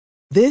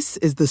This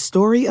is the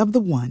story of the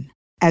one.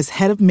 As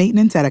head of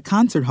maintenance at a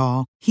concert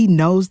hall, he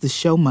knows the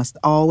show must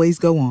always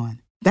go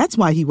on. That's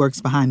why he works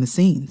behind the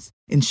scenes,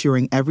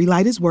 ensuring every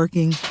light is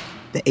working,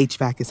 the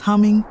HVAC is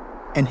humming,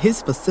 and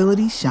his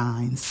facility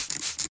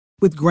shines.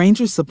 With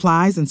Grainger's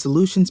supplies and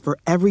solutions for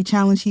every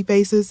challenge he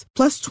faces,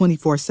 plus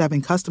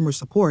 24/7 customer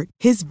support,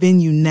 his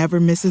venue never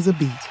misses a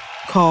beat.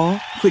 Call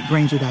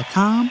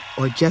quickgrainger.com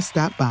or just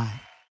stop by.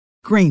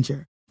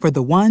 Grainger, for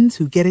the ones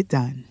who get it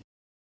done.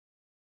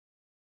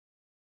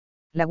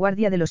 La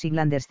guardia de los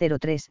Highlanders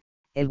 03,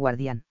 el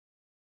guardián.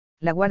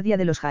 La guardia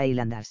de los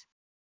Highlanders.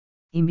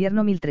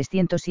 Invierno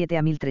 1307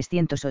 a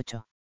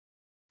 1308.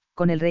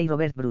 Con el rey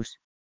Robert Bruce.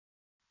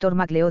 Thor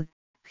MacLeod,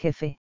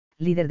 jefe,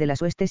 líder de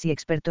las huestes y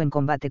experto en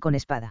combate con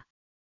espada.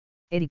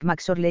 Eric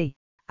MacSorley,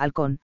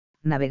 halcón,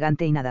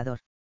 navegante y nadador.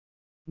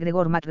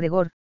 Gregor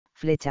MacGregor,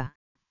 flecha,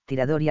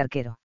 tirador y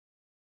arquero.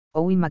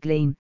 Owen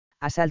MacLean,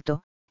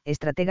 asalto,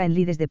 estratega en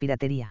lides de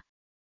piratería.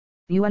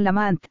 Ewan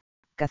Lamont,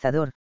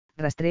 cazador,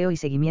 rastreo y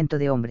seguimiento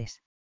de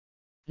hombres.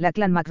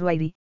 Lachlan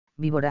McRuary,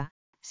 víbora,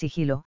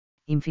 sigilo,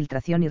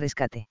 infiltración y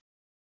rescate.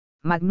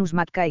 Magnus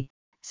Mackay,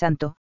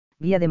 santo,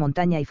 guía de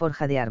montaña y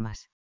forja de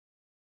armas.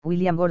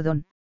 William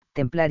Gordon,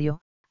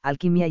 templario,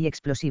 alquimia y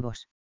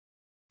explosivos.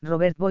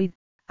 Robert Boyd,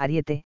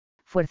 ariete,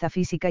 fuerza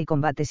física y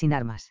combate sin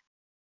armas.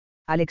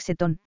 Alex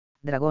Seton,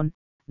 dragón,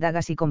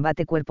 dagas y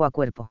combate cuerpo a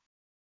cuerpo.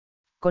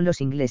 Con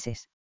los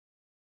ingleses.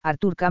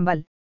 Arthur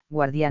Campbell,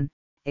 guardián,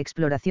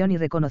 exploración y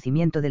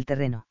reconocimiento del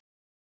terreno.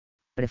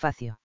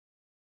 Prefacio.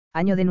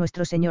 Año de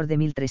Nuestro Señor de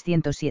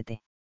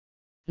 1307.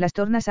 Las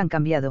tornas han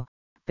cambiado,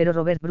 pero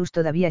Robert Bruce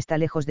todavía está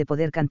lejos de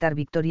poder cantar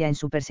victoria en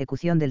su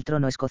persecución del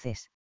trono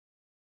escocés.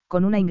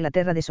 Con una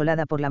Inglaterra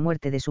desolada por la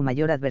muerte de su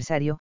mayor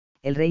adversario,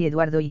 el rey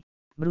Eduardo I,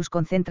 Bruce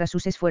concentra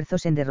sus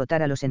esfuerzos en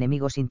derrotar a los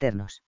enemigos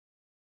internos.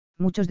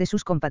 Muchos de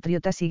sus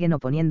compatriotas siguen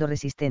oponiendo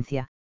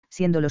resistencia,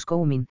 siendo los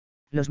Comyn,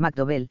 los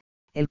MacDowell,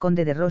 el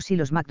conde de Ross y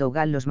los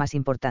MacDougall los más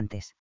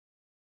importantes.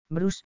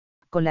 Bruce,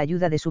 con la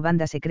ayuda de su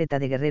banda secreta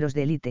de guerreros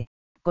de élite,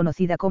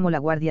 conocida como la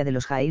Guardia de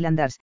los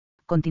Highlanders,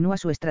 continúa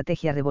su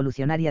estrategia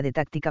revolucionaria de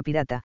táctica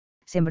pirata,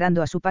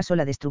 sembrando a su paso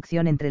la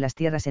destrucción entre las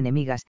tierras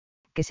enemigas,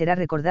 que será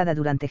recordada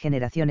durante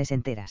generaciones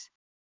enteras.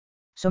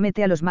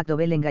 Somete a los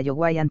MacDowell en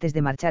Galloway antes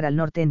de marchar al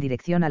norte en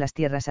dirección a las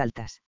tierras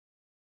altas.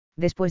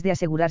 Después de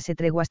asegurarse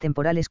treguas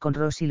temporales con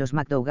Ross y los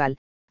MacDougall,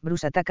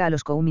 Bruce ataca a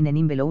los Comyn en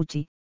Inverloch,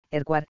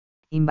 Erquhar,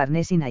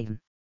 Inverness y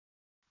Nairn.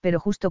 Pero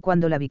justo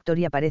cuando la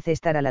victoria parece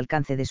estar al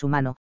alcance de su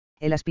mano,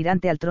 el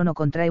aspirante al trono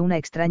contrae una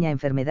extraña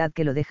enfermedad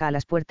que lo deja a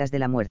las puertas de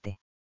la muerte.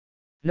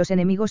 Los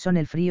enemigos son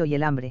el frío y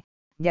el hambre,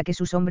 ya que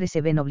sus hombres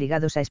se ven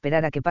obligados a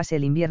esperar a que pase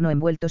el invierno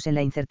envueltos en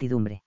la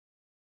incertidumbre.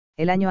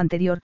 El año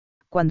anterior,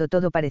 cuando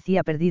todo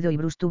parecía perdido y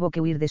Bruce tuvo que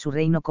huir de su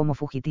reino como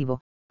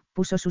fugitivo,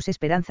 puso sus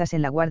esperanzas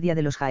en la guardia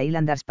de los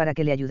Highlanders para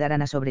que le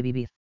ayudaran a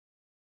sobrevivir.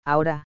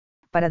 Ahora,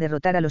 para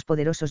derrotar a los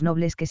poderosos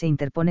nobles que se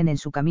interponen en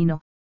su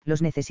camino,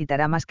 los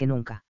necesitará más que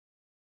nunca.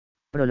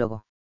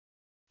 Prólogo.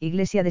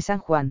 Iglesia de San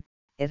Juan,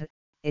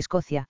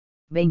 Escocia,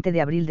 20 de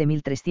abril de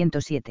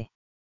 1307.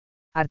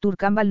 Arthur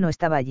Campbell no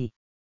estaba allí.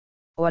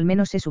 O al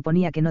menos se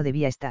suponía que no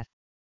debía estar.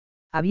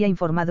 Había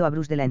informado a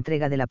Bruce de la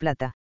entrega de la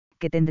plata,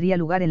 que tendría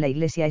lugar en la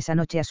iglesia esa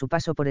noche a su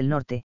paso por el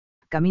norte,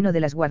 camino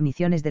de las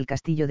guarniciones del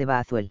castillo de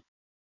Baazuel.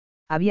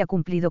 Había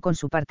cumplido con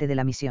su parte de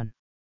la misión.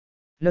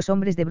 Los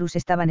hombres de Bruce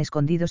estaban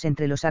escondidos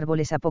entre los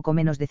árboles a poco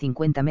menos de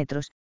 50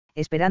 metros,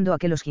 esperando a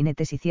que los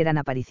jinetes hicieran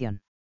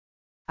aparición.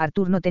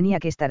 Arthur no tenía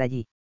que estar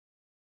allí.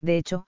 De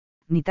hecho,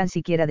 ni tan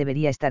siquiera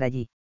debería estar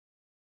allí.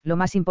 Lo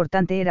más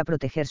importante era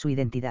proteger su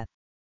identidad.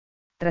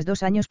 Tras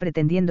 2 años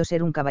pretendiendo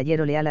ser un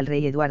caballero leal al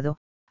rey Eduardo,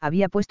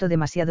 había puesto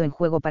demasiado en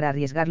juego para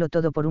arriesgarlo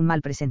todo por un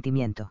mal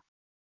presentimiento.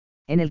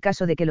 En el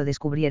caso de que lo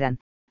descubrieran,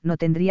 no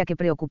tendría que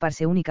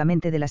preocuparse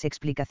únicamente de las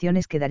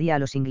explicaciones que daría a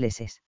los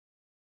ingleses.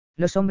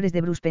 Los hombres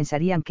de Bruce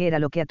pensarían que era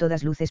lo que a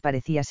todas luces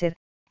parecía ser,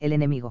 el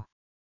enemigo.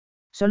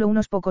 Solo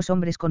unos pocos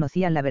hombres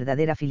conocían la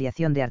verdadera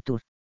filiación de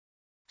Arthur.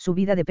 Su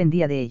vida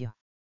dependía de ello.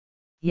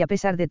 Y a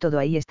pesar de todo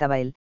ahí estaba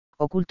él,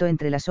 oculto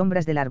entre las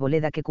sombras de la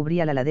arboleda que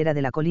cubría la ladera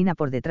de la colina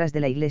por detrás de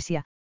la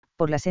iglesia,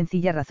 por la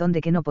sencilla razón de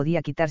que no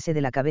podía quitarse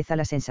de la cabeza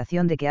la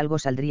sensación de que algo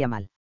saldría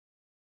mal.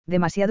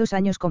 Demasiados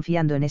años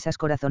confiando en esas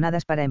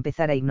corazonadas para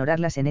empezar a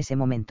ignorarlas en ese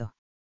momento.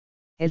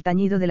 El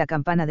tañido de la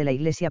campana de la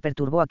iglesia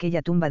perturbó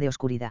aquella tumba de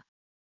oscuridad.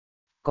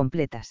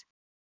 Completas.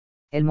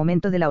 El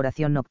momento de la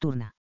oración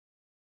nocturna.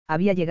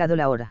 Había llegado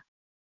la hora.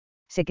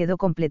 Se quedó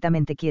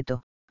completamente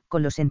quieto,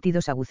 con los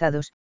sentidos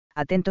aguzados,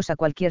 atentos a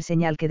cualquier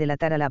señal que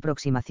delatara la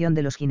aproximación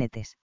de los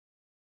jinetes.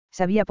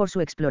 Sabía por su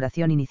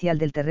exploración inicial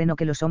del terreno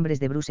que los hombres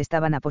de Bruce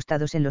estaban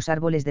apostados en los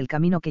árboles del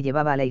camino que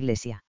llevaba a la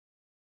iglesia.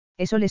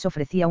 Eso les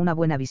ofrecía una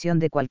buena visión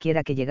de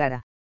cualquiera que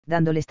llegara,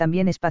 dándoles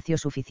también espacio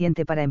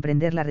suficiente para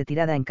emprender la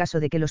retirada en caso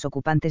de que los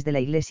ocupantes de la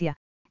iglesia,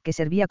 que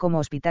servía como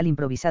hospital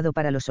improvisado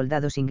para los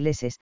soldados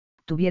ingleses,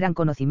 tuvieran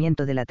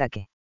conocimiento del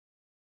ataque.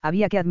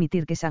 Había que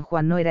admitir que San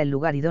Juan no era el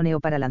lugar idóneo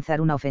para lanzar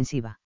una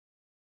ofensiva.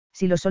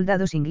 Si los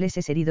soldados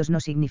ingleses heridos no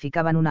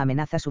significaban una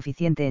amenaza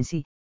suficiente en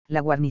sí, la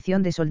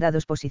guarnición de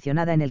soldados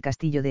posicionada en el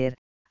castillo de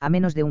a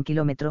menos de 1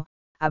 kilómetro,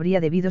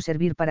 habría debido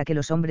servir para que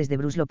los hombres de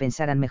Bruce lo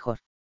pensaran mejor.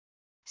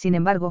 Sin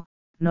embargo,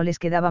 no les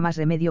quedaba más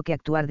remedio que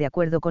actuar de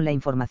acuerdo con la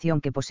información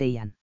que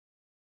poseían.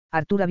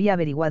 Arthur había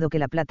averiguado que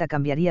la plata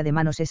cambiaría de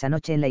manos esa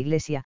noche en la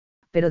iglesia,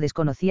 pero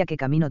desconocía qué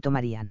camino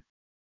tomarían.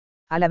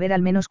 Al haber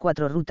al menos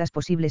 4 rutas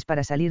posibles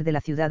para salir de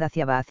la ciudad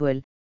hacia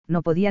Baazuel,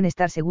 no podían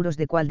estar seguros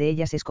de cuál de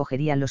ellas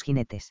escogerían los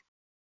jinetes.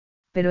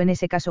 Pero en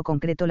ese caso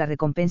concreto la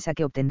recompensa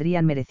que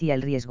obtendrían merecía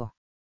el riesgo.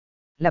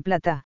 La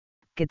plata,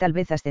 que tal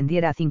vez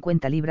ascendiera a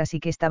 50 libras y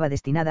que estaba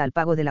destinada al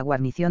pago de la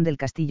guarnición del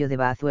castillo de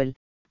Baazuel,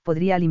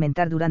 podría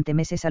alimentar durante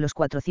meses a los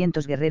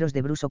 400 guerreros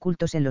de Bruce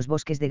ocultos en los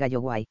bosques de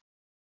Galloway.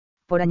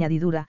 Por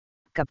añadidura,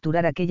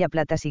 capturar aquella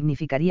plata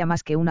significaría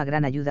más que una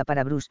gran ayuda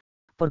para Bruce,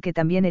 porque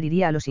también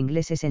heriría a los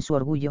ingleses en su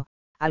orgullo,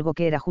 algo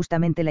que era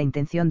justamente la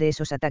intención de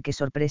esos ataques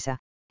sorpresa.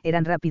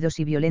 Eran rápidos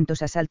y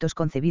violentos asaltos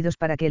concebidos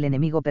para que el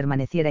enemigo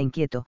permaneciera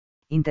inquieto,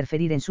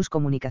 interferir en sus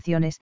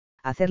comunicaciones,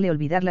 hacerle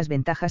olvidar las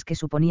ventajas que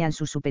suponían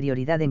su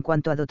superioridad en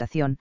cuanto a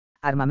dotación,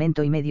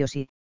 armamento y medios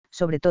y,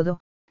 sobre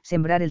todo,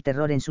 sembrar el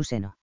terror en su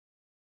seno.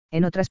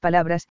 En otras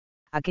palabras,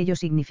 aquello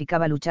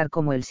significaba luchar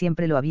como él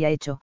siempre lo había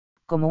hecho,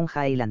 como un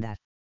Highlander.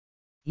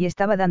 Y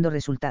estaba dando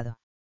resultado.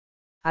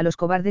 A los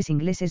cobardes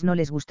ingleses no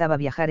les gustaba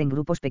viajar en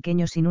grupos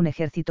pequeños sin un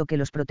ejército que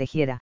los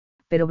protegiera,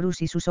 pero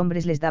Bruce y sus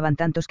hombres les daban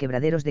tantos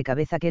quebraderos de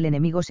cabeza que el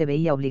enemigo se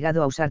veía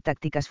obligado a usar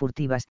tácticas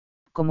furtivas,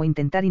 como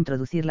intentar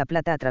introducir la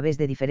plata a través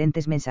de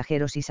diferentes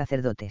mensajeros y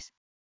sacerdotes.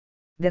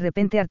 De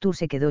repente Arthur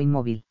se quedó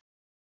inmóvil.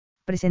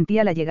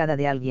 Presentía la llegada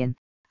de alguien,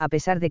 a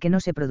pesar de que no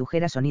se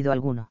produjera sonido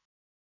alguno.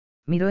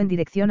 Miró en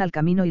dirección al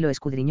camino y lo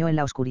escudriñó en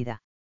la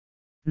oscuridad.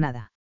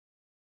 Nada.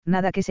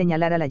 Nada que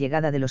señalara la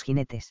llegada de los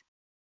jinetes.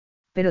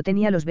 Pero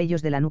tenía los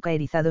vellos de la nuca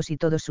erizados y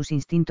todos sus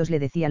instintos le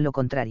decían lo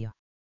contrario.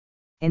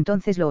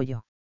 Entonces lo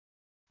oyó.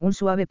 Un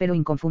suave pero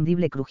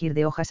inconfundible crujir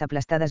de hojas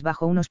aplastadas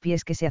bajo unos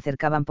pies que se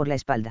acercaban por la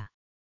espalda.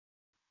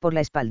 Por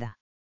la espalda.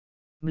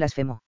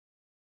 Blasfemó.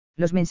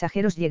 Los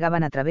mensajeros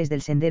llegaban a través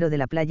del sendero de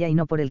la playa y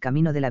no por el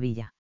camino de la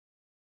villa.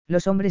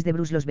 Los hombres de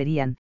Bruce los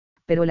verían,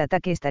 pero el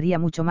ataque estaría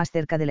mucho más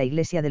cerca de la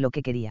iglesia de lo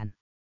que querían.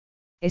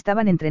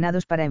 Estaban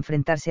entrenados para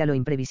enfrentarse a lo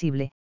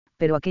imprevisible,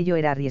 pero aquello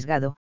era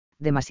arriesgado,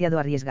 demasiado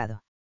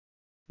arriesgado.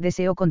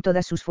 Deseó con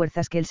todas sus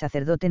fuerzas que el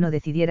sacerdote no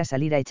decidiera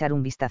salir a echar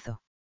un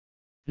vistazo.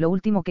 Lo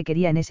último que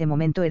quería en ese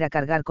momento era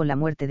cargar con la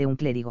muerte de un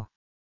clérigo.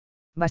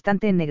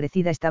 Bastante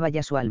ennegrecida estaba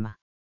ya su alma.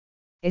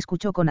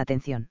 Escuchó con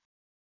atención.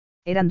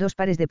 Eran 2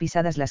 pares de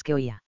pisadas las que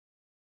oía.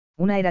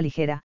 Una era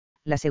ligera,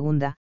 la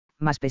segunda,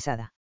 más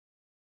pesada.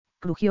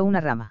 Crujió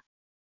una rama.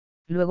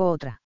 Luego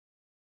otra.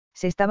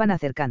 Se estaban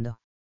acercando.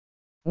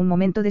 Un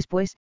momento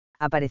después,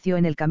 apareció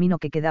en el camino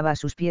que quedaba a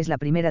sus pies la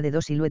primera de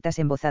 2 siluetas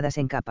embozadas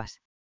en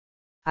capas.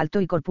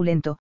 Alto y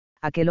corpulento,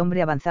 aquel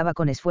hombre avanzaba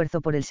con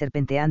esfuerzo por el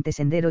serpenteante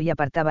sendero y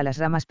apartaba las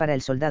ramas para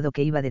el soldado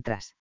que iba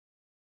detrás.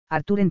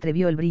 Arthur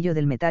entrevió el brillo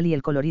del metal y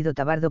el colorido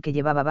tabardo que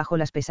llevaba bajo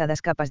las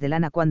pesadas capas de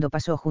lana cuando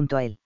pasó junto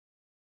a él.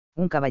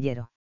 Un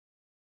caballero.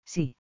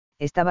 Sí,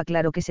 estaba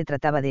claro que se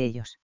trataba de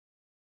ellos.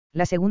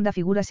 La segunda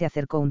figura se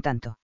acercó un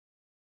tanto.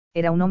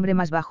 Era un hombre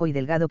más bajo y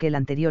delgado que el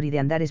anterior y de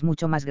andares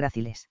mucho más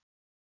gráciles.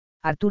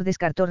 Arthur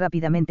descartó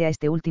rápidamente a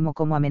este último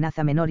como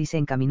amenaza menor y se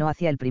encaminó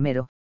hacia el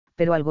primero,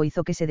 pero algo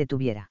hizo que se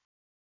detuviera.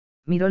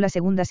 Miró la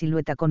segunda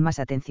silueta con más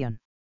atención.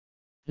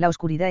 La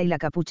oscuridad y la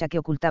capucha que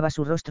ocultaba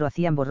su rostro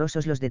hacían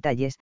borrosos los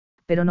detalles,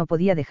 pero no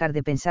podía dejar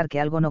de pensar que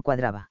algo no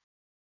cuadraba.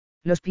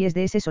 Los pies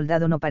de ese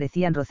soldado no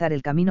parecían rozar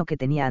el camino que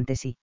tenía ante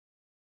sí.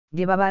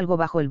 Llevaba algo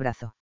bajo el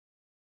brazo.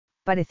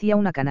 Parecía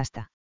una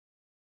canasta.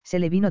 Se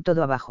le vino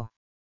todo abajo.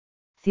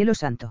 Cielo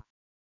santo.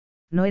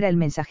 No era el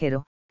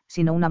mensajero,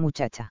 sino una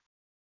muchacha.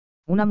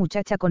 Una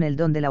muchacha con el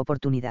don de la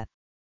oportunidad.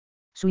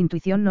 Su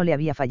intuición no le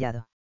había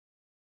fallado.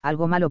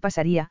 Algo malo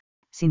pasaría,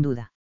 sin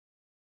duda.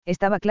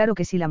 Estaba claro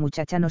que si la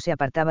muchacha no se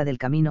apartaba del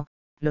camino,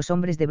 los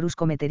hombres de Bruce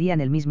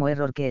cometerían el mismo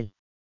error que él.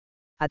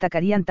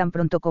 Atacarían tan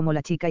pronto como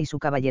la chica y su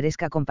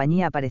caballeresca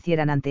compañía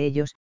aparecieran ante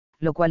ellos,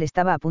 lo cual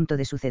estaba a punto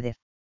de suceder.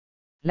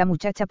 La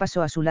muchacha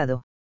pasó a su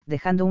lado,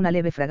 dejando una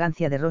leve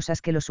fragancia de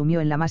rosas que lo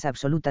sumió en la más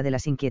absoluta de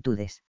las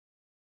inquietudes.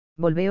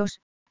 Volveos,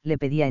 le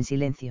pedía en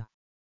silencio.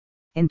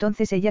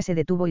 Entonces ella se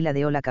detuvo y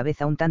ladeó la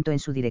cabeza un tanto en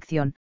su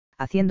dirección,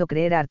 haciendo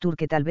creer a Arthur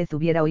que tal vez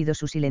hubiera oído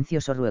su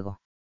silencioso ruego.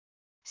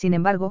 Sin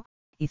embargo,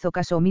 hizo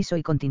caso omiso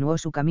y continuó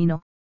su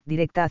camino,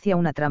 directa hacia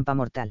una trampa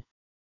mortal.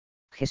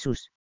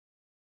 Jesús.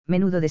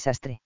 Menudo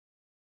desastre.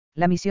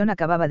 La misión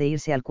acababa de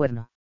irse al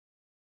cuerno.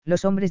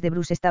 Los hombres de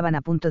Bruce estaban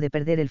a punto de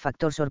perder el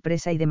factor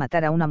sorpresa y de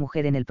matar a una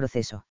mujer en el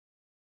proceso.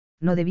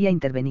 No debía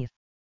intervenir.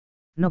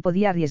 No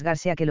podía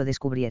arriesgarse a que lo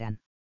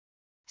descubrieran.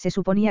 Se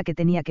suponía que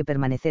tenía que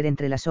permanecer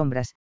entre las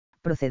sombras,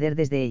 proceder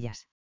desde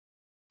ellas.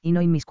 Y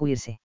no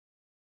inmiscuirse.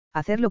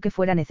 Hacer lo que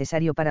fuera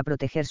necesario para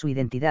proteger su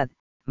identidad,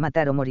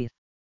 matar o morir.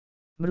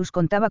 Bruce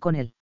contaba con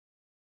él.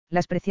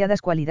 Las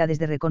preciadas cualidades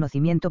de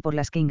reconocimiento por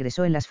las que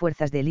ingresó en las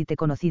fuerzas de élite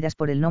conocidas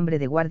por el nombre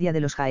de guardia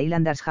de los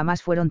Highlanders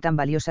jamás fueron tan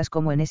valiosas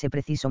como en ese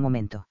preciso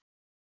momento.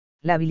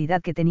 La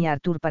habilidad que tenía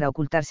Arthur para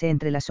ocultarse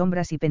entre las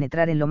sombras y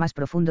penetrar en lo más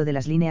profundo de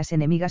las líneas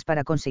enemigas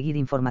para conseguir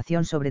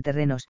información sobre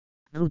terrenos,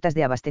 rutas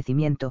de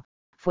abastecimiento,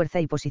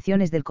 fuerza y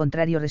posiciones del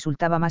contrario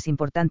resultaba más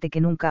importante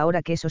que nunca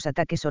ahora que esos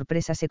ataques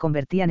sorpresa se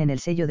convertían en el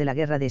sello de la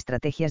guerra de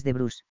estrategias de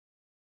Bruce.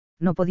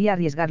 No podía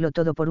arriesgarlo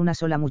todo por una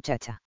sola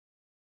muchacha.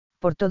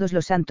 Por todos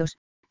los santos,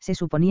 se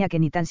suponía que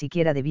ni tan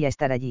siquiera debía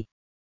estar allí.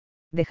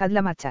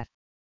 Dejadla marchar.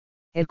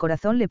 El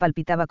corazón le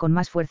palpitaba con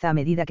más fuerza a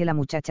medida que la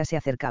muchacha se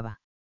acercaba.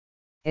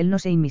 Él no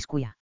se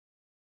inmiscuía.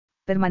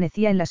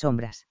 Permanecía en las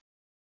sombras.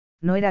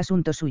 No era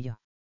asunto suyo.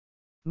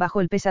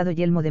 Bajo el pesado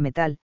yelmo de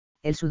metal,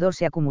 el sudor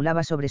se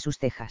acumulaba sobre sus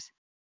cejas.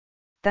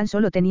 Tan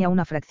solo tenía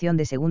una fracción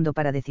de segundo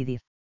para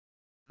decidir.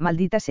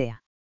 Maldita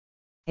sea.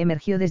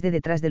 Emergió desde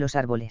detrás de los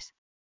árboles.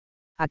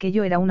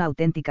 Aquello era una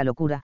auténtica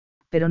locura,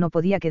 pero no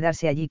podía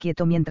quedarse allí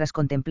quieto mientras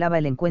contemplaba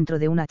el encuentro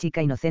de una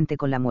chica inocente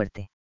con la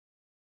muerte.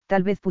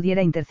 Tal vez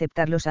pudiera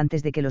interceptarlos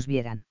antes de que los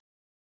vieran.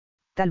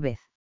 Tal vez.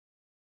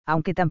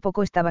 Aunque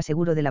tampoco estaba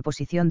seguro de la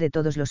posición de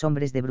todos los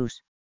hombres de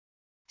Bruce.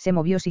 Se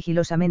movió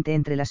sigilosamente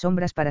entre las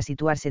sombras para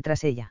situarse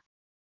tras ella.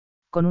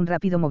 Con un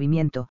rápido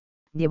movimiento,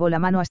 llevó la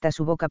mano hasta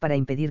su boca para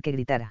impedir que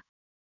gritara.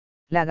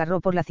 La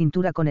agarró por la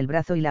cintura con el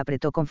brazo y la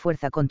apretó con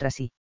fuerza contra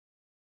sí.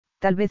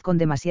 Tal vez con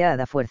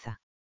demasiada fuerza.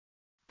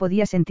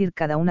 Podía sentir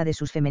cada una de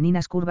sus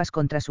femeninas curvas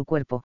contra su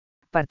cuerpo,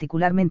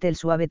 particularmente el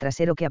suave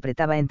trasero que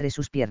apretaba entre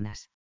sus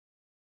piernas.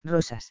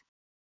 Rosas.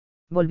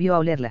 Volvió a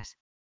olerlas.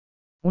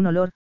 Un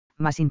olor,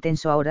 más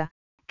intenso ahora,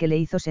 que le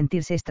hizo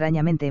sentirse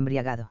extrañamente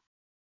embriagado.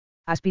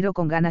 Aspiró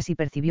con ganas y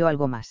percibió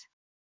algo más.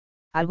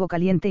 Algo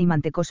caliente y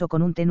mantecoso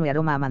con un tenue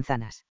aroma a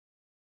manzanas.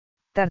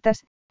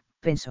 Tartas,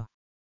 pensó.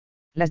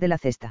 Las de la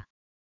cesta.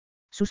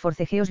 Sus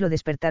forcejeos lo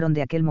despertaron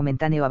de aquel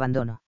momentáneo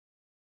abandono.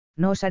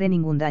 No os haré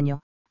ningún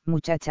daño,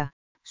 muchacha,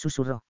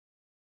 susurró.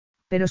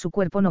 Pero su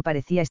cuerpo no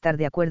parecía estar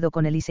de acuerdo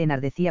con él y se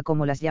enardecía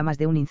como las llamas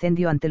de un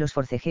incendio ante los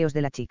forcejeos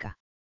de la chica.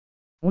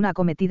 Una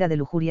acometida de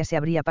lujuria se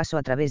abría paso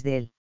a través de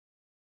él.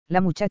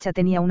 La muchacha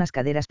tenía unas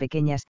caderas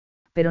pequeñas,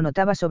 pero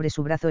notaba sobre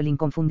su brazo el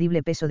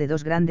inconfundible peso de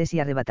dos grandes y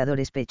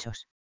arrebatadores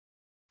pechos.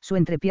 Su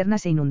entrepierna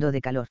se inundó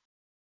de calor.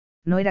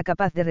 No era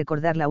capaz de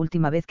recordar la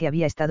última vez que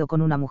había estado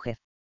con una mujer.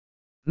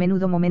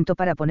 Menudo momento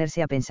para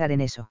ponerse a pensar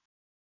en eso.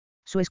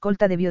 Su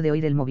escolta debió de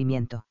oír el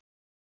movimiento.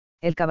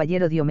 El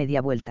caballero dio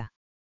media vuelta.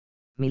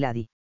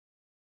 Milady.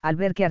 Al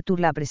ver que Arthur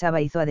la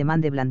apresaba hizo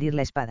ademán de blandir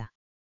la espada.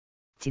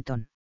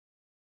 Chitón.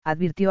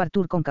 Advirtió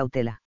Arthur con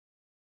cautela.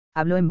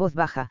 Habló en voz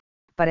baja,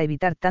 para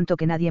evitar tanto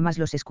que nadie más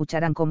los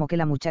escucharan como que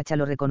la muchacha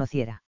lo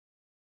reconociera.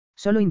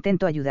 Solo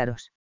intento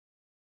ayudaros.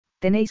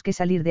 Tenéis que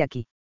salir de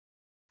aquí.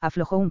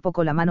 Aflojó un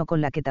poco la mano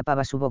con la que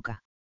tapaba su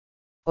boca.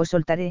 Os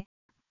soltaré,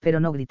 pero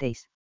no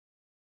gritéis.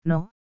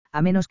 No,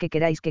 a menos que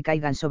queráis que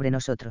caigan sobre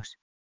nosotros.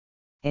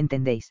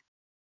 ¿Entendéis?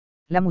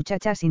 La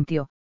muchacha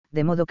asintió,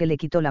 de modo que le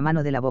quitó la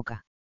mano de la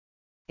boca.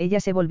 Ella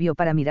se volvió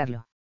para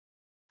mirarlo.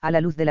 A la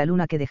luz de la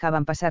luna que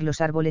dejaban pasar los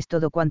árboles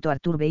todo cuanto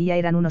Arthur veía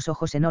eran unos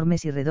ojos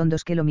enormes y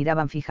redondos que lo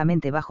miraban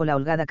fijamente bajo la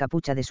holgada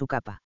capucha de su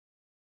capa.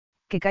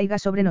 ¿Que caiga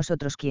sobre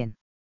nosotros quién?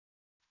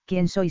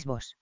 ¿Quién sois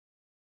vos?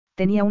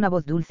 Tenía una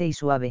voz dulce y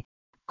suave,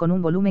 con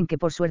un volumen que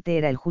por suerte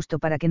era el justo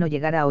para que no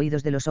llegara a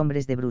oídos de los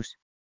hombres de Bruce.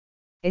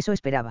 Eso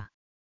esperaba.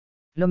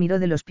 Lo miró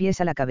de los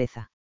pies a la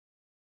cabeza.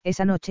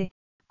 Esa noche,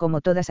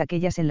 como todas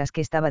aquellas en las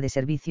que estaba de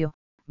servicio,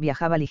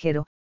 viajaba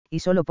ligero, y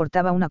solo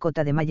portaba una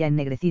cota de malla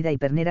ennegrecida y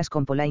perneras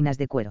con polainas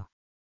de cuero.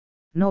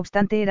 No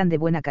obstante eran de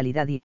buena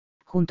calidad y,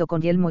 junto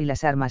con yelmo y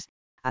las armas,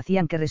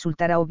 hacían que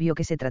resultara obvio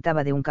que se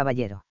trataba de un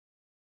caballero.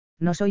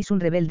 No sois un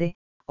rebelde,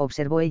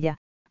 observó ella,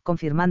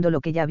 confirmando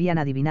lo que ya habían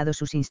adivinado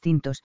sus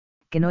instintos,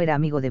 que no era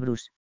amigo de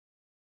Bruce.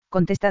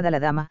 Contestad a la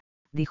dama,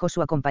 dijo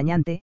su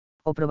acompañante,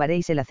 o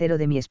probaréis el acero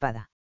de mi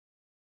espada.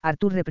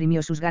 Arthur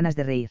reprimió sus ganas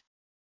de reír.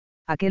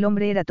 Aquel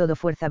hombre era todo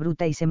fuerza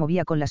bruta y se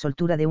movía con la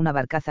soltura de una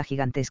barcaza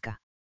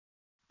gigantesca.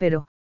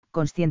 Pero,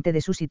 consciente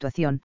de su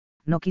situación,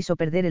 no quiso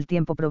perder el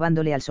tiempo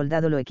probándole al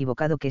soldado lo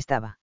equivocado que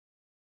estaba.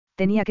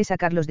 Tenía que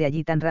sacarlos de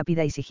allí tan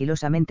rápida y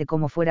sigilosamente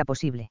como fuera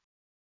posible.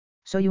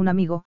 Soy un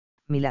amigo,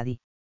 milady.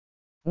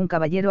 Un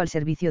caballero al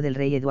servicio del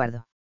rey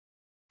Eduardo.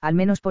 Al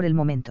menos por el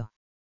momento.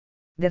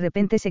 De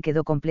repente se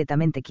quedó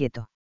completamente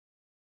quieto.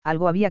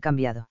 Algo había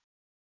cambiado.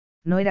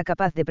 No era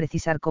capaz de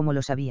precisar cómo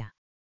lo sabía.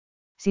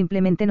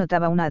 Simplemente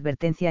notaba una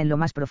advertencia en lo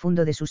más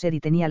profundo de su ser y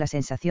tenía la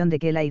sensación de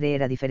que el aire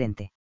era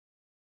diferente.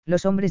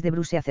 Los hombres de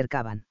Bruce se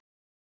acercaban.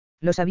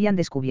 Los habían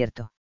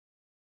descubierto.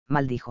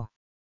 Maldijo.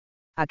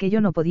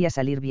 Aquello no podía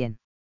salir bien.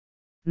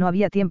 No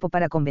había tiempo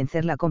para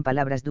convencerla con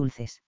palabras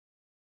dulces.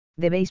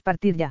 Debéis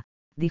partir ya,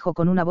 dijo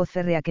con una voz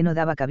férrea que no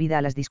daba cabida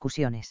a las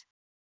discusiones.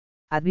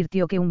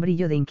 Advirtió que un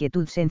brillo de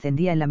inquietud se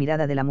encendía en la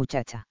mirada de la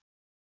muchacha.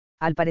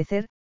 Al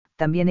parecer,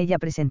 también ella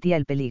presentía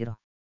el peligro.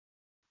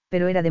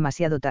 Pero era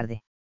demasiado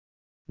tarde.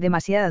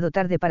 Demasiado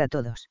tarde para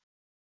todos.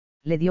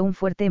 Le dio un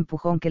fuerte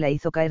empujón que la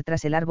hizo caer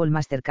tras el árbol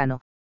más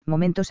cercano,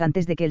 momentos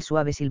antes de que el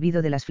suave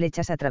silbido de las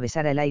flechas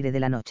atravesara el aire de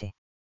la noche.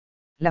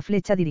 La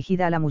flecha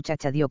dirigida a la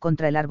muchacha dio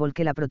contra el árbol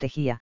que la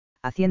protegía,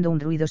 haciendo un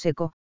ruido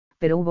seco,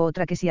 pero hubo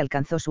otra que sí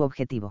alcanzó su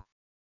objetivo.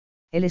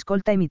 El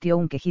escolta emitió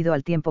un quejido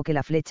al tiempo que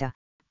la flecha,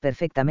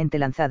 perfectamente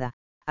lanzada,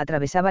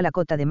 atravesaba la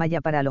cota de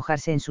malla para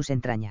alojarse en sus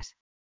entrañas.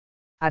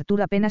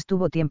 Arthur apenas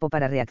tuvo tiempo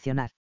para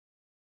reaccionar.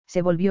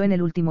 Se volvió en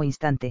el último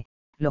instante,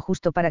 lo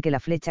justo para que la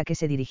flecha que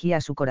se dirigía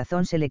a su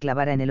corazón se le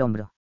clavara en el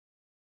hombro.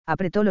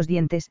 Apretó los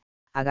dientes,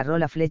 agarró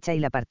la flecha y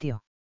la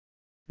partió.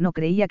 No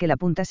creía que la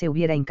punta se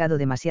hubiera hincado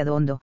demasiado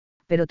hondo,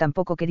 pero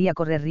tampoco quería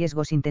correr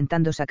riesgos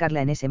intentando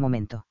sacarla en ese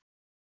momento.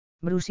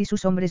 Bruce y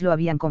sus hombres lo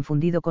habían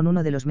confundido con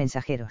uno de los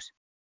mensajeros.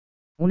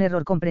 Un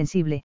error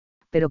comprensible,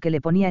 pero que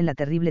le ponía en la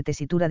terrible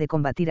tesitura de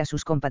combatir a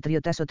sus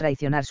compatriotas o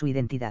traicionar su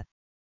identidad.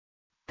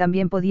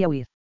 También podía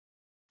huir.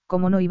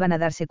 ¿Cómo no iban a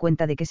darse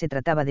cuenta de que se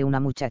trataba de una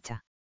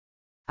muchacha?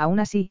 Aún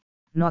así,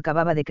 no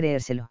acababa de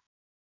creérselo.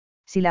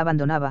 Si la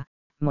abandonaba,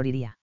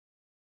 moriría.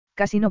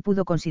 Casi no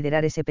pudo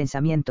considerar ese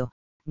pensamiento,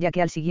 ya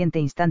que al siguiente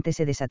instante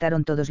se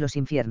desataron todos los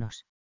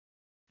infiernos.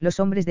 Los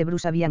hombres de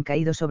Bruce habían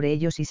caído sobre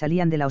ellos y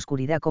salían de la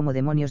oscuridad como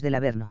demonios del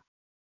averno.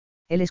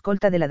 El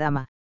escolta de la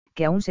dama,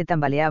 que aún se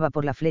tambaleaba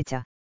por la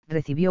flecha,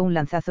 recibió un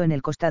lanzazo en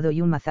el costado y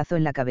un mazazo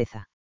en la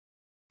cabeza.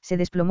 Se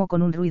desplomó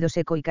con un ruido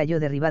seco y cayó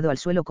derribado al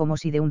suelo como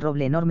si de un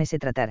roble enorme se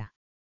tratara.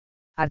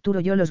 Arthur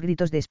oyó los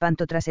gritos de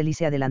espanto tras él y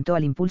se adelantó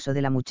al impulso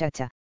de la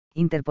muchacha,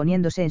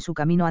 interponiéndose en su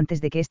camino antes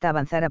de que ésta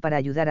avanzara para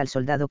ayudar al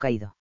soldado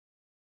caído.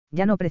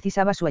 Ya no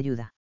precisaba su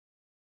ayuda.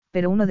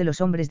 Pero uno de los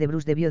hombres de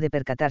Bruce debió de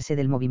percatarse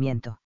del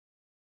movimiento.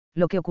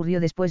 Lo que ocurrió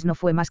después no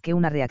fue más que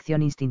una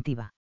reacción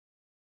instintiva.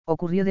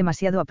 Ocurrió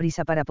demasiado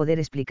aprisa para poder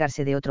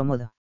explicarse de otro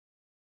modo.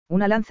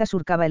 Una lanza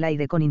surcaba el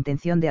aire con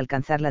intención de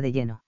alcanzarla de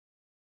lleno.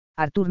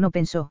 Arthur no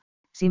pensó,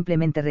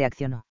 simplemente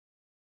reaccionó.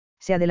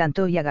 Se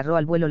adelantó y agarró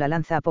al vuelo la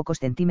lanza a pocos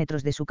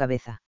centímetros de su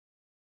cabeza.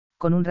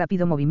 Con un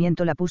rápido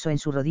movimiento la puso en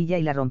su rodilla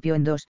y la rompió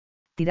en dos,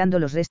 tirando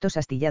los restos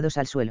astillados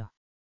al suelo.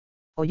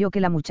 Oyó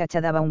que la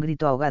muchacha daba un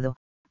grito ahogado,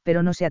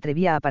 pero no se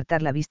atrevía a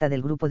apartar la vista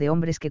del grupo de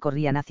hombres que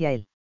corrían hacia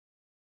él.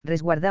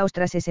 «Resguardaos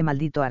tras ese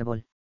maldito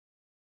árbol»,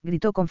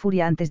 gritó con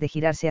furia antes de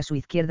girarse a su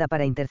izquierda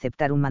para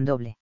interceptar un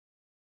mandoble.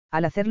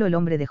 Al hacerlo el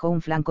hombre dejó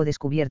un flanco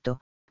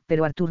descubierto,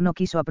 pero Arthur no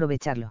quiso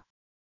aprovecharlo.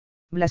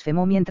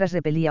 Blasfemó mientras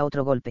repelía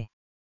otro golpe.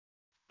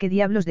 ¿Qué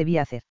diablos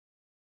debía hacer?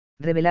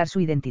 Revelar su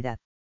identidad.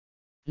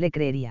 Le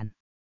creerían.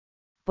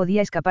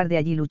 Podía escapar de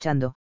allí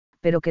luchando,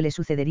 pero ¿qué le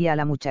sucedería a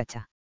la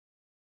muchacha?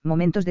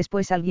 Momentos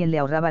después alguien le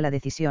ahorraba la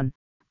decisión,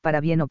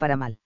 para bien o para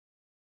mal.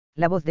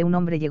 La voz de un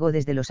hombre llegó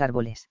desde los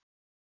árboles.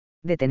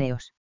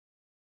 «Deteneos».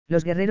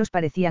 Los guerreros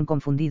parecían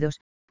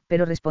confundidos,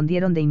 pero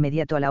respondieron de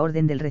inmediato a la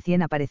orden del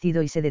recién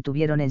aparecido y se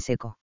detuvieron en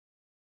seco.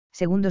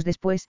 Segundos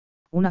después,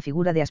 una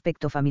figura de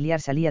aspecto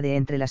familiar salía de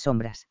entre las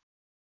sombras.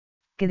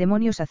 «¿Qué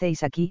demonios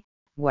hacéis aquí,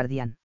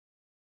 guardián?»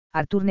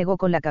 Arthur negó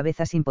con la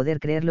cabeza sin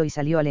poder creerlo y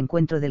salió al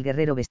encuentro del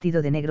guerrero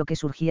vestido de negro que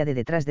surgía de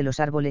detrás de los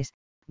árboles,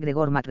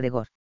 Gregor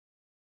MacGregor.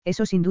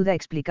 Eso sin duda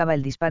explicaba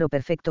el disparo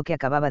perfecto que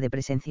acababa de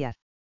presenciar.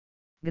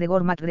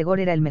 Gregor MacGregor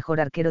era el mejor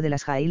arquero de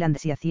las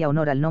Highlanders y hacía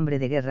honor al nombre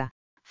de guerra,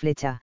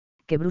 flecha,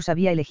 que Bruce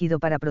había elegido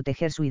para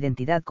proteger su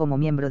identidad como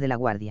miembro de la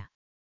guardia.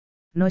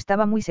 No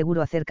estaba muy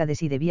seguro acerca de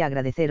si debía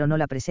agradecer o no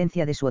la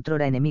presencia de su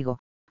otrora enemigo,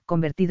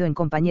 convertido en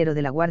compañero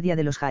de la guardia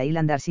de los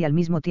Highlanders y al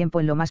mismo tiempo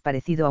en lo más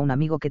parecido a un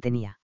amigo que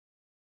tenía.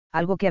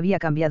 Algo que había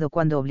cambiado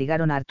cuando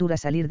obligaron a Arthur a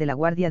salir de la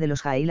guardia de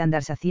los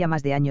Highlanders hacía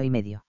más de año y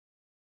medio.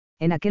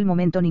 En aquel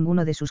momento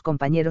ninguno de sus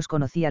compañeros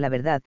conocía la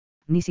verdad,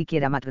 ni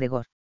siquiera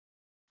MacGregor.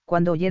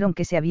 Cuando oyeron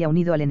que se había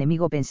unido al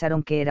enemigo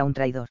pensaron que era un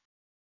traidor.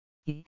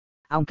 Y,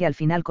 aunque al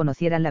final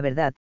conocieran la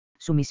verdad,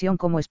 su misión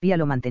como espía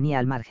lo mantenía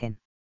al margen.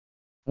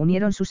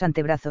 Unieron sus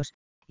antebrazos,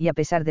 y a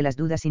pesar de las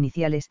dudas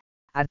iniciales,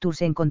 Arthur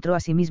se encontró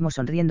a sí mismo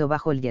sonriendo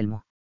bajo el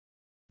yelmo.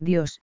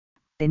 Dios,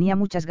 tenía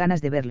muchas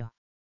ganas de verlo.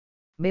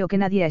 Veo que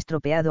nadie ha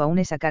estropeado aún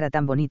esa cara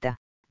tan bonita,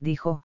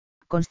 dijo,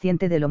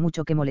 consciente de lo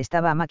mucho que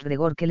molestaba a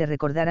MacGregor que le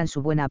recordaran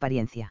su buena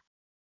apariencia.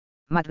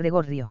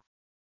 MacGregor rió.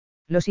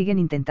 Lo siguen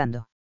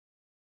intentando.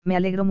 Me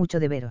alegro mucho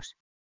de veros.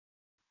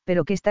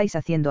 ¿Pero qué estáis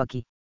haciendo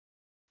aquí?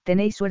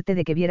 Tenéis suerte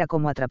de que viera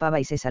cómo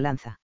atrapabais esa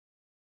lanza.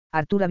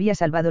 Arthur había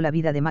salvado la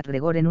vida de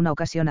MacGregor en una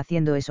ocasión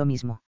haciendo eso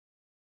mismo.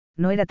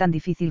 No era tan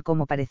difícil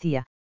como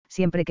parecía,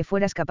 siempre que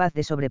fueras capaz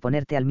de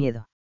sobreponerte al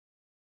miedo.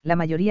 La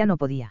mayoría no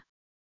podía.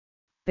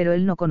 Pero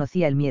él no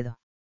conocía el miedo.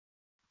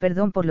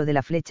 Perdón por lo de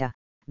la flecha,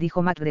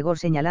 dijo MacGregor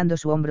señalando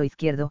su hombro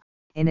izquierdo,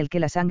 en el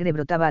que la sangre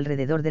brotaba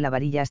alrededor de la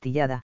varilla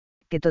astillada,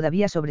 que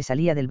todavía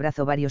sobresalía del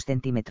brazo varios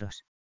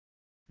centímetros.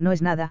 No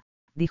es nada,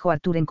 dijo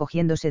Arthur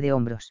encogiéndose de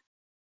hombros.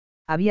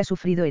 Había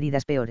sufrido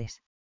heridas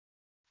peores.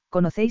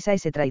 ¿Conocéis a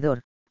ese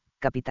traidor,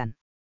 capitán?,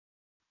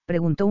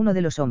 preguntó uno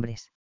de los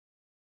hombres.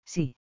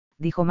 Sí,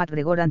 dijo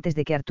MacGregor antes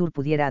de que Arthur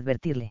pudiera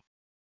advertirle.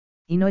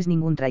 Y no es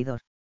ningún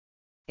traidor.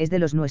 Es de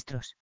los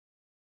nuestros.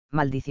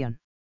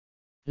 Maldición.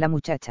 La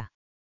muchacha.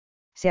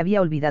 Se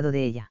había olvidado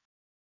de ella.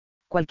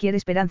 Cualquier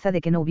esperanza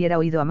de que no hubiera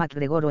oído a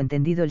MacGregor o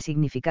entendido el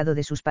significado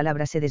de sus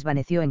palabras se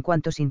desvaneció en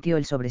cuanto sintió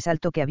el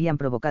sobresalto que habían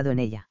provocado en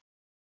ella.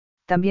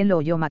 También lo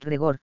oyó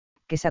MacGregor,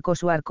 que sacó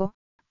su arco,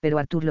 pero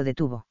Arthur lo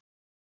detuvo.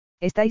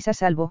 «Estáis a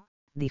salvo»,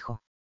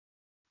 dijo.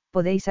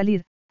 «Podéis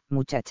salir,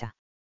 muchacha».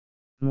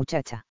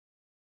 «¿Muchacha?»,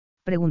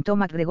 preguntó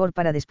MacGregor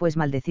para después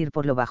maldecir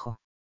por lo bajo.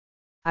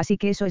 «Así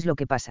que eso es lo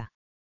que pasa».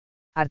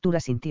 Arthur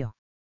asintió.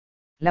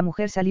 La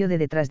mujer salió de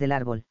detrás del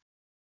árbol.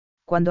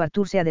 Cuando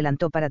Arthur se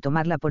adelantó para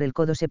tomarla por el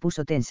codo se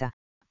puso tensa,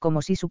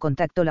 como si su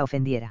contacto la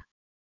ofendiera.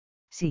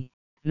 Sí,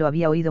 lo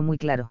había oído muy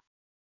claro.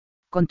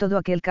 Con todo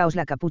aquel caos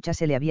la capucha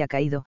se le había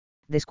caído,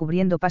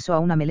 descubriendo paso a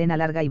una melena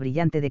larga y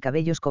brillante de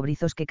cabellos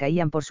cobrizos que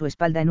caían por su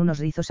espalda en unos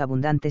rizos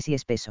abundantes y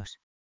espesos.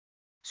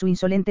 Su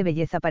insolente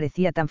belleza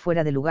parecía tan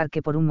fuera de lugar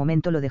que por un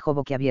momento lo dejó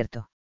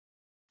boquiabierto.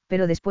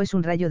 Pero después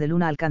un rayo de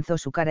luna alcanzó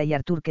su cara y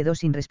Arthur quedó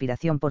sin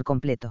respiración por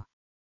completo.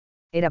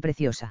 Era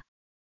preciosa.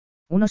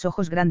 Unos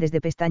ojos grandes de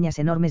pestañas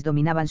enormes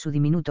dominaban su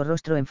diminuto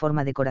rostro en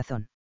forma de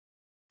corazón.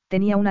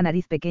 Tenía una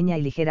nariz pequeña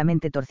y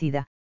ligeramente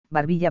torcida,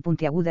 barbilla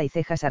puntiaguda y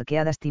cejas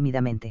arqueadas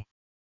tímidamente.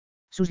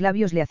 Sus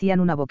labios le hacían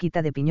una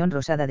boquita de piñón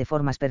rosada de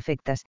formas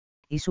perfectas,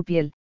 y su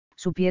piel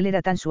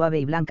era tan suave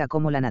y blanca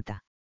como la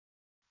nata.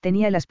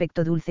 Tenía el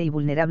aspecto dulce y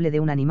vulnerable de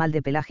un animal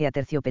de pelaje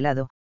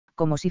aterciopelado,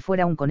 como si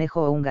fuera un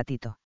conejo o un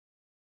gatito.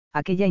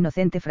 Aquella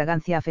inocente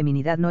fragancia a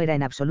feminidad no era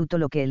en absoluto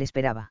lo que él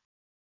esperaba.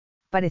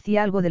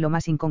 Parecía algo de lo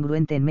más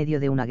incongruente en medio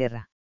de una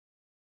guerra.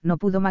 No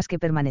pudo más que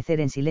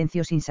permanecer en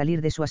silencio sin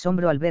salir de su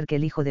asombro al ver que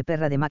el hijo de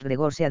perra de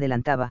MacGregor se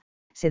adelantaba,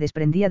 se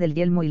desprendía del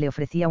yelmo y le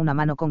ofrecía una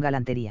mano con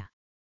galantería.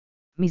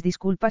 Mis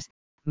disculpas,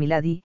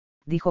 milady,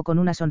 dijo con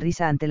una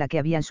sonrisa ante la que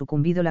habían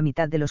sucumbido la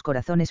mitad de los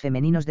corazones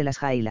femeninos de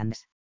las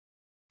Highlands.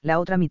 La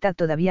otra mitad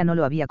todavía no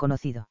lo había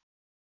conocido.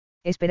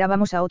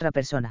 Esperábamos a otra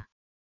persona.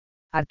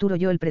 Arthur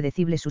oyó el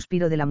predecible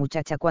suspiro de la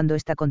muchacha cuando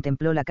ésta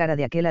contempló la cara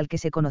de aquel al que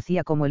se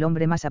conocía como el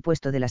hombre más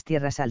apuesto de las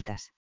tierras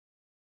altas.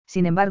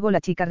 Sin embargo,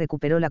 la chica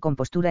recuperó la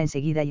compostura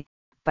enseguida y,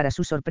 para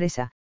su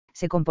sorpresa,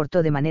 se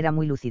comportó de manera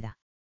muy lúcida.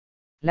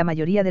 La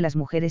mayoría de las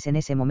mujeres en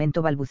ese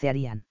momento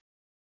balbucearían.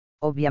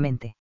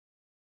 Obviamente.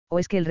 ¿O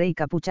es que el rey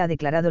Capucha ha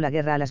declarado la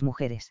guerra a las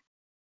mujeres?,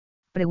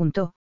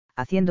 preguntó,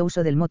 haciendo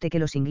uso del mote que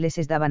los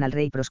ingleses daban al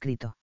rey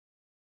proscrito.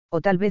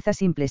 O tal vez a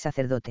simples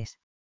sacerdotes,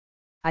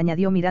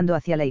 añadió mirando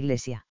hacia la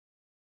iglesia.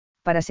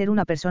 Para ser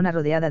una persona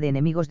rodeada de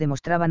enemigos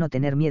demostraba no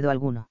tener miedo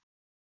alguno.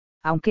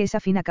 Aunque esa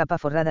fina capa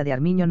forrada de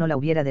armiño no la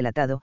hubiera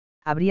delatado,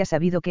 habría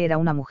sabido que era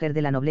una mujer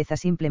de la nobleza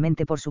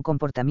simplemente por su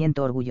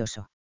comportamiento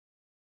orgulloso.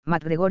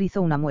 MacGregor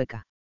hizo una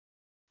mueca.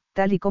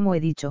 Tal y como he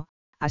dicho,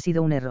 ha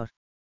sido un error.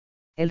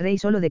 El rey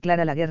solo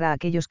declara la guerra a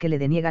aquellos que le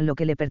deniegan lo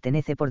que le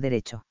pertenece por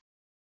derecho.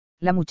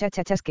 La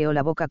muchacha chasqueó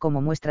la boca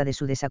como muestra de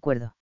su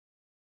desacuerdo.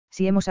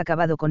 Si hemos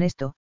acabado con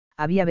esto,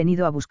 había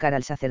venido a buscar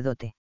al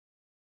sacerdote.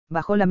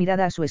 Bajó la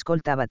mirada a su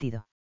escolta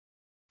abatido.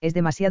 Es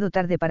demasiado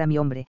tarde para mi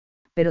hombre,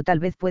 pero tal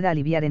vez pueda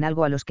aliviar en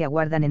algo a los que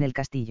aguardan en el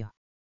castillo.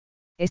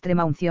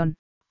 Extrema unción,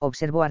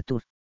 observó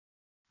Arthur.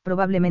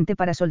 Probablemente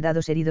para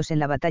soldados heridos en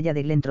la batalla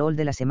de Glentroll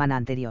de la semana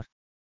anterior.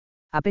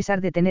 A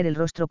pesar de tener el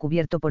rostro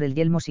cubierto por el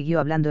yelmo, siguió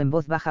hablando en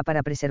voz baja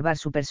para preservar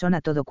su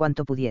persona todo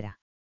cuanto pudiera.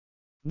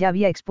 Ya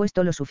había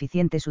expuesto lo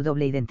suficiente su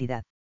doble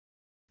identidad.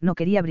 No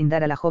quería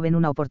brindar a la joven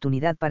una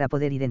oportunidad para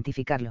poder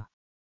identificarlo.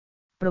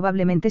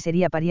 Probablemente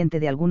sería pariente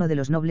de alguno de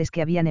los nobles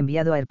que habían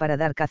enviado a Er para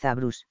dar caza a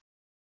Bruce.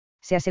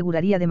 Se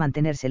aseguraría de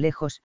mantenerse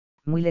lejos,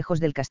 muy lejos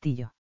del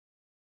castillo.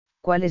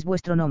 ¿Cuál es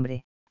vuestro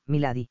nombre,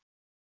 milady?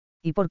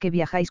 ¿Y por qué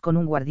viajáis con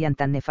un guardián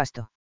tan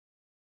nefasto?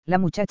 La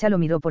muchacha lo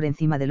miró por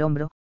encima del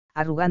hombro,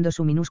 arrugando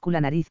su minúscula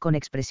nariz con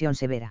expresión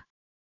severa.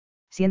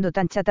 Siendo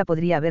tan chata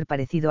podría haber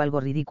parecido algo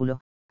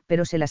ridículo,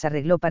 pero se las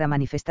arregló para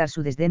manifestar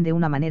su desdén de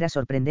una manera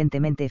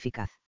sorprendentemente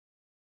eficaz.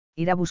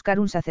 Ir a buscar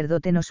un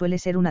sacerdote no suele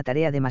ser una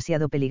tarea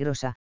demasiado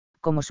peligrosa,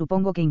 como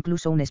supongo que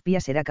incluso un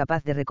espía será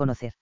capaz de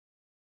reconocer.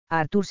 A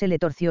Arthur se le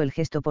torció el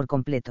gesto por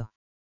completo.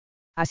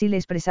 Así le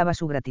expresaba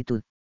su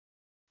gratitud.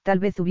 Tal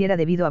vez hubiera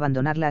debido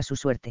abandonarla a su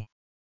suerte.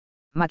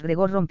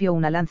 MacGregor rompió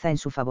una lanza en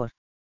su favor.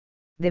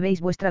 Debéis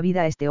vuestra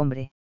vida a este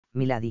hombre,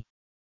 milady.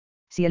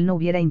 Si él no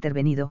hubiera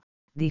intervenido,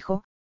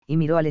 dijo, y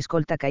miró al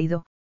escolta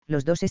caído,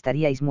 los dos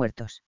estaríais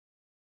muertos.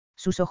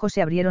 Sus ojos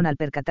se abrieron al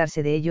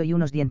percatarse de ello y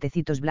unos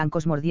dientecitos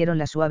blancos mordieron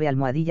la suave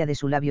almohadilla de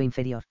su labio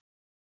inferior.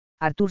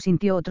 Arthur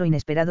sintió otro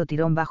inesperado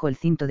tirón bajo el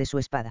cinto de su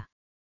espada.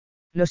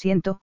 Lo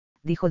siento,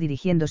 dijo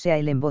dirigiéndose a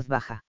él en voz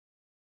baja.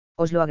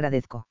 Os lo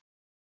agradezco.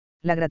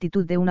 La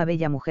gratitud de una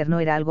bella mujer no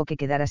era algo que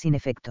quedara sin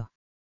efecto.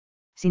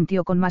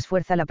 Sintió con más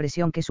fuerza la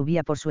presión que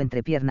subía por su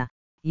entrepierna,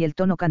 y el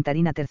tono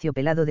cantarín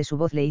aterciopelado de su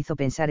voz le hizo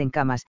pensar en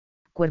camas,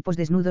 cuerpos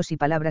desnudos y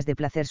palabras de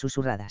placer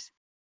susurradas.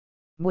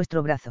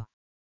 Vuestro brazo.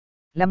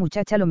 La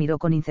muchacha lo miró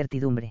con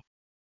incertidumbre.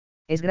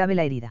 ¿Es grave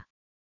la herida?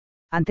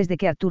 Antes de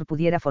que Arthur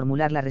pudiera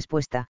formular la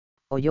respuesta,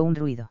 oyó un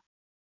ruido.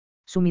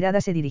 Su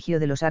mirada se dirigió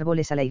de los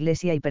árboles a la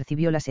iglesia y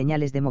percibió las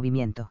señales de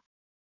movimiento.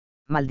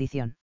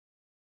 Maldición.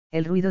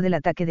 El ruido del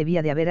ataque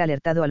debía de haber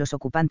alertado a los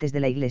ocupantes de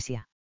la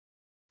iglesia.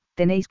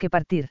 Tenéis que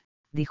partir,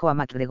 dijo a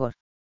MacGregor.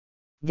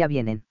 Ya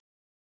vienen.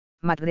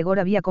 MacGregor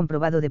había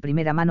comprobado de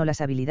primera mano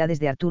las habilidades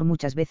de Arthur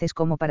muchas veces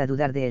como para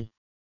dudar de él.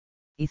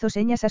 Hizo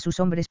señas a sus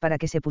hombres para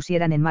que se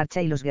pusieran en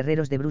marcha y los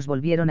guerreros de Bruce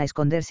volvieron a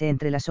esconderse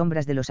entre las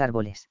sombras de los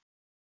árboles.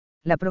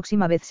 La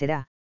próxima vez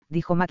será,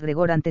 dijo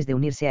MacGregor antes de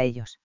unirse a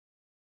ellos.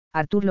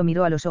 Arthur lo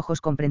miró a los ojos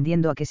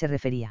comprendiendo a qué se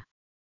refería.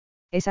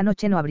 Esa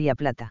noche no habría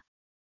plata.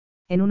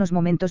 En unos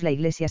momentos la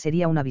iglesia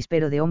sería un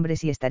avispero de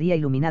hombres y estaría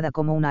iluminada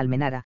como una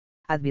almenara,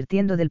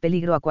 advirtiendo del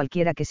peligro a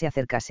cualquiera que se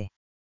acercase.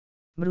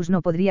 Bruce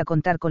no podría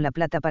contar con la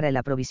plata para el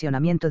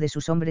aprovisionamiento de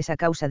sus hombres a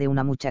causa de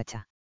una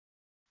muchacha.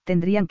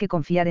 Tendrían que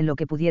confiar en lo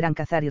que pudieran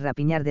cazar y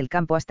rapiñar del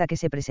campo hasta que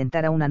se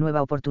presentara una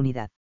nueva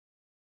oportunidad.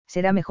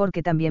 Será mejor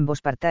que también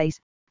vos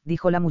partáis,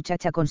 dijo la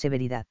muchacha con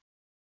severidad.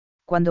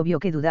 Cuando vio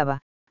que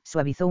dudaba,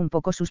 suavizó un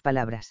poco sus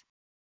palabras.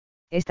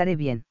 Estaré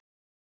bien.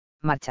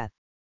 Marchad.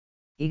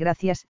 Y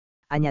gracias,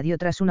 añadió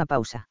tras una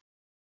pausa.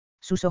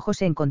 Sus ojos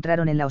se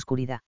encontraron en la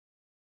oscuridad.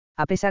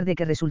 A pesar de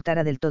que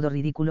resultara del todo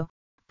ridículo,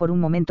 por un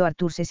momento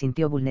Arthur se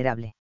sintió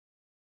vulnerable.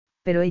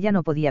 Pero ella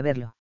no podía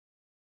verlo.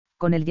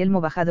 Con el yelmo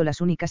bajado, las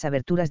únicas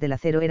aberturas del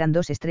acero eran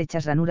dos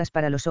estrechas ranuras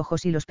para los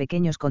ojos y los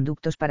pequeños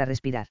conductos para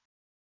respirar.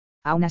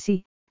 Aún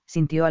así,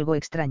 sintió algo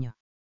extraño.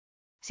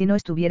 Si no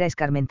estuviera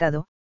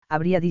escarmentado,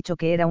 habría dicho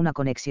que era una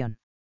conexión.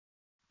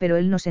 Pero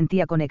él no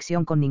sentía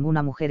conexión con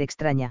ninguna mujer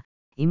extraña,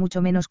 y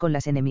mucho menos con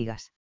las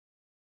enemigas.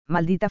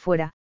 Maldita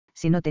fuera,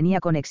 si no tenía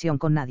conexión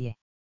con nadie.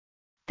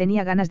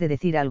 Tenía ganas de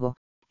decir algo,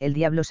 el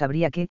diablo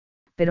sabría qué,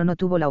 pero no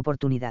tuvo la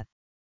oportunidad.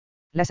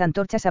 Las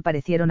antorchas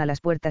aparecieron a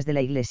las puertas de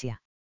la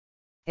iglesia.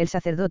 El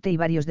sacerdote y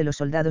varios de los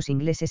soldados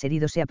ingleses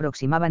heridos se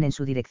aproximaban en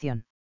su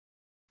dirección.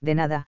 De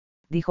nada,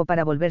 dijo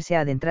para volverse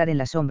a adentrar en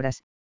las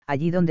sombras,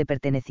 allí donde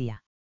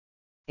pertenecía.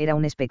 Era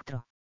un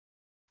espectro.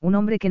 Un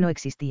hombre que no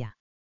existía.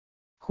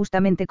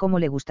 Justamente como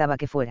le gustaba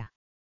que fuera.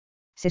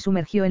 Se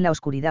sumergió en la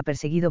oscuridad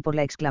perseguido por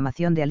la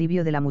exclamación de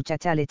alivio de la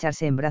muchacha al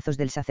echarse en brazos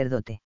del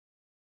sacerdote.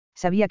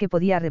 Sabía que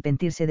podía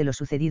arrepentirse de lo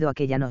sucedido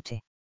aquella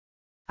noche.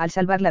 Al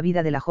salvar la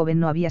vida de la joven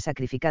no había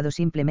sacrificado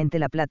simplemente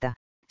la plata,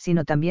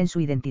 sino también su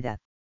identidad.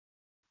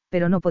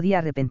 Pero no podía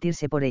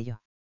arrepentirse por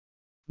ello.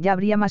 Ya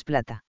habría más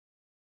plata.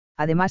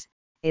 Además,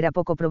 era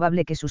poco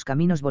probable que sus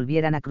caminos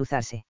volvieran a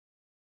cruzarse.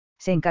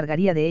 Se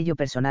encargaría de ello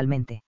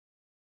personalmente.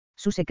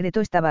 Su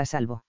secreto estaba a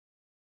salvo.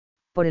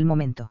 Por el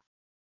momento.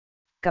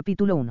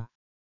 Capítulo 1.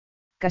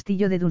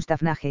 Castillo de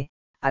Dunstafnage,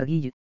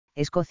 Argyll,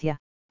 Escocia,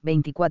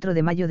 24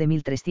 de mayo de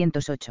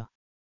 1308.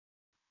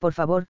 Por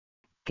favor,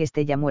 que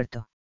esté ya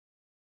muerto.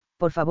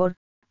 Por favor,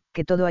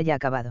 que todo haya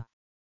acabado.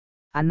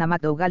 Anna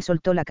MacDougall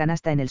soltó la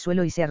canasta en el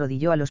suelo y se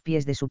arrodilló a los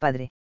pies de su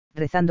padre,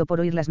 rezando por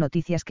oír las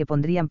noticias que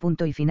pondrían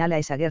punto y final a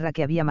esa guerra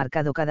que había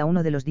marcado cada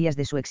uno de los días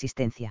de su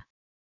existencia.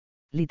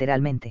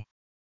 Literalmente.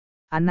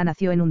 Anna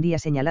nació en un día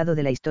señalado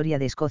de la historia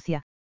de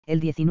Escocia, el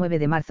 19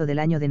 de marzo del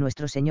año de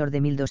Nuestro Señor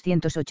de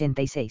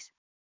 1286.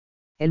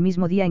 El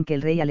mismo día en que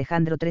el rey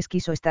Alejandro III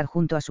quiso estar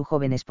junto a su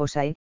joven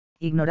esposa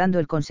ignorando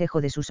el consejo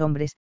de sus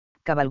hombres,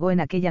 cabalgó en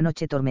aquella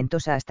noche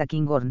tormentosa hasta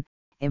Kinghorn,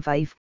 en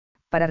Fife,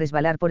 para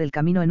resbalar por el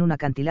camino en un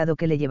acantilado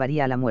que le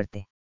llevaría a la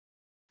muerte.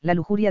 La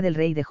lujuria del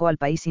rey dejó al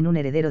país sin un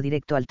heredero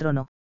directo al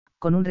trono,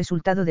 con un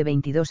resultado de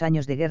 22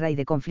 años de guerra y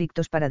de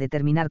conflictos para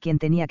determinar quién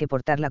tenía que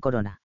portar la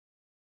corona.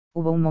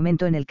 Hubo un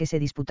momento en el que se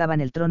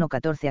disputaban el trono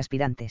 14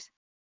 aspirantes.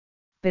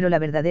 Pero la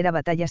verdadera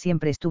batalla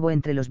siempre estuvo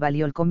entre los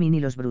Balliol Comyn y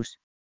los Bruce.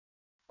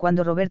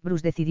 Cuando Robert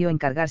Bruce decidió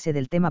encargarse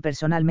del tema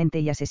personalmente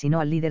y asesinó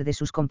al líder de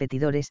sus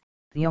competidores,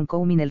 John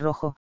Comyn el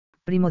Rojo,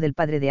 primo del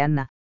padre de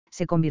Anna,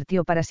 se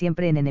convirtió para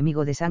siempre en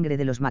enemigo de sangre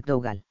de los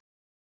MacDougall.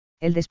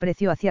 El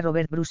desprecio hacia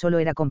Robert Bruce solo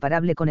era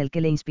comparable con el que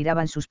le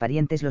inspiraban sus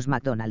parientes los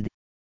MacDonald.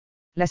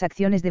 Las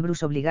acciones de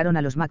Bruce obligaron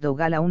a los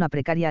MacDougall a una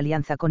precaria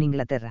alianza con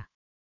Inglaterra.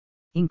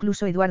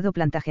 Incluso Eduardo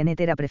Plantagenet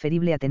era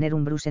preferible a tener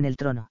un Bruce en el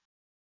trono.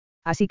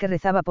 Así que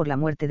rezaba por la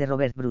muerte de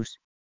Robert Bruce.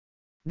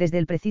 Desde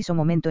el preciso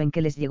momento en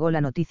que les llegó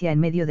la noticia en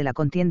medio de la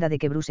contienda de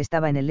que Bruce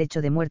estaba en el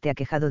lecho de muerte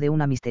aquejado de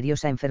una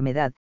misteriosa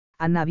enfermedad,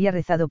 Anna había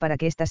rezado para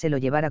que ésta se lo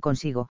llevara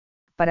consigo,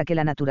 para que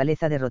la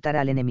naturaleza derrotara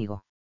al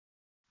enemigo.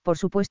 Por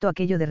supuesto,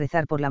 aquello de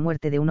rezar por la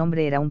muerte de un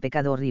hombre era un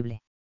pecado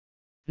horrible.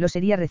 Lo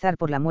sería rezar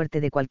por la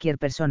muerte de cualquier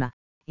persona,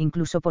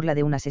 incluso por la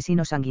de un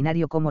asesino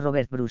sanguinario como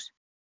Robert Bruce.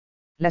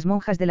 Las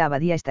monjas de la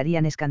abadía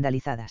estarían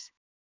escandalizadas.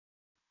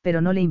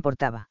 Pero no le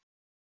importaba.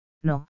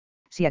 No,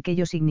 si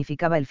aquello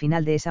significaba el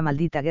final de esa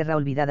maldita guerra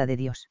olvidada de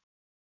Dios.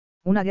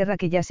 Una guerra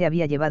que ya se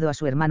había llevado a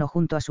su hermano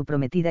junto a su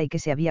prometida y que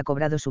se había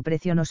cobrado su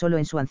precio no solo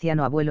en su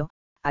anciano abuelo,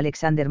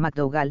 Alexander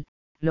MacDougall,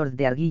 Lord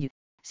de Argyll,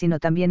 sino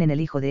también en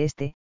el hijo de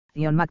este,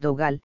 John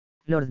MacDougall,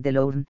 Lord de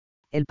Lorne,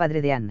 el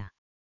padre de Anna.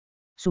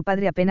 Su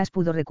padre apenas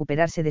pudo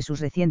recuperarse de sus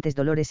recientes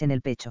dolores en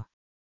el pecho.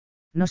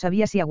 No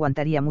sabía si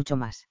aguantaría mucho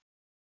más.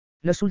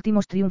 Los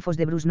últimos triunfos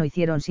de Bruce no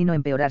hicieron sino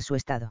empeorar su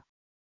estado.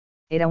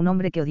 Era un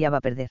hombre que odiaba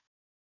perder.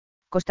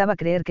 Costaba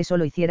creer que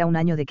solo hiciera un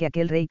año de que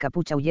aquel rey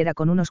capucha huyera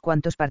con unos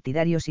cuantos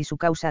partidarios y su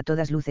causa a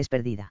todas luces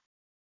perdida.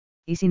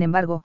 Y sin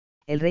embargo,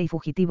 el rey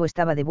fugitivo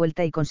estaba de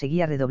vuelta y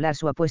conseguía redoblar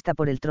su apuesta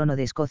por el trono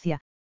de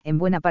Escocia, en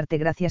buena parte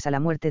gracias a la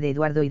muerte de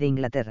Eduardo y de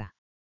Inglaterra.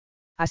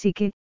 Así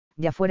que,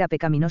 ya fuera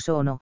pecaminoso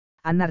o no,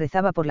 Anna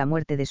rezaba por la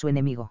muerte de su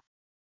enemigo.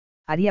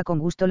 Haría con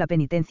gusto la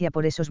penitencia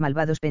por esos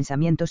malvados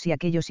pensamientos si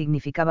aquello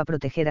significaba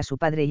proteger a su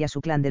padre y a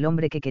su clan del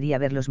hombre que quería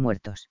verlos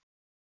muertos.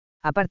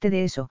 Aparte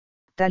de eso,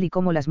 tal y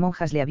como las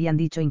monjas le habían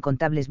dicho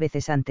incontables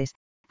veces antes,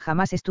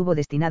 jamás estuvo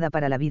destinada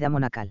para la vida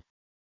monacal.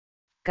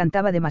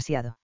 Cantaba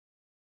demasiado.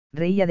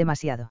 Reía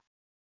demasiado.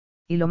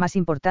 Y lo más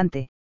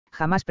importante,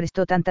 jamás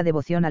prestó tanta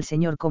devoción al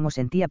Señor como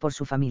sentía por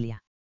su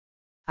familia.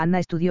 Anna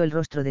estudió el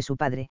rostro de su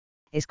padre,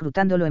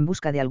 escrutándolo en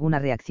busca de alguna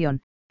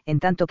reacción, en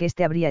tanto que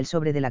éste abría el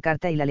sobre de la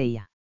carta y la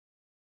leía.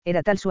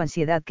 Era tal su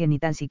ansiedad que ni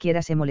tan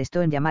siquiera se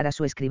molestó en llamar a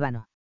su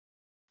escribano.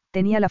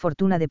 Tenía la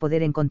fortuna de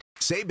poder encontrar.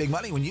 Save big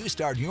money when you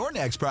start your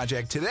next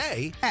project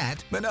today at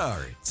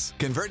Menards.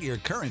 Convert your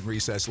current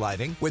recessed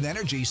lighting with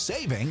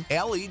energy-saving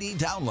LED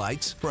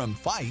downlights from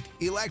Fight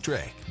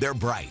Electric. They're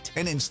bright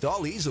and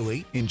install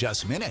easily in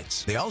just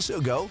minutes. They also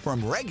go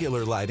from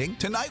regular lighting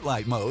to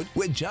nightlight mode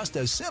with just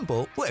a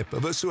simple flip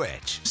of a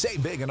switch.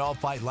 Save big on all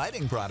Fight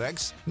lighting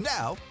products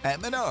now at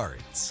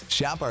Menards.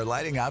 Shop our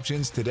lighting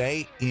options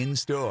today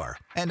in-store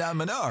and on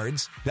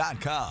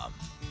Menards.com.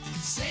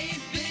 Save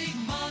big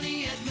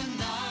money at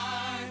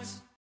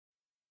Menards.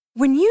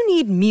 When you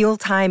need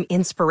mealtime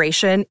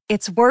inspiration,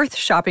 it's worth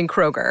shopping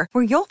Kroger,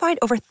 where you'll find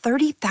over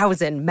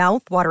 30,000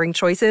 mouth-watering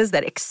choices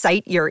that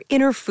excite your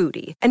inner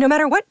foodie. And no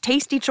matter what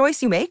tasty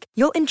choice you make,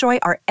 you'll enjoy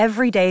our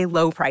everyday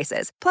low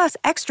prices, plus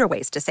extra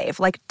ways to save,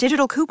 like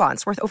digital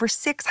coupons worth over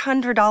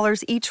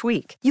 $600 each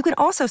week. You can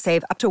also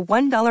save up to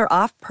 $1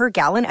 off per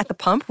gallon at the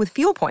pump with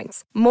fuel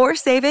points. More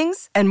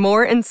savings and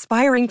more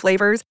inspiring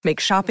flavors make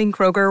shopping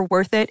Kroger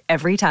worth it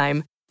every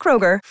time.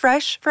 Kroger,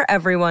 fresh for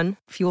everyone.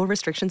 Fuel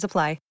restrictions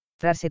apply.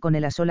 Con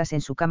él a solas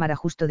en su cámara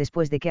justo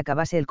después de que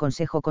acabase el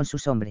consejo con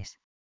sus hombres.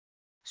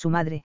 Su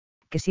madre,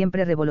 que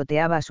siempre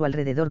revoloteaba a su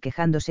alrededor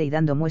quejándose y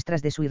dando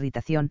muestras de su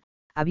irritación,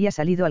 había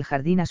salido al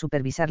jardín a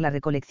supervisar la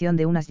recolección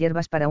de unas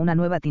hierbas para una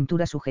nueva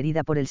tintura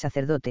sugerida por el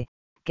sacerdote,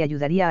 que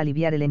ayudaría a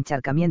aliviar el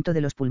encharcamiento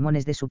de los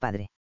pulmones de su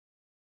padre.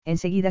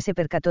 Enseguida se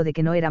percató de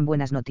que no eran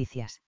buenas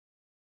noticias.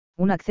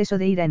 Un acceso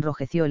de ira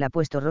enrojeció el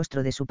apuesto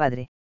rostro de su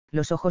padre,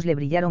 los ojos le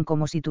brillaron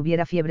como si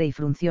tuviera fiebre y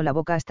frunció la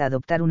boca hasta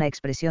adoptar una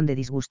expresión de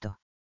disgusto.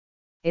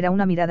 Era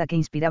una mirada que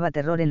inspiraba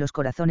terror en los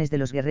corazones de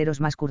los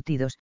guerreros más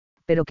curtidos,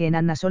 pero que en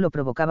Anna solo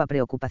provocaba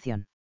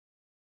preocupación.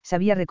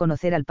 Sabía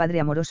reconocer al padre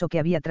amoroso que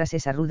había tras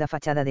esa ruda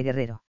fachada de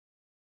guerrero.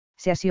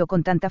 Se asió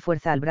con tanta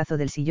fuerza al brazo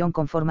del sillón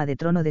con forma de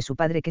trono de su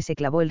padre que se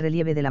clavó el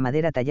relieve de la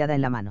madera tallada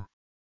en la mano.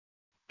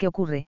 ¿Qué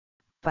ocurre,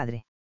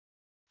 padre?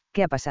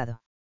 ¿Qué ha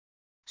pasado?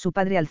 Su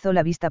padre alzó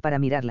la vista para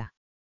mirarla.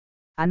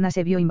 Anna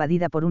se vio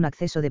invadida por un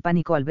acceso de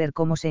pánico al ver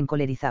cómo se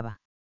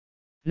encolerizaba.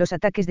 Los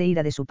ataques de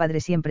ira de su padre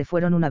siempre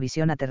fueron una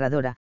visión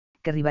aterradora,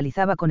 que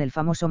rivalizaba con el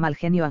famoso mal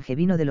genio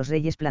angevino de los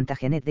reyes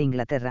Plantagenet de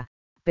Inglaterra,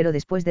 pero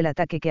después del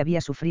ataque que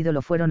había sufrido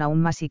lo fueron aún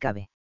más si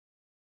cabe.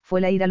 Fue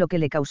la ira lo que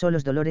le causó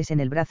los dolores en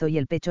el brazo y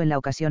el pecho en la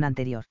ocasión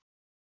anterior.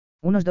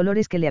 Unos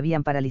dolores que le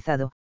habían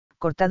paralizado,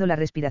 cortado la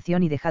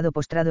respiración y dejado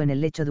postrado en el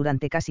lecho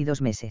durante casi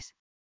 2 meses.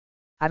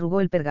 Arrugó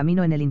el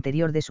pergamino en el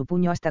interior de su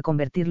puño hasta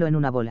convertirlo en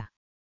una bola.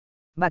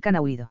 Bacan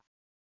ha huido.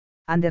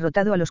 Han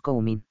derrotado a los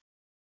Coumin.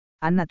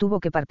 Anna tuvo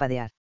que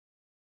parpadear.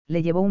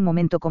 Le llevó un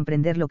momento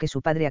comprender lo que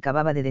su padre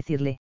acababa de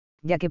decirle,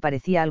 ya que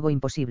parecía algo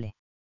imposible.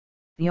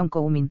 Lyon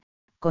Coumin,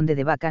 conde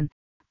de Bacan,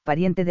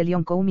 pariente de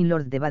Lyon Coumin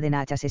Lord de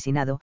Badenoch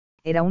asesinado,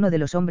 era uno de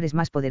los hombres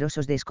más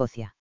poderosos de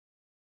Escocia.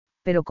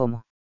 ¿Pero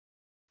cómo?,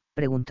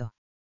 preguntó.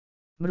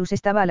 Bruce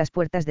estaba a las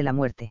puertas de la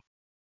muerte.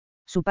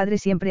 Su padre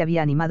siempre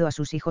había animado a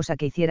sus hijos a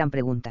que hicieran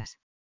preguntas.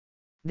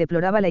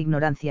 Deploraba la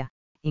ignorancia,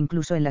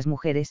 incluso en las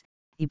mujeres,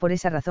 y por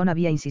esa razón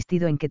había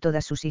insistido en que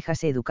todas sus hijas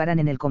se educaran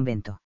en el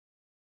convento.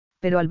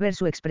 Pero al ver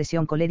su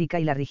expresión colérica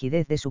y la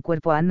rigidez de su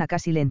cuerpo a Anna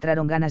casi le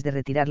entraron ganas de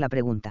retirar la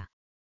pregunta.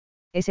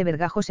 Ese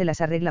vergajo se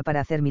las arregla para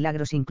hacer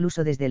milagros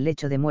incluso desde el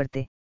lecho de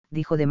muerte,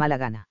 dijo de mala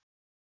gana.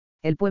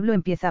 El pueblo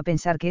empieza a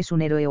pensar que es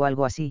un héroe o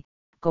algo así,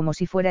 como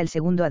si fuera el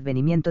segundo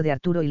advenimiento de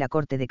Arturo y la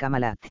corte de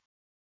Camelot.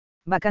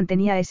 Bacan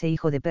tenía a ese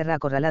hijo de perra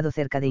acorralado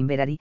cerca de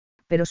Inverary,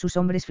 pero sus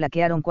hombres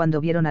flaquearon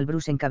cuando vieron al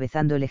Bruce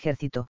encabezando el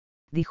ejército,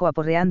 dijo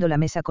aporreando la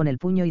mesa con el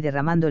puño y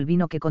derramando el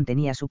vino que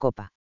contenía su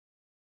copa.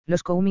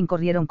 Los Coumin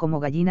corrieron como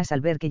gallinas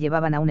al ver que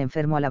llevaban a un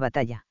enfermo a la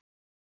batalla.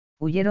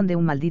 Huyeron de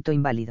un maldito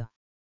inválido.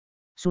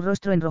 Su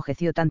rostro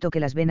enrojeció tanto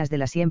que las venas de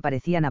la sien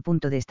parecían a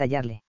punto de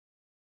estallarle.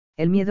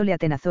 El miedo le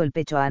atenazó el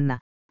pecho a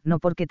Anna, no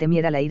porque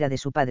temiera la ira de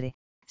su padre,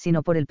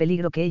 sino por el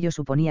peligro que ello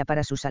suponía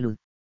para su salud.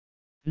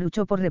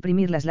 Luchó por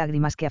reprimir las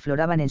lágrimas que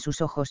afloraban en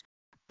sus ojos,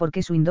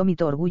 porque su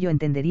indómito orgullo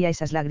entendería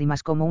esas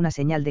lágrimas como una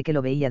señal de que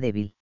lo veía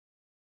débil.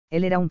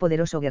 Él era un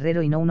poderoso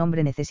guerrero y no un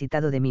hombre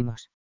necesitado de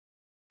mimos.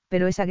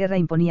 Pero esa guerra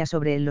imponía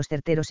sobre él los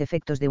certeros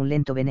efectos de un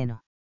lento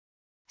veneno.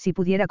 Si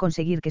pudiera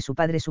conseguir que su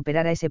padre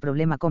superara ese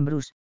problema con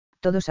Bruce,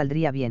 todo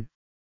saldría bien.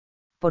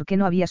 ¿Por qué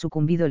no había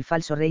sucumbido el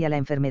falso rey a la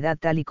enfermedad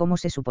tal y como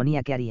se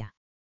suponía que haría?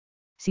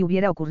 Si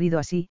hubiera ocurrido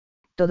así,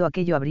 todo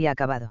aquello habría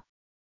acabado.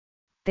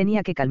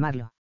 Tenía que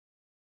calmarlo.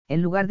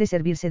 En lugar de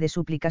servirse de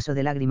súplicas o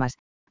de lágrimas,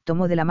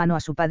 tomó de la mano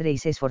a su padre y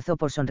se esforzó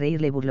por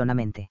sonreírle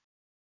burlonamente.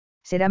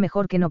 Será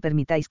mejor que no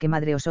permitáis que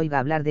madre os oiga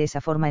hablar de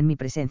esa forma en mi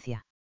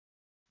presencia.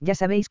 Ya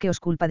sabéis que os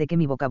culpa de que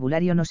mi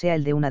vocabulario no sea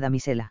el de una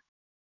damisela.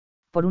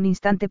 Por un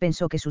instante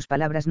pensó que sus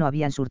palabras no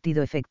habían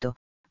surtido efecto,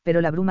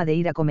 pero la bruma de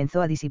ira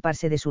comenzó a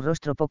disiparse de su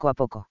rostro poco a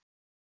poco.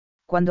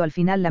 Cuando al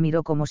final la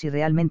miró como si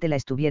realmente la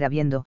estuviera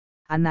viendo,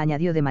 Anna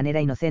añadió de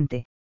manera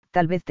inocente,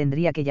 tal vez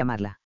tendría que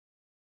llamarla.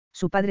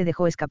 Su padre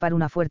dejó escapar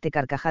una fuerte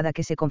carcajada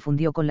que se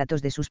confundió con la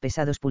tos de sus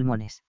pesados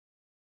pulmones.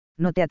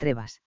 No te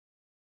atrevas.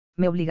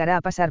 Me obligará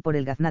a pasar por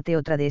el gaznate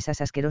otra de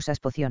esas asquerosas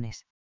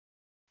pociones.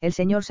 El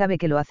Señor sabe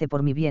que lo hace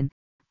por mi bien,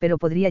 pero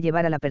podría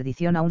llevar a la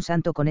perdición a un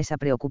santo con esa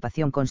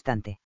preocupación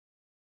constante.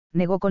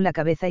 Negó con la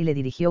cabeza y le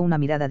dirigió una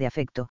mirada de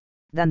afecto,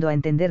 dando a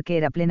entender que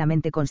era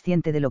plenamente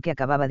consciente de lo que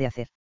acababa de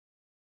hacer.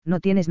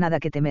 No tienes nada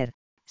que temer,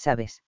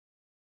 ¿sabes?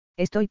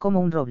 Estoy como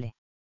un roble.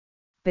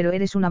 Pero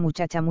eres una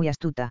muchacha muy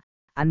astuta,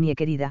 Annie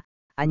querida,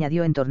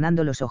 añadió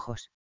entornando los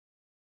ojos.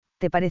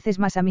 Te pareces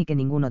más a mí que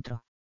ningún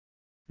otro.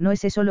 No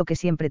es eso lo que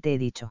siempre te he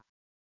dicho.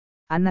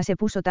 Anna se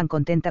puso tan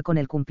contenta con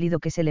el cumplido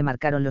que se le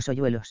marcaron los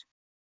hoyuelos.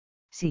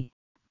 Sí,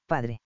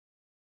 padre.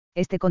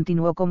 Este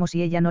continuó como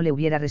si ella no le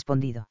hubiera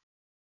respondido.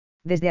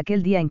 Desde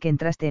aquel día en que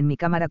entraste en mi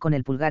cámara con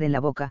el pulgar en la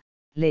boca,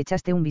 le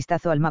echaste un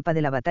vistazo al mapa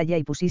de la batalla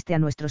y pusiste a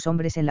nuestros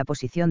hombres en la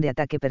posición de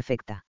ataque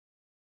perfecta.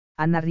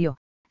 Anna rió,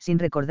 sin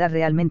recordar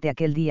realmente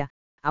aquel día,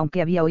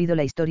 aunque había oído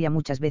la historia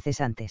muchas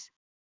veces antes.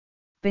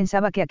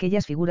 Pensaba que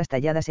aquellas figuras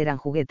talladas eran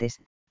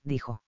juguetes,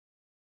 dijo.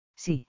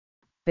 Sí,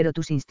 pero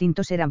tus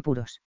instintos eran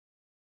puros.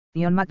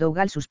 Ian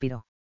McDougall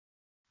suspiró.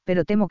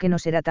 Pero temo que no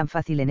será tan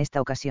fácil en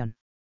esta ocasión.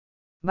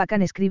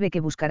 Bacon escribe que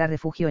buscará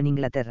refugio en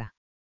Inglaterra.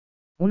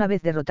 Una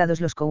vez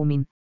derrotados los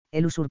Comyn,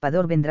 el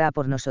usurpador vendrá a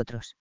por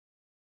nosotros.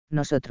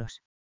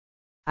 Nosotros.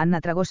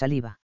 Anna tragó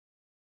saliva.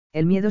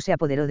 El miedo se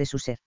apoderó de su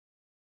ser.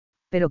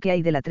 ¿Pero qué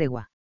hay de la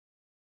tregua?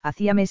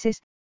 Hacía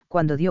meses,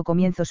 cuando dio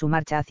comienzo su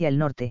marcha hacia el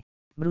norte,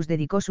 Bruce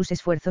dedicó sus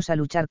esfuerzos a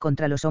luchar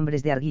contra los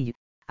hombres de Argyll,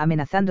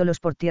 amenazándolos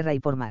por tierra y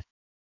por mar.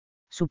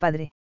 Su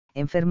padre,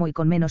 enfermo y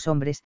con menos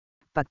hombres,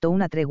 pactó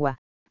una tregua,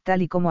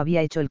 tal y como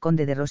había hecho el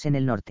conde de Ross en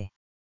el norte.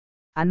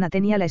 Anna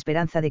tenía la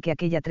esperanza de que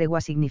aquella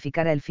tregua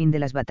significara el fin de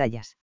las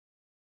batallas.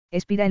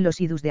 Expira en los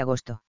idus de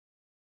agosto.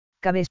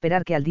 Cabe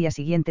esperar que al día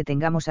siguiente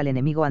tengamos al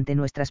enemigo ante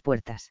nuestras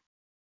puertas.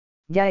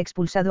 Ya ha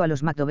expulsado a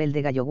los McDowell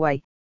de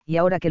Galloway, y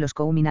ahora que los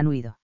Comyn han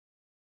huido.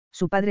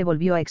 Su padre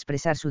volvió a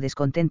expresar su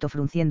descontento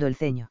frunciendo el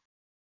ceño.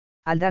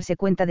 Al darse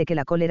cuenta de que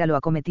la cólera lo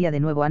acometía de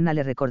nuevo, Anna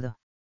le recordó.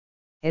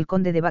 El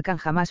conde de Bacon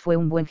jamás fue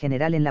un buen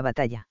general en la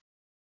batalla.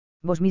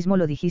 Vos mismo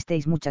lo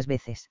dijisteis muchas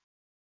veces.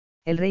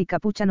 El rey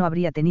Capucha no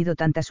habría tenido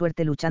tanta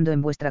suerte luchando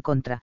en vuestra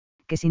contra,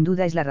 que sin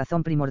duda es la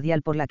razón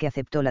primordial por la que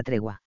aceptó la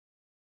tregua.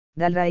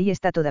 Dalray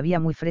está todavía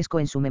muy fresco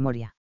en su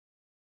memoria.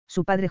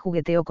 Su padre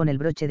jugueteó con el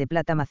broche de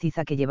plata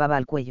maciza que llevaba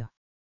al cuello.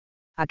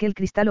 Aquel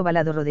cristal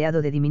ovalado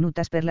rodeado de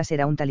diminutas perlas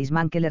era un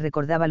talismán que le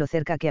recordaba lo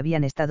cerca que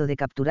habían estado de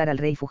capturar al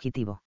rey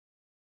fugitivo.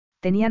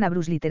 Tenían a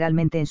Bruce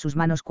literalmente en sus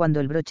manos cuando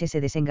el broche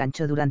se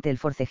desenganchó durante el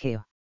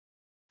forcejeo.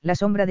 La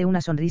sombra de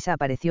una sonrisa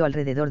apareció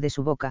alrededor de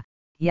su boca,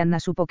 y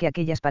Anna supo que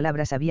aquellas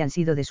palabras habían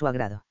sido de su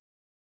agrado.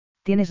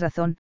 Tienes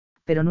razón,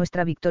 pero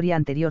nuestra victoria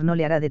anterior no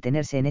le hará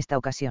detenerse en esta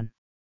ocasión.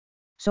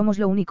 Somos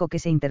lo único que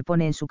se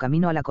interpone en su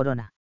camino a la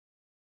corona.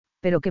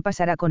 ¿Pero qué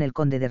pasará con el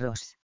conde de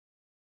Ross?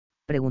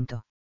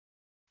 Preguntó.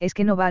 Es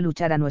que no va a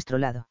luchar a nuestro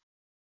lado.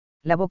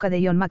 La boca de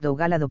Ian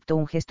McDougall adoptó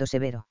un gesto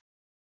severo.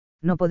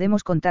 No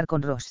podemos contar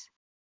con Ross.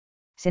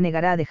 Se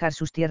negará a dejar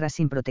sus tierras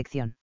sin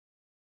protección.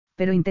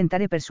 Pero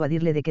intentaré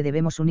persuadirle de que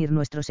debemos unir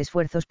nuestros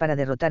esfuerzos para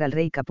derrotar al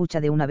rey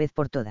Capucha de una vez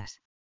por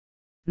todas.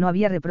 No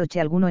había reproche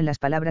alguno en las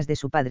palabras de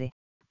su padre,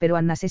 pero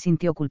Anna se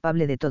sintió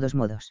culpable de todos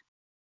modos.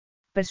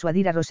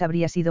 Persuadir a Ross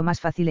habría sido más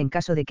fácil en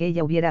caso de que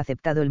ella hubiera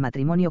aceptado el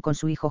matrimonio con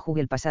su hijo Hugh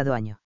el pasado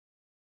año.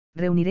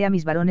 Reuniré a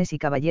mis varones y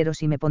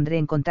caballeros y me pondré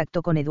en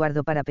contacto con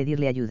Eduardo para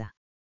pedirle ayuda.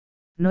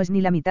 No es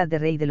ni la mitad de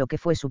rey de lo que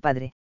fue su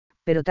padre,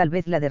 pero tal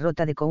vez la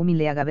derrota de Comyn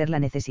le haga ver la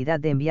necesidad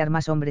de enviar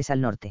más hombres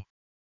al norte.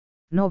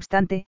 No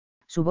obstante,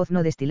 su voz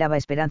no destilaba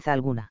esperanza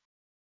alguna.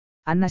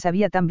 Anna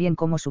sabía tan bien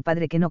como su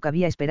padre que no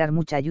cabía esperar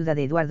mucha ayuda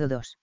de Eduardo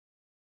II.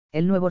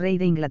 El nuevo rey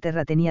de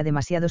Inglaterra tenía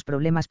demasiados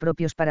problemas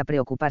propios para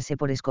preocuparse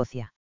por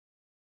Escocia.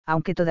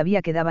 Aunque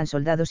todavía quedaban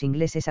soldados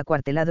ingleses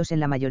acuartelados en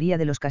la mayoría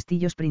de los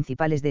castillos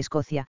principales de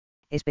Escocia,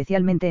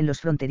 especialmente en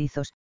los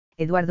fronterizos,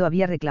 Eduardo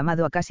había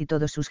reclamado a casi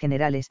todos sus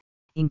generales,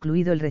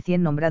 incluido el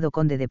recién nombrado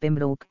conde de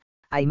Pembroke,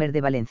 Aymer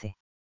de Valence.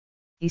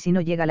 ¿Y si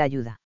no llega la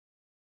ayuda?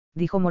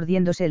 Dijo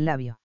mordiéndose el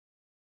labio.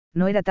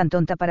 No era tan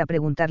tonta para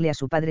preguntarle a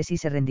su padre si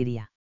se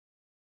rendiría.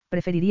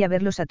 Preferiría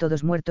verlos a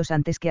todos muertos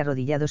antes que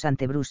arrodillados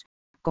ante Bruce,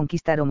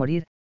 conquistar o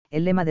morir.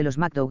 El lema de los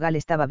McDougall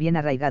estaba bien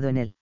arraigado en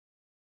él.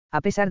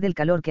 A pesar del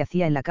calor que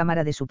hacía en la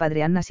cámara de su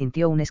padre, Anna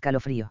sintió un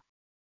escalofrío.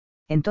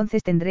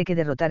 Entonces tendré que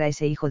derrotar a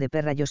ese hijo de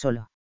perra yo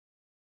solo.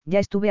 Ya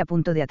estuve a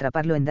punto de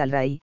atraparlo en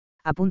Dalray,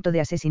 a punto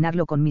de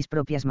asesinarlo con mis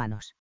propias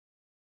manos.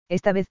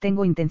 Esta vez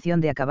tengo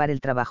intención de acabar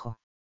el trabajo.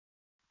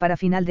 Para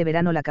final de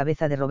verano la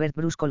cabeza de Robert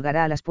Bruce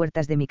colgará a las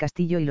puertas de mi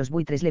castillo y los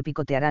buitres le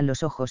picotearán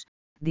los ojos,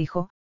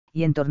 dijo,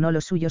 y entornó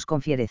los suyos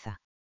con fiereza.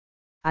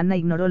 Anna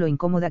ignoró lo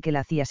incómoda que la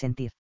hacía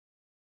sentir.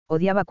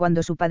 Odiaba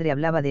cuando su padre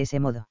hablaba de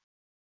ese modo.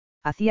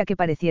 Hacía que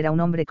pareciera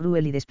un hombre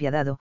cruel y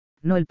despiadado,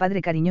 no el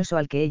padre cariñoso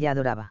al que ella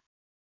adoraba.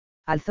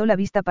 Alzó la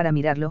vista para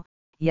mirarlo,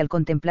 y al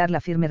contemplar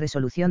la firme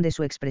resolución de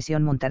su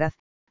expresión montaraz,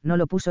 no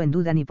lo puso en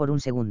duda ni por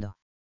un segundo.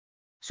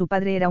 Su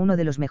padre era uno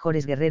de los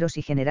mejores guerreros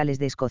y generales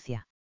de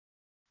Escocia.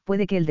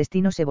 Puede que el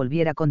destino se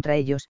volviera contra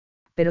ellos,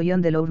 pero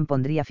John de Lorne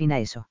pondría fin a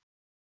eso.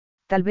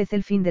 Tal vez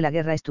el fin de la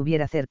guerra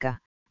estuviera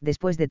cerca,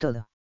 después de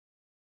todo.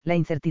 La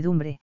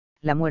incertidumbre,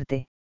 la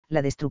muerte,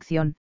 la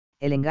destrucción,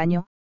 el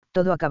engaño,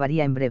 todo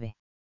acabaría en breve.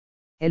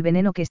 El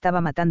veneno que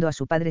estaba matando a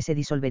su padre se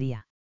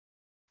disolvería.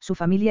 Su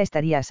familia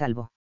estaría a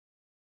salvo.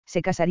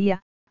 Se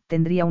casaría,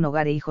 tendría un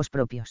hogar e hijos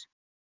propios.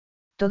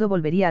 Todo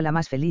volvería a la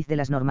más feliz de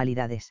las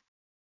normalidades.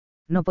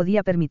 No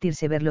podía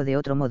permitirse verlo de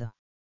otro modo.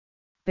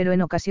 Pero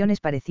en ocasiones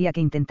parecía que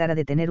intentara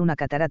detener una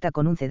catarata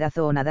con un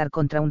cedazo o nadar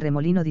contra un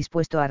remolino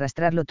dispuesto a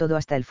arrastrarlo todo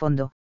hasta el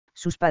fondo,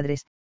 sus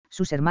padres,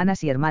 sus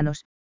hermanas y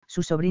hermanos,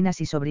 sus sobrinas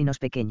y sobrinos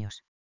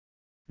pequeños.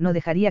 No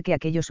dejaría que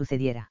aquello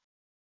sucediera.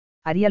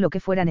 Haría lo que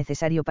fuera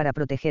necesario para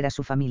proteger a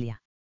su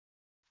familia.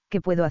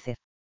 ¿Qué puedo hacer?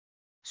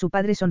 Su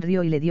padre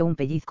sonrió y le dio un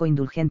pellizco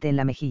indulgente en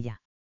la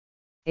mejilla.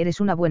 Eres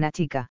una buena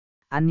chica,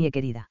 Annie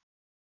querida.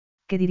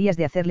 ¿Qué dirías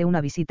de hacerle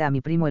una visita a mi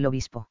primo el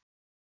obispo?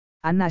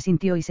 Anna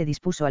asintió y se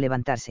dispuso a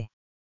levantarse.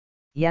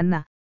 Y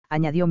Anna,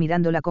 añadió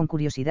mirándola con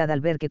curiosidad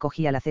al ver que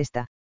cogía la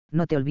cesta,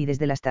 no te olvides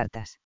de las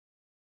tartas.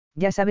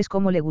 Ya sabes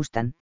cómo le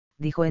gustan,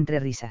 dijo entre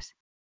risas.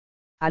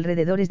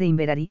 Alrededores de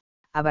Inverary,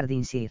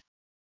 Aberdeenshire.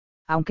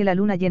 Aunque la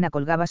luna llena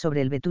colgaba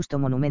sobre el vetusto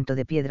monumento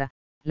de piedra,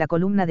 la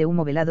columna de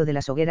humo velado de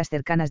las hogueras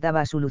cercanas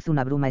daba a su luz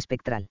una bruma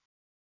espectral.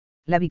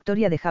 La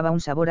victoria dejaba un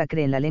sabor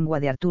acre en la lengua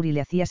de Arthur y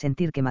le hacía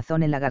sentir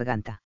quemazón en la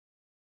garganta.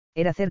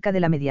 Era cerca de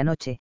la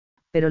medianoche,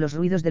 pero los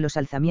ruidos de los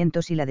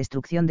alzamientos y la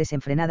destrucción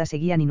desenfrenada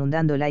seguían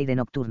inundando el aire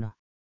nocturno.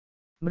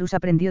 Bruce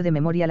aprendió de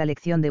memoria la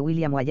lección de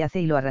William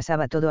Wallace y lo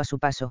arrasaba todo a su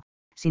paso,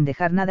 sin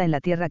dejar nada en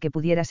la tierra que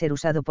pudiera ser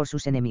usado por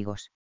sus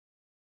enemigos.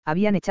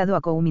 Habían echado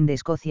a Comyn de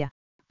Escocia,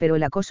 pero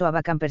el acoso a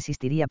Bacán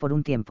persistiría por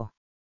un tiempo.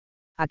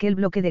 Aquel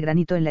bloque de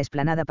granito en la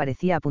explanada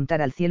parecía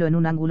apuntar al cielo en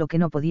un ángulo que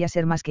no podía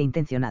ser más que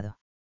intencionado.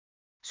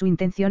 Su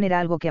intención era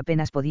algo que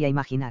apenas podía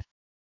imaginar.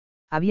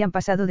 Habían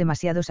pasado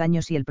demasiados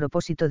años y el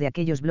propósito de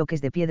aquellos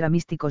bloques de piedra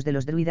místicos de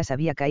los druidas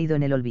había caído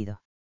en el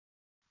olvido.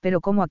 Pero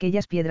como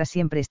aquellas piedras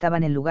siempre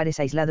estaban en lugares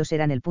aislados,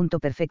 eran el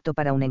punto perfecto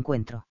para un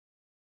encuentro.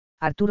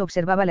 Arthur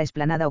observaba la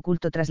explanada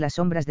oculto tras las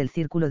sombras del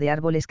círculo de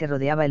árboles que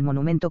rodeaba el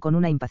monumento con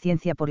una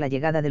impaciencia por la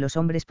llegada de los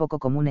hombres poco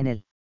común en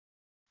él.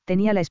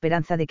 Tenía la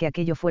esperanza de que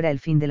aquello fuera el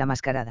fin de la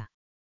mascarada.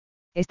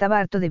 Estaba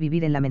harto de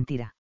vivir en la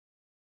mentira.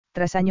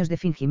 Tras años de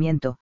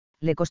fingimiento,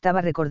 le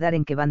costaba recordar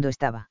en qué bando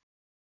estaba.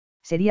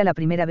 Sería la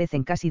primera vez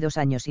en casi 2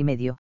 años y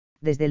medio,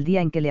 desde el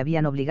día en que le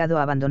habían obligado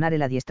a abandonar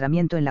el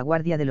adiestramiento en la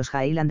guardia de los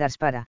Highlanders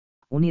para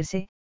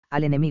unirse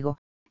al enemigo,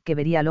 que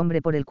vería al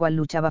hombre por el cual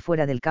luchaba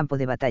fuera del campo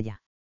de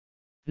batalla.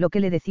 Lo que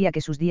le decía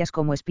que sus días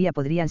como espía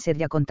podrían ser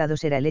ya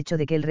contados era el hecho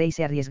de que el rey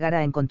se arriesgara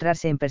a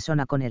encontrarse en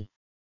persona con él.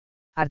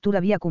 Arthur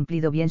había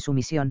cumplido bien su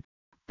misión,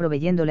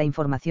 proveyendo la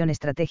información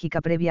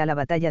estratégica previa a la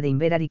batalla de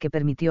Inverary que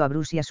permitió a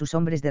Bruce y a sus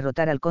hombres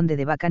derrotar al conde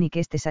de Bacán y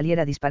que éste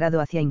saliera disparado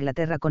hacia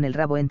Inglaterra con el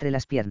rabo entre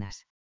las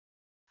piernas.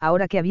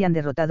 Ahora que habían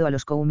derrotado a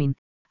los Comyn,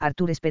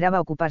 Arthur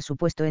esperaba ocupar su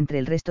puesto entre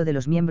el resto de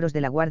los miembros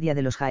de la guardia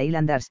de los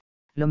Highlanders,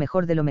 lo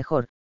mejor de lo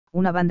mejor,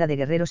 una banda de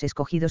guerreros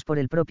escogidos por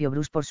el propio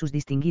Bruce por sus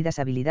distinguidas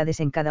habilidades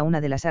en cada una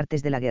de las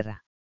artes de la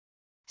guerra.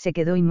 Se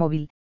quedó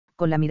inmóvil,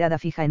 con la mirada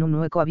fija en un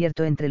hueco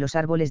abierto entre los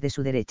árboles de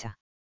su derecha.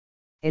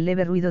 El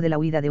leve ruido de la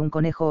huida de un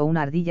conejo o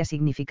una ardilla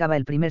significaba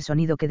el primer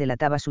sonido que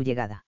delataba su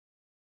llegada.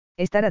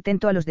 Estar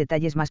atento a los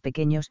detalles más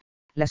pequeños,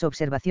 las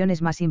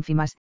observaciones más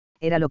ínfimas,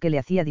 era lo que le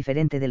hacía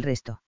diferente del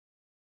resto.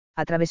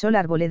 Atravesó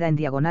la arboleda en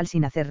diagonal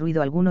sin hacer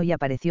ruido alguno y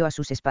apareció a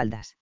sus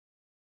espaldas.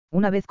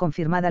 Una vez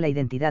confirmada la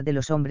identidad de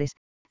los hombres,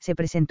 se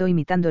presentó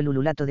imitando el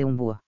ululato de un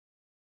búho.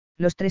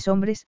 Los 3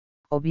 hombres,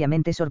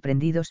 obviamente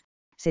sorprendidos,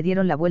 se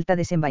dieron la vuelta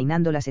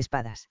desenvainando las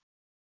espadas.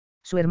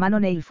 Su hermano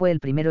Neil fue el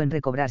primero en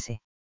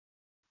recobrarse.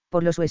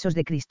 Por los huesos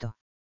de Cristo.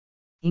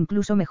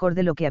 Incluso mejor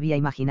de lo que había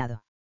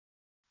imaginado.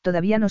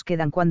 Todavía nos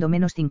quedan cuando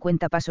menos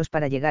 50 pasos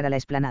para llegar a la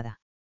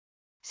explanada.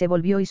 Se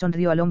volvió y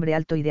sonrió al hombre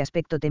alto y de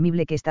aspecto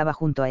temible que estaba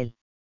junto a él.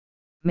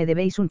 Me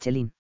debéis un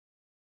chelín.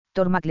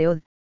 Thor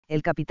MacLeod,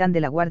 el capitán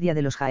de la guardia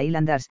de los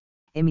Highlanders,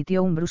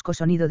 emitió un brusco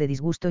sonido de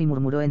disgusto y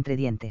murmuró entre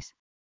dientes.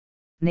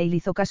 Neil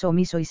hizo caso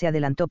omiso y se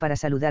adelantó para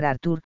saludar a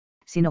Arthur,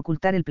 sin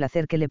ocultar el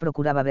placer que le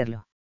procuraba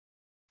verlo.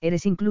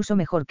 Eres incluso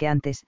mejor que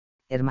antes,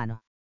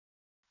 hermano.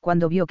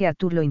 Cuando vio que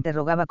Arthur lo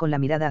interrogaba con la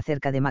mirada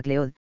acerca de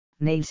MacLeod,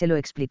 Neil se lo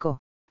explicó.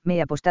 Me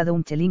he apostado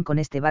un chelín con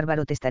este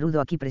bárbaro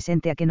testarudo aquí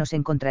presente a que nos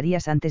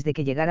encontrarías antes de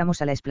que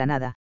llegáramos a la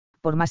explanada,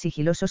 por más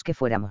sigilosos que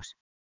fuéramos.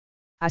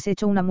 Has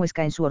hecho una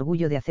muesca en su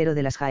orgullo de acero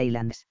de las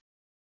Highlands.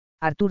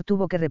 Arthur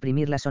tuvo que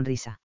reprimir la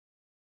sonrisa.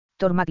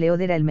 Thor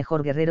MacLeod era el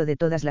mejor guerrero de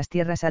todas las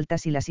tierras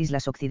altas y las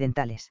islas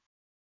occidentales.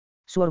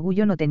 Su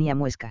orgullo no tenía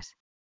muescas.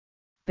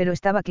 Pero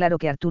estaba claro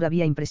que Arthur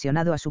había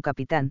impresionado a su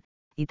capitán,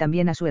 y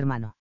también a su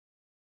hermano.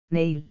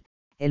 Neil,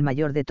 el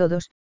mayor de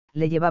todos,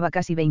 le llevaba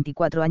casi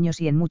 24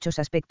 años y en muchos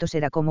aspectos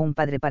era como un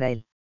padre para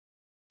él.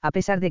 A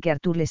pesar de que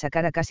Arthur le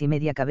sacara casi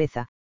media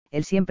cabeza,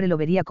 él siempre lo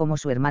vería como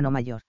su hermano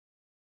mayor.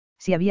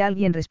 Si había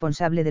alguien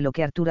responsable de lo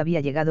que Arthur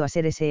había llegado a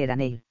ser, ese era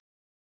Neil.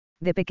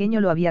 De pequeño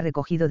lo había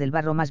recogido del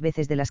barro más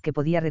veces de las que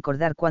podía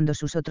recordar cuando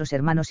sus otros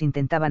hermanos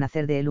intentaban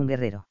hacer de él un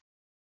guerrero.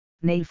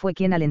 Neil fue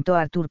quien alentó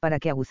a Arthur para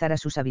que aguzara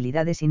sus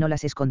habilidades y no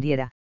las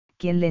escondiera,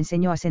 quien le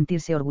enseñó a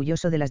sentirse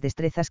orgulloso de las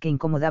destrezas que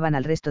incomodaban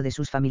al resto de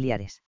sus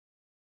familiares.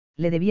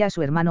 Le debía a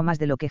su hermano más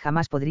de lo que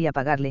jamás podría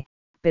pagarle,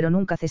 pero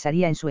nunca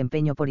cesaría en su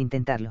empeño por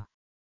intentarlo.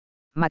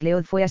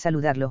 MacLeod fue a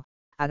saludarlo,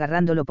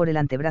 agarrándolo por el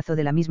antebrazo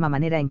de la misma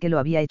manera en que lo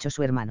había hecho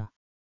su hermano.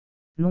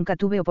 Nunca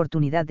tuve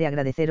oportunidad de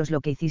agradeceros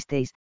lo que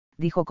hicisteis,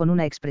 dijo con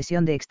una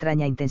expresión de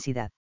extraña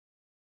intensidad.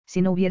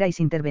 Si no hubierais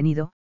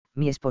intervenido,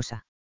 mi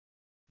esposa.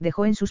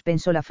 Dejó en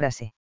suspenso la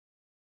frase.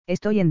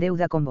 Estoy en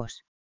deuda con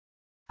vos.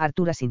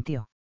 Arthur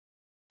asintió.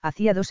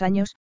 Hacía 2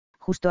 años,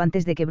 justo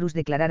antes de que Bruce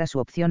declarara su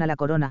opción a la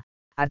corona,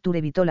 Arthur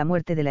evitó la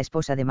muerte de la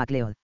esposa de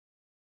MacLeod.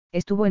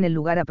 Estuvo en el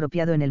lugar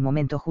apropiado en el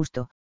momento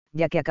justo,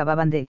 ya que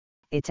acababan de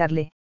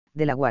echarle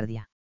de la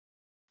guardia.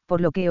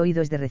 Por lo que he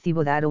oído es de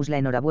recibo daros la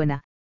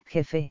enhorabuena,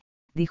 jefe,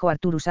 dijo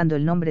Arthur usando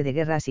el nombre de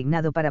guerra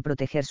asignado para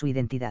proteger su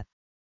identidad.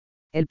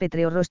 El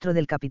pétreo rostro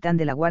del capitán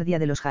de la guardia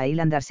de los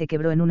Highlanders se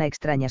quebró en una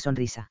extraña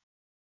sonrisa.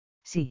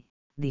 Sí,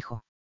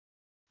 dijo.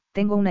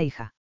 Tengo una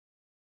hija.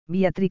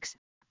 Beatrix,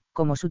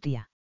 como su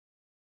tía.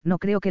 No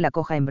creo que la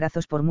coja en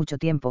brazos por mucho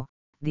tiempo,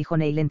 dijo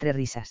Neil entre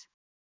risas.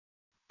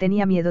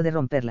 Tenía miedo de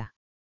romperla.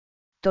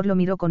 Thor lo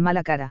miró con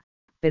mala cara,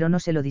 pero no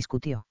se lo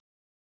discutió.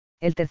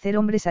 El tercer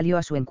hombre salió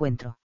a su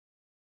encuentro.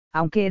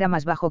 Aunque era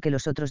más bajo que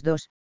los otros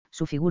 2,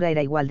 su figura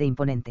era igual de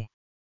imponente.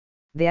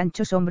 De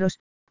anchos hombros,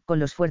 con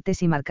los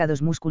fuertes y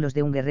marcados músculos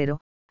de un guerrero,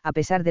 a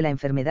pesar de la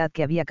enfermedad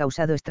que había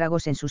causado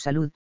estragos en su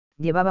salud,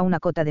 llevaba una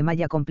cota de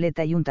malla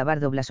completa y un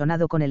tabardo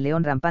blasonado con el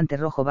león rampante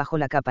rojo bajo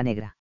la capa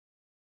negra.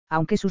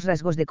 Aunque sus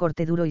rasgos de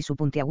corte duro y su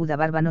puntiaguda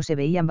barba no se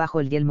veían bajo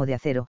el yelmo de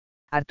acero,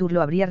 Arthur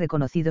lo habría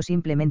reconocido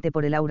simplemente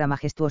por el aura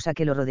majestuosa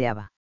que lo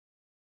rodeaba.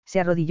 Se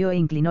arrodilló e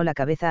inclinó la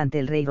cabeza ante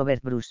el rey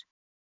Robert Bruce.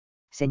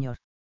 Señor.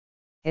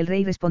 El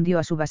rey respondió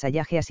a su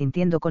vasallaje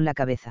asintiendo con la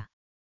cabeza.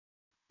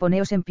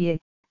 Poneos en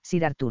pie,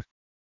 Sir Arthur.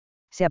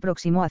 Se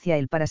aproximó hacia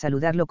él para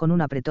saludarlo con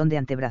un apretón de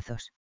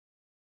antebrazos.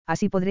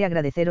 Así podré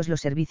agradeceros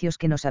los servicios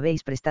que nos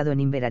habéis prestado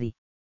en Inverary.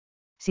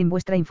 Sin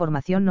vuestra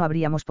información no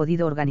habríamos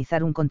podido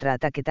organizar un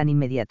contraataque tan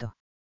inmediato.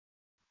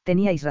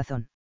 Teníais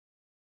razón.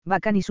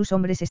 Bacán y sus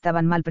hombres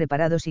estaban mal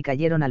preparados y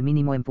cayeron al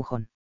mínimo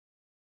empujón.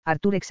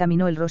 Arthur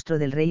examinó el rostro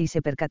del rey y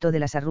se percató de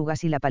las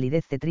arrugas y la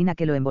palidez cetrina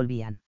que lo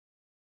envolvían.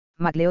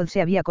 MacLeod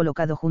se había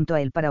colocado junto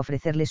a él para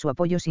ofrecerle su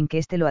apoyo sin que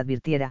éste lo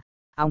advirtiera,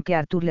 aunque a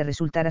Arthur le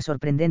resultara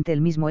sorprendente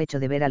el mismo hecho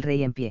de ver al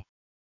rey en pie.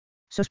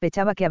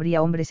 Sospechaba que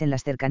habría hombres en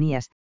las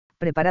cercanías,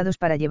 preparados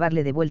para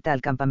llevarle de vuelta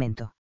al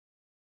campamento.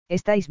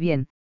 ¿Estáis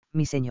bien,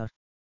 mi señor?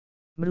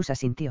 Bruce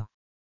asintió.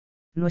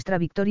 Nuestra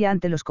victoria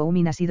ante los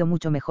Coumin ha sido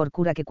mucho mejor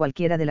cura que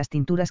cualquiera de las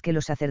tinturas que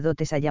los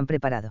sacerdotes hayan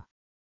preparado.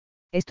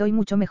 Estoy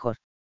mucho mejor.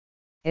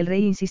 El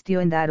rey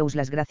insistió en daros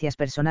las gracias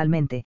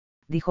personalmente,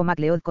 dijo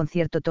MacLeod con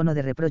cierto tono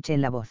de reproche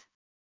en la voz.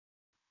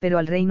 Pero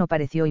al rey no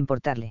pareció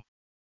importarle.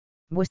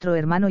 Vuestro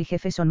hermano y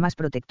jefe son más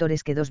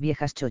protectores que 2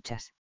 viejas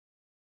chochas.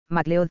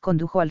 MacLeod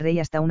condujo al rey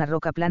hasta una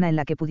roca plana en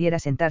la que pudiera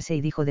sentarse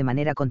y dijo de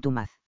manera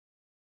contumaz.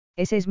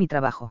 Ese es mi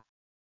trabajo.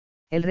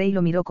 El rey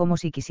lo miró como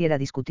si quisiera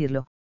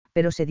discutirlo,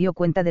 pero se dio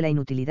cuenta de la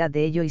inutilidad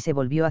de ello y se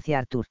volvió hacia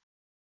Arthur.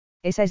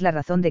 Esa es la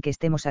razón de que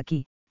estemos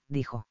aquí,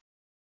 dijo.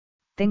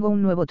 Tengo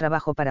un nuevo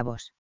trabajo para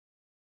vos.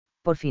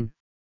 Por fin.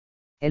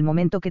 El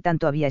momento que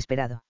tanto había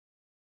esperado.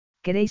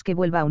 ¿Queréis que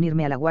vuelva a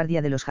unirme a la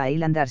guardia de los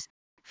Highlanders?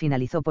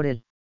 Finalizó por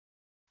él.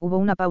 Hubo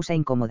una pausa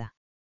incómoda.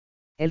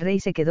 El rey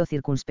se quedó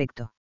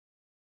circunspecto.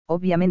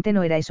 Obviamente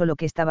no era eso lo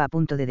que estaba a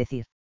punto de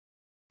decir.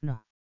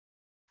 No.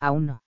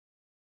 Aún no.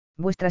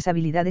 Vuestras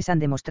habilidades han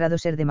demostrado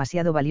ser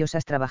demasiado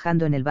valiosas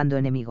trabajando en el bando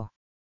enemigo.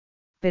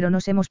 Pero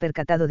nos hemos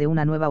percatado de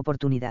una nueva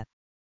oportunidad.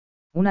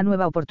 Una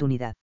nueva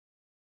oportunidad.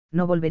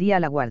 No volvería a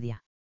la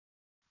guardia.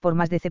 Por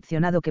más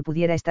decepcionado que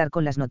pudiera estar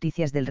con las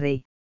noticias del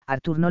rey,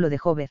 Arthur no lo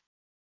dejó ver.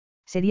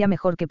 Sería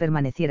mejor que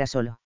permaneciera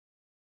solo.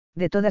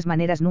 De todas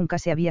maneras nunca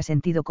se había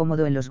sentido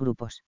cómodo en los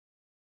grupos.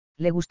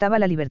 Le gustaba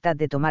la libertad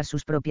de tomar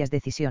sus propias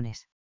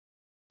decisiones.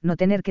 No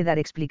tener que dar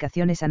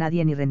explicaciones a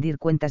nadie ni rendir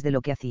cuentas de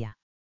lo que hacía.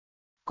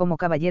 Como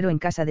caballero en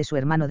casa de su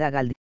hermano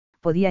Dagald,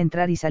 podía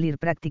entrar y salir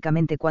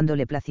prácticamente cuando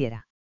le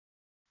placiera.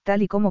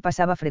 Tal y como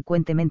pasaba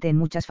frecuentemente en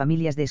muchas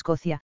familias de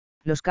Escocia,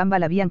 los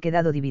Campbell habían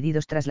quedado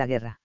divididos tras la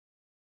guerra.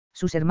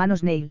 Sus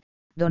hermanos Neil,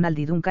 Donald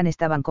y Duncan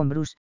estaban con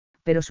Bruce,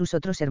 pero sus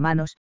otros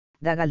hermanos,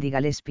 Dagald y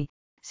Gillespie,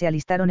 se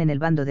alistaron en el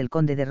bando del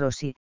conde de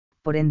Ross y,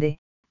 por ende,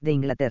 de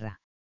Inglaterra.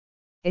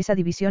 Esa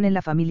división en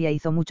la familia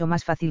hizo mucho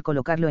más fácil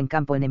colocarlo en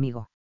campo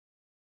enemigo.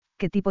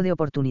 ¿Qué tipo de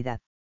oportunidad?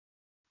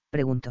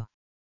 Preguntó.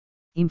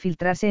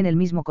 Infiltrarse en el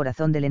mismo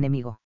corazón del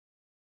enemigo.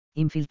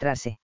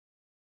 Infiltrarse.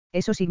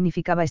 Eso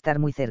significaba estar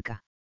muy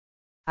cerca.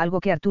 Algo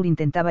que Arthur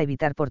intentaba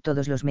evitar por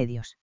todos los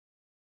medios.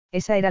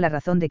 Esa era la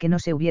razón de que no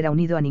se hubiera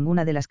unido a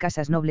ninguna de las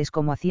casas nobles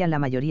como hacían la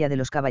mayoría de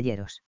los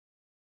caballeros.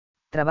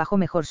 Trabajo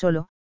mejor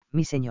solo,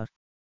 mi señor.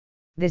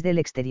 Desde el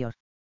exterior.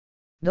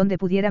 Donde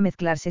pudiera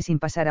mezclarse sin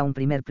pasar a un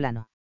primer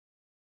plano.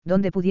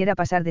 Donde pudiera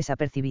pasar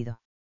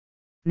desapercibido.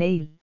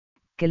 Neil,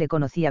 que le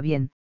conocía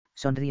bien,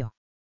 sonrió.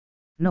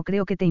 No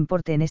creo que te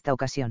importe en esta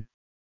ocasión.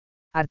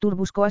 Arthur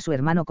buscó a su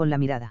hermano con la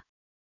mirada.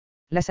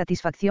 La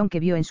satisfacción que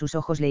vio en sus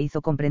ojos le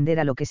hizo comprender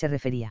a lo que se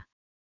refería.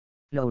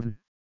 Lorne.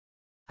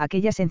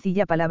 Aquella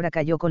sencilla palabra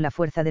cayó con la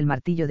fuerza del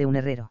martillo de un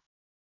herrero.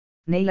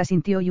 Neil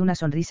asintió y una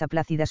sonrisa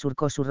plácida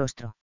surcó su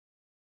rostro.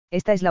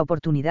 Esta es la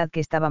oportunidad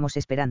que estábamos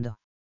esperando.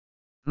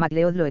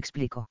 MacLeod lo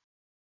explicó.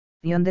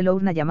 Ion de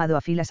Lourn ha llamado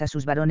a filas a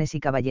sus varones y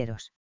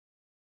caballeros.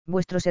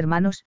 Vuestros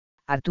hermanos,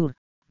 Arthur,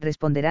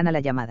 responderán a la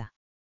llamada.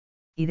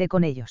 Idé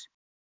con ellos.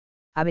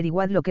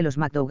 Averiguad lo que los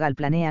MacDougall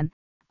planean,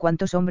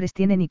 cuántos hombres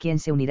tienen y quién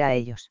se unirá a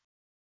ellos.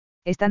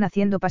 Están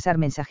haciendo pasar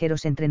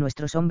mensajeros entre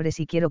nuestros hombres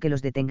y quiero que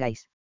los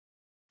detengáis.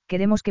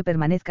 Queremos que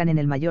permanezcan en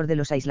el mayor de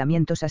los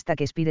aislamientos hasta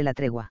que expire la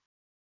tregua.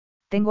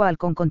 Tengo a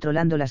Halcón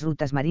controlando las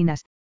rutas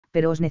marinas,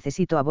 pero os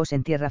necesito a vos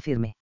en tierra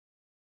firme.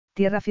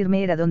 Tierra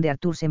firme era donde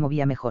Arthur se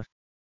movía mejor.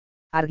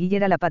 Argyll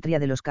era la patria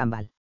de los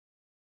Campbell.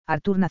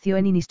 Arthur nació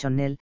en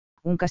Innischonnell,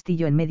 un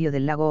castillo en medio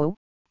del lago Ow,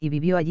 y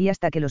vivió allí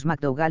hasta que los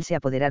MacDougall se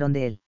apoderaron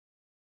de él.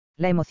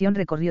 La emoción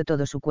recorrió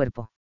todo su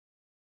cuerpo.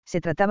 Se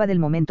trataba del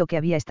momento que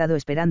había estado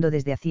esperando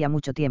desde hacía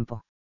mucho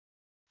tiempo.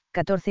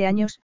 14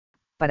 años,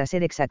 para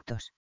ser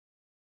exactos.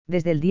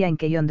 Desde el día en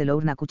que Ion de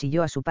Lourn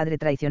acuchilló a su padre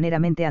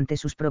traicioneramente ante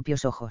sus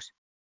propios ojos.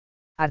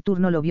 Arthur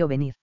no lo vio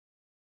venir.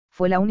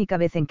 Fue la única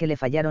vez en que le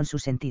fallaron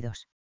sus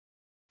sentidos.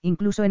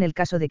 Incluso en el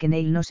caso de que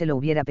Neil no se lo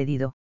hubiera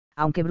pedido,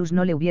 aunque Bruce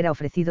no le hubiera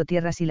ofrecido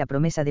tierras y la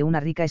promesa de una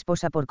rica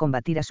esposa por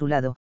combatir a su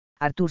lado,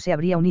 Arthur se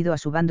habría unido a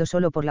su bando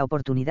solo por la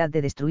oportunidad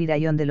de destruir a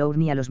Ion de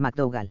Lourn y a los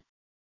MacDougall.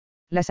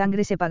 La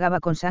sangre se pagaba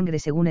con sangre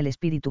según el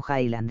espíritu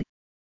Highland.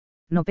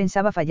 No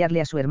pensaba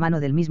fallarle a su hermano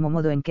del mismo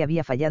modo en que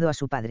había fallado a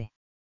su padre.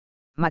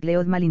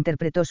 MacLeod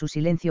malinterpretó su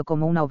silencio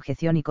como una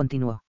objeción y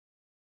continuó.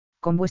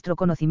 Con vuestro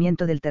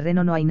conocimiento del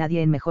terreno no hay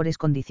nadie en mejores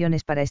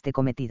condiciones para este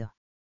cometido.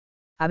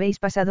 Habéis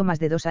pasado más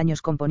de 2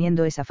 años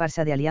componiendo esa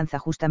farsa de alianza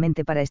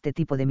justamente para este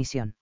tipo de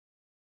misión.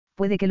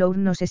 Puede que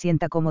Lourn no se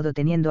sienta cómodo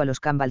teniendo a los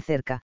Campbell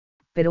cerca,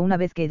 pero una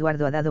vez que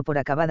Eduardo ha dado por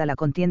acabada la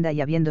contienda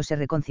y habiéndose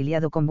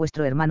reconciliado con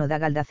vuestro hermano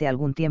Dagald hace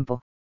algún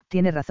tiempo,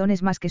 tiene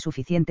razones más que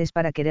suficientes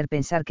para querer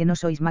pensar que no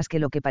sois más que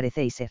lo que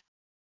parecéis ser.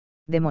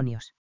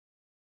 Demonios.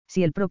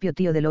 Si el propio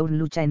tío de Lourn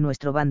lucha en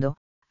nuestro bando,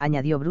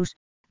 añadió Bruce,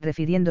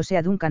 refiriéndose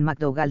a Duncan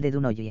MacDougall de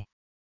Dunoye.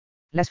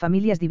 Las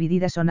familias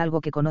divididas son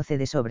algo que conoce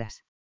de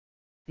sobras.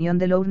 Ion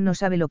de Lourn no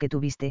sabe lo que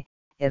tuviste,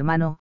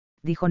 hermano,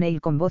 dijo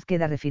Neil con voz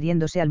queda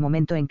refiriéndose al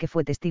momento en que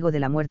fue testigo de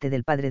la muerte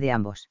del padre de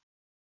ambos.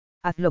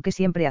 Haz lo que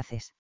siempre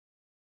haces.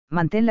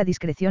 Mantén la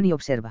discreción y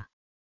observa.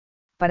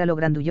 Para lo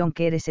grandullón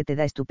que eres se te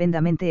da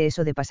estupendamente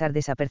eso de pasar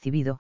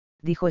desapercibido,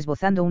 dijo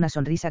esbozando una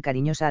sonrisa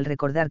cariñosa al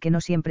recordar que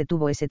no siempre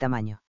tuvo ese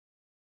tamaño.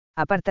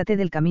 Apártate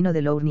del camino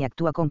de Lourn y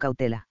actúa con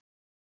cautela.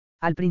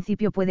 Al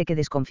principio puede que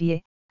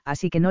desconfíe,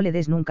 así que no le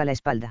des nunca la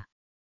espalda.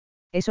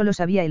 Eso lo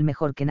sabía él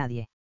mejor que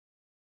nadie.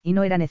 Y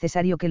no era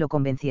necesario que lo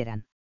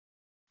convencieran.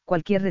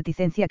 Cualquier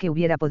reticencia que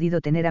hubiera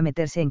podido tener a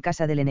meterse en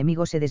casa del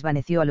enemigo se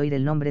desvaneció al oír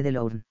el nombre de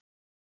Lourn.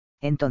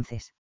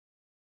 Entonces,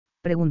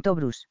 preguntó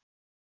Bruce.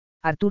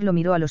 Arthur lo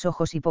miró a los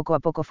ojos y poco a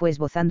poco fue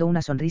esbozando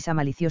una sonrisa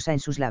maliciosa en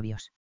sus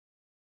labios.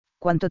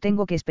 ¿Cuánto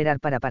tengo que esperar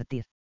para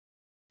partir?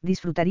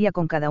 Disfrutaría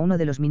con cada uno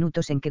de los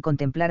minutos en que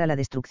contemplara la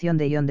destrucción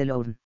de Ion de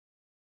Lourn.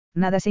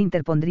 Nada se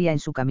interpondría en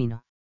su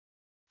camino.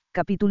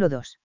 Capítulo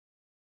 2.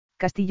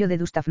 Castillo de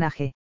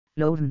Dustafnage,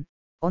 Lourn,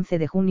 11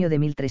 de junio de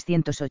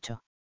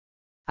 1308.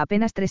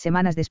 Apenas 3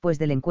 semanas después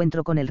del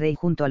encuentro con el rey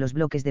junto a los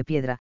bloques de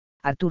piedra,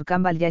 Arthur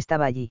Campbell ya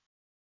estaba allí.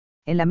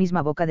 En la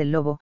misma boca del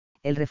lobo,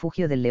 el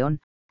refugio del león,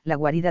 la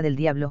guarida del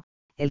diablo,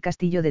 el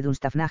castillo de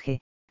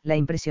Dunstafnage, la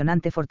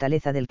impresionante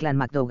fortaleza del clan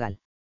MacDougall.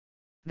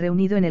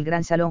 Reunido en el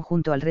gran salón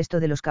junto al resto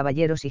de los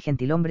caballeros y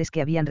gentilhombres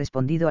que habían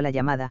respondido a la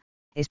llamada,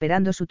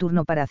 esperando su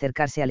turno para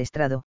acercarse al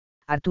estrado,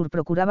 Arthur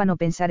procuraba no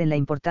pensar en la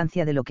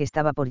importancia de lo que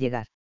estaba por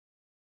llegar.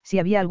 Si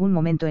había algún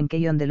momento en que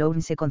Ion de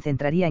Lourn se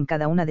concentraría en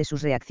cada una de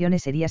sus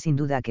reacciones sería sin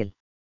duda aquel.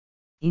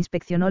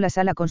 Inspeccionó la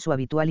sala con su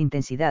habitual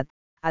intensidad,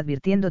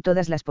 advirtiendo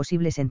todas las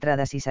posibles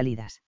entradas y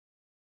salidas.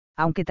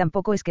 Aunque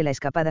tampoco es que la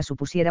escapada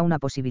supusiera una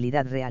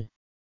posibilidad real.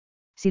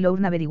 Si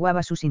Lourn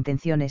averiguaba sus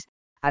intenciones,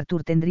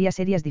 Arthur tendría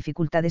serias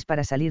dificultades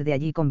para salir de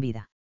allí con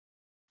vida.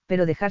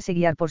 Pero dejarse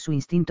guiar por su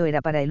instinto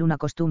era para él una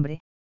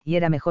costumbre, y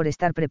era mejor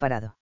estar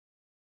preparado.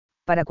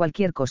 Para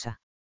cualquier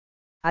cosa.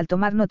 Al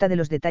tomar nota de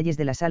los detalles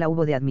de la sala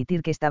hubo de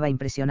admitir que estaba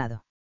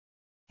impresionado.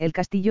 El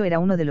castillo era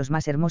uno de los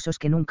más hermosos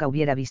que nunca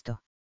hubiera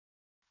visto.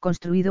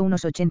 Construido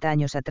unos 80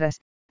 años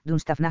atrás,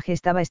 Dunstafnage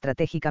estaba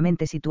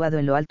estratégicamente situado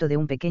en lo alto de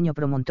un pequeño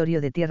promontorio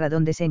de tierra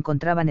donde se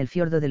encontraban el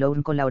fiordo de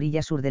Lourn con la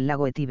orilla sur del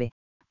lago Etive,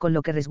 con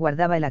lo que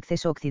resguardaba el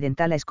acceso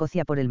occidental a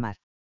Escocia por el mar.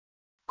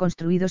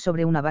 Construido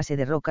sobre una base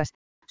de rocas,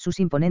 sus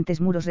imponentes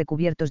muros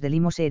recubiertos de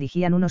limo se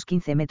erigían unos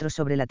 15 metros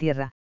sobre la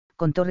tierra,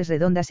 con torres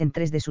redondas en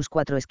 3 de sus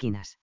 4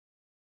 esquinas.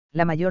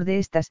 La mayor de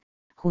estas,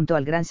 junto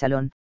al gran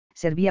salón,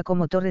 servía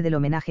como torre del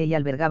homenaje y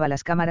albergaba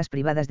las cámaras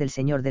privadas del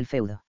señor del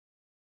feudo.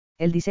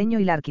 El diseño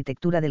y la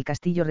arquitectura del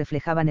castillo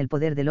reflejaban el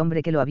poder del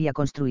hombre que lo había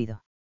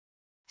construido.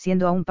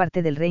 Siendo aún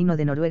parte del reino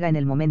de Noruega en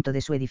el momento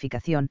de su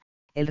edificación,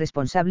 el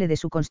responsable de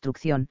su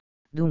construcción,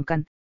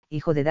 Duncan,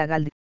 hijo de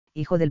Dagald,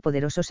 hijo del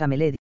poderoso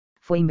Sameled,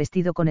 fue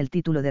investido con el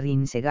título de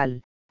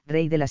Rinsegal,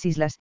 rey de las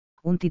islas,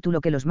 un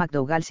título que los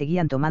MacDougall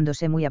seguían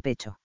tomándose muy a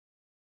pecho.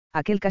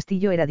 Aquel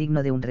castillo era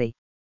digno de un rey.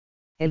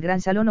 El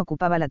gran salón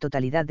ocupaba la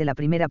totalidad de la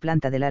primera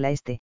planta del ala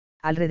este,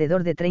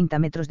 alrededor de 30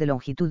 metros de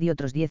longitud y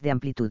otros 10 de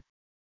amplitud.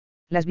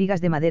 Las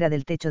vigas de madera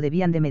del techo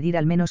debían de medir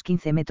al menos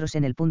 15 metros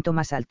en el punto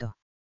más alto.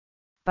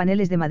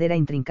 Paneles de madera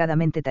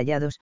intrincadamente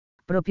tallados,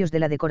 propios de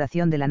la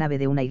decoración de la nave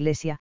de una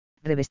iglesia,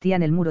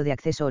 revestían el muro de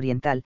acceso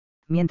oriental,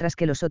 mientras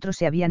que los otros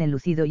se habían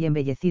enlucido y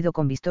embellecido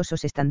con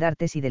vistosos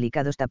estandartes y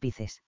delicados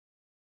tapices.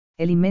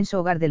 El inmenso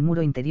hogar del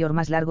muro interior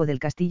más largo del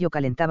castillo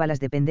calentaba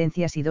las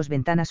dependencias y 2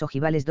 ventanas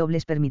ojivales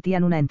dobles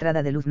permitían una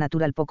entrada de luz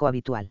natural poco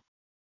habitual.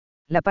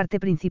 La parte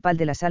principal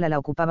de la sala la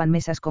ocupaban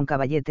mesas con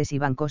caballetes y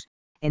bancos,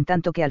 en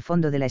tanto que al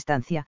fondo de la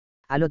estancia,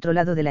 al otro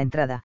lado de la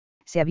entrada,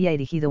 se había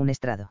erigido un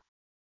estrado.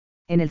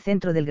 En el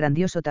centro del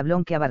grandioso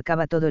tablón que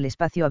abarcaba todo el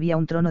espacio había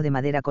un trono de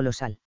madera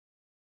colosal.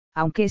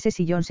 Aunque ese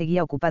sillón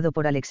seguía ocupado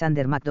por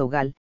Alexander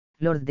MacDougall,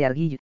 Lord de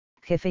Argyll,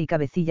 jefe y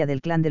cabecilla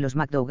del clan de los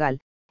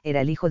MacDougall,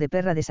 era el hijo de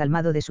perra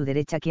desalmado de su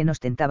derecha quien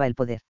ostentaba el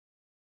poder.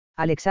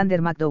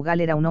 Alexander MacDougall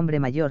era un hombre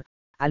mayor,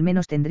 al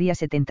menos tendría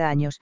 70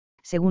 años,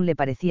 según le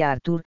parecía a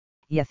Arthur,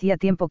 y hacía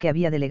tiempo que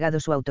había delegado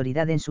su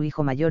autoridad en su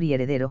hijo mayor y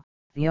heredero,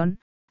 John,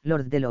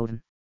 Lord de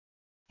Lorne.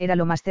 Era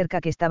lo más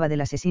cerca que estaba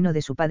del asesino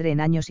de su padre en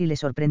años y le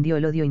sorprendió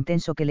el odio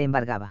intenso que le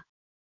embargaba.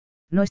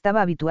 No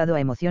estaba habituado a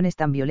emociones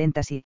tan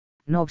violentas y,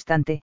 no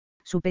obstante,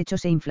 su pecho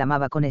se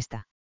inflamaba con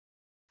esta.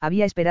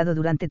 Había esperado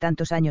durante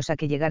tantos años a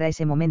que llegara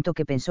ese momento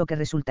que pensó que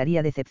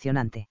resultaría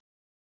decepcionante.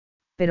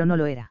 Pero no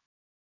lo era.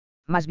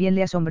 Más bien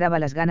le asombraba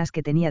las ganas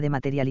que tenía de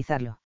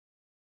materializarlo.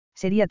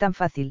 Sería tan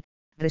fácil,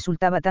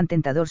 resultaba tan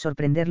tentador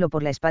sorprenderlo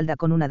por la espalda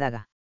con una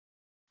daga.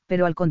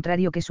 Pero al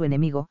contrario que su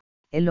enemigo,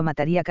 él lo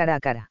mataría cara a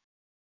cara.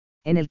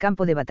 En el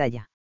campo de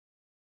batalla.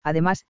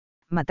 Además,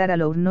 matar a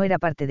Lorne no era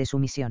parte de su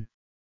misión.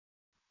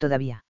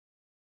 Todavía.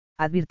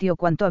 Advirtió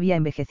cuánto había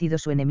envejecido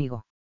su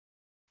enemigo.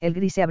 El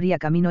gris se abría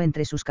camino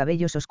entre sus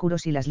cabellos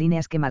oscuros y las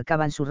líneas que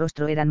marcaban su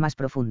rostro eran más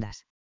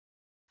profundas.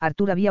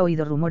 Arthur había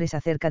oído rumores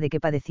acerca de que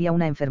padecía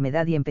una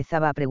enfermedad y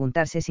empezaba a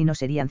preguntarse si no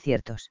serían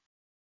ciertos.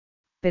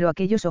 Pero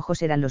aquellos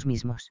ojos eran los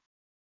mismos.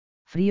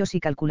 Fríos y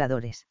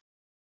calculadores.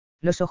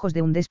 Los ojos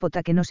de un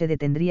déspota que no se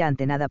detendría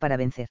ante nada para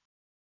vencer.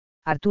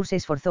 Arthur se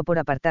esforzó por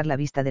apartar la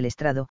vista del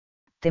estrado,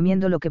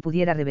 temiendo lo que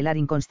pudiera revelar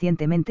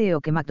inconscientemente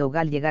o que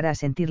MacDougall llegara a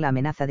sentir la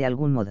amenaza de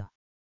algún modo.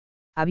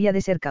 Había de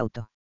ser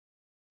cauto.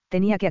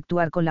 Tenía que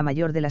actuar con la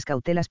mayor de las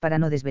cautelas para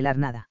no desvelar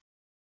nada.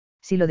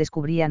 Si lo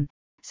descubrían,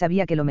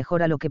 sabía que lo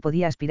mejor a lo que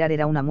podía aspirar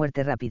era una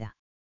muerte rápida.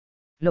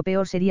 Lo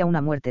peor sería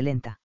una muerte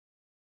lenta.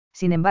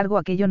 Sin embargo,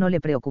 aquello no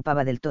le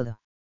preocupaba del todo.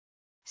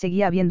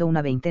 Seguía habiendo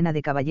una veintena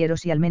de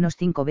caballeros y al menos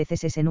 5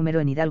 veces ese número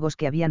en hidalgos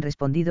que habían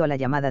respondido a la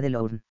llamada de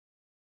Lorne.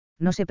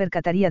 No se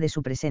percataría de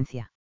su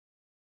presencia.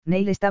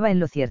 Neil estaba en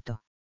lo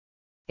cierto.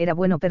 Era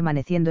bueno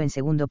permaneciendo en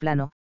segundo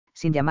plano,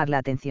 sin llamar la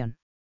atención.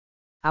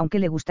 Aunque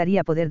le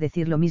gustaría poder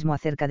decir lo mismo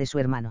acerca de su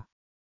hermano.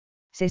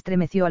 Se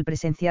estremeció al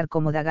presenciar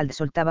cómo Dagald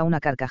soltaba una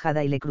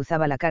carcajada y le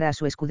cruzaba la cara a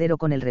su escudero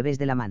con el revés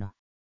de la mano.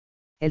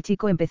 El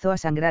chico empezó a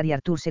sangrar y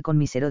Arthur se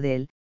conmiseró de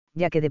él,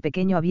 ya que de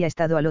pequeño había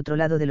estado al otro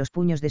lado de los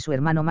puños de su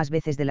hermano más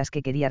veces de las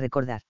que quería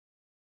recordar.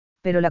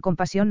 Pero la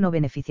compasión no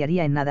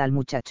beneficiaría en nada al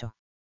muchacho.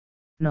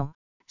 No,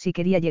 si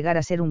quería llegar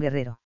a ser un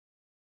guerrero.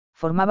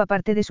 Formaba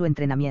parte de su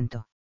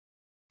entrenamiento.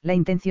 La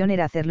intención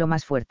era hacerlo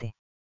más fuerte.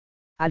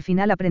 Al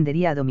final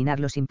aprendería a dominar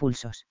los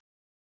impulsos.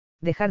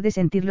 Dejar de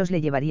sentirlos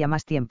le llevaría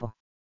más tiempo.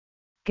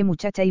 ¿Qué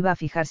muchacha iba a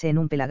fijarse en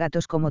un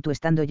pelagatos como tú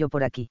estando yo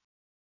por aquí?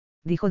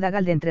 Dijo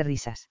Dagald entre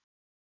risas.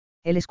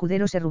 El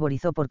escudero se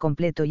ruborizó por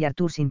completo y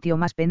Arthur sintió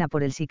más pena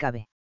por él si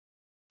cabe.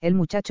 El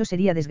muchacho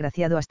sería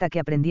desgraciado hasta que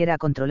aprendiera a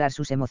controlar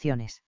sus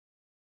emociones.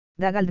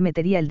 Dagald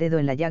metería el dedo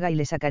en la llaga y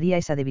le sacaría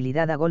esa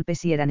debilidad a golpes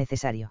si era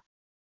necesario.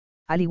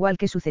 Al igual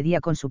que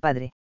sucedía con su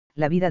padre,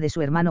 la vida de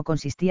su hermano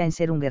consistía en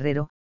ser un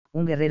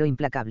guerrero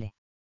implacable.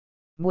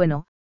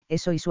 Bueno,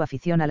 eso y su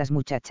afición a las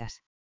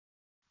muchachas.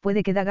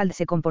 Puede que Dagald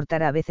se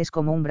comportara a veces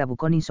como un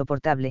bravucón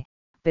insoportable,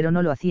 pero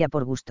no lo hacía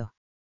por gusto.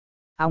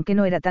 Aunque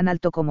no era tan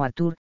alto como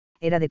Arthur,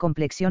 era de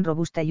complexión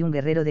robusta y un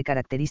guerrero de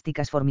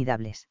características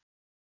formidables.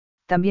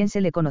 También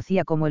se le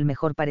conocía como el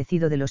mejor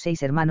parecido de los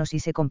 6 hermanos y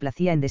se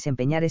complacía en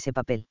desempeñar ese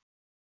papel.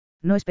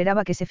 No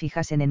esperaba que se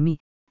fijasen en mí,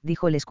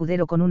 dijo el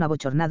escudero con un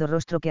abochornado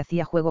rostro que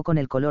hacía juego con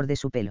el color de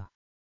su pelo.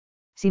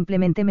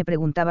 Simplemente me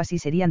preguntaba si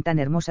serían tan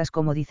hermosas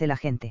como dice la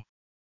gente.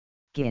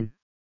 ¿Quién?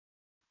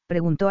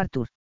 Preguntó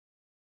Arthur.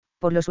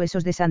 Por los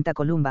huesos de Santa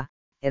Columba,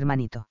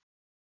 hermanito.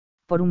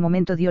 Por un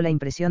momento dio la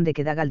impresión de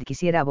que Dagald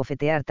quisiera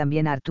abofetear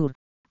también a Arthur,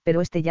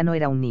 pero este ya no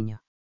era un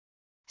niño.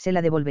 Se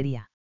la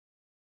devolvería.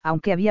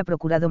 Aunque había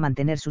procurado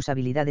mantener sus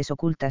habilidades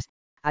ocultas,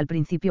 al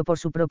principio por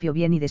su propio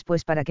bien y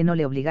después para que no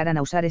le obligaran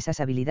a usar esas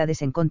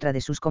habilidades en contra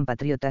de sus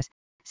compatriotas,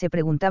 se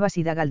preguntaba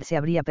si Dagald se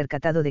habría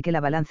percatado de que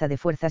la balanza de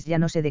fuerzas ya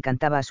no se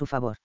decantaba a su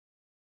favor.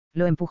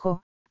 Lo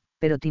empujó,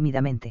 pero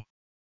tímidamente.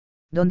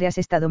 ¿Dónde has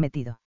estado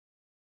metido?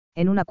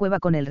 En una cueva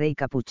con el rey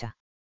Capucha.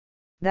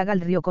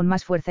 Dagald rió con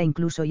más fuerza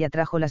incluso y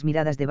atrajo las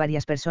miradas de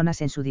varias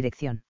personas en su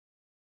dirección.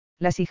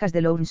 Las hijas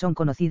de Lorne son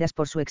conocidas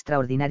por su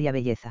extraordinaria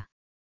belleza.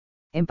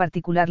 En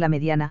particular la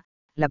mediana,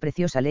 la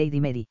preciosa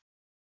Lady Mary.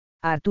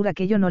 A Arthur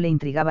aquello no le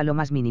intrigaba lo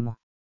más mínimo.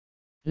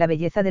 La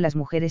belleza de las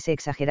mujeres se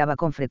exageraba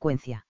con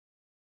frecuencia.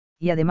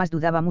 y además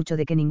dudaba mucho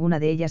de que ninguna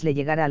de ellas le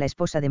llegara a la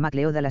esposa de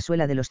MacLeod a la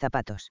suela de los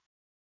zapatos.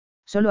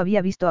 Solo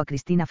había visto a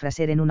Christina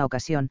Fraser en una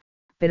ocasión,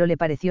 pero le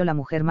pareció la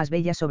mujer más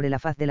bella sobre la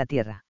faz de la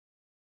tierra.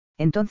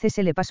 Entonces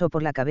se le pasó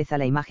por la cabeza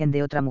la imagen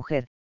de otra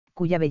mujer,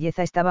 cuya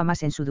belleza estaba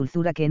más en su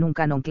dulzura que en un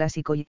canon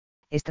clásico y,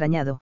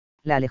 extrañado,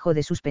 la alejó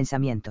de sus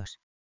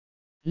pensamientos.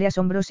 Le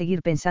asombró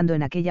seguir pensando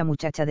en aquella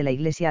muchacha de la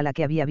iglesia a la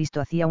que había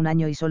visto hacía un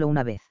año y solo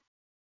una vez.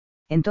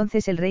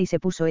 Entonces el rey se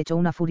puso hecho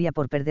una furia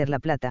por perder la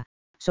plata,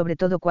 sobre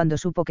todo cuando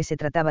supo que se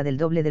trataba del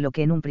doble de lo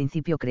que en un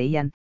principio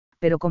creían,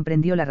 pero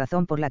comprendió la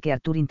razón por la que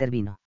Arthur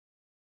intervino.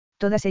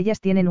 Todas ellas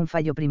tienen un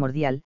fallo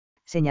primordial,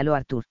 señaló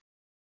Arthur.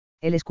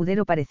 El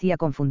escudero parecía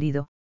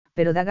confundido,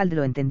 pero Dagald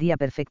lo entendía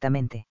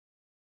perfectamente.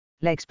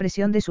 La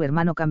expresión de su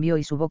hermano cambió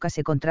y su boca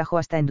se contrajo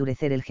hasta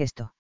endurecer el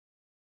gesto.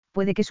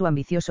 Puede que su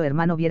ambicioso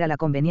hermano viera la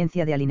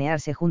conveniencia de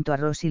alinearse junto a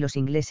Ross y los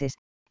ingleses,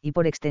 y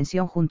por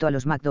extensión junto a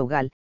los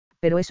MacDougall,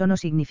 pero eso no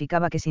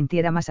significaba que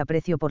sintiera más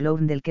aprecio por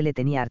Lorne del que le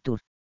tenía Arthur.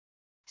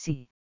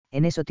 Sí,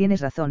 en eso tienes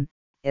razón,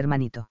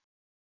 hermanito.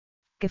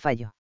 ¿Qué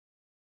fallo?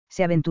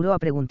 Se aventuró a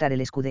preguntar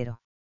el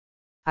escudero.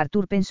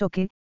 Arthur pensó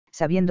que,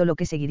 sabiendo lo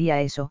que seguiría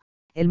a eso,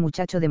 el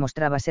muchacho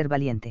demostraba ser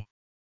valiente.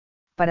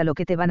 Para lo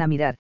que te van a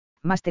mirar,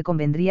 más te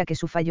convendría que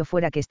su fallo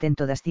fuera que estén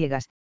todas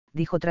ciegas,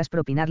 dijo tras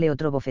propinarle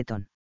otro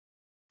bofetón.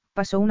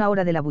 Pasó una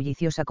hora de la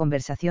bulliciosa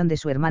conversación de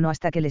su hermano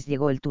hasta que les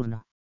llegó el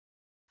turno.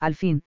 Al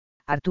fin,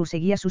 Arthur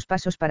seguía sus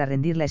pasos para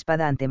rendir la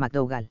espada ante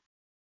MacDougall.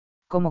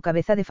 Como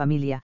cabeza de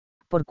familia,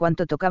 por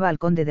cuanto tocaba al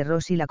conde de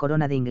Ross y la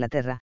corona de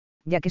Inglaterra,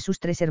 ya que sus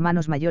 3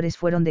 hermanos mayores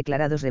fueron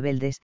declarados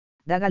rebeldes,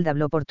 Dagald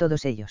habló por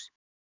todos ellos.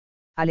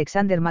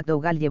 Alexander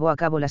MacDougall llevó a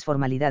cabo las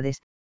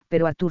formalidades,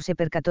 pero Arthur se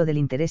percató del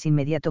interés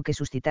inmediato que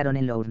suscitaron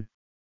en Lorne.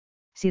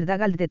 Sir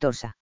Dagald de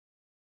Torsa.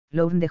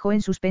 Lorne dejó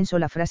en suspenso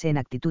la frase en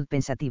actitud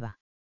pensativa.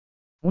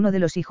 Uno de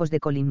los hijos de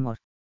Colin.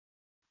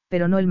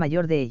 Pero no el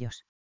mayor de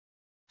ellos.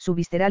 Su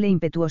visceral e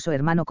impetuoso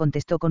hermano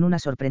contestó con una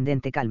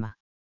sorprendente calma.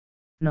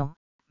 No,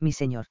 mi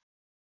señor.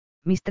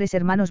 Mis 3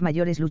 hermanos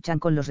mayores luchan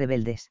con los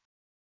rebeldes.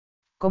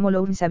 Como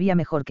Lorne sabía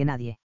mejor que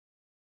nadie.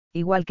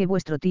 Igual que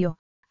vuestro tío,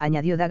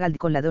 añadió Dagald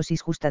con la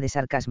dosis justa de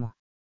sarcasmo.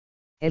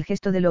 El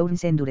gesto de Lorne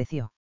se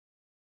endureció.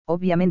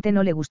 Obviamente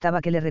no le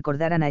gustaba que le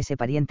recordaran a ese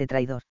pariente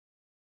traidor.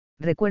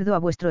 Recuerdo a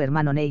vuestro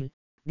hermano Neil,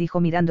 dijo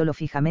mirándolo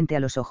fijamente a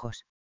los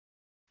ojos.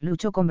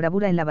 Luchó con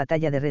bravura en la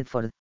batalla de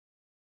Redford.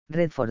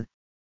 Redford.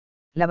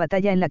 La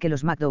batalla en la que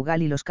los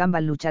MacDougall y los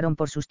Campbell lucharon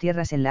por sus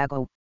tierras en la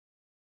Agow.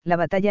 La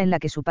batalla en la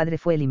que su padre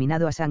fue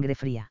eliminado a sangre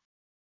fría.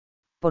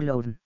 Por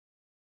Lorne.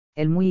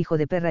 El muy hijo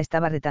de perra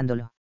estaba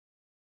retándolo.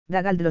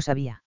 Dagald lo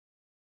sabía.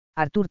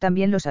 Arthur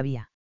también lo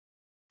sabía.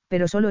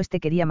 Pero solo este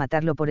quería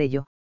matarlo por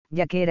ello,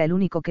 ya que era el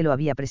único que lo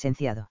había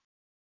presenciado.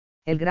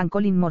 El gran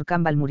Colin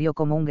Campbell murió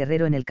como un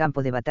guerrero en el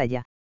campo de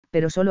batalla,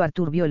 pero solo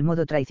Arthur vio el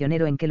modo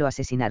traicionero en que lo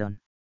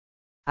asesinaron.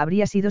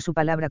 Habría sido su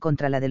palabra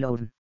contra la de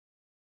Lorne.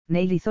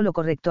 Neil hizo lo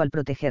correcto al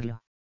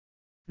protegerlo.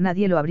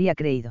 Nadie lo habría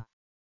creído.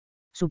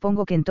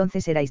 Supongo que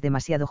entonces erais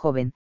demasiado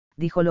joven,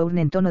 dijo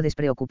Lorne en tono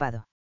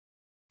despreocupado.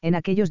 En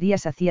aquellos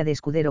días hacía de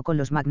escudero con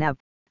los MacNab,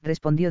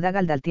 respondió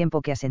Dagald al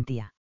tiempo que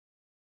asentía.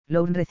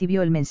 Lorne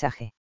recibió el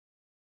mensaje.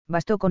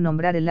 Bastó con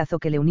nombrar el lazo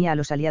que le unía a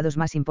los aliados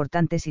más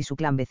importantes y su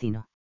clan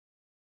vecino.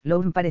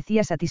 Lorne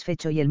parecía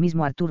satisfecho y el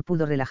mismo Arthur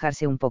pudo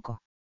relajarse un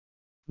poco.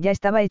 Ya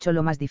estaba hecho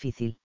lo más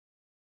difícil.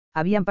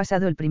 Habían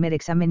pasado el primer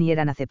examen y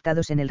eran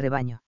aceptados en el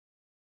rebaño.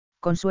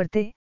 Con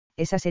suerte,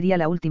 esa sería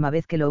la última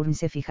vez que Lorne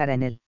se fijara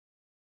en él.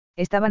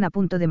 Estaban a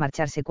punto de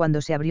marcharse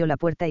cuando se abrió la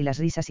puerta y las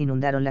risas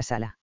inundaron la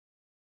sala.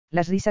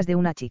 Las risas de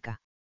una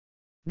chica.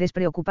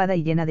 Despreocupada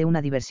y llena de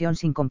una diversión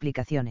sin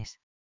complicaciones.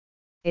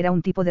 Era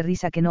un tipo de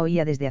risa que no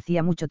oía desde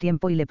hacía mucho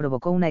tiempo y le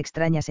provocó una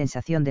extraña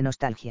sensación de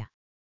nostalgia.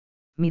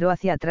 Miró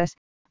hacia atrás,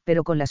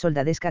 pero con la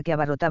soldadesca que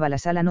abarrotaba la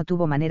sala no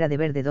tuvo manera de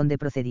ver de dónde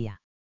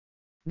procedía.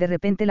 De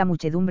repente la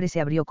muchedumbre se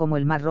abrió como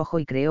el mar rojo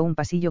y creó un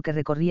pasillo que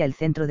recorría el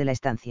centro de la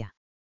estancia.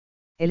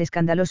 El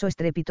escandaloso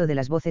estrépito de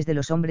las voces de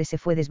los hombres se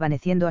fue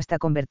desvaneciendo hasta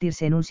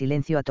convertirse en un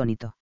silencio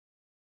atónito.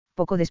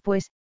 Poco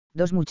después,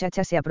 2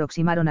 muchachas se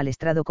aproximaron al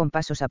estrado con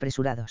pasos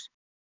apresurados.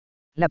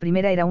 La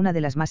primera era una de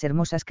las más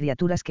hermosas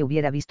criaturas que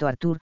hubiera visto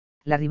Arthur,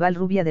 la rival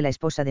rubia de la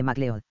esposa de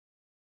MacLeod.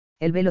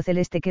 El velo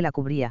celeste que la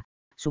cubría,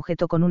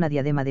 sujeto con una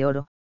diadema de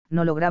oro,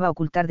 no lograba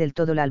ocultar del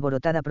todo la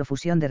alborotada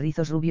profusión de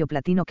rizos rubio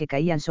platino que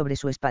caían sobre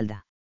su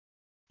espalda.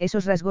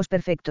 Esos rasgos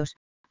perfectos,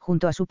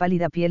 junto a su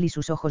pálida piel y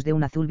sus ojos de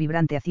un azul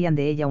vibrante hacían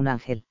de ella un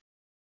ángel.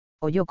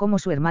 Oyó cómo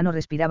su hermano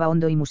respiraba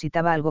hondo y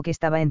musitaba algo que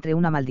estaba entre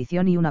una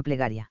maldición y una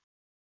plegaria.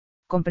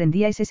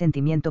 Comprendía ese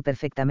sentimiento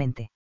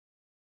perfectamente.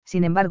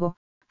 Sin embargo,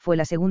 fue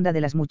la segunda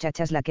de las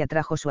muchachas la que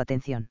atrajo su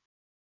atención.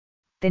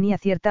 Tenía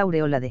cierta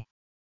aureola de...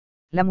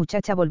 La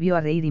muchacha volvió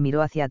a reír y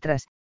miró hacia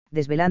atrás,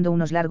 desvelando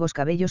unos largos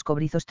cabellos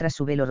cobrizos tras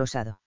su velo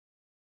rosado.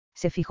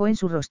 Se fijó en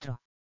su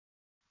rostro.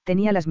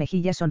 Tenía las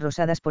mejillas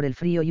sonrosadas por el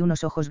frío y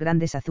unos ojos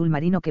grandes azul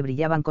marino que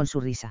brillaban con su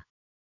risa.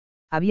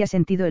 Había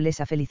sentido él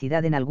esa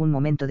felicidad en algún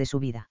momento de su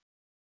vida.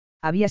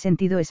 Había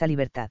sentido esa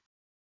libertad.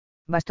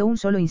 Bastó un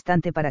solo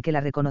instante para que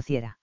la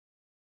reconociera.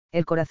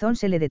 El corazón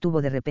se le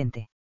detuvo de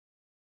repente.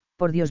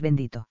 Por Dios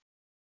bendito.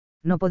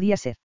 No podía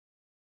ser.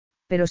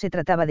 Pero se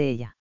trataba de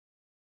ella.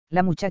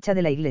 La muchacha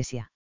de la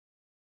iglesia.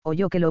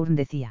 Oyó que Lorne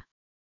decía.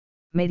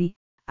 Mary,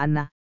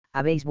 Anna,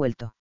 habéis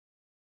vuelto.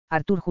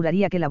 Arthur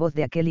juraría que la voz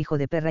de aquel hijo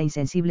de perra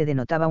insensible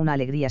denotaba una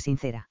alegría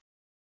sincera.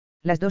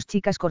 Las dos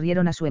chicas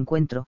corrieron a su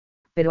encuentro,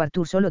 pero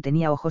Arthur solo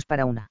tenía ojos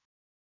para una.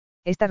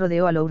 Esta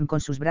rodeó a Lorne con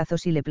sus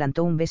brazos y le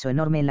plantó un beso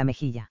enorme en la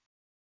mejilla.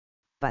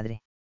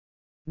 Padre.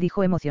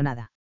 Dijo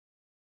emocionada.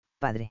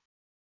 Padre.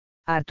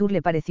 A Arthur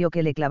le pareció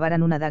que le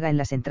clavaran una daga en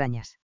las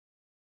entrañas.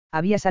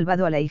 Había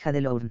salvado a la hija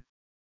de Lorne.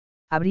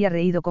 Habría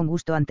reído con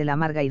gusto ante la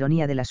amarga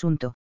ironía del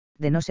asunto,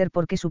 de no ser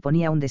porque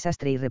suponía un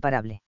desastre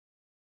irreparable.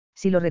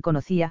 Si lo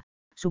reconocía,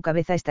 su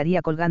cabeza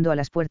estaría colgando a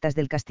las puertas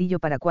del castillo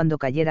para cuando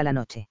cayera la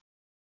noche.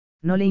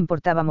 No le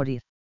importaba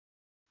morir.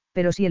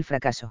 Pero sí el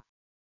fracaso.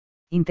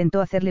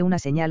 Intentó hacerle una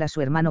señal a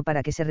su hermano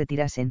para que se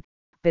retirasen,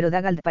 pero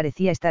Dagald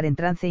parecía estar en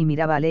trance y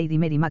miraba a Lady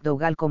Mary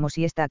McDougall como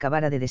si ésta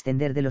acabara de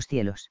descender de los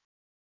cielos.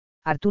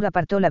 Arthur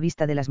apartó la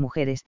vista de las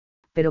mujeres,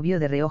 pero vio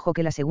de reojo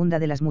que la segunda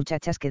de las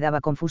muchachas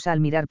quedaba confusa al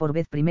mirar por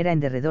vez primera en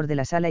derredor de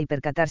la sala y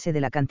percatarse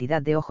de la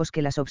cantidad de ojos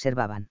que las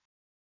observaban.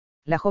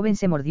 La joven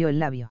se mordió el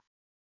labio.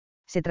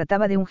 Se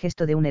trataba de un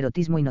gesto de un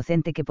erotismo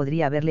inocente que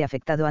podría haberle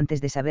afectado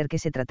antes de saber que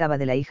se trataba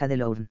de la hija de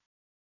Lorne.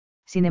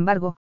 Sin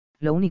embargo,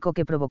 lo único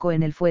que provocó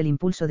en él fue el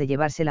impulso de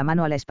llevarse la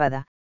mano a la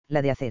espada,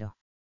 la de acero.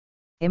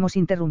 Hemos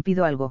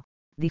interrumpido algo,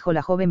 dijo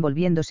la joven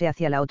volviéndose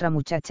hacia la otra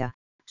muchacha,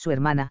 su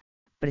hermana,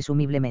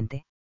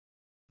 presumiblemente.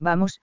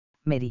 Vamos,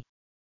 Mary.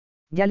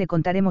 Ya le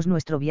contaremos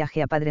nuestro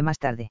viaje a padre más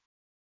tarde.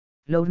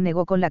 Lorne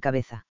negó con la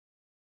cabeza.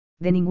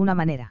 De ninguna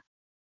manera.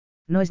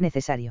 No es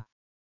necesario.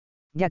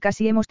 Ya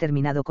casi hemos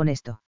terminado con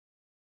esto.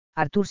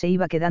 Arthur se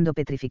iba quedando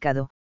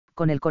petrificado,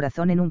 con el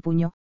corazón en un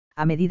puño,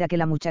 a medida que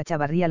la muchacha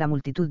barría la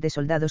multitud de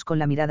soldados con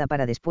la mirada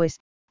para después,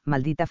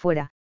 maldita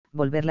fuera,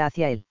 volverla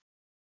hacia él.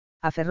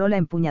 Aferró la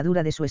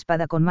empuñadura de su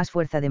espada con más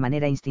fuerza de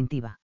manera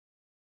instintiva.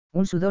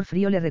 Un sudor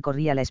frío le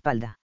recorría la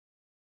espalda.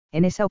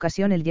 En esa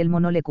ocasión el yelmo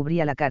no le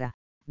cubría la cara,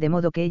 de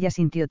modo que ella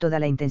sintió toda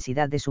la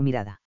intensidad de su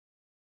mirada.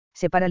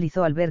 Se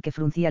paralizó al ver que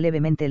fruncía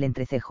levemente el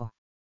entrecejo.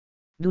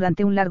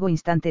 Durante un largo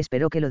instante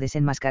esperó que lo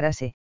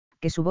desenmascarase,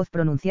 que su voz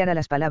pronunciara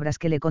las palabras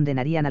que le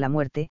condenarían a la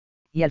muerte,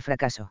 y al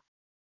fracaso.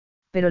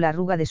 Pero la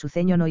arruga de su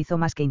ceño no hizo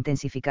más que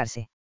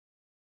intensificarse.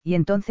 Y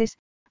entonces,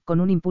 con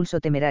un impulso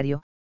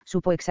temerario,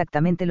 supo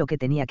exactamente lo que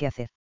tenía que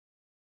hacer.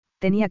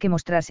 Tenía que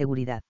mostrar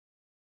seguridad.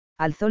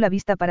 Alzó la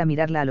vista para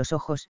mirarla a los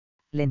ojos,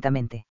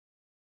 lentamente.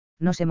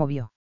 No se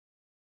movió.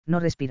 No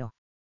respiró.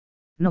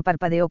 No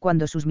parpadeó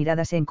cuando sus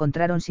miradas se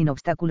encontraron sin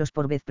obstáculos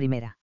por vez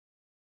primera.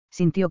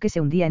 Sintió que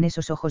se hundía en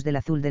esos ojos del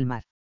azul del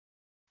mar.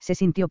 Se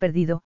sintió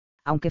perdido,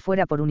 aunque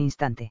fuera por un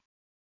instante.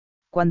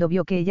 Cuando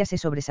vio que ella se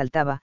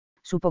sobresaltaba,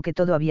 supo que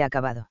todo había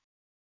acabado.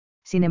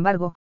 Sin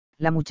embargo,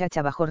 la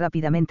muchacha bajó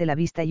rápidamente la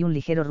vista y un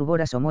ligero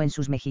rubor asomó en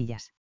sus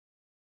mejillas.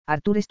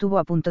 Arthur estuvo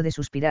a punto de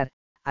suspirar,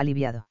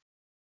 aliviado.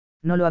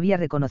 No lo había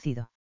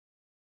reconocido.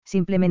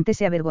 Simplemente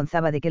se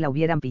avergonzaba de que la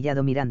hubieran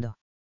pillado mirando.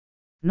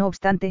 No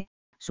obstante,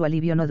 su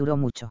alivio no duró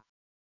mucho.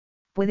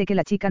 Puede que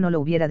la chica no lo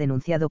hubiera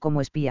denunciado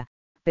como espía,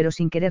 pero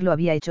sin quererlo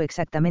había hecho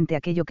exactamente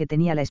aquello que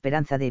tenía la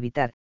esperanza de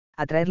evitar,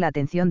 atraer la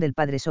atención del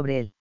padre sobre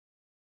él.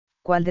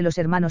 ¿Cuál de los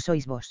hermanos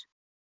sois vos?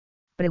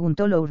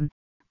 Preguntó Lorne,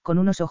 con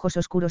unos ojos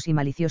oscuros y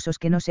maliciosos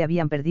que no se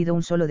habían perdido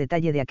un solo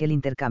detalle de aquel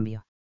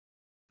intercambio.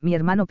 Mi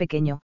hermano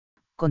pequeño,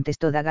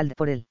 contestó Dagald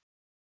por él.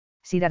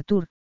 Sir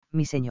Arthur,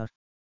 mi señor.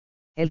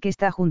 El que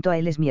está junto a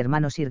él es mi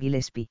hermano Sir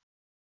Gillespie.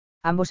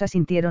 Ambos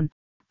asintieron,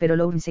 pero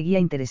Lorne seguía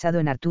interesado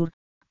en Arthur,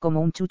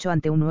 como un chucho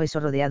ante un hueso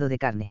rodeado de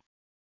carne.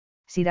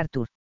 Sir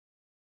Arthur.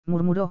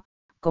 Murmuró,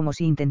 como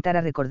si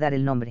intentara recordar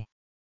el nombre.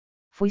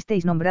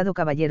 Fuisteis nombrado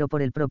caballero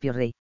por el propio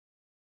rey.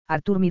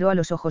 Arthur miró a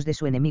los ojos de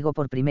su enemigo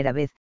por primera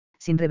vez,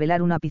 sin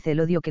revelar un ápice el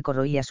odio que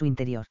corroía su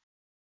interior.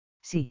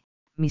 Sí,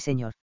 mi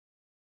señor.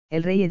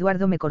 El rey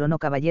Eduardo me coronó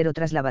caballero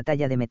tras la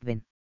batalla de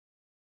Methven.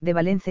 De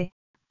Valence,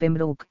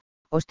 Pembroke,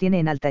 os tiene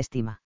en alta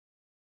estima.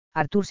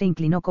 Arthur se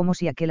inclinó como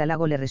si aquel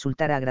halago le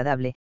resultara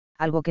agradable,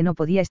 algo que no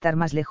podía estar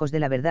más lejos de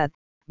la verdad,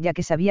 ya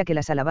que sabía que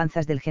las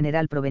alabanzas del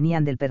general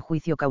provenían del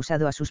perjuicio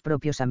causado a sus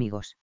propios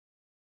amigos.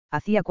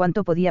 Hacía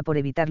cuanto podía por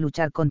evitar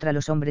luchar contra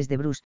los hombres de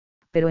Bruce,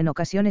 pero en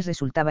ocasiones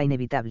resultaba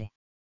inevitable.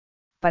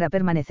 Para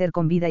permanecer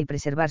con vida y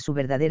preservar su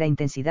verdadera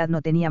intensidad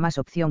no tenía más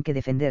opción que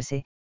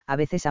defenderse, a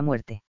veces a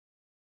muerte.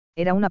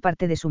 Era una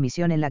parte de su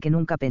misión en la que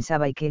nunca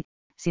pensaba y que,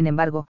 sin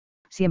embargo,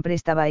 siempre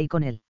estaba ahí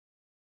con él.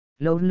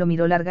 Lorne lo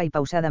miró larga y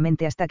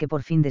pausadamente hasta que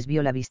por fin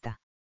desvió la vista.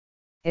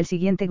 El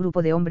siguiente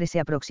grupo de hombres se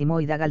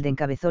aproximó y Dagald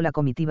encabezó la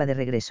comitiva de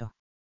regreso.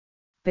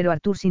 Pero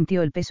Arthur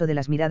sintió el peso de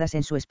las miradas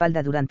en su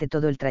espalda durante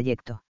todo el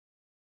trayecto.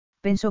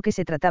 Pensó que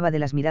se trataba de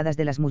las miradas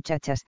de las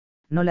muchachas,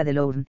 no la de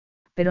Lorne,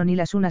 pero ni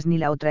las unas ni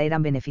la otra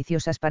eran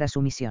beneficiosas para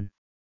su misión.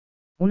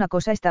 Una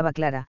cosa estaba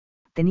clara,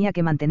 tenía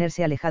que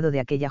mantenerse alejado de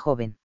aquella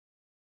joven.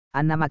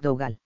 Anna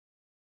McDougall.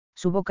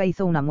 Su boca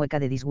hizo una mueca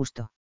de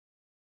disgusto.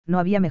 No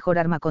había mejor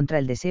arma contra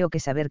el deseo que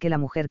saber que la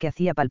mujer que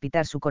hacía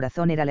palpitar su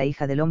corazón era la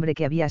hija del hombre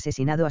que había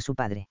asesinado a su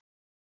padre.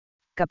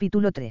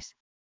 Capítulo 3.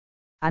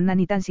 Anna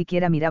ni tan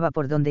siquiera miraba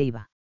por dónde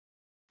iba.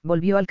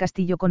 Volvió al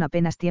castillo con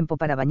apenas tiempo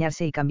para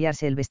bañarse y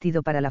cambiarse el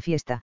vestido para la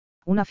fiesta,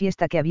 una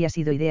fiesta que había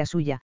sido idea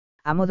suya,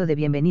 a modo de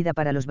bienvenida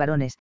para los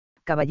varones,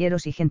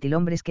 caballeros y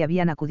gentilhombres que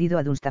habían acudido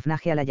a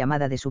Dunstafnage a la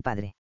llamada de su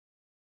padre.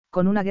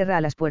 Con una guerra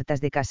a las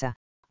puertas de casa,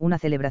 una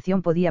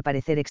celebración podía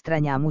parecer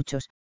extraña a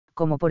muchos,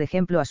 como por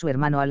ejemplo a su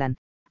hermano Alan,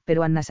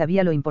 pero Anna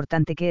sabía lo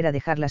importante que era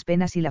dejar las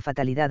penas y la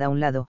fatalidad a un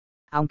lado,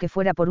 aunque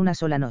fuera por una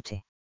sola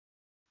noche.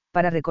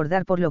 Para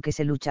recordar por lo que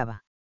se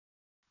luchaba.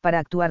 Para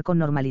actuar con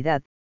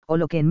normalidad, o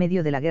lo que en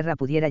medio de la guerra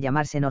pudiera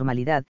llamarse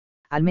normalidad,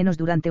 al menos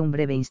durante un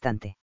breve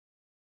instante.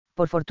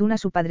 Por fortuna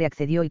su padre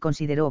accedió y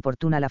consideró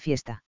oportuna la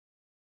fiesta.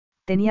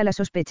 Tenía la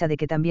sospecha de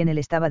que también él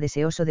estaba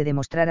deseoso de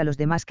demostrar a los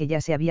demás que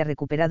ya se había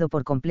recuperado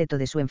por completo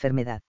de su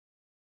enfermedad.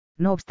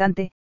 No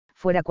obstante,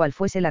 fuera cual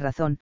fuese la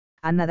razón,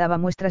 Anna daba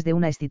muestras de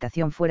una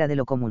excitación fuera de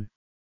lo común.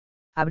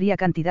 Habría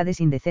cantidades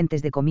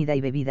indecentes de comida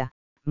y bebida,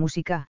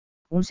 música,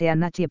 un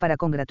seanachie para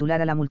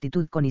congratular a la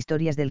multitud con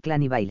historias del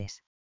clan y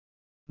bailes.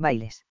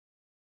 Bailes.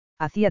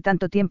 Hacía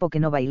tanto tiempo que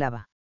no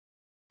bailaba.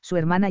 Su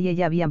hermana y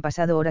ella habían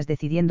pasado horas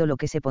decidiendo lo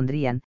que se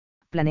pondrían,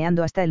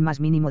 planeando hasta el más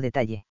mínimo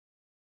detalle.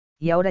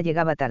 Y ahora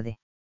llegaba tarde.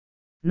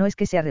 No es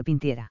que se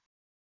arrepintiera.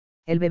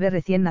 El bebé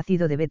recién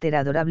nacido de Beth era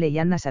adorable y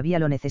Anna sabía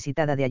lo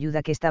necesitada de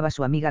ayuda que estaba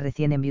su amiga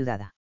recién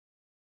enviudada.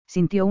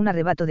 Sintió un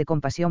arrebato de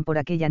compasión por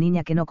aquella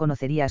niña que no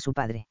conocería a su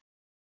padre.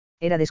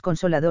 Era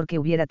desconsolador que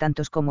hubiera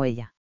tantos como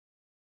ella.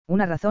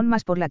 Una razón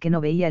más por la que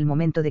no veía el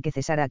momento de que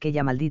cesara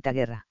aquella maldita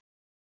guerra.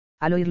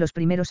 Al oír los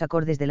primeros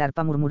acordes del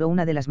arpa murmuró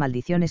una de las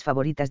maldiciones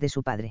favoritas de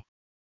su padre.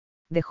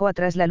 Dejó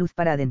atrás la luz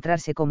para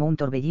adentrarse como un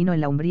torbellino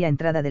en la umbría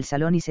entrada del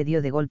salón y se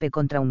dio de golpe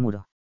contra un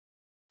muro.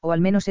 O al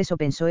menos eso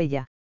pensó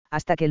ella,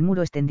 hasta que el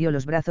muro extendió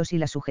los brazos y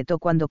la sujetó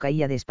cuando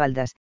caía de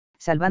espaldas,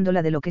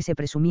 salvándola de lo que se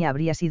presumía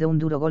habría sido un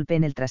duro golpe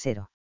en el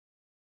trasero.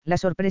 La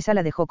sorpresa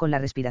la dejó con la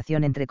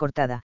respiración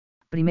entrecortada,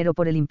 primero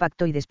por el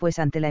impacto y después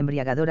ante la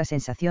embriagadora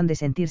sensación de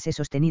sentirse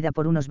sostenida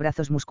por unos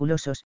brazos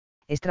musculosos,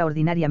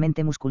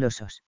 extraordinariamente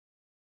musculosos.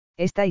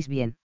 ¿Estáis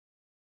bien?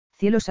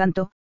 Cielo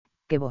santo,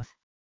 qué voz.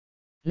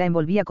 La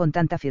envolvía con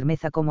tanta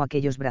firmeza como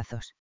aquellos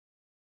brazos.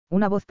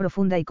 Una voz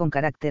profunda y con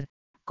carácter,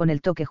 con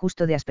el toque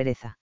justo de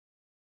aspereza.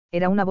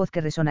 Era una voz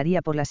que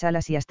resonaría por las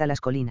alas y hasta las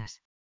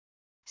colinas.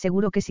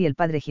 Seguro que si el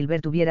padre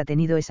Gilbert hubiera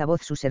tenido esa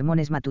voz sus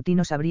sermones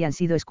matutinos habrían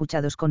sido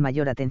escuchados con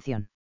mayor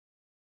atención.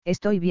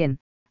 Estoy bien,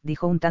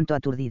 dijo un tanto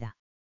aturdida.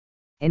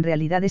 En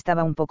realidad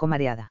estaba un poco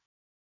mareada.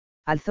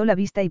 Alzó la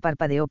vista y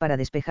parpadeó para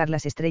despejar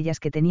las estrellas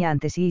que tenía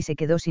ante sí y se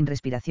quedó sin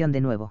respiración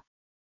de nuevo.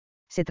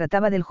 Se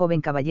trataba del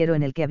joven caballero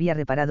en el que había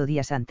reparado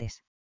días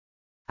antes.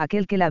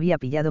 Aquel que la había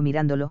pillado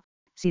mirándolo,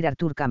 Sir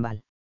Arthur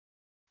Campbell.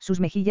 Sus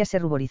mejillas se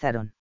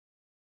ruborizaron.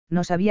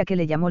 No sabía qué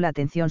le llamó la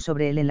atención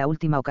sobre él en la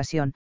última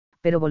ocasión,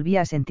 pero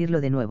volvía a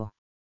sentirlo de nuevo.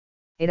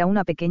 Era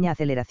una pequeña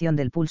aceleración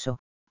del pulso,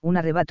 un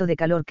arrebato de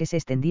calor que se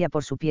extendía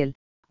por su piel,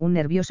 un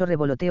nervioso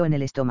revoloteo en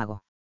el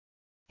estómago.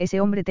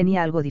 Ese hombre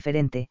tenía algo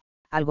diferente,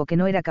 algo que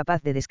no era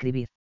capaz de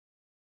describir.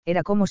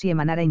 Era como si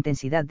emanara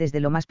intensidad desde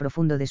lo más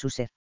profundo de su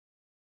ser.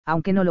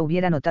 Aunque no lo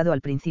hubiera notado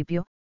al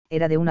principio,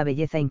 era de una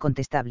belleza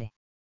incontestable.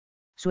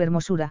 Su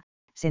hermosura,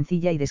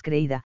 sencilla y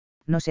descreída,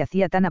 no se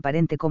hacía tan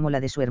aparente como la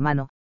de su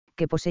hermano,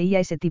 que poseía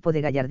ese tipo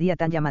de gallardía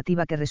tan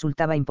llamativa que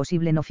resultaba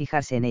imposible no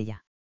fijarse en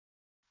ella.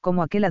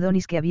 Como aquel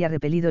Adonis que había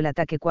repelido el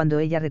ataque cuando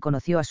ella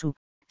reconoció a su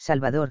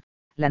Salvador,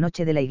 la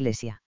noche de la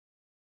iglesia.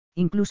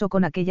 Incluso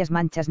con aquellas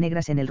manchas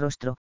negras en el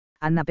rostro,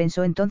 Anna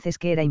pensó entonces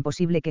que era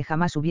imposible que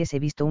jamás hubiese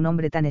visto un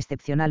hombre tan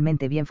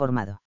excepcionalmente bien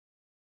formado.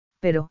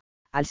 Pero,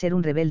 al ser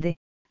un rebelde,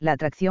 la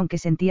atracción que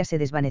sentía se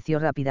desvaneció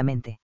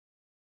rápidamente.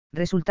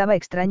 Resultaba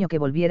extraño que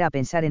volviera a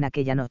pensar en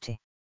aquella noche.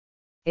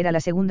 Era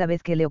la segunda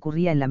vez que le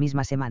ocurría en la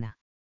misma semana.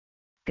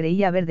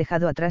 Creía haber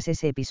dejado atrás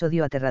ese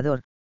episodio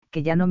aterrador,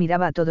 que ya no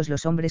miraba a todos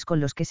los hombres con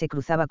los que se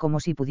cruzaba como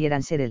si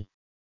pudieran ser él.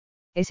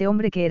 Ese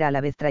hombre que era a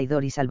la vez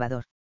traidor y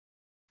salvador.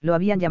 Lo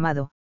habían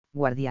llamado,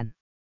 guardián.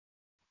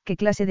 ¿Qué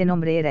clase de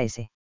nombre era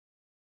ese?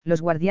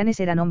 Los guardianes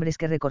eran hombres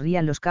que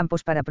recorrían los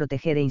campos para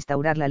proteger e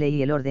instaurar la ley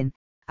y el orden,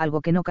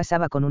 algo que no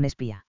casaba con un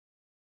espía.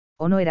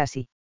 ¿O no era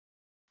así?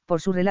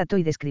 Por su relato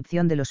y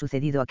descripción de lo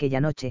sucedido aquella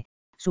noche,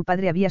 su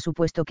padre había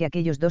supuesto que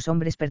aquellos dos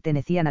hombres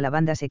pertenecían a la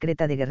banda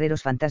secreta de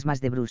guerreros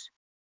fantasmas de Bruce.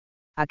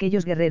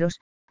 Aquellos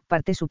guerreros,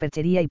 parte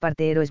superchería y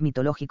parte héroes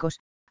mitológicos,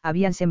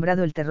 habían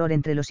sembrado el terror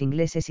entre los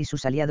ingleses y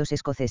sus aliados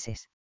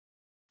escoceses.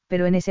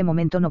 Pero en ese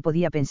momento no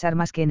podía pensar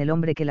más que en el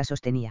hombre que la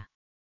sostenía.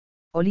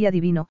 Olía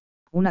divino,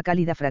 una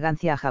cálida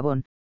fragancia a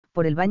jabón,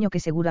 por el baño que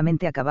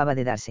seguramente acababa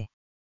de darse.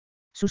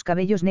 Sus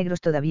cabellos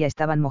negros todavía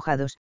estaban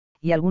mojados,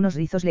 y algunos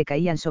rizos le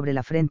caían sobre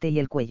la frente y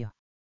el cuello.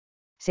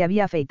 Se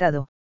había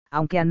afeitado,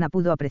 aunque Anna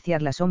pudo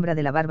apreciar la sombra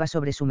de la barba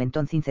sobre su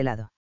mentón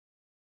cincelado.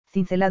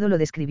 Cincelado lo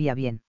describía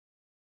bien.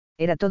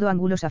 Era todo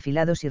ángulos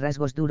afilados y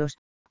rasgos duros,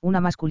 una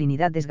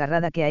masculinidad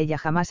desgarrada que a ella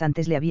jamás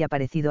antes le había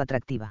parecido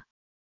atractiva.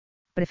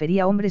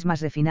 Prefería hombres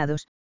más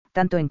refinados,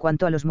 tanto en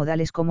cuanto a los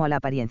modales como a la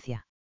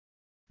apariencia.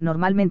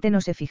 Normalmente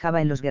no se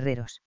fijaba en los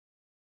guerreros.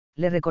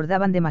 Le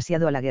recordaban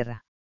demasiado a la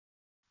guerra.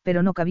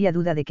 Pero no cabía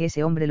duda de que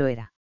ese hombre lo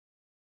era.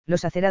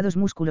 Los acerados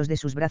músculos de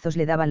sus brazos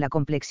le daban la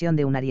complexión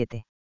de un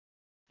ariete.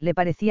 Le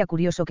parecía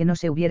curioso que no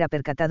se hubiera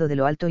percatado de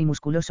lo alto y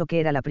musculoso que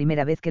era la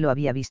primera vez que lo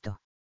había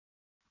visto.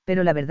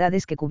 Pero la verdad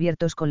es que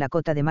cubiertos con la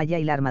cota de malla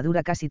y la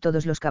armadura casi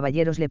todos los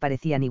caballeros le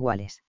parecían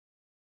iguales.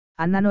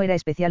 Anna no era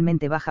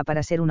especialmente baja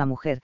para ser una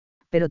mujer,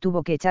 pero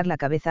tuvo que echar la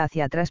cabeza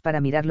hacia atrás para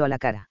mirarlo a la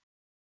cara.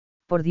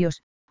 Por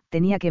Dios,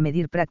 tenía que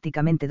medir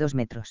prácticamente 2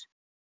 metros.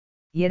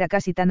 Y era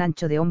casi tan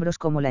ancho de hombros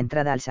como la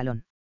entrada al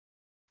salón.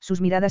 Sus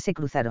miradas se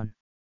cruzaron.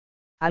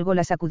 Algo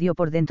la sacudió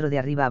por dentro de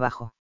arriba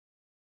abajo.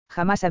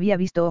 Jamás había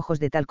visto ojos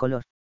de tal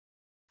color.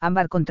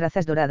 Ámbar con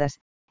trazas doradas,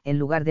 en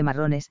lugar de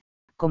marrones,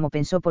 como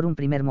pensó por un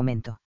primer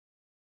momento.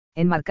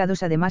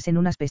 Enmarcados además en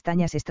unas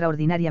pestañas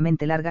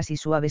extraordinariamente largas y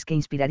suaves que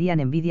inspirarían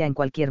envidia en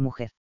cualquier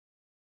mujer.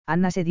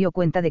 Anna se dio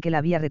cuenta de que la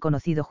había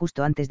reconocido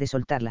justo antes de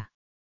soltarla.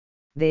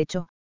 De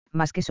hecho,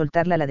 más que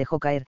soltarla la dejó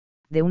caer,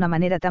 de una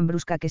manera tan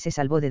brusca que se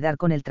salvó de dar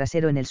con el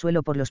trasero en el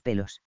suelo por los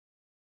pelos.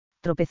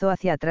 Tropezó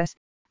hacia atrás,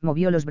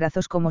 movió los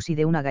brazos como si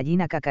de una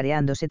gallina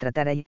cacareando se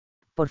tratara y,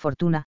 por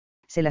fortuna,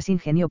 se las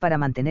ingenió para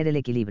mantener el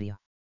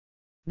equilibrio.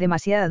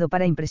 Demasiado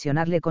para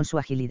impresionarle con su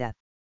agilidad.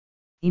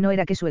 Y no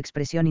era que su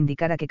expresión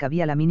indicara que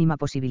cabía la mínima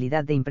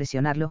posibilidad de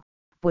impresionarlo,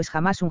 pues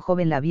jamás un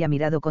joven la había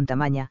mirado con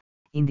tamaña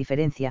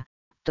indiferencia,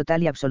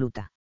 total y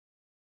absoluta.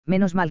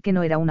 Menos mal que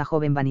no era una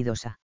joven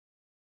vanidosa.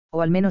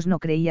 O al menos no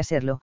creía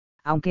serlo,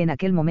 aunque en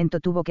aquel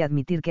momento tuvo que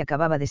admitir que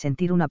acababa de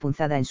sentir una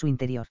punzada en su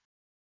interior.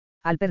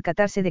 Al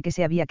percatarse de que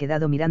se había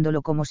quedado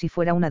mirándolo como si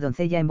fuera una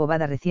doncella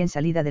embobada recién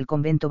salida del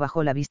convento,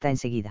 bajó la vista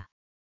enseguida.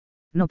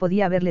 No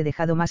podía haberle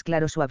dejado más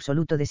claro su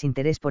absoluto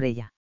desinterés por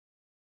ella.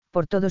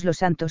 Por todos los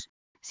santos,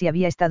 si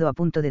había estado a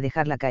punto de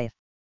dejarla caer.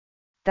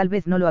 Tal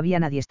vez no lo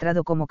habían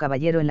adiestrado como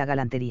caballero en la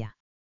galantería.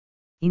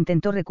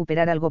 Intentó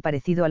recuperar algo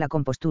parecido a la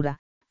compostura,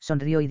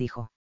 sonrió y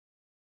dijo: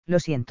 «Lo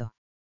siento.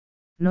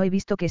 No he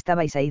visto que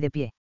estabais ahí de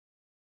pie».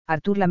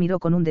 Arthur la miró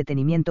con un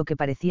detenimiento que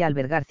parecía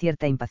albergar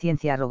cierta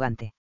impaciencia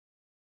arrogante.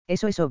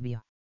 «Eso es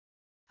obvio».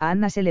 A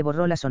Anna se le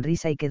borró la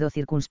sonrisa y quedó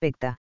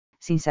circunspecta,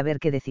 sin saber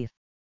qué decir.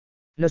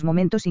 Los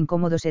momentos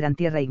incómodos eran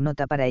tierra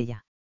ignota para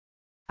ella.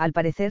 Al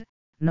parecer,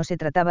 no se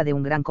trataba de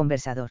un gran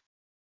conversador.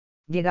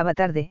 «Llegaba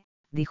tarde»,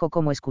 dijo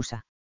como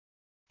excusa.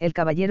 El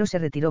caballero se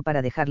retiró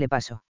para dejarle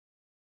paso.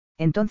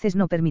 «Entonces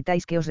no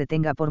permitáis que os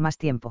retenga por más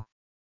tiempo».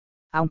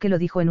 Aunque lo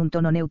dijo en un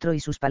tono neutro y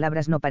sus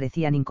palabras no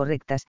parecían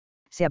incorrectas,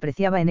 se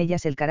apreciaba en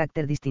ellas el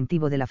carácter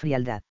distintivo de la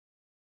frialdad.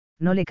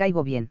 «No le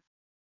caigo bien».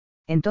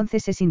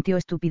 Entonces se sintió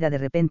estúpida de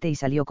repente y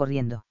salió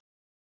corriendo.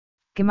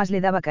 ¿Qué más le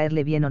daba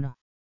caerle bien o no?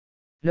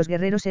 Los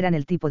guerreros eran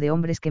el tipo de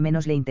hombres que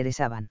menos le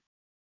interesaban.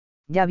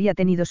 Ya había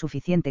tenido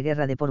suficiente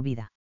guerra de por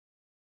vida.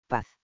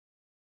 Paz.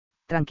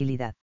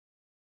 Tranquilidad.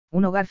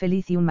 Un hogar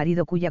feliz y un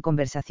marido cuya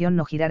conversación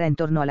no girara en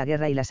torno a la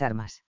guerra y las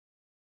armas.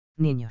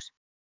 Niños.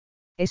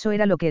 Eso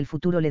era lo que el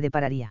futuro le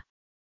depararía.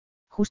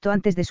 Justo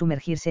antes de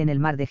sumergirse en el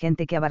mar de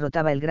gente que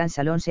abarrotaba el gran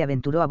salón, se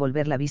aventuró a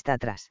volver la vista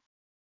atrás.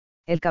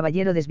 El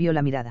caballero desvió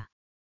la mirada.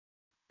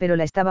 Pero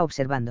la estaba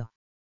observando.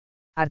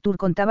 Arthur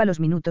contaba los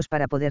minutos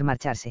para poder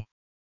marcharse.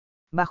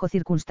 Bajo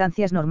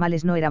circunstancias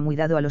normales no era muy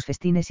dado a los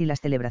festines y las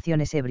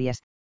celebraciones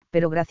ebrias,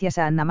 pero gracias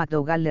a Anna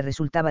McDougall le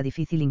resultaba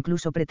difícil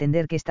incluso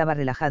pretender que estaba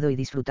relajado y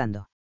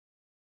disfrutando.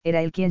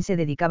 Era él quien se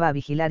dedicaba a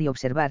vigilar y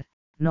observar,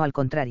 no al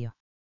contrario.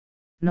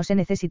 No se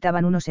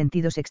necesitaban unos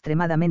sentidos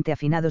extremadamente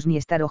afinados ni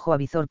estar ojo a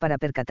visor para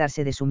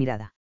percatarse de su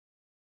mirada.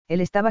 Él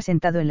estaba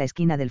sentado en la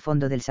esquina del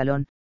fondo del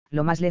salón,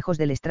 lo más lejos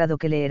del estrado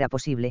que le era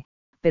posible,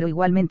 pero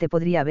igualmente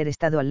podría haber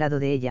estado al lado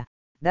de ella,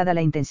 dada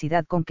la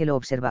intensidad con que lo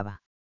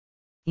observaba.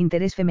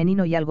 Interés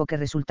femenino y algo que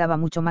resultaba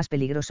mucho más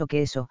peligroso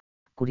que eso,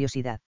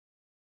 curiosidad.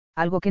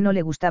 Algo que no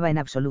le gustaba en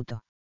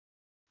absoluto.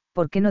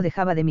 ¿Por qué no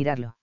dejaba de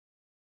mirarlo?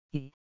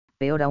 Y,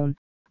 peor aún,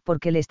 ¿por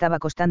qué le estaba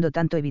costando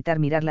tanto evitar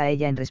mirarla a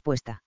ella en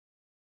respuesta?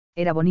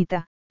 Era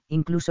bonita,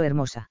 incluso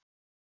hermosa.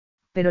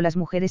 Pero las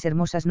mujeres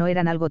hermosas no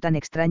eran algo tan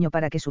extraño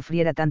para que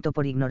sufriera tanto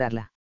por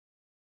ignorarla.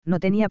 No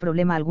tenía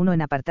problema alguno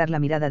en apartar la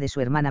mirada de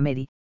su hermana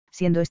Mary,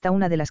 siendo esta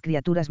una de las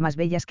criaturas más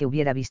bellas que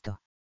hubiera visto.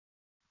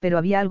 Pero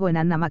había algo en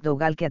Anna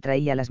McDougall que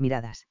atraía las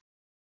miradas.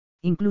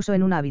 Incluso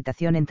en una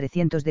habitación entre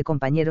cientos de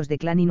compañeros de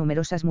clan y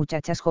numerosas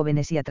muchachas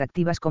jóvenes y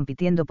atractivas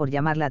compitiendo por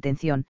llamar la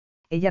atención,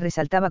 ella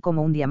resaltaba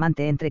como un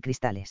diamante entre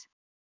cristales.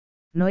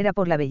 No era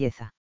por la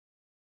belleza.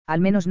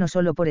 Al menos no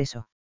solo por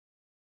eso.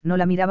 No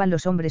la miraban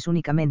los hombres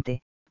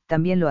únicamente,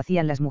 también lo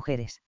hacían las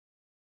mujeres.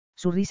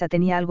 Su risa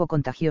tenía algo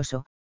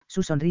contagioso,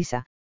 su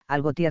sonrisa,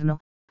 algo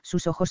tierno,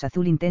 sus ojos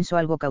azul intenso,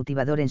 algo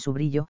cautivador en su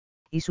brillo,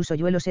 y sus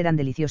hoyuelos eran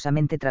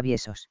deliciosamente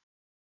traviesos.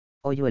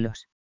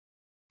 Hoyuelos.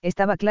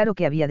 Estaba claro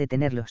que había de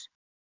tenerlos.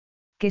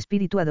 Qué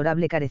espíritu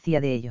adorable carecía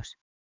de ellos.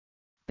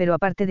 Pero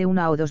aparte de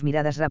una o dos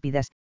miradas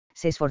rápidas,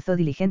 se esforzó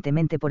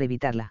diligentemente por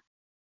evitarla.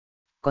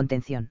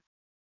 Contención.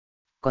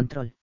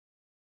 Control.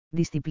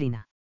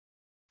 Disciplina.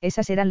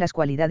 Esas eran las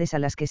cualidades a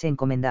las que se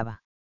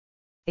encomendaba.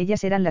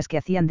 Ellas eran las que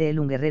hacían de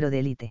él un guerrero de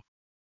élite.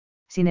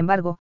 Sin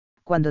embargo,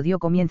 cuando dio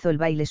comienzo el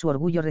baile, su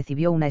orgullo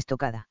recibió una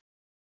estocada.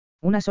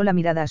 Una sola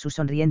mirada a sus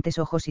sonrientes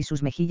ojos y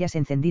sus mejillas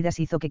encendidas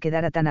hizo que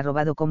quedara tan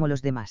arrobado como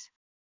los demás.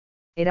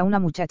 Era una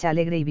muchacha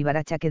alegre y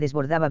vivaracha que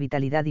desbordaba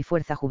vitalidad y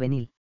fuerza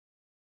juvenil.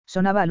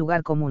 Sonaba a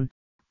lugar común,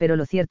 pero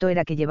lo cierto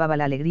era que llevaba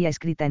la alegría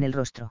escrita en el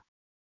rostro.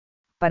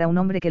 Para un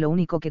hombre que lo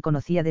único que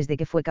conocía desde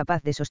que fue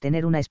capaz de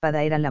sostener una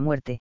espada eran la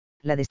muerte,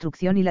 la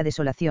destrucción y la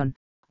desolación,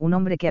 un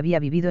hombre que había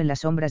vivido en las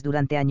sombras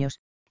durante años,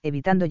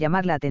 evitando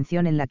llamar la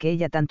atención en la que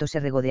ella tanto se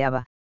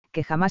regodeaba,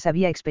 que jamás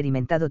había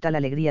experimentado tal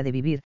alegría de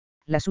vivir,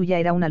 la suya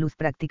era una luz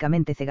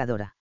prácticamente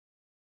cegadora.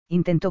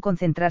 Intentó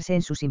concentrarse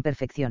en sus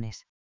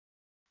imperfecciones.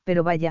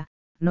 Pero vaya,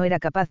 no era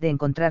capaz de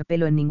encontrar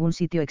pelo en ningún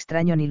sitio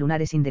extraño ni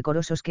lunares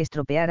indecorosos que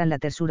estropearan la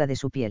tersura de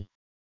su piel.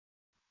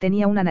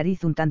 Tenía una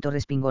nariz un tanto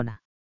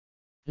respingona.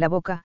 La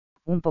boca,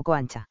 un poco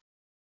ancha.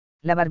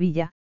 La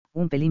barbilla,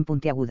 un pelín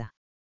puntiaguda.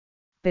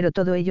 Pero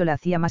todo ello la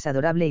hacía más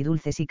adorable y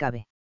dulce si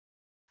cabe.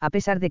 A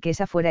pesar de que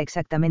esa fuera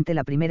exactamente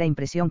la primera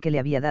impresión que le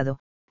había dado,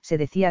 se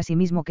decía a sí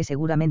mismo que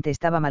seguramente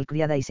estaba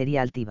malcriada y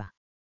sería altiva.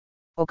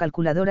 O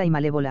calculadora y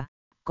malévola,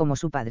 como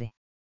su padre.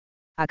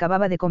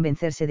 Acababa de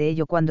convencerse de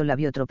ello cuando la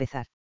vio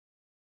tropezar.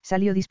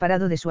 Salió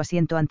disparado de su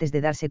asiento antes de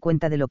darse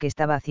cuenta de lo que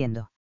estaba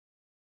haciendo.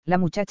 La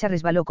muchacha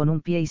resbaló con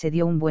un pie y se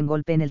dio un buen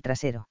golpe en el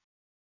trasero.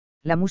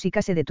 La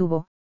música se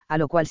detuvo, a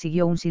lo cual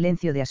siguió un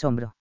silencio de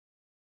asombro.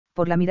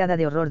 Por la mirada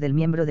de horror del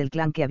miembro del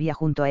clan que había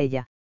junto a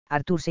ella,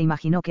 Arthur se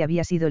imaginó que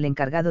había sido el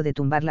encargado de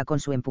tumbarla con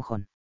su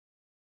empujón.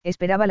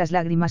 Esperaba las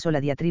lágrimas o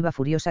la diatriba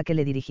furiosa que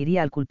le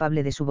dirigiría al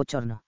culpable de su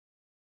bochorno.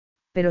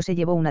 Pero se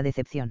llevó una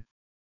decepción.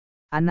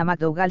 Anna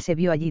McDougall se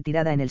vio allí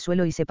tirada en el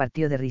suelo y se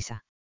partió de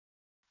risa.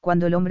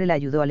 Cuando el hombre la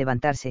ayudó a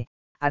levantarse,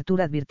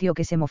 Arthur advirtió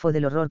que se mofó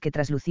del horror que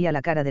traslucía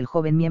la cara del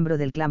joven miembro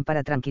del clan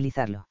para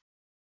tranquilizarlo.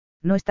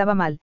 No estaba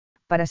mal,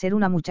 para ser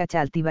una muchacha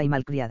altiva y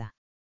malcriada.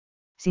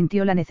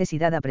 Sintió la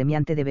necesidad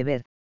apremiante de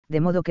beber, de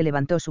modo que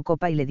levantó su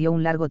copa y le dio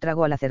un largo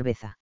trago a la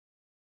cerveza.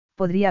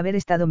 Podría haber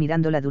estado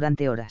mirándola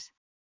durante horas.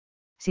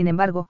 Sin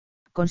embargo,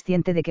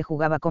 consciente de que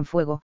jugaba con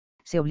fuego,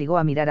 se obligó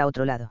a mirar a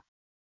otro lado.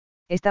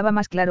 Estaba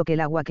más claro que el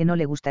agua que no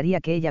le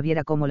gustaría que ella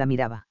viera cómo la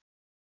miraba.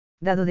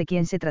 Dado de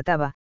quién se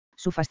trataba,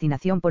 su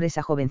fascinación por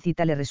esa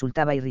jovencita le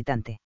resultaba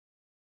irritante.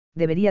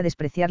 Debería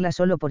despreciarla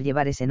solo por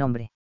llevar ese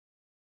nombre.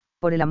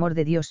 Por el amor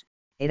de Dios,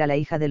 era la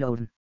hija de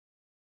Lorne.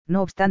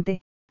 No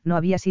obstante, no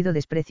había sido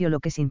desprecio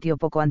lo que sintió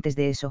poco antes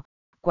de eso,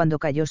 cuando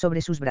cayó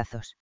sobre sus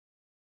brazos.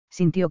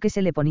 Sintió que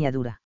se le ponía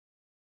dura.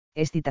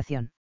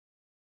 Excitación.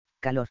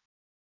 Calor.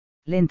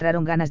 Le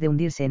entraron ganas de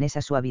hundirse en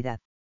esa suavidad.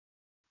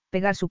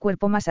 Pegar su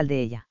cuerpo más al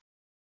de ella.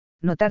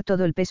 Notar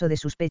todo el peso de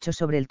sus pechos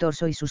sobre el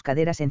torso y sus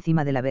caderas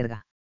encima de la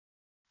verga.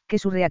 Que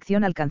su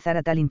reacción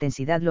alcanzara tal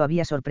intensidad lo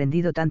había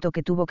sorprendido tanto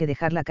que tuvo que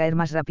dejarla caer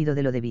más rápido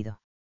de lo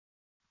debido.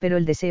 Pero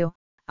el deseo,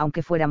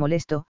 aunque fuera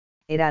molesto,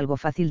 era algo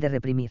fácil de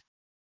reprimir.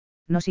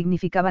 No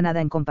significaba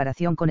nada en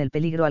comparación con el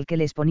peligro al que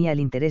le exponía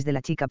el interés de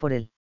la chica por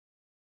él.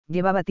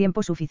 Llevaba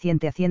tiempo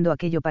suficiente haciendo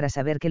aquello para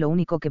saber que lo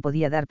único que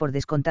podía dar por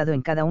descontado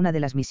en cada una de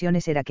las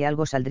misiones era que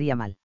algo saldría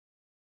mal.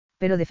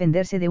 Pero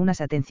defenderse de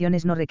unas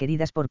atenciones no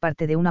requeridas por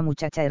parte de una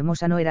muchacha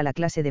hermosa no era la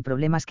clase de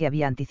problemas que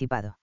había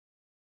anticipado.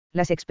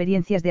 Las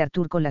experiencias de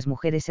Arthur con las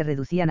mujeres se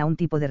reducían a un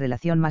tipo de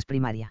relación más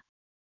primaria.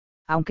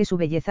 Aunque su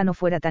belleza no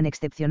fuera tan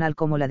excepcional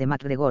como la de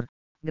MacGregor,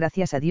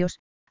 gracias a Dios,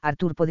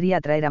 Arthur podría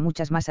atraer a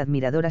muchas más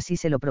admiradoras si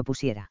se lo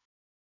propusiera.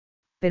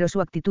 Pero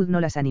su actitud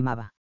no las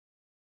animaba.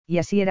 Y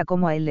así era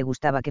como a él le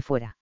gustaba que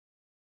fuera.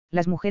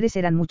 Las mujeres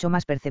eran mucho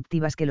más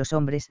perceptivas que los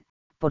hombres,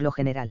 por lo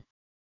general.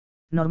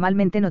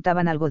 Normalmente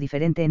notaban algo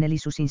diferente en él y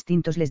sus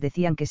instintos les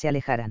decían que se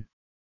alejaran.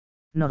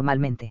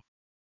 Normalmente.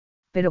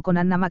 Pero con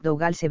Anna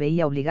McDougall se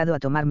veía obligado a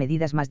tomar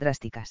medidas más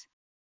drásticas.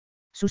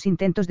 Sus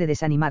intentos de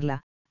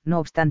desanimarla, no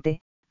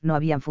obstante, no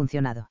habían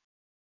funcionado.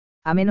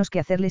 A menos que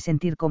hacerle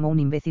sentir como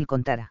un imbécil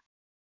contara.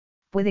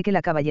 Puede que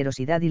la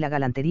caballerosidad y la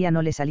galantería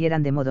no le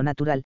salieran de modo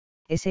natural,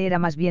 ese era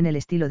más bien el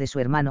estilo de su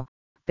hermano,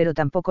 pero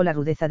tampoco la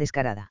rudeza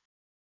descarada.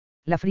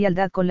 La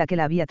frialdad con la que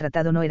la había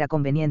tratado no era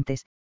conveniente,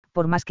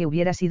 por más que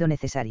hubiera sido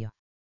necesario.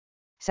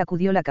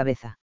 Sacudió la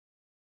cabeza.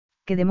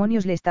 ¿Qué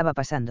demonios le estaba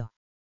pasando?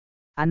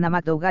 Anna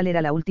McDougall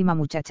era la última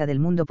muchacha del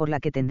mundo por la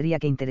que tendría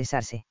que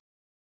interesarse.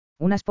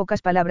 Unas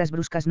pocas palabras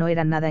bruscas no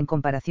eran nada en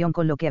comparación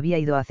con lo que había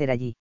ido a hacer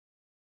allí.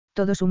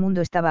 Todo su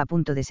mundo estaba a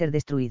punto de ser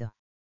destruido.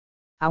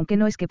 Aunque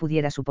no es que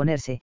pudiera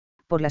suponerse,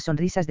 por las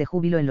sonrisas de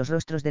júbilo en los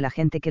rostros de la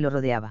gente que lo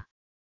rodeaba.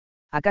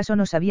 ¿Acaso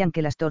no sabían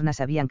que las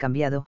tornas habían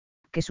cambiado,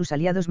 que sus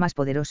aliados más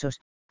poderosos,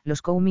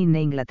 los Comyn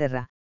e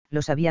Inglaterra,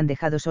 los habían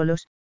dejado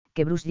solos,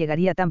 que Bruce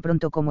llegaría tan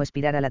pronto como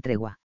expirara la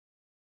tregua?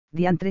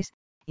 Diantres,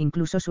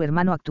 incluso su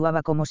hermano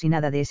actuaba como si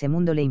nada de ese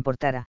mundo le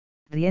importara,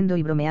 riendo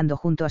y bromeando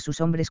junto a sus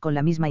hombres con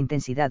la misma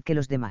intensidad que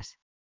los demás.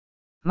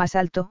 Más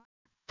alto,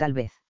 tal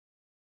vez.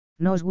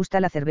 ¿No os gusta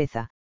la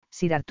cerveza,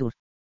 Sir Arthur?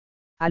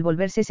 Al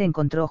volverse se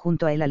encontró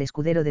junto a él al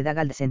escudero de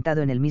Dagald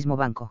sentado en el mismo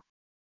banco.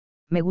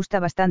 Me gusta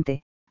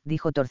bastante,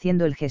 dijo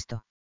torciendo el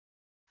gesto.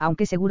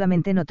 Aunque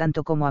seguramente no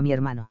tanto como a mi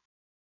hermano.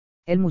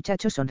 El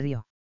muchacho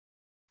sonrió.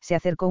 Se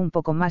acercó un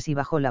poco más y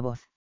bajó la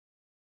voz.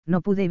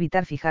 No pude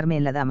evitar fijarme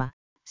en la dama,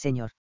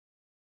 señor.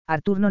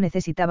 Arthur no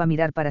necesitaba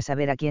mirar para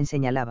saber a quién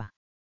señalaba.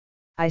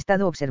 Ha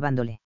estado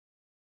observándole.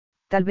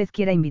 Tal vez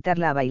quiera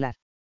invitarla a bailar.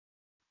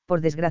 Por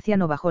desgracia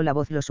no bajó la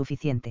voz lo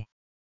suficiente.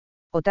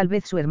 O tal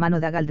vez su hermano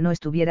Dagald no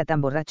estuviera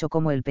tan borracho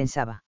como él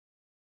pensaba.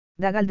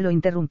 Dagald lo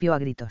interrumpió a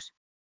gritos.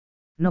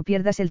 No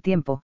pierdas el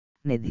tiempo,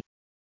 Ned.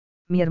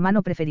 Mi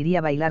hermano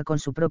preferiría bailar con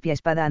su propia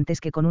espada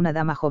antes que con una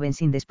dama joven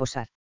sin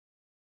desposar.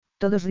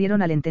 Todos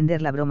rieron al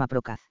entender la broma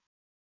procaz.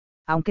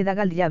 Aunque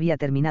Dagald ya había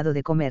terminado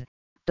de comer,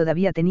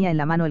 todavía tenía en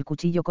la mano el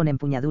cuchillo con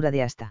empuñadura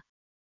de asta.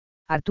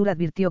 Arthur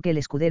advirtió que el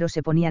escudero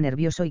se ponía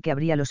nervioso y que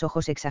abría los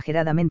ojos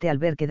exageradamente al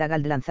ver que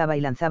Dagald lanzaba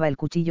y lanzaba el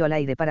cuchillo al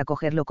aire para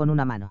cogerlo con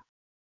una mano.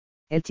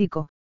 El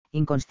chico,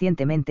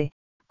 inconscientemente,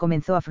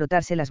 comenzó a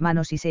frotarse las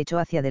manos y se echó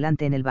hacia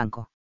adelante en el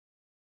banco.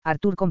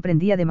 Arthur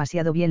comprendía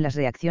demasiado bien las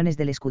reacciones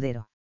del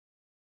escudero.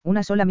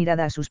 Una sola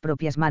mirada a sus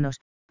propias manos,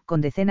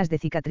 con decenas de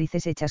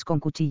cicatrices hechas con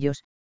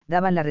cuchillos,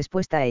 daban la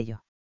respuesta a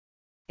ello.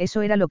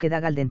 Eso era lo que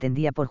Dagald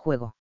entendía por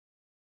juego.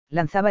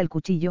 Lanzaba el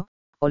cuchillo,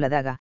 o la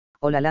daga,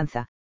 o la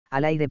lanza,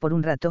 al aire por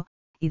un rato,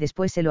 y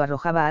después se lo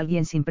arrojaba a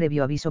alguien sin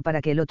previo aviso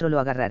para que el otro lo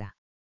agarrara.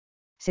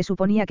 Se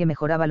suponía que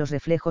mejoraba los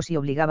reflejos y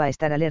obligaba a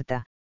estar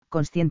alerta,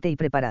 consciente y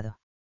preparado.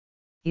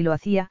 Y lo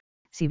hacía,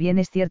 si bien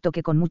es cierto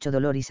que con mucho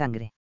dolor y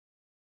sangre.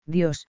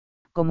 Dios,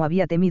 cómo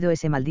había temido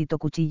ese maldito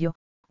cuchillo,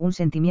 un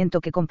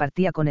sentimiento que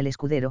compartía con el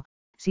escudero,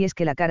 si es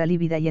que la cara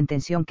lívida y en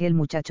tensión que el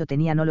muchacho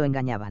tenía no lo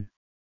engañaban.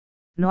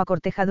 No ha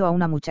cortejado a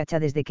una muchacha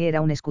desde que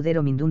era un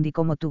escudero mindundi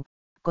como tú,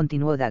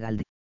 continuó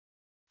Dagald.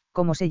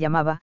 ¿Cómo se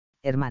llamaba,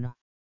 hermano?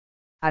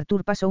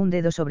 Arthur pasó un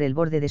dedo sobre el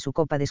borde de su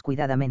copa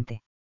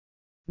descuidadamente.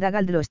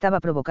 Dagald lo estaba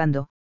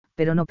provocando,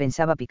 pero no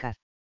pensaba picar.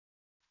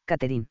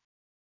 Catherine.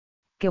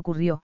 ¿Qué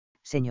ocurrió,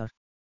 señor?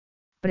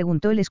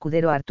 Preguntó el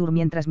escudero a Arthur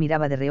mientras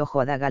miraba de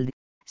reojo a Dagald,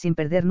 sin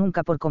perder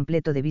nunca por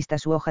completo de vista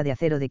su hoja de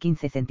acero de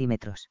 15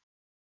 centímetros.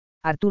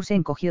 Arthur se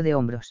encogió de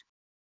hombros.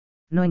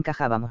 No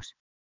encajábamos.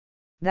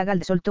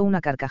 Dagald soltó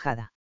una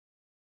carcajada.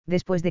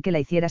 Después de que la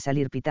hiciera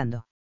salir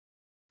pitando.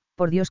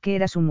 Por Dios que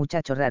eras un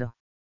muchacho raro.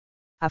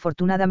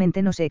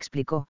 Afortunadamente no se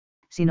explicó,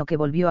 sino que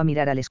volvió a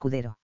mirar al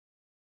escudero.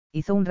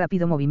 Hizo un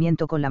rápido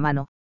movimiento con la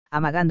mano,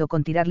 amagando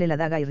con tirarle la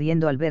daga y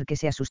riendo al ver que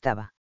se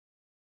asustaba.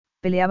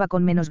 Peleaba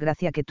con menos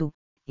gracia que tú,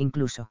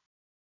 incluso.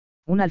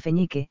 Un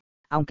alfeñique,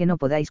 aunque no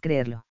podáis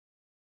creerlo.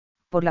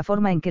 Por la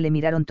forma en que le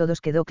miraron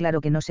todos quedó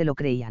claro que no se lo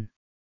creían.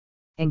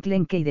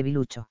 Enclenque y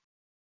debilucho.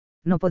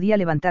 No podía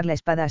levantar la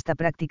espada hasta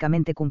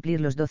prácticamente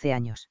cumplir los 12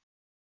 años.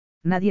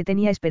 Nadie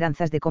tenía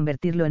esperanzas de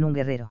convertirlo en un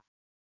guerrero.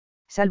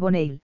 Salvo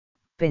Neil,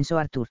 pensó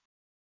Arthur.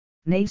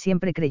 Neil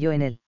siempre creyó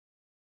en él.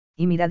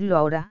 Y miradlo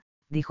ahora,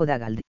 dijo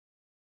Dagald.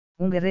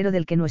 Un guerrero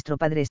del que nuestro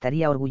padre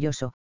estaría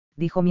orgulloso,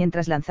 dijo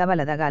mientras lanzaba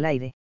la daga al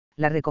aire,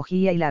 la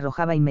recogía y la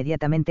arrojaba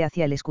inmediatamente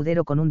hacia el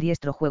escudero con un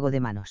diestro juego de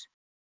manos.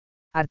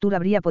 Arthur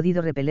habría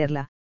podido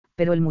repelerla,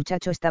 pero el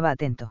muchacho estaba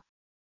atento.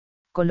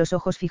 Con los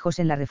ojos fijos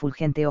en la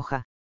refulgente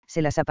hoja,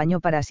 se las apañó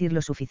para asir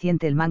lo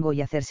suficiente el mango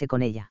y hacerse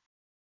con ella.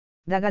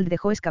 Dagald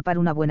dejó escapar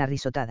una buena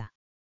risotada.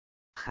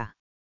 Ja.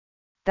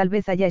 Tal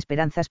vez haya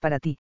esperanzas para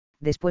ti,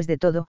 después de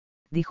todo,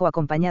 dijo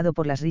acompañado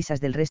por las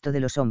risas del resto de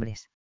los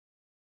hombres.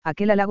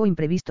 Aquel halago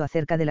imprevisto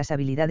acerca de las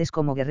habilidades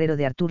como guerrero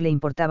de Arthur le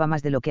importaba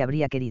más de lo que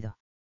habría querido.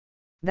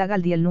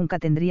 Dagald y él nunca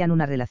tendrían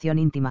una relación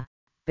íntima,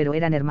 pero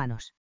eran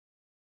hermanos.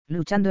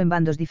 Luchando en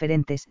bandos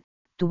diferentes,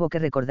 tuvo que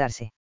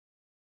recordarse.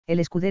 El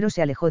escudero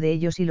se alejó de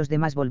ellos y los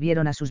demás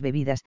volvieron a sus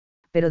bebidas,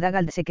 pero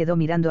Dagald se quedó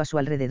mirando a su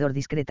alrededor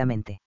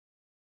discretamente.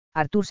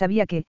 Arthur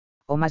sabía que,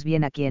 o más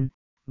bien a quién,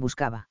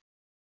 buscaba.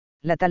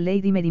 La tal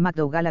Lady Mary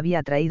McDougall había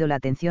atraído la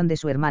atención de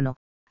su hermano,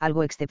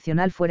 algo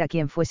excepcional fuera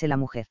quien fuese la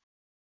mujer.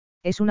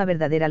 Es una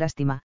verdadera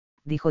lástima,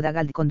 dijo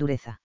Dagald con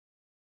dureza.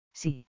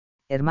 Sí,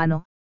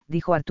 hermano,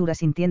 dijo Arthur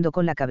asintiendo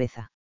con la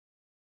cabeza.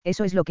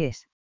 Eso es lo que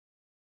es.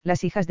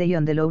 Las hijas de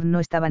Yondelour no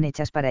estaban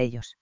hechas para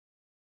ellos.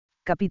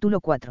 Capítulo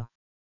 4.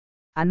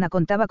 Anna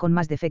contaba con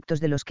más defectos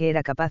de los que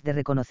era capaz de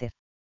reconocer.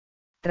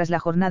 Tras la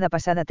jornada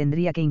pasada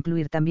tendría que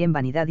incluir también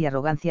vanidad y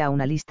arrogancia a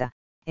una lista,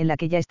 en la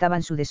que ya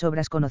estaban su de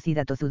sobras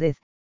conocida tozudez.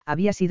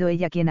 Había sido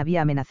ella quien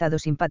había amenazado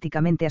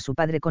simpáticamente a su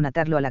padre con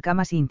atarlo a la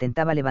cama si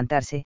intentaba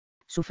levantarse,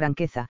 su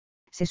franqueza,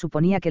 se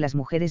suponía que las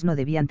mujeres no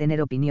debían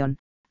tener opinión,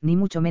 ni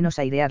mucho menos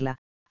airearla,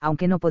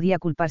 aunque no podía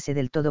culparse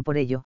del todo por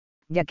ello,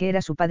 ya que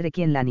era su padre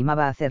quien la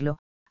animaba a hacerlo,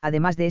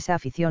 además de esa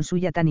afición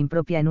suya tan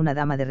impropia en una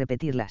dama de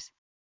repetirlas.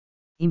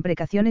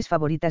 Imprecaciones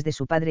favoritas de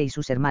su padre y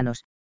sus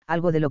hermanos,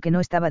 algo de lo que no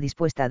estaba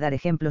dispuesta a dar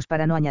ejemplos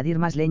para no añadir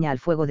más leña al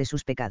fuego de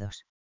sus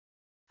pecados.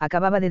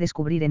 Acababa de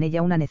descubrir en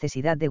ella una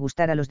necesidad de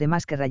gustar a los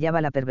demás que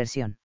rayaba la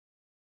perversión.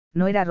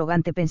 No era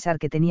arrogante pensar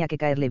que tenía que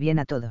caerle bien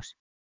a todos.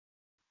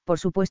 Por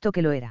supuesto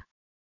que lo era.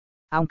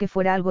 Aunque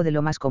fuera algo de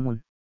lo más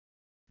común.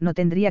 No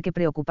tendría que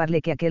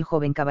preocuparle que aquel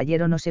joven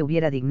caballero no se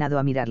hubiera dignado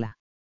a mirarla.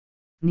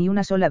 Ni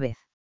una sola vez.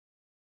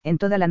 En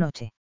toda la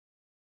noche.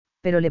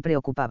 Pero le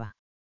preocupaba.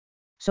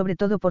 Sobre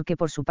todo porque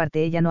por su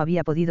parte ella no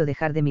había podido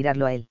dejar de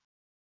mirarlo a él.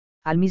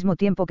 Al mismo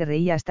tiempo que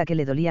reía hasta que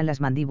le dolían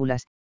las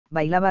mandíbulas,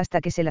 bailaba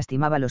hasta que se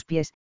lastimaba los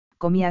pies,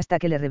 comía hasta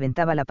que le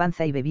reventaba la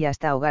panza y bebía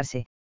hasta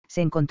ahogarse,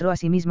 se encontró a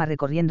sí misma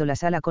recorriendo la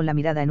sala con la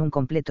mirada en un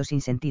completo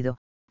sinsentido,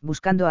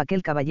 buscando a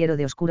aquel caballero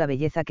de oscura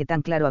belleza que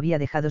tan claro había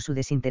dejado su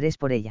desinterés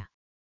por ella.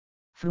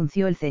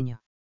 Frunció el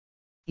ceño.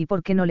 ¿Y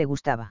por qué no le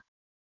gustaba?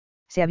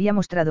 Se había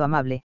mostrado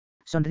amable,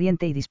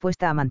 sonriente y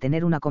dispuesta a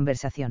mantener una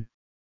conversación.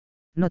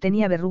 No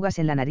tenía verrugas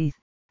en la nariz,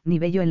 ni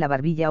vello en la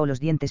barbilla o los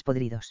dientes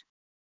podridos.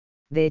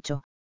 De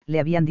hecho, le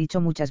habían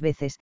dicho muchas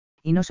veces,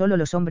 y no solo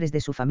los hombres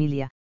de su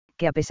familia,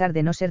 que a pesar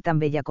de no ser tan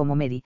bella como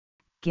Mary,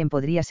 quien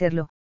podría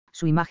serlo,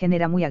 su imagen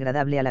era muy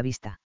agradable a la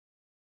vista.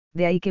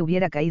 De ahí que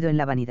hubiera caído en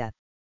la vanidad.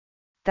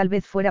 Tal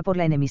vez fuera por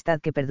la enemistad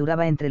que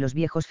perduraba entre los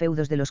viejos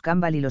feudos de los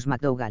Campbell y los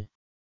McDougall.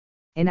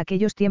 En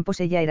aquellos tiempos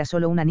ella era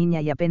solo una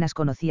niña y apenas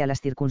conocía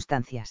las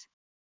circunstancias.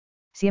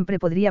 Siempre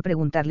podría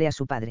preguntarle a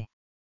su padre.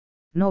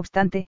 No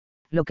obstante,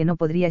 lo que no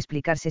podría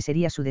explicarse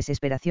sería su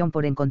desesperación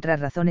por encontrar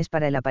razones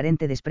para el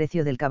aparente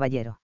desprecio del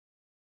caballero.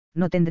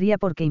 No tendría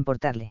por qué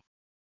importarle.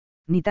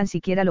 Ni tan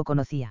siquiera lo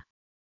conocía.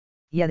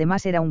 Y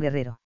además era un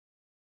guerrero.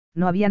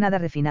 No había nada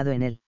refinado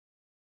en él.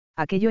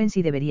 Aquello en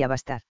sí debería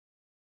bastar.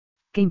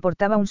 ¿Qué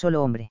importaba un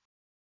solo hombre?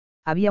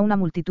 Había una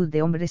multitud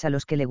de hombres a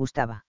los que le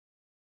gustaba.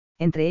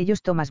 Entre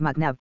ellos Thomas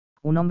McNabb,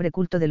 un hombre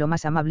culto de lo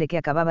más amable que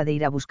acababa de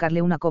ir a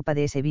buscarle una copa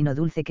de ese vino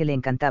dulce que le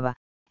encantaba,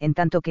 en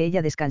tanto que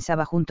ella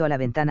descansaba junto a la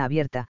ventana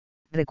abierta,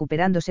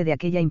 recuperándose de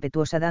aquella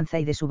impetuosa danza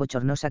y de su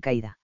bochornosa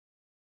caída.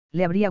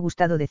 Le habría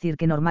gustado decir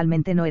que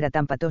normalmente no era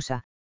tan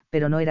patosa,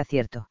 pero no era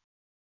cierto.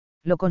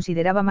 Lo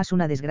consideraba más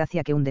una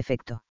desgracia que un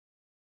defecto.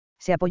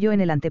 Se apoyó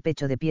en el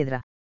antepecho de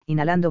piedra,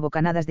 inhalando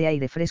bocanadas de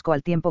aire fresco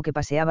al tiempo que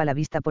paseaba la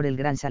vista por el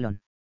gran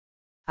salón.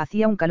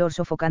 Hacía un calor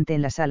sofocante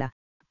en la sala,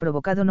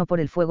 provocado no por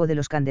el fuego de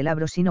los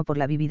candelabros sino por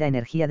la vívida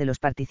energía de los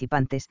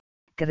participantes,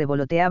 que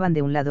revoloteaban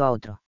de un lado a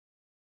otro.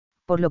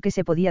 Por lo que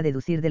se podía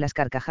deducir de las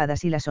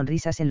carcajadas y las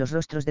sonrisas en los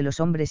rostros de los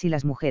hombres y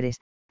las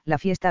mujeres, la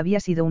fiesta había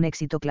sido un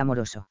éxito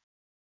clamoroso.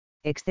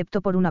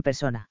 Excepto por una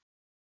persona.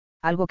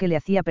 Algo que le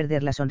hacía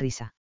perder la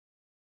sonrisa.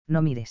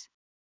 No mires.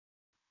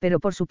 Pero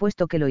por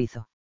supuesto que lo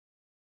hizo.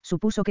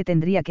 Supuso que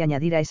tendría que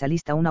añadir a esa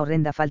lista una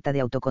horrenda falta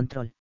de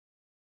autocontrol.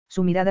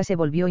 Su mirada se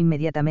volvió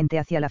inmediatamente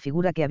hacia la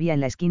figura que había en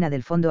la esquina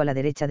del fondo a la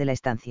derecha de la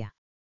estancia.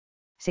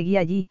 Seguía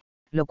allí,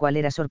 lo cual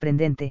era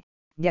sorprendente,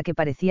 ya que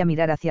parecía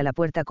mirar hacia la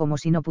puerta como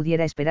si no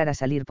pudiera esperar a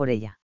salir por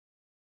ella.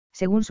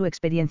 Según su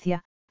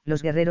experiencia,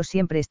 los guerreros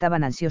siempre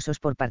estaban ansiosos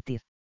por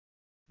partir.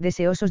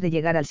 Deseosos de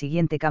llegar al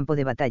siguiente campo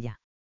de batalla.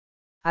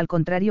 Al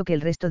contrario que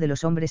el resto de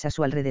los hombres a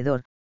su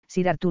alrededor,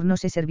 Sir Arthur no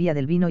se servía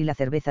del vino y la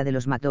cerveza de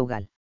los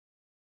McDougall.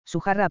 Su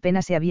jarra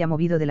apenas se había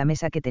movido de la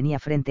mesa que tenía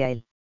frente a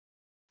él.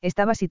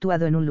 Estaba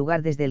situado en un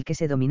lugar desde el que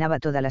se dominaba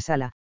toda la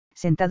sala,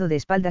 sentado de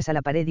espaldas a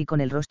la pared y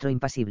con el rostro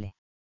impasible.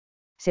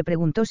 Se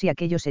preguntó si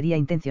aquello sería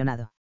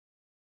intencionado.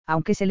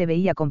 Aunque se le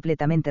veía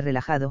completamente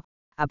relajado,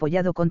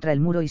 apoyado contra el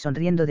muro y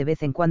sonriendo de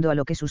vez en cuando a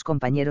lo que sus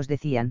compañeros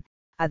decían,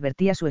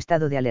 advertía su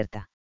estado de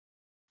alerta.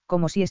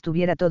 Como si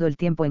estuviera todo el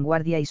tiempo en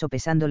guardia y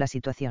sopesando la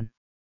situación.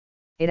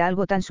 Era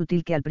algo tan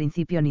sutil que al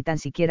principio ni tan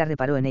siquiera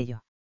reparó en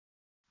ello.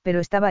 Pero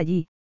estaba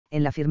allí,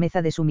 en la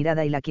firmeza de su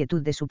mirada y la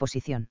quietud de su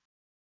posición.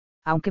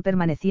 Aunque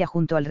permanecía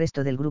junto al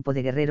resto del grupo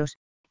de guerreros,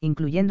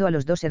 incluyendo a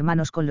los dos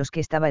hermanos con los que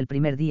estaba el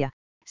primer día,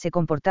 se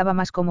comportaba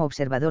más como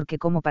observador que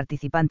como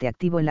participante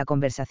activo en la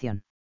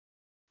conversación.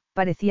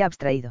 Parecía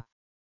abstraído.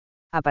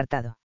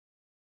 Apartado.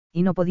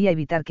 Y no podía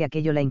evitar que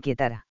aquello la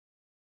inquietara.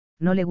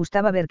 No le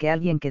gustaba ver que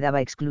alguien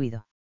quedaba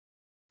excluido.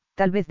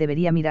 Tal vez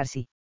debería mirar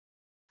si.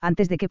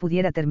 Antes de que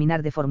pudiera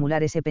terminar de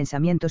formular ese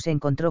pensamiento se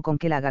encontró con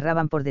que la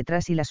agarraban por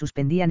detrás y la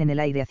suspendían en el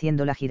aire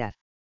haciéndola girar.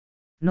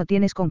 No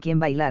tienes con quién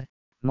bailar,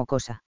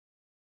 mocosa.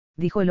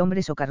 Dijo el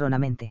hombre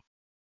socarronamente.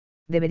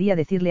 Debería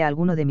decirle a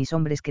alguno de mis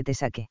hombres que te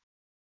saque.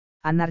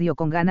 Anna rió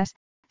con ganas,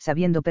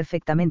 sabiendo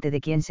perfectamente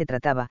de quién se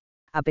trataba,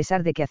 a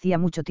pesar de que hacía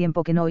mucho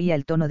tiempo que no oía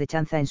el tono de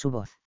chanza en su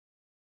voz.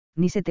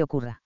 Ni se te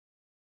ocurra.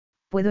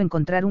 Puedo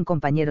encontrar un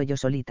compañero yo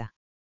solita.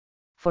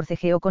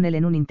 Forcejeó con él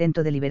en un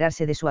intento de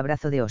liberarse de su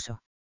abrazo de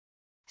oso.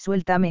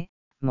 Suéltame,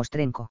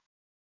 mostrenco.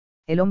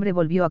 El hombre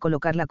volvió a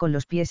colocarla con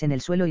los pies en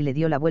el suelo y le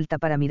dio la vuelta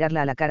para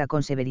mirarla a la cara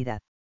con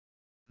severidad.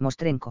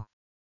 Mostrenco.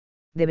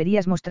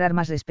 Deberías mostrar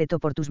más respeto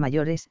por tus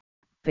mayores,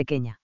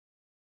 pequeña.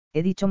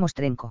 He dicho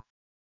mostrenco.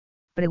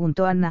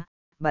 Preguntó Anna,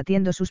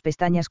 batiendo sus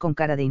pestañas con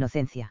cara de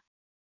inocencia.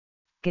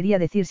 Quería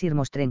decir Sir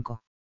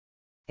Mostrenco.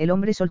 El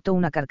hombre soltó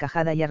una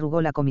carcajada y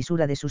arrugó la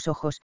comisura de sus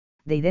ojos,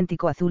 de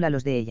idéntico azul a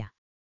los de ella.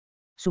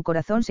 Su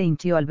corazón se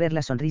hinchió al ver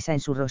la sonrisa en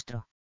su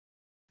rostro.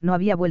 No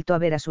había vuelto a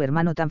ver a su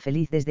hermano tan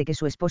feliz desde que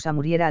su esposa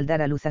muriera al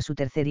dar a luz a su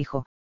tercer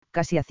hijo,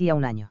 casi hacía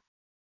un año.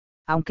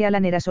 Aunque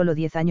Alan era solo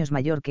 10 años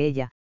mayor que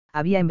ella,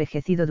 había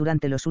envejecido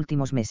durante los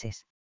últimos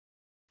meses.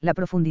 La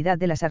profundidad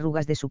de las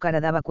arrugas de su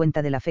cara daba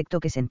cuenta del afecto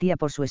que sentía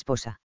por su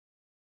esposa.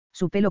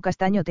 Su pelo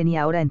castaño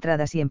tenía ahora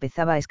entradas y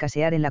empezaba a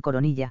escasear en la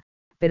coronilla,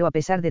 pero a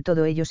pesar de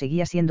todo ello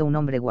seguía siendo un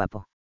hombre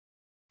guapo.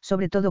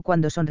 Sobre todo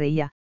cuando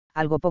sonreía,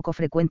 algo poco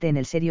frecuente en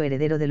el serio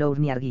heredero de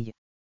Lourniarguillo.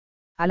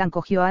 Alan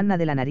cogió a Anna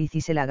de la nariz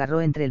y se la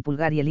agarró entre el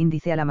pulgar y el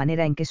índice a la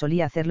manera en que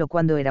solía hacerlo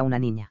cuando era una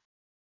niña.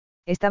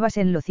 Estabas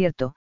en lo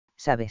cierto,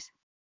 ¿sabes?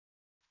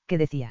 ¿Qué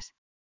decías?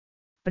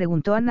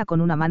 Preguntó Anna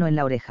con una mano en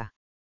la oreja.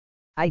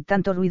 Hay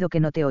tanto ruido que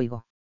no te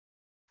oigo.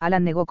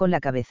 Alan negó con la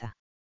cabeza.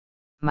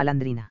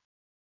 Malandrina.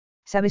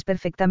 Sabes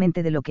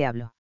perfectamente de lo que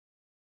hablo.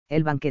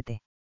 El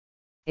banquete.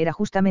 Era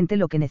justamente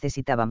lo que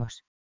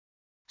necesitábamos.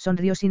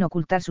 Sonrió sin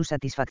ocultar su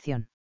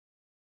satisfacción.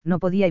 No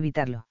podía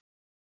evitarlo.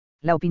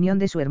 La opinión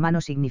de su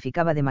hermano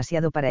significaba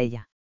demasiado para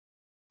ella.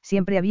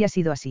 Siempre había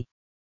sido así.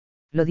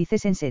 ¿Lo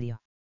dices en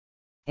serio?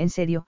 En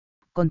serio,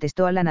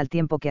 contestó Alan al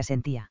tiempo que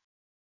asentía.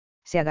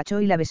 Se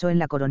agachó y la besó en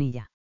la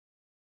coronilla.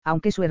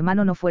 Aunque su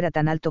hermano no fuera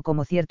tan alto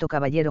como cierto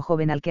caballero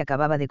joven al que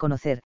acababa de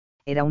conocer,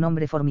 era un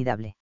hombre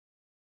formidable.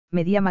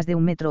 Medía más de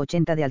 1,80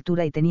 m de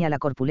altura y tenía la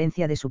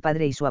corpulencia de su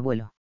padre y su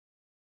abuelo.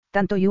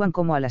 Tanto Yuan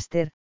como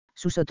Alastair,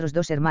 sus otros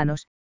dos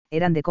hermanos,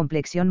 eran de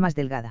complexión más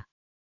delgada.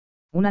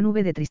 Una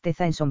nube de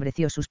tristeza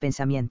ensombreció sus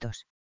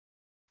pensamientos.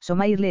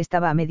 Somairle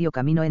estaba a medio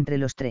camino entre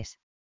los tres.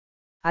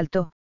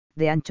 Alto,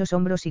 de anchos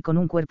hombros y con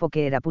un cuerpo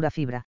que era pura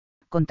fibra,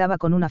 contaba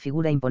con una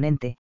figura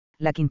imponente,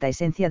 la quinta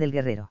esencia del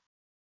guerrero.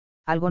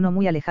 Algo no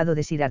muy alejado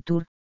de Sir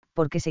Arthur,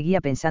 porque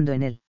seguía pensando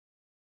en él.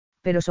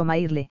 Pero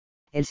Somairle,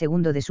 el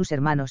segundo de sus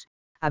hermanos,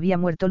 había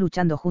muerto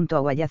luchando junto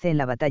a Wayace en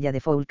la batalla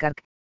de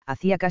Falkirk,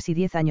 hacía casi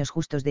 10 años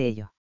justos de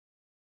ello.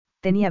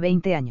 Tenía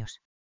 20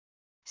 años.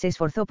 Se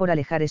esforzó por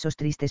alejar esos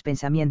tristes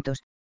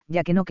pensamientos,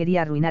 ya que no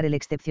quería arruinar el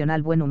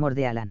excepcional buen humor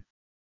de Alan.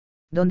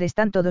 ¿Dónde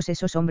están todos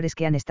esos hombres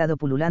que han estado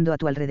pululando a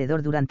tu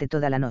alrededor durante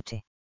toda la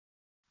noche?,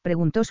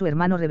 preguntó su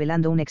hermano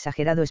revelando un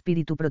exagerado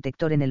espíritu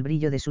protector en el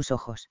brillo de sus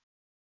ojos.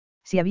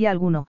 Si había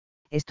alguno,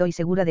 estoy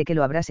segura de que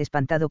lo habrás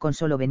espantado con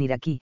solo venir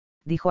aquí,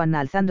 dijo Anna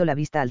alzando la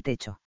vista al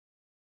techo.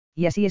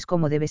 Y así es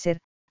como debe ser,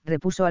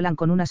 repuso Alan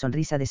con una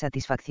sonrisa de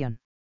satisfacción.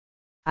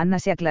 Anna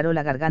se aclaró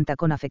la garganta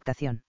con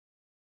afectación.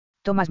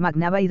 Thomas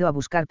McNabb ha ido a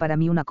buscar para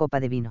mí una copa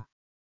de vino.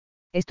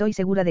 Estoy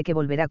segura de que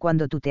volverá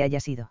cuando tú te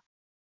hayas ido.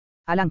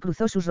 Alan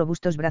cruzó sus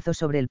robustos brazos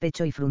sobre el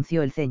pecho y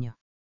frunció el ceño.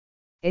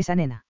 Esa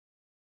nena,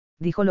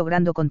 dijo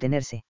logrando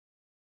contenerse.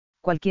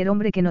 Cualquier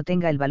hombre que no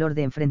tenga el valor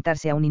de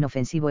enfrentarse a un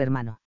inofensivo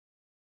hermano.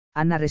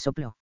 Anna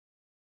resopló.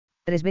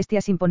 3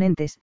 bestias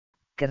imponentes,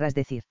 querrás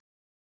decir.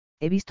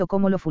 He visto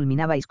cómo lo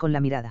fulminabais con la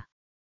mirada.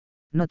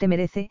 No te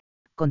merece,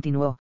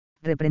 continuó,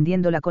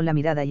 reprendiéndola con la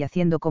mirada y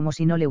haciendo como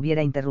si no le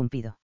hubiera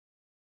interrumpido.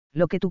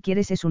 Lo que tú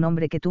quieres es un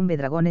hombre que tumbe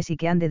dragones y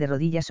que ande de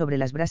rodillas sobre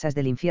las brasas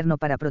del infierno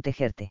para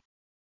protegerte.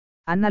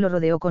 Anna lo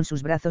rodeó con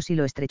sus brazos y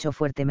lo estrechó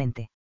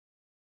fuertemente.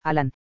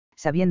 Alan,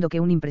 sabiendo que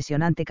un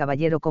impresionante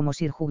caballero como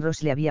Sir Hugh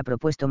Ross le había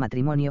propuesto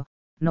matrimonio,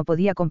 no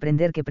podía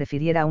comprender que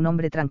prefiriera a un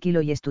hombre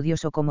tranquilo y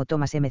estudioso como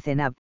Thomas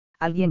McNabb,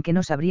 alguien que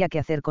no sabría qué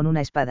hacer con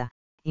una espada,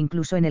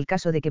 incluso en el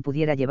caso de que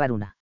pudiera llevar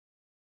una.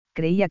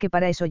 Creía que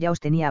para eso ya os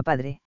tenía a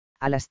padre,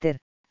 Alastair,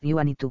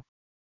 Yuan y tú.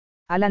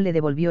 Alan le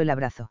devolvió el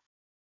abrazo.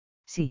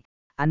 Sí,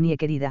 Annie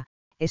querida,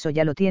 eso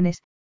ya lo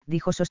tienes,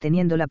 dijo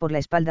sosteniéndola por la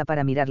espalda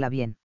para mirarla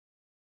bien.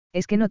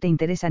 Es que no te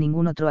interesa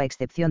ningún otro a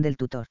excepción del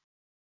tutor.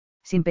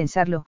 Sin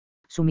pensarlo,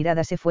 su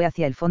mirada se fue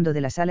hacia el fondo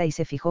de la sala y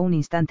se fijó un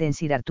instante en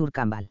Sir Arthur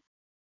Campbell.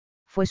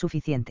 Fue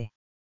suficiente.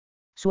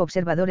 Su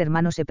observador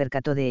hermano se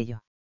percató de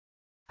ello.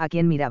 ¿A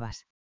quién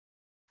mirabas?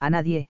 A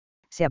nadie,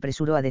 se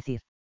apresuró a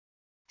decir.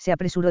 Se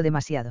apresuró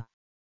demasiado.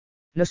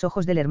 Los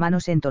ojos del hermano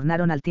se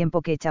entornaron al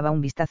tiempo que echaba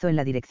un vistazo en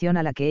la dirección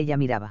a la que ella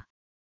miraba.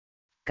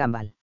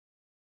 Campbell.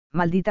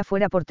 Maldita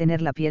fuera por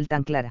tener la piel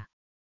tan clara.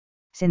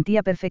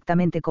 Sentía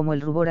perfectamente cómo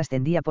el rubor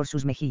ascendía por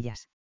sus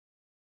mejillas.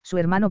 Su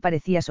hermano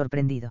parecía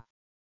sorprendido.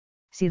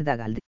 Sir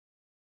Dagald.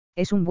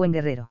 Es un buen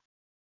guerrero.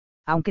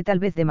 Aunque tal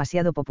vez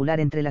demasiado popular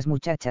entre las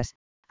muchachas,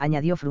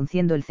 añadió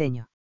frunciendo el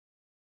ceño.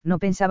 No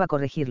pensaba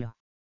corregirlo.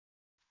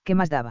 ¿Qué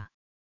más daba?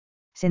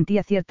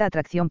 Sentía cierta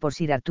atracción por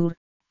Sir Arthur,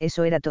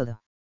 eso era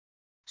todo.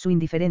 Su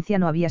indiferencia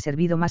no había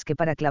servido más que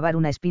para clavar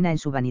una espina en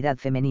su vanidad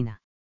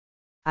femenina.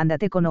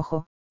 Ándate con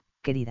ojo,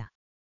 querida.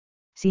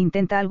 Si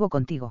intenta algo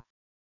contigo.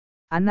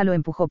 Anna lo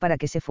empujó para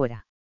que se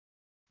fuera.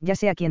 Ya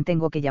sé a quién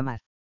tengo que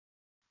llamar.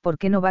 ¿Por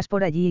qué no vas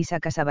por allí y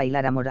sacas a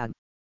bailar a Morag?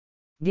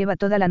 Lleva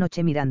toda la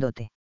noche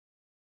mirándote.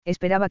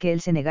 Esperaba que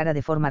él se negara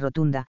de forma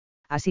rotunda,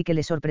 así que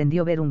le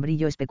sorprendió ver un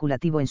brillo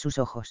especulativo en sus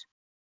ojos.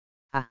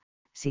 Ah,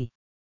 sí.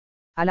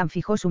 Alan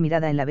fijó su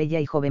mirada en la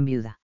bella y joven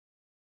viuda.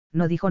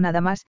 No dijo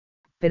nada más,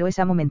 pero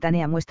esa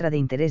momentánea muestra de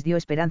interés dio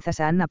esperanzas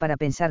a Anna para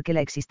pensar que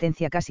la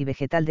existencia casi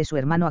vegetal de su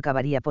hermano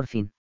acabaría por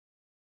fin.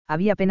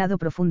 Había penado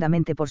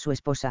profundamente por su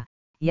esposa,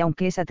 y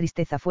aunque esa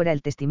tristeza fuera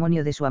el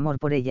testimonio de su amor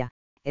por ella,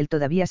 él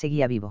todavía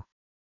seguía vivo.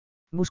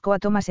 Buscó a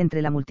Thomas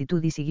entre la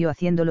multitud y siguió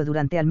haciéndolo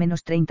durante al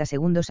menos 30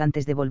 segundos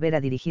antes de volver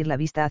a dirigir la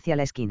vista hacia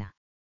la esquina.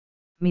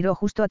 Miró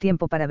justo a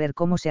tiempo para ver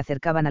cómo se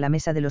acercaban a la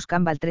mesa de los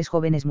Campbell 3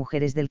 jóvenes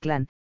mujeres del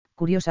clan,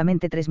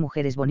 curiosamente 3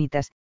 mujeres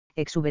bonitas,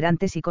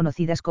 exuberantes y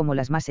conocidas como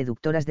las más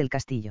seductoras del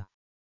castillo.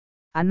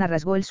 Anna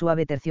rasgó el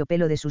suave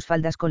terciopelo de sus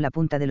faldas con la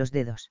punta de los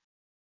dedos.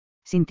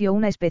 Sintió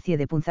una especie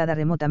de punzada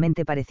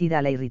remotamente parecida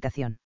a la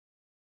irritación.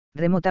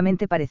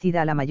 Remotamente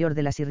parecida a la mayor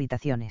de las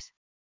irritaciones.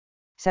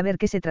 Saber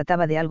que se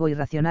trataba de algo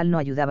irracional no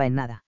ayudaba en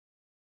nada.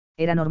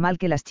 Era normal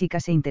que las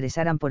chicas se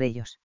interesaran por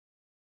ellos.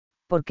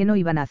 ¿Por qué no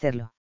iban a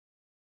hacerlo?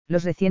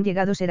 Los recién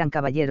llegados eran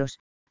caballeros,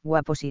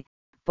 guapos y,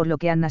 por lo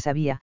que Anna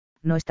sabía,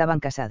 no estaban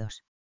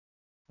casados.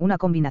 Una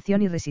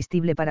combinación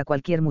irresistible para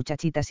cualquier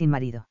muchachita sin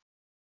marido.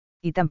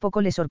 Y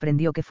tampoco le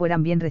sorprendió que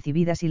fueran bien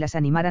recibidas y las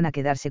animaran a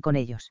quedarse con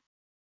ellos.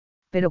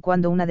 Pero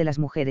cuando una de las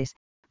mujeres,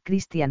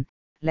 Christian,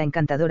 la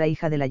encantadora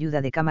hija de la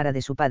ayuda de cámara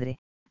de su padre,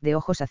 de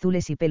ojos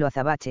azules y pelo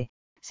azabache,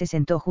 se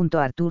sentó junto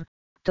a Arthur,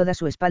 toda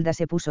su espalda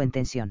se puso en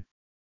tensión.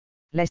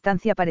 La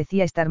estancia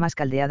parecía estar más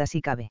caldeada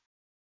si cabe.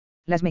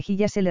 Las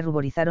mejillas se le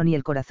ruborizaron y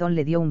el corazón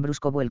le dio un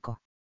brusco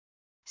vuelco.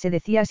 Se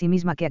decía a sí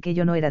misma que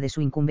aquello no era de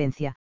su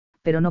incumbencia,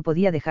 pero no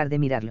podía dejar de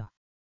mirarlo.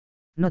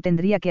 No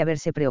tendría que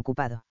haberse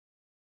preocupado.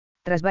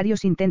 Tras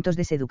varios intentos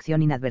de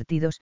seducción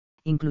inadvertidos,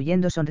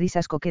 incluyendo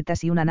sonrisas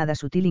coquetas y una nada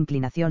sutil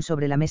inclinación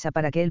sobre la mesa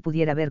para que él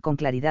pudiera ver con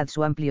claridad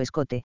su amplio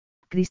escote,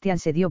 Christian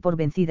se dio por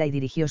vencida y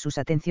dirigió sus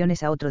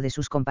atenciones a otro de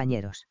sus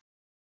compañeros.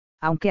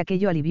 Aunque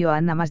aquello alivió a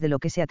Anna más de lo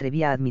que se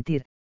atrevía a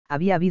admitir,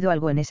 había habido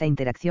algo en esa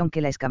interacción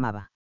que la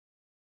escamaba.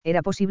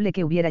 Era posible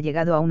que hubiera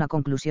llegado a una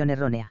conclusión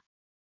errónea.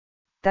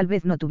 Tal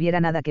vez no tuviera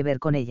nada que ver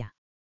con ella.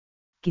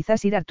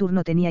 Quizás Sir Arthur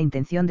no tenía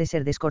intención de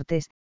ser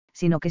descortés,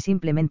 sino que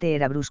simplemente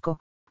era brusco,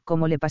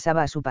 como le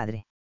pasaba a su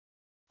padre.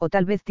 O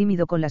tal vez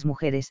tímido con las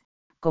mujeres,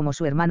 como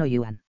su hermano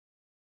Yuan.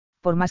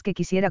 Por más que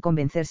quisiera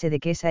convencerse de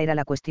que esa era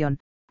la cuestión,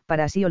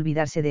 para así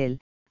olvidarse de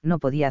él, no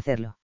podía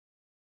hacerlo.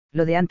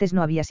 Lo de antes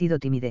no había sido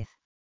timidez.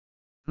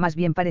 Más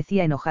bien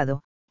parecía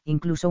enojado,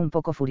 incluso un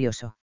poco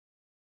furioso.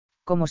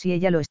 Como si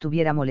ella lo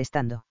estuviera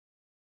molestando.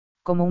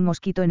 Como un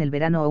mosquito en el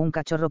verano o un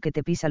cachorro que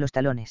te pisa los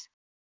talones.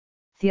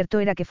 Cierto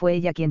era que fue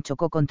ella quien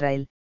chocó contra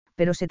él,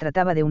 pero se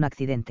trataba de un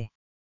accidente.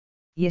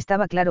 Y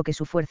estaba claro que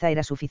su fuerza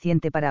era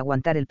suficiente para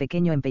aguantar el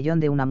pequeño empellón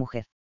de una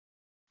mujer.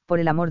 Por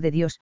el amor de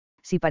Dios,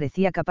 si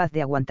parecía capaz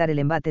de aguantar el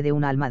embate de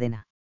una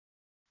almadena.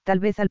 Tal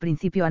vez al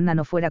principio Anna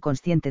no fuera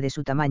consciente de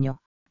su tamaño,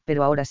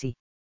 pero ahora sí.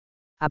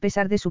 A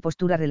pesar de su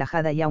postura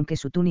relajada y aunque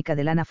su túnica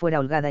de lana fuera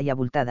holgada y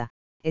abultada,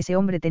 ese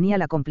hombre tenía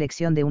la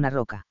complexión de una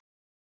roca.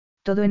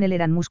 Todo en él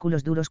eran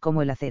músculos duros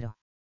como el acero.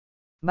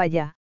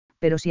 Vaya,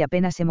 pero si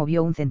apenas se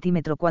movió un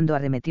centímetro cuando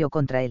arremetió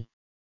contra él.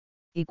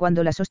 Y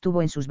cuando la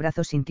sostuvo en sus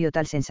brazos sintió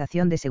tal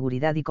sensación de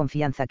seguridad y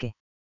confianza que...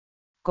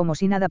 Como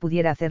si nada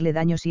pudiera hacerle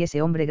daño si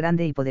ese hombre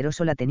grande y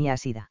poderoso la tenía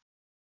asida.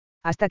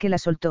 Hasta que la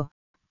soltó,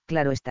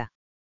 claro está.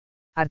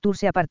 Arthur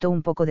se apartó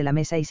un poco de la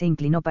mesa y se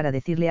inclinó para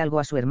decirle algo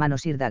a su hermano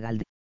Sir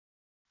Dagald.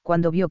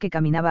 Cuando vio que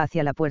caminaba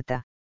hacia la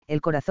puerta,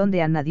 el corazón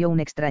de Anna dio un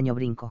extraño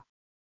brinco.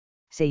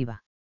 Se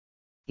iba.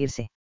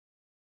 Irse.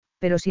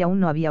 Pero si aún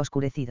no había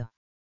oscurecido.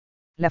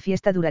 La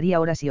fiesta duraría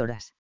horas y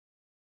horas.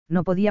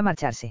 No podía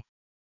marcharse.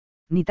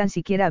 Ni tan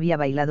siquiera había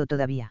bailado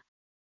todavía.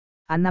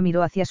 Anna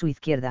miró hacia su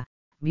izquierda,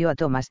 vio a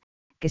Thomas,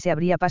 que se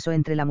abría paso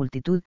entre la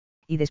multitud,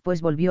 y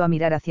después volvió a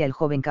mirar hacia el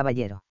joven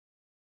caballero.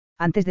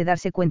 Antes de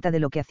darse cuenta de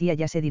lo que hacía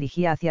ya se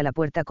dirigía hacia la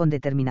puerta con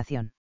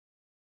determinación.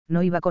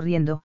 No iba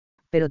corriendo,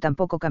 pero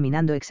tampoco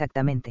caminando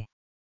exactamente.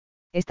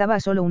 Estaba a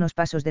solo unos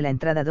pasos de la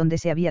entrada donde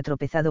se había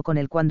tropezado con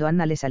él cuando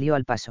Anna le salió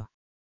al paso.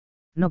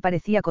 No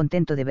parecía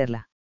contento de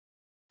verla.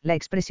 La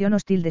expresión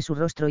hostil de su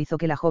rostro hizo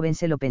que la joven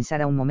se lo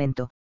pensara un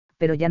momento,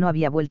 pero ya no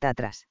había vuelta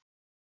atrás.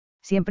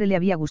 Siempre le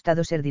había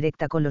gustado ser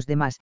directa con los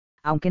demás,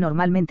 aunque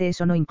normalmente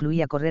eso no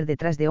incluía correr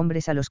detrás de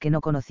hombres a los que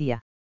no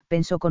conocía,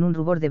 pensó con un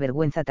rubor de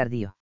vergüenza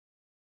tardío.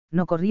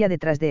 No corría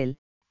detrás de él,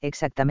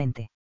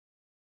 exactamente.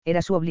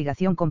 Era su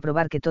obligación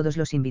comprobar que todos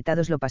los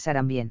invitados lo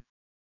pasaran bien.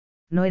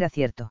 No era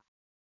cierto.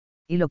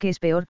 Y lo que es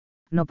peor,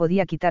 no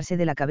podía quitarse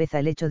de la cabeza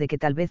el hecho de que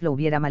tal vez lo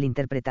hubiera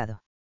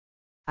malinterpretado.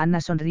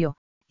 Anna sonrió,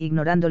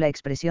 ignorando la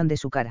expresión de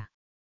su cara.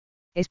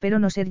 Espero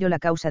no ser yo la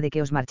causa de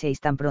que os marchéis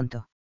tan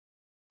pronto.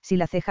 Si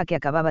la ceja que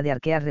acababa de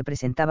arquear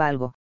representaba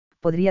algo,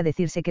 podría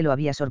decirse que lo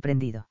había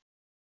sorprendido.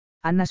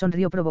 Anna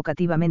sonrió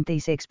provocativamente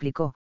y se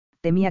explicó,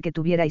 temía que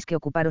tuvierais que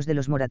ocuparos de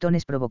los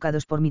moratones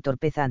provocados por mi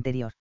torpeza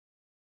anterior.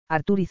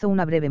 Arthur hizo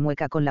una breve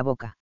mueca con la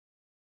boca.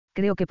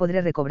 Creo que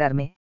podré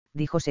recobrarme,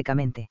 dijo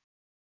secamente.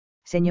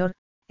 Señor,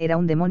 era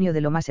un demonio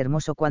de lo más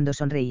hermoso cuando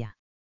sonreía.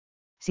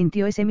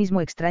 Sintió ese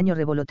mismo extraño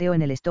revoloteo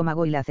en el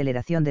estómago y la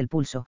aceleración del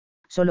pulso,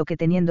 solo que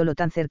teniéndolo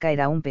tan cerca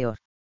era aún peor.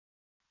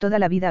 Toda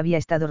la vida había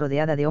estado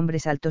rodeada de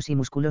hombres altos y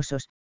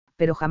musculosos,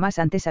 pero jamás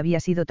antes había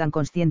sido tan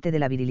consciente de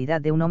la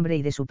virilidad de un hombre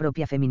y de su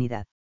propia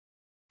feminidad.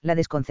 La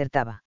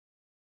desconcertaba.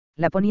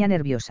 La ponía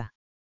nerviosa.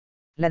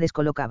 La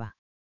descolocaba.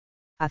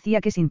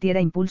 Hacía que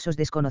sintiera impulsos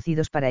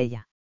desconocidos para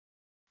ella.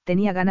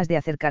 Tenía ganas de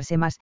acercarse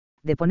más,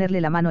 de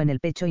ponerle la mano en el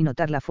pecho y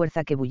notar la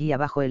fuerza que bullía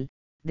bajo él,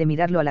 de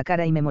mirarlo a la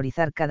cara y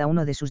memorizar cada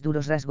uno de sus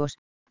duros rasgos,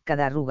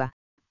 cada arruga,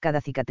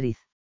 cada cicatriz.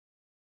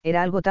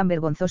 Era algo tan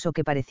vergonzoso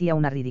que parecía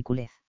una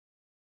ridiculez.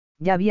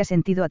 Ya había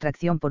sentido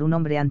atracción por un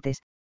hombre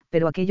antes,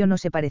 pero aquello no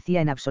se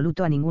parecía en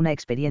absoluto a ninguna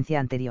experiencia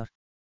anterior.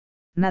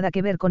 Nada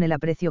que ver con el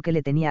aprecio que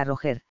le tenía a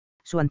Roger,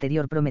 su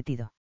anterior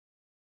prometido.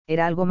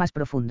 Era algo más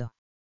profundo.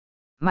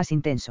 Más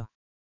intenso.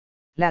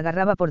 La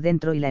agarraba por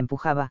dentro y la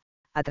empujaba,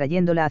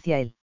 atrayéndola hacia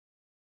él.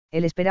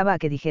 Él esperaba a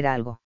que dijera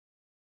algo.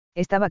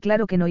 Estaba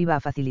claro que no iba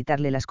a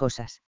facilitarle las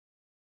cosas.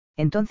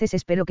 Entonces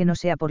espero que no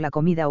sea por la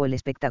comida o el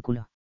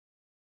espectáculo.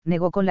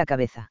 Negó con la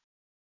cabeza.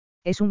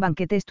 Es un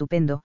banquete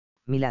estupendo,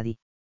 milady.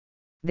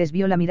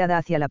 Desvió la mirada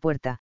hacia la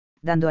puerta,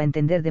 dando a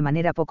entender de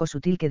manera poco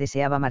sutil que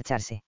deseaba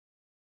marcharse.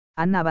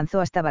 Anna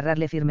avanzó hasta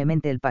barrarle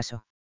firmemente el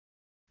paso.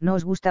 ¿No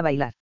os gusta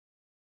bailar?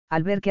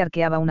 Al ver que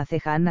arqueaba una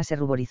ceja, Anna se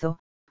ruborizó,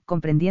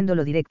 comprendiendo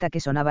lo directa que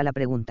sonaba la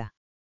pregunta.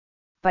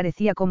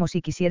 Parecía como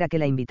si quisiera que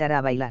la invitara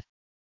a bailar.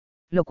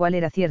 Lo cual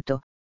era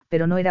cierto,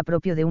 pero no era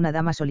propio de una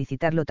dama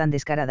solicitarlo tan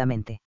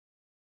descaradamente.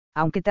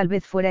 Aunque tal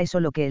vez fuera eso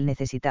lo que él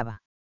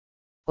necesitaba.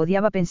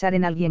 Odiaba pensar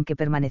en alguien que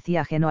permanecía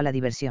ajeno a la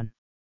diversión.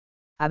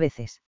 A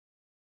veces.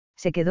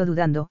 Se quedó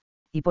dudando,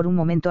 y por un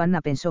momento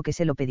Anna pensó que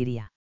se lo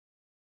pediría.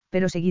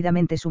 Pero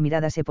seguidamente su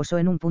mirada se posó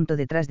en un punto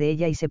detrás de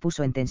ella y se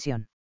puso en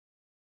tensión.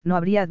 No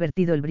habría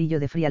advertido el brillo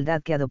de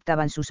frialdad que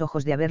adoptaban sus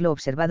ojos de haberlo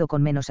observado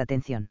con menos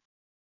atención.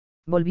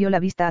 Volvió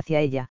la vista hacia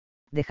ella,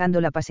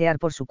 dejándola pasear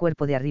por su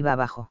cuerpo de arriba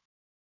abajo.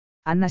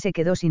 Anna se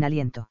quedó sin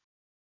aliento.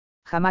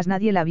 Jamás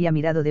nadie la había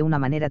mirado de una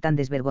manera tan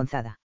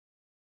desvergonzada.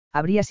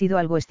 Habría sido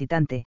algo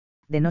excitante,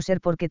 de no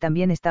ser porque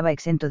también estaba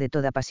exento de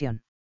toda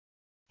pasión.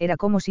 Era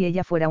como si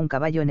ella fuera un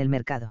caballo en el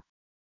mercado.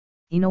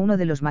 Y no uno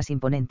de los más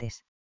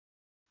imponentes.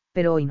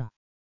 Pero hoy no.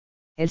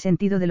 El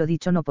sentido de lo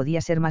dicho no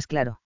podía ser más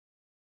claro.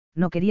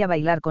 No quería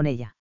bailar con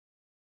ella.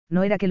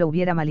 No era que lo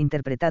hubiera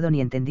malinterpretado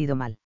ni entendido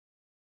mal.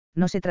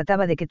 No se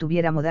trataba de que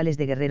tuviera modales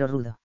de guerrero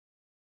rudo.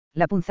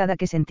 La punzada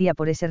que sentía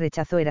por ese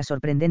rechazo era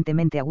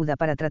sorprendentemente aguda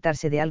para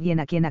tratarse de alguien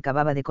a quien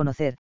acababa de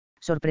conocer,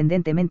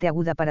 sorprendentemente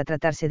aguda para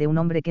tratarse de un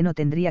hombre que no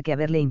tendría que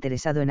haberle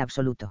interesado en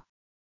absoluto.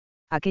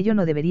 Aquello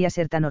no debería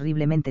ser tan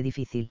horriblemente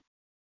difícil.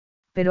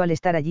 Pero al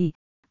estar allí,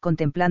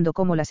 contemplando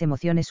cómo las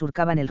emociones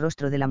surcaban el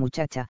rostro de la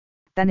muchacha,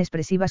 tan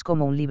expresivas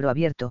como un libro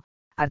abierto,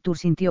 Arthur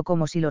sintió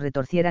como si lo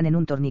retorcieran en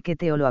un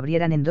torniquete o lo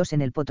abrieran en dos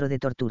en el potro de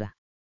tortura.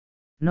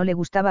 No le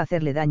gustaba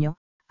hacerle daño,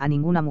 a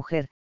ninguna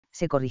mujer,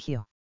 se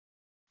corrigió.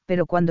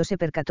 Pero cuando se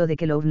percató de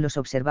que Lorne los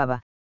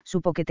observaba,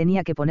 supo que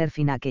tenía que poner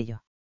fin a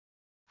aquello.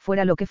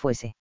 Fuera lo que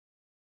fuese.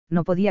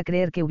 No podía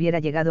creer que hubiera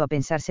llegado a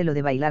pensárselo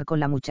de bailar con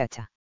la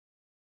muchacha.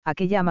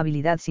 Aquella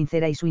amabilidad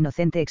sincera y su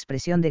inocente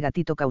expresión de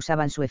gatito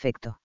causaban su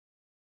efecto.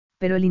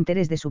 Pero el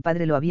interés de su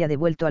padre lo había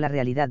devuelto a la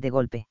realidad de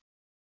golpe.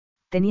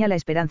 Tenía la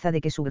esperanza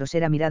de que su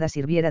grosera mirada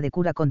sirviera de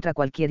cura contra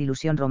cualquier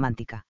ilusión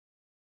romántica.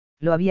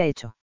 Lo había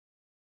hecho.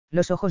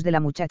 Los ojos de la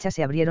muchacha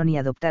se abrieron y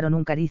adoptaron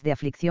un cariz de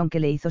aflicción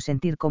que le hizo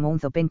sentir como un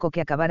zopenco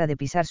que acabara de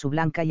pisar su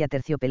blanca y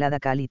aterciopelada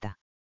calita.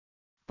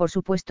 Por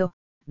supuesto,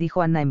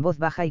 dijo Anna en voz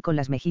baja y con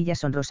las mejillas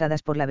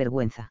sonrosadas por la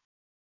vergüenza.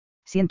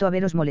 Siento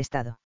haberos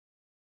molestado.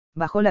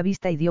 Bajó la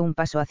vista y dio un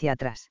paso hacia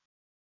atrás.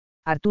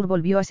 Arthur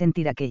volvió a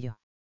sentir aquello.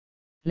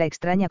 La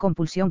extraña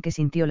compulsión que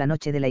sintió la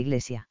noche de la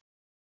iglesia.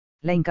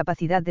 La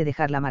incapacidad de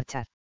dejarla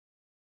marchar.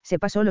 Se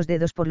pasó los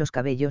dedos por los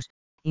cabellos,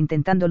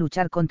 intentando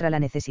luchar contra la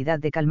necesidad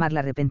de calmar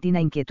la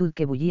repentina inquietud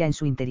que bullía en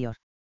su interior.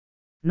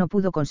 No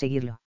pudo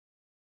conseguirlo.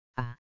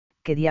 Ah,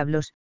 qué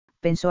diablos,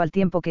 pensó al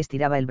tiempo que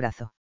estiraba el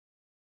brazo.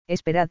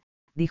 Esperad,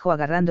 dijo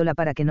agarrándola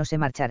para que no se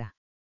marchara.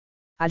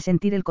 Al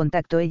sentir el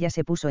contacto ella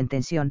se puso en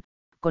tensión,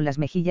 con las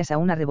mejillas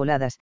aún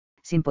arreboladas,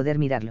 sin poder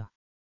mirarlo.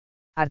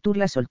 Arthur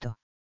la soltó.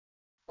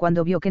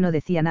 Cuando vio que no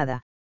decía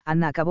nada,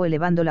 Anna acabó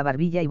elevando la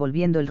barbilla y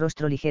volviendo el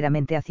rostro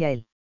ligeramente hacia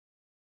él.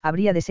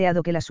 Habría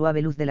deseado que la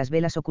suave luz de las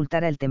velas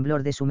ocultara el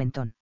temblor de su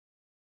mentón.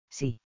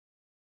 ¿Sí?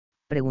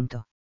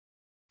 Preguntó.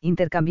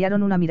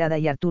 Intercambiaron una mirada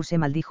y Arthur se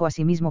maldijo a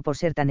sí mismo por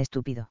ser tan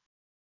estúpido.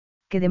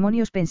 ¿Qué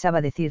demonios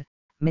pensaba decir?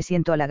 Me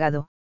siento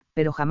halagado,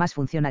 pero jamás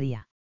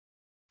funcionaría.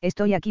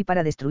 Estoy aquí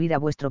para destruir a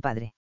vuestro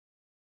padre.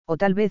 O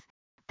tal vez,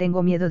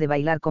 tengo miedo de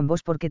bailar con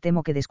vos porque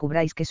temo que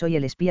descubráis que soy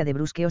el espía de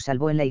Bruce que os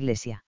salvó en la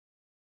iglesia.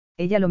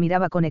 Ella lo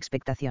miraba con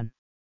expectación.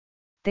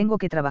 Tengo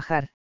que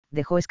trabajar,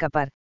 dejó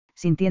escapar,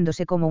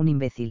 sintiéndose como un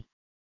imbécil.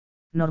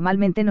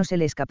 Normalmente no se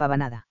le escapaba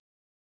nada.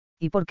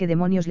 ¿Y por qué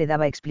demonios le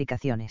daba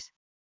explicaciones?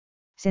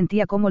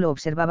 Sentía cómo lo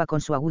observaba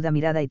con su aguda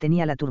mirada y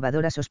tenía la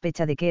turbadora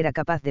sospecha de que era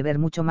capaz de ver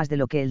mucho más de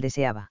lo que él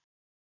deseaba.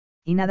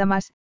 Y nada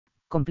más,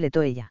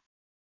 completó ella.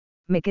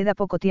 Me queda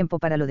poco tiempo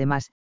para lo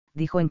demás,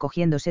 dijo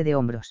encogiéndose de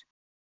hombros.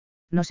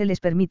 No se les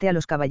permite a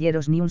los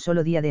caballeros ni un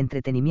solo día de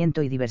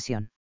entretenimiento y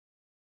diversión.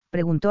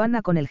 Preguntó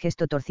Anna con el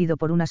gesto torcido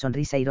por una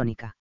sonrisa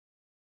irónica.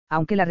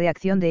 Aunque la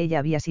reacción de ella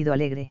había sido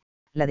alegre,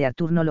 la de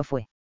Arthur no lo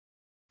fue.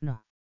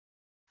 No.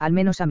 Al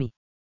menos a mí.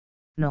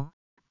 No,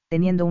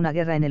 teniendo una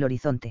guerra en el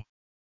horizonte.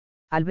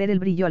 Al ver el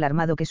brillo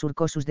alarmado que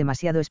surcó sus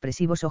demasiado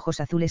expresivos ojos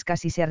azules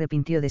casi se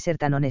arrepintió de ser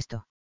tan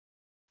honesto.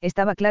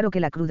 Estaba claro que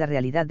la cruda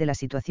realidad de la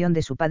situación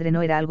de su padre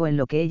no era algo en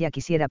lo que ella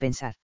quisiera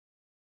pensar.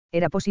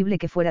 Era posible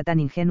que fuera tan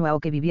ingenua o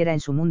que viviera en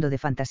su mundo de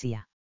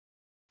fantasía.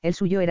 El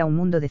suyo era un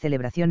mundo de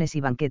celebraciones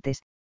y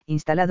banquetes,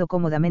 instalado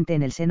cómodamente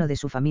en el seno de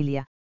su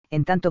familia,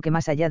 en tanto que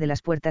más allá de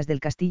las puertas del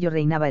castillo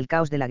reinaba el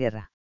caos de la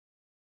guerra.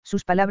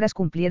 Sus palabras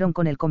cumplieron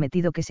con el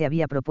cometido que se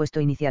había propuesto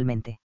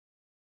inicialmente.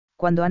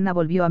 Cuando Anna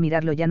volvió a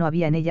mirarlo ya no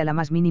había en ella la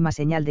más mínima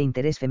señal de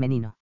interés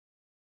femenino.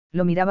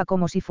 Lo miraba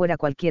como si fuera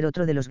cualquier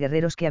otro de los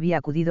guerreros que había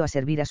acudido a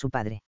servir a su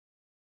padre.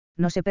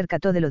 No se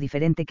percató de lo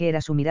diferente que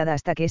era su mirada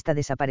hasta que ésta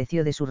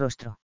desapareció de su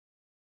rostro.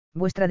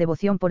 Vuestra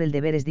devoción por el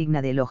deber es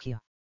digna de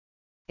elogio.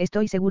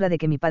 Estoy segura de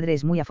que mi padre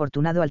es muy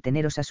afortunado al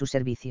teneros a su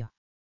servicio.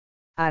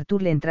 A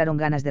Arthur le entraron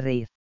ganas de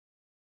reír.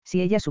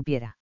 Si ella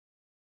supiera.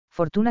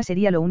 Fortuna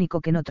sería lo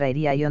único que no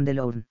traería a Ion de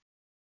Lorne.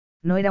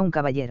 No era un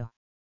caballero.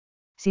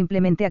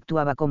 Simplemente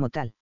actuaba como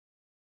tal.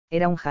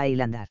 Era un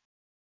Highlander.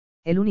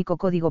 El único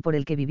código por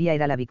el que vivía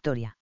era la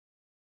victoria.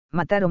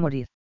 Matar o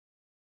morir.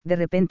 De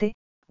repente,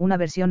 una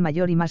versión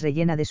mayor y más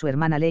rellena de su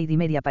hermana Lady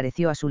Mary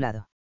apareció a su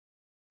lado.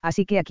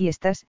 Así que aquí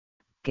estás,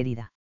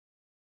 querida.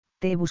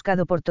 Te he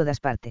buscado por todas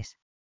partes.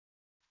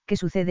 ¿Qué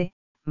sucede,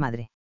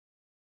 madre?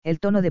 El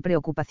tono de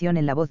preocupación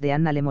en la voz de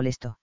Anna le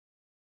molestó.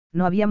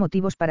 No había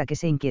motivos para que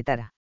se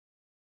inquietara.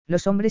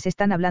 Los hombres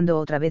están hablando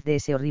otra vez de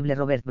ese horrible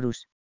Robert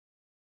Bruce.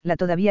 La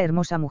todavía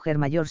hermosa mujer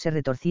mayor se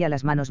retorcía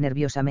las manos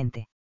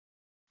nerviosamente.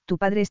 Tu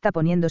padre está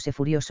poniéndose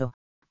furioso,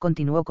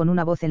 continuó con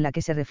una voz en la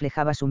que se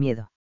reflejaba su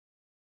miedo.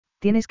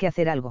 Tienes que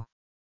hacer algo.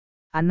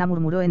 Anna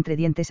murmuró entre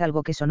dientes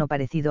algo que sonó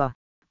parecido a,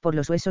 por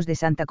los huesos de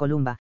Santa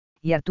Columba,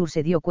 y Arthur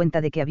se dio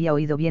cuenta de que había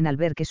oído bien al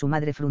ver que su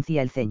madre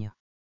fruncía el ceño.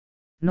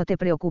 No te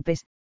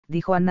preocupes,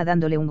 dijo Anna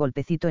dándole un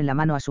golpecito en la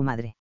mano a su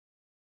madre.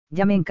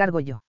 Ya me encargo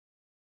yo.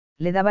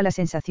 Le daba la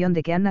sensación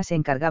de que Anna se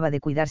encargaba de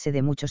cuidarse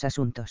de muchos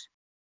asuntos.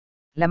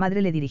 La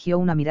madre le dirigió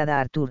una mirada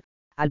a Arthur,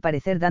 al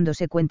parecer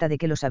dándose cuenta de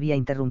que los había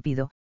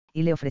interrumpido,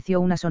 y le ofreció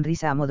una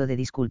sonrisa a modo de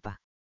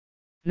disculpa.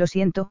 Lo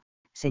siento,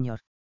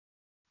 señor.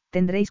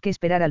 Tendréis que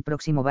esperar al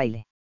próximo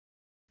baile.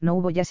 No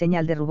hubo ya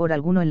señal de rubor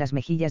alguno en las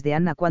mejillas de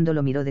Anna cuando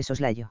lo miró de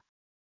soslayo.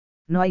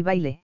 No hay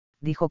baile,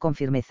 dijo con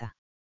firmeza.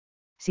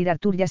 Sir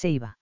Arthur ya se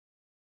iba.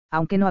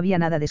 Aunque no había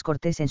nada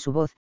descortés en su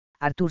voz,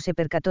 Arthur se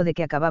percató de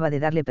que acababa de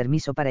darle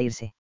permiso para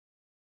irse.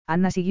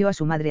 Anna siguió a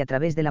su madre a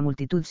través de la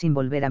multitud sin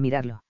volver a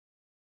mirarlo.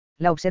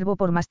 La observó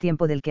por más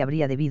tiempo del que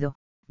habría debido,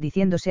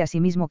 diciéndose a sí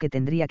mismo que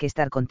tendría que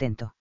estar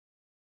contento.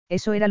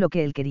 Eso era lo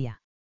que él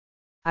quería.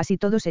 Así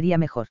todo sería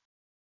mejor.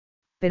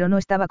 Pero no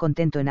estaba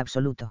contento en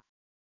absoluto.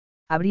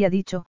 Habría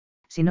dicho,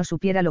 si no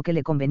supiera lo que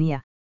le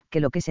convenía, que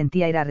lo que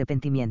sentía era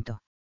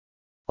arrepentimiento.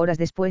 Horas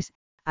después,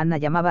 Anna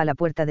llamaba a la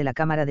puerta de la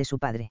cámara de su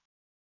padre.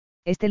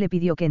 Este le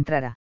pidió que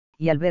entrara,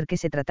 y al ver que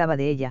se trataba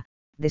de ella,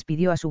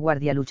 despidió a su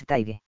guardia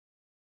Luchtaige.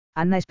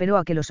 Anna esperó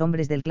a que los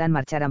hombres del clan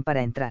marcharan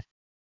para entrar.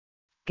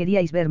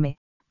 ¿Queríais verme,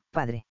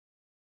 padre?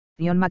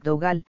 John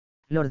McDougall,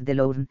 Lord de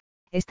Lorne,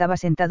 estaba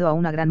sentado a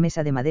una gran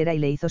mesa de madera y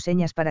le hizo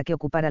señas para que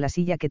ocupara la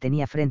silla que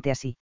tenía frente a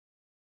sí.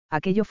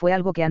 Aquello fue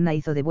algo que Anna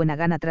hizo de buena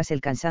gana tras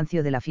el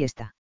cansancio de la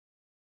fiesta.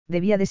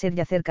 Debía de ser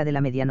ya cerca de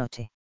la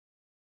medianoche.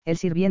 El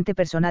sirviente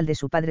personal de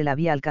su padre la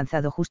había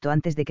alcanzado justo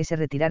antes de que se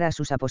retirara a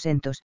sus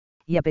aposentos,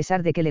 y a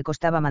pesar de que le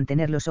costaba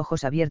mantener los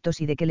ojos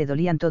abiertos y de que le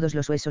dolían todos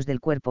los huesos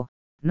del cuerpo,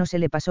 no se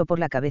le pasó por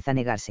la cabeza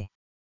negarse.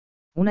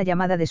 Una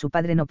llamada de su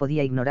padre no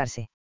podía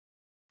ignorarse.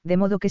 De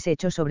modo que se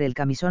echó sobre el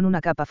camisón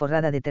una capa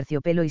forrada de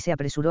terciopelo y se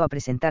apresuró a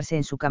presentarse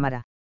en su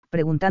cámara,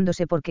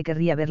 preguntándose por qué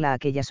querría verla a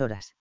aquellas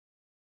horas.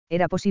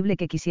 Era posible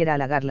que quisiera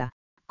halagarla,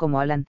 como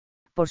Alan,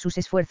 por sus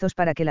esfuerzos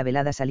para que la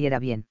velada saliera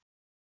bien.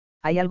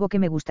 Hay algo que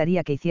me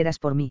gustaría que hicieras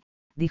por mí,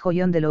 dijo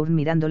John de Lorne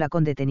mirándola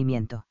con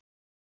detenimiento.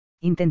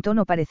 Intentó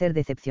no parecer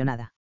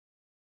decepcionada.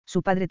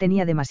 Su padre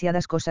tenía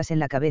demasiadas cosas en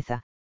la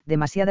cabeza,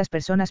 demasiadas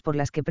personas por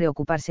las que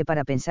preocuparse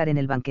para pensar en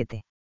el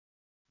banquete.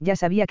 Ya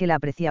sabía que la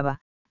apreciaba,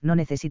 no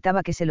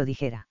necesitaba que se lo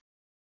dijera.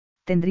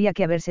 Tendría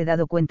que haberse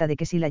dado cuenta de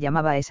que si la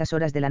llamaba a esas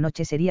horas de la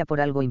noche sería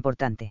por algo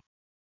importante.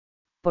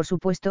 Por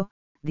supuesto,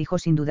 dijo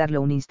sin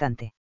dudarlo un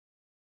instante.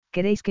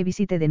 ¿Queréis que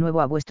visite de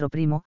nuevo a vuestro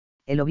primo,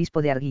 el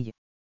obispo de Arguillo?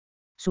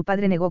 Su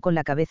padre negó con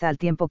la cabeza al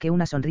tiempo que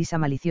una sonrisa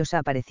maliciosa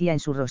aparecía en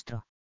su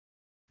rostro.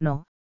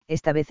 No,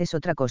 esta vez es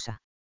otra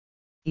cosa.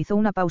 Hizo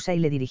una pausa y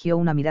le dirigió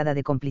una mirada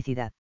de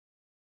complicidad.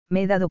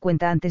 Me he dado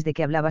cuenta antes de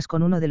que hablabas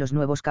con uno de los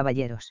nuevos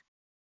caballeros.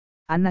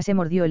 Anna se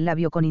mordió el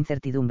labio con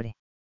incertidumbre.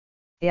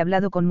 He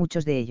hablado con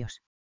muchos de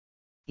ellos.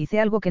 Hice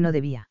algo que no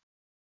debía.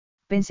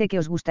 Pensé que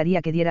os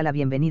gustaría que diera la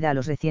bienvenida a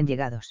los recién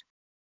llegados.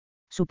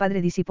 Su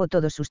padre disipó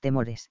todos sus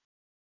temores.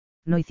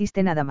 No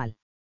hiciste nada mal.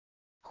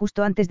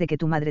 Justo antes de que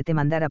tu madre te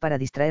mandara para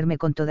distraerme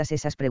con todas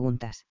esas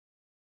preguntas.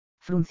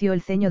 Frunció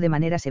el ceño de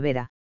manera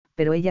severa,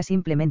 pero ella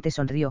simplemente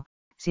sonrió,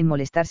 sin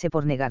molestarse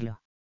por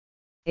negarlo.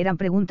 Eran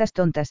preguntas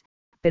tontas,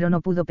 pero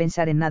no pudo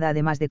pensar en nada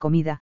además de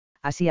comida,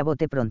 así a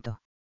bote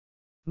pronto.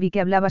 Vi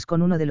que hablabas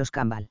con uno de los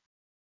Campbell.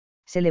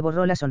 Se le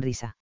borró la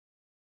sonrisa.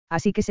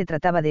 Así que se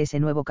trataba de ese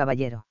nuevo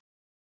caballero.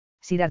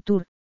 Sir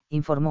Arthur,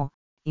 informó,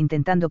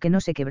 intentando que no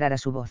se quebrara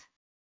su voz.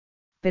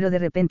 Pero de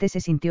repente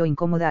se sintió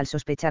incómoda al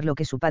sospechar lo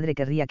que su padre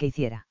querría que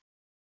hiciera.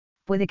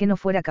 Puede que no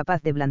fuera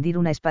capaz de blandir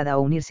una espada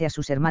o unirse a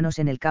sus hermanos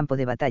en el campo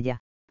de batalla,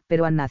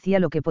 pero Anna hacía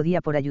lo que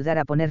podía por ayudar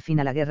a poner fin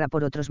a la guerra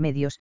por otros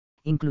medios,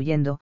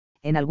 incluyendo,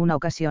 en alguna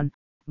ocasión,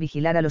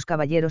 vigilar a los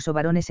caballeros o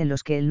varones en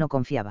los que él no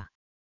confiaba.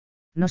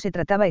 No se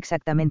trataba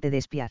exactamente de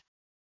espiar.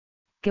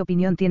 ¿Qué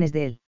opinión tienes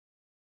de él?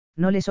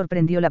 No le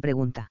sorprendió la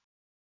pregunta.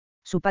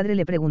 Su padre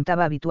le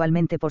preguntaba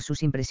habitualmente por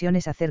sus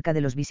impresiones acerca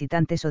de los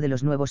visitantes o de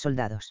los nuevos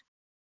soldados.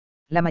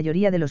 La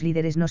mayoría de los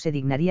líderes no se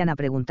dignarían a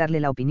preguntarle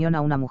la opinión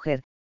a una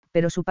mujer,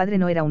 pero su padre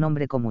no era un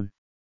hombre común.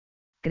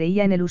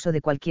 Creía en el uso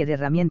de cualquier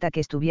herramienta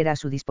que estuviera a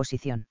su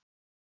disposición.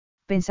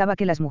 Pensaba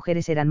que las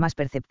mujeres eran más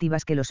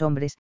perceptivas que los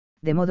hombres,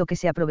 de modo que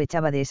se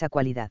aprovechaba de esa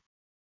cualidad.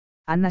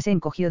 Anna se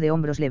encogió de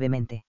hombros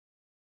levemente.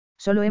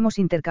 Solo hemos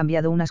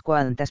intercambiado unas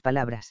cuantas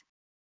palabras.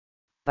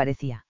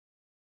 Parecía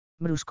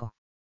brusco.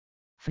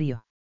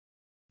 Frío.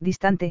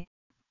 Distante,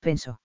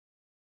 pensó.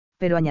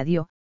 Pero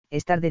añadió,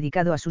 estar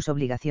dedicado a sus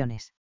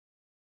obligaciones.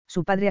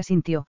 Su padre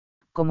asintió,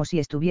 como si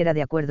estuviera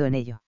de acuerdo en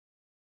ello.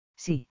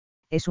 Sí,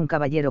 es un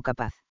caballero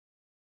capaz.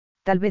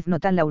 Tal vez no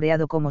tan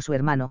laureado como su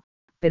hermano,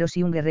 pero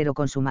sí un guerrero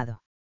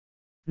consumado.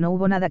 No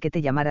hubo nada que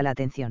te llamara la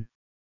atención.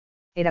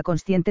 Era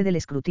consciente del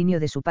escrutinio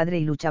de su padre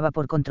y luchaba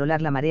por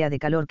controlar la marea de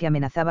calor que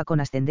amenazaba con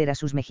ascender a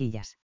sus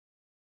mejillas.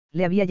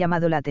 Le había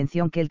llamado la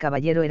atención que el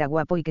caballero era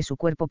guapo y que su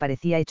cuerpo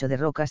parecía hecho de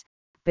rocas,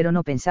 pero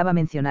no pensaba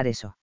mencionar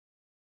eso.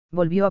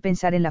 Volvió a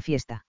pensar en la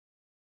fiesta.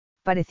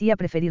 Parecía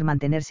preferir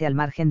mantenerse al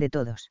margen de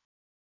todos.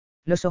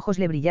 Los ojos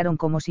le brillaron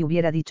como si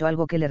hubiera dicho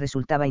algo que le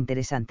resultaba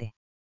interesante.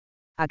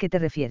 ¿A qué te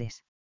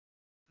refieres?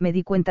 Me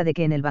di cuenta de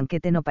que en el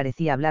banquete no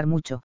parecía hablar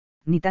mucho,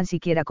 ni tan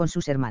siquiera con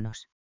sus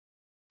hermanos.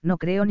 No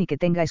creo ni que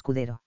tenga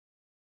escudero.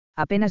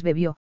 Apenas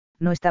bebió,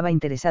 no estaba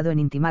interesado en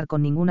intimar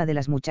con ninguna de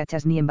las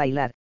muchachas ni en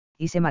bailar,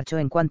 y se marchó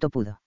en cuanto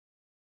pudo.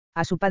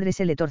 A su padre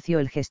se le torció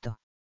el gesto.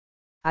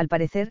 Al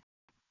parecer,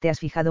 te has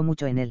fijado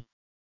mucho en él.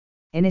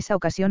 En esa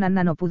ocasión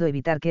Anna no pudo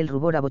evitar que el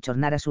rubor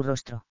abochornara su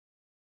rostro.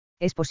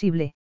 Es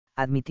posible,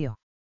 admitió.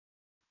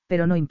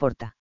 Pero no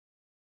importa.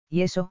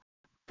 ¿Y eso,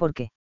 por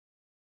qué?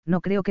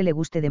 No creo que le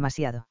guste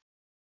demasiado.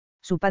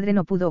 Su padre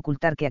no pudo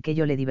ocultar que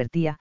aquello le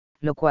divertía,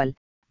 lo cual,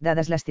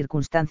 dadas las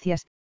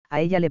circunstancias, a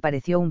ella le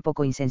pareció un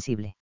poco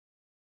insensible.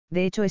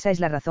 De hecho, esa es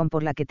la razón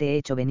por la que te he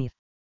hecho venir.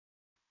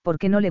 ¿Por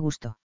qué no le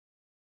gustó?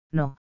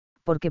 No,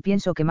 porque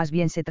pienso que más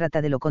bien se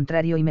trata de lo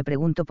contrario y me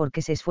pregunto por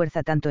qué se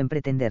esfuerza tanto en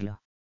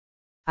pretenderlo.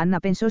 Anna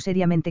pensó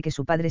seriamente que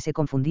su padre se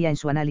confundía en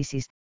su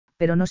análisis,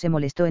 pero no se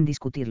molestó en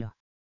discutirlo.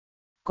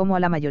 Como a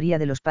la mayoría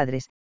de los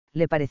padres,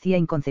 le parecía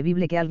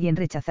inconcebible que alguien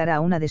rechazara a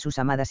una de sus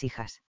amadas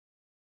hijas.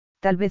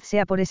 Tal vez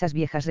sea por esas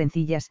viejas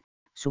rencillas,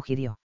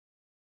 sugirió.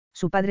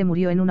 Su padre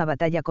murió en una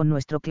batalla con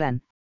nuestro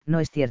clan, ¿no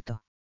es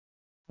cierto?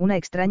 Una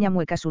extraña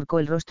mueca surcó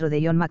el rostro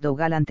de John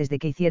McDougall antes de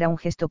que hiciera un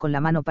gesto con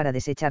la mano para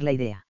desechar la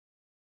idea.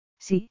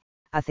 Sí,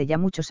 hace ya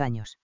muchos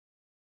años.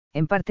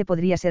 En parte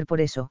podría ser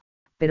por eso,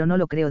 pero no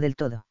lo creo del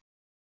todo.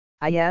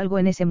 Hay algo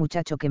en ese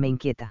muchacho que me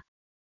inquieta.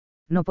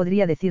 No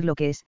podría decir lo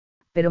que es,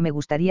 pero me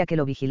gustaría que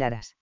lo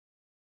vigilaras.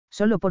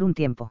 Solo por un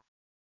tiempo.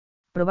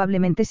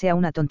 Probablemente sea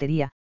una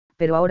tontería,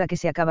 pero ahora que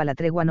se acaba la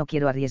tregua no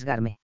quiero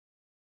arriesgarme.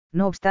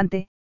 No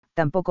obstante,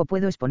 tampoco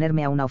puedo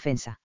exponerme a una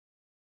ofensa.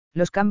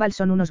 Los Campbell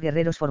son unos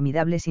guerreros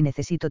formidables y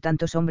necesito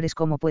tantos hombres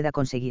como pueda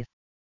conseguir.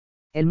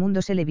 El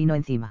mundo se le vino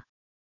encima.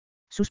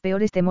 Sus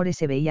peores temores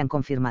se veían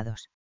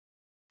confirmados.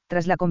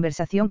 Tras la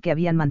conversación que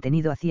habían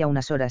mantenido hacía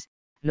unas horas,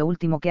 lo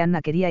último que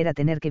Anna quería era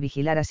tener que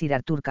vigilar a Sir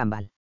Arthur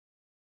Campbell.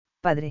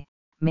 Padre,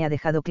 me ha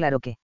dejado claro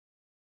que.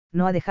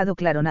 No ha dejado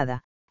claro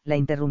nada, la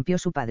interrumpió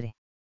su padre.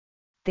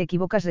 Te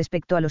equivocas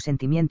respecto a los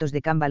sentimientos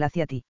de Campbell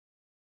hacia ti.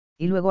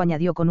 Y luego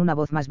añadió con una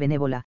voz más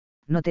benévola,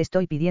 no te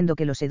estoy pidiendo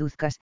que lo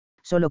seduzcas,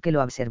 solo que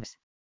lo observes.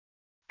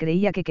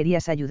 Creía que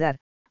querías ayudar,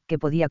 que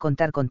podía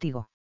contar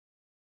contigo.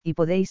 Y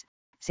podéis,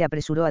 se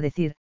apresuró a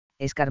decir,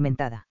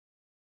 escarmentada.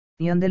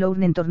 Ion de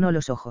Lourne entornó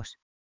los ojos.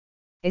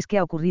 Es que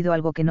ha ocurrido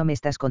algo que no me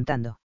estás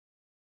contando.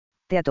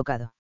 ¿Te ha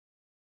tocado?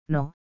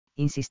 No,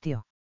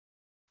 insistió.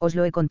 Os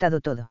lo he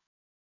contado todo.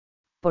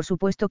 Por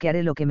supuesto que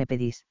haré lo que me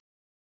pedís.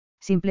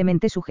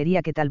 Simplemente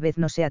sugería que tal vez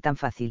no sea tan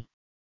fácil.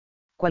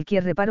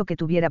 Cualquier reparo que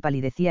tuviera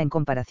palidecía en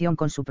comparación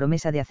con su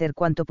promesa de hacer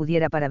cuanto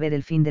pudiera para ver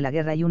el fin de la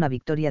guerra y una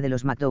victoria de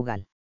los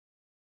MacDougall.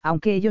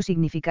 Aunque ello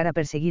significara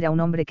perseguir a un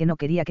hombre que no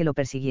quería que lo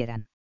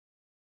persiguieran.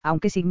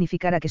 Aunque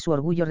significara que su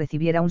orgullo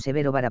recibiera un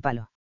severo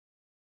varapalo.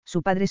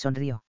 Su padre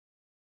sonrió.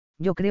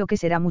 Yo creo que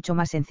será mucho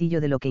más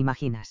sencillo de lo que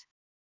imaginas.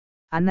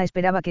 Anna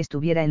esperaba que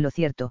estuviera en lo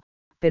cierto,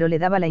 pero le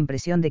daba la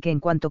impresión de que en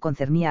cuanto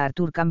concernía a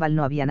Arthur Campbell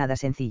no había nada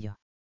sencillo.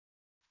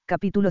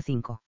 Capítulo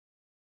 5.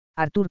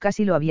 Arthur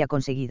casi lo había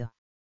conseguido.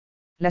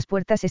 Las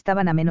puertas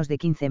estaban a menos de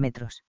 15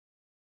 metros.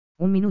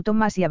 Un minuto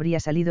más y habría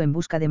salido en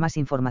busca de más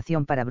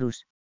información para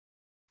Bruce.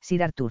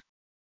 Sir Arthur.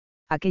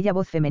 Aquella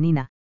voz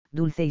femenina,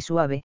 dulce y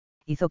suave,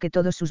 hizo que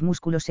todos sus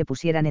músculos se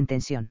pusieran en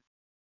tensión.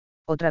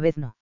 Otra vez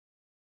no.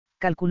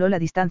 Calculó la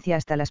distancia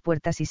hasta las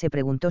puertas y se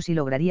preguntó si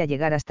lograría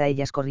llegar hasta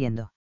ellas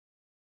corriendo.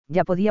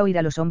 Ya podía oír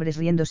a los hombres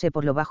riéndose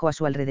por lo bajo a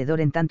su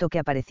alrededor en tanto que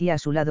aparecía a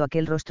su lado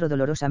aquel rostro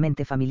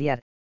dolorosamente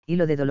familiar, y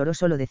lo de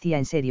doloroso lo decía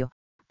en serio,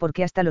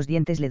 porque hasta los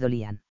dientes le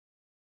dolían.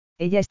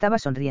 Ella estaba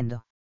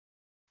sonriendo.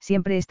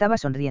 Siempre estaba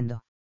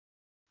sonriendo.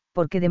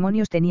 ¿Por qué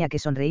demonios tenía que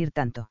sonreír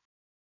tanto?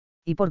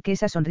 ¿Y por qué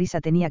esa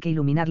sonrisa tenía que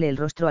iluminarle el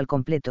rostro al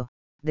completo,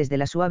 desde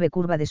la suave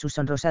curva de sus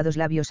sonrosados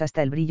labios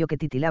hasta el brillo que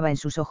titilaba en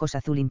sus ojos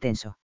azul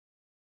intenso?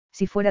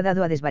 Si fuera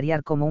dado a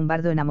desvariar como un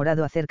bardo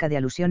enamorado acerca de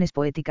alusiones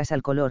poéticas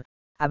al color,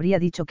 habría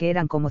dicho que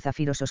eran como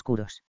zafiros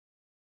oscuros.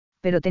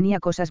 Pero tenía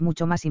cosas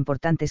mucho más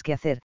importantes que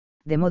hacer,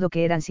 de modo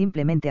que eran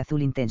simplemente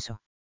azul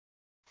intenso.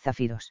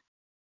 Zafiros.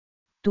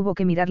 Tuvo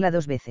que mirarla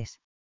 2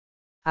 veces.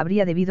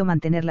 Habría debido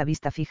mantener la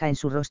vista fija en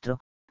su rostro,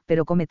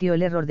 pero cometió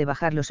el error de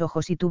bajar los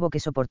ojos y tuvo que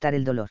soportar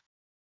el dolor.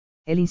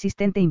 El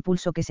insistente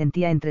impulso que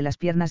sentía entre las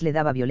piernas le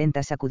daba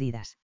violentas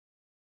sacudidas.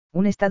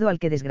 Un estado al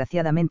que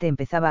desgraciadamente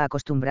empezaba a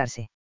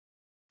acostumbrarse.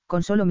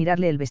 Con solo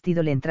mirarle el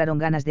vestido le entraron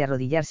ganas de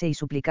arrodillarse y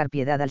suplicar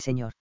piedad al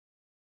Señor.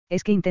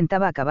 ¿Es que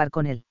intentaba acabar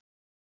con él?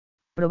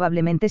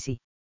 Probablemente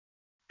sí.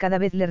 Cada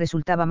vez le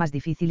resultaba más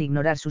difícil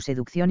ignorar su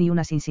seducción y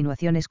unas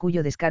insinuaciones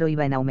cuyo descaro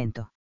iba en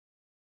aumento.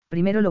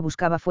 Primero lo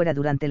buscaba fuera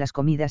durante las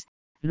comidas,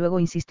 luego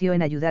insistió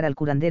en ayudar al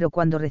curandero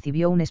cuando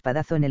recibió un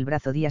espadazo en el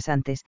brazo días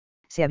antes,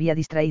 se había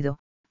distraído,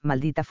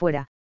 maldita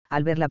fuera,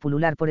 al verla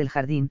pulular por el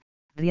jardín,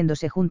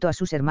 riéndose junto a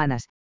sus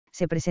hermanas,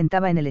 se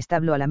presentaba en el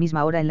establo a la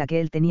misma hora en la que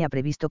él tenía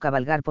previsto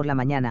cabalgar por la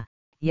mañana,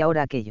 y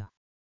ahora aquello.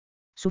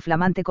 Su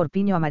flamante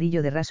corpiño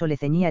amarillo de raso le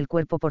ceñía el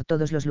cuerpo por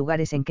todos los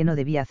lugares en que no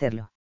debía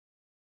hacerlo.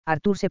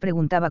 Arthur se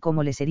preguntaba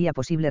cómo le sería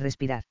posible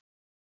respirar.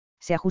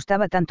 Se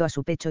ajustaba tanto a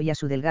su pecho y a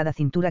su delgada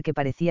cintura que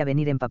parecía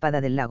venir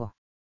empapada del lago.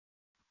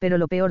 Pero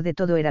lo peor de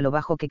todo era lo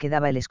bajo que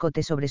quedaba el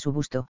escote sobre su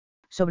busto,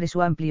 sobre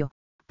su amplio,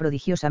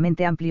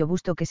 prodigiosamente amplio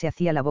busto que se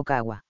hacía la boca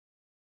agua.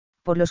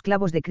 Por los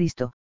clavos de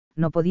Cristo,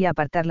 no podía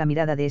apartar la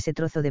mirada de ese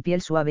trozo de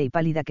piel suave y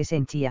pálida que se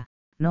henchía,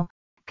 no,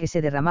 que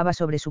se derramaba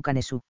sobre su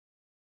canesú.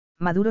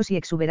 Maduros y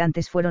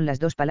exuberantes fueron las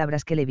dos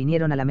palabras que le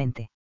vinieron a la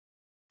mente.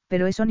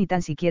 Pero eso ni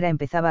tan siquiera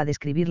empezaba a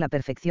describir la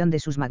perfección de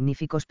sus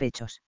magníficos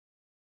pechos.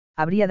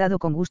 Habría dado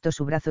con gusto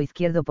su brazo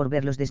izquierdo por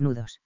verlos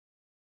desnudos.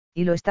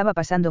 Y lo estaba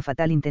pasando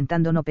fatal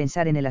intentando no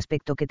pensar en el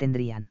aspecto que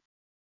tendrían.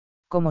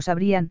 ¿Cómo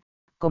sabrían,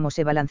 cómo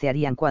se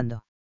balancearían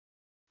cuando?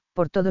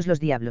 Por todos los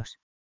diablos.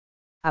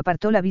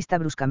 Apartó la vista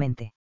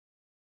bruscamente.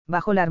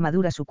 Bajo la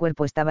armadura su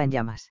cuerpo estaba en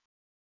llamas.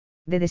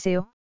 De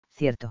deseo,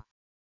 cierto.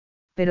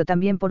 Pero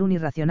también por un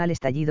irracional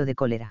estallido de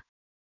cólera.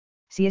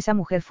 Si esa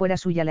mujer fuera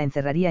suya la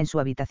encerraría en su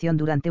habitación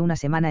durante una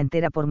semana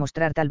entera por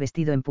mostrar tal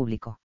vestido en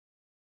público.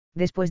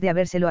 Después de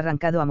habérselo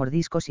arrancado a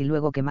mordiscos y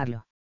luego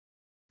quemarlo.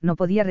 No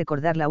podía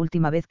recordar la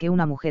última vez que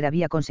una mujer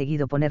había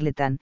conseguido ponerle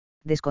tan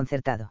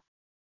desconcertado.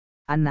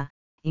 Anna,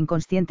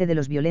 inconsciente de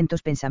los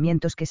violentos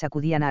pensamientos que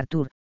sacudían a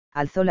Arthur,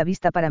 alzó la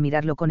vista para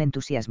mirarlo con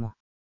entusiasmo.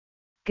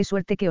 Qué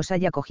suerte que os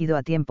haya cogido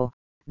a tiempo,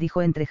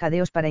 dijo entre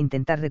jadeos para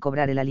intentar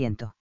recobrar el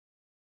aliento.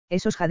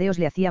 Esos jadeos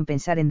le hacían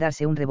pensar en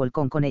darse un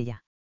revolcón con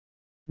ella.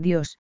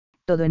 Dios,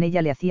 todo en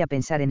ella le hacía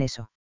pensar en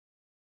eso.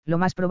 Lo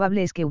más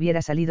probable es que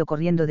hubiera salido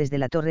corriendo desde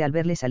la torre al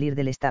verle salir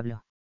del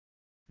establo.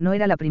 No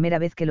era la primera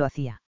vez que lo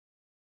hacía.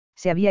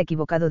 Se había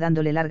equivocado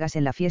dándole largas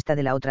en la fiesta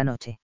de la otra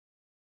noche.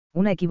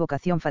 Una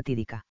equivocación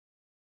fatídica.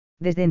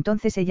 Desde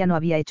entonces ella no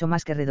había hecho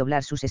más que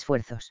redoblar sus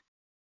esfuerzos.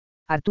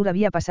 Arthur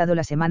había pasado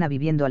la semana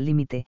viviendo al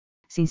límite,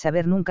 sin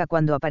saber nunca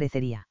cuándo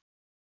aparecería.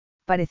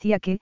 Parecía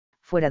que,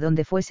 fuera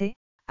donde fuese,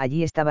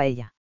 allí estaba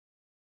ella.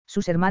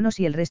 Sus hermanos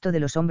y el resto de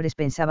los hombres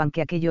pensaban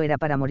que aquello era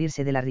para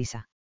morirse de la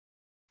risa.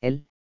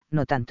 Él,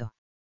 no tanto.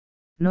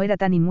 No era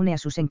tan inmune a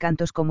sus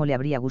encantos como le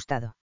habría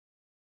gustado.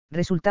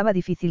 Resultaba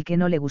difícil que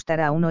no le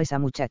gustara a uno esa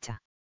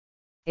muchacha.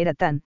 Era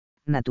tan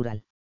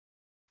natural.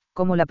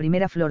 Como la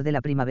primera flor de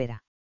la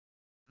primavera.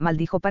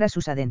 Maldijo para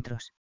sus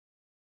adentros.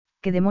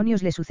 ¿Qué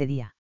demonios le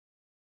sucedía?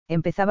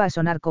 Empezaba a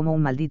sonar como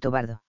un maldito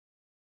bardo.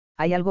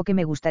 Hay algo que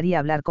me gustaría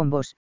hablar con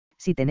vos,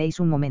 si tenéis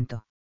un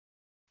momento.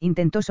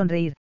 Intentó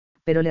sonreír,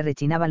 pero le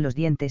rechinaban los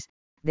dientes,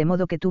 de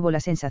modo que tuvo la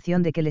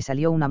sensación de que le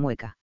salió una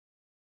mueca.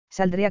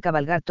 Saldré a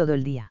cabalgar todo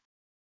el día.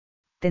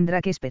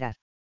 Tendrá que esperar.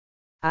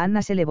 A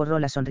Anna se le borró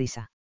la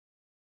sonrisa.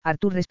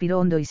 Arthur respiró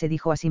hondo y se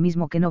dijo a sí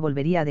mismo que no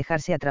volvería a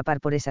dejarse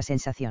atrapar por esa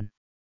sensación.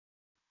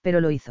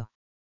 Pero lo hizo.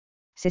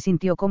 Se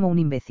sintió como un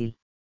imbécil.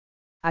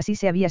 Así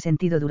se había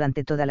sentido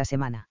durante toda la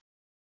semana.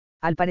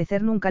 Al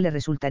parecer nunca le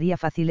resultaría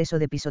fácil eso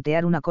de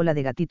pisotear una cola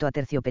de gatito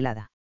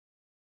aterciopelada.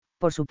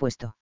 Por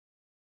supuesto.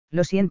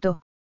 Lo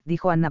siento,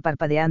 dijo Anna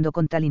parpadeando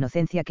con tal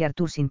inocencia que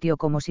Arthur sintió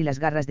como si las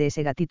garras de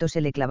ese gatito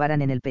se le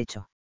clavaran en el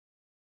pecho.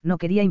 No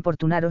quería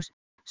importunaros,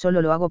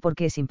 solo lo hago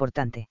porque es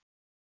importante.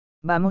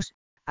 Vamos,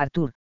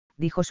 Arthur,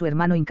 dijo su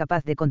hermano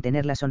incapaz de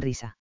contener la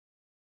sonrisa.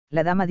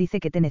 La dama dice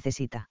que te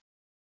necesita.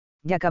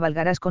 Ya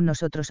cabalgarás con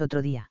nosotros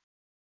otro día.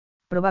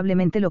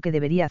 Probablemente lo que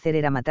debería hacer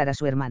era matar a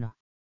su hermano.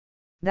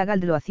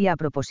 Dagald lo hacía a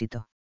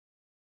propósito.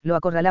 Lo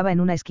acorralaba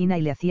en una esquina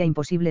y le hacía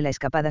imposible la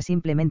escapada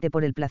simplemente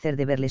por el placer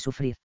de verle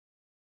sufrir.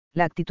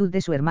 La actitud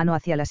de su hermano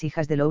hacia las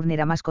hijas de Lorne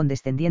era más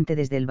condescendiente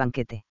desde el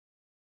banquete.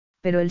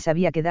 Pero él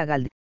sabía que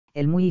Dagald,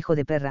 el muy hijo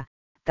de perra,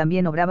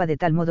 también obraba de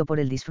tal modo por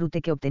el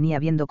disfrute que obtenía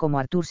viendo cómo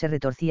Arthur se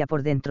retorcía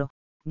por dentro,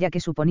 ya que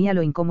suponía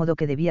lo incómodo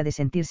que debía de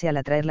sentirse al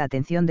atraer la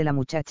atención de la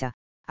muchacha,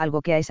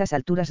 algo que a esas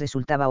alturas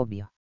resultaba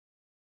obvio.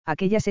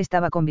 Aquella se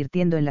estaba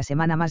convirtiendo en la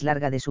semana más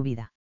larga de su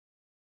vida.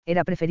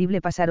 Era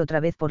preferible pasar otra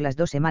vez por las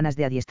 2 semanas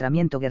de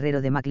adiestramiento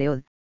guerrero de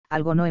MacLeod,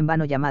 algo no en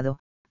vano llamado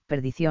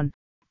perdición,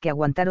 que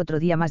aguantar otro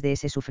día más de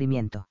ese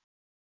sufrimiento.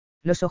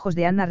 Los ojos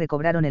de Anna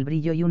recobraron el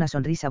brillo y una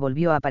sonrisa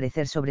volvió a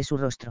aparecer sobre su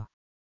rostro.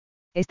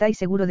 ¿Estáis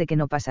seguro de que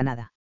no pasa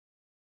nada?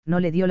 No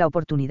le dio la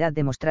oportunidad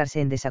de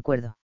mostrarse en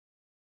desacuerdo.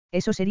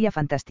 Eso sería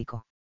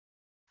fantástico.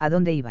 ¿A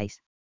dónde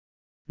ibais?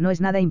 No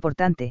es nada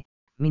importante,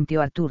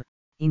 mintió Arthur,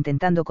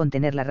 intentando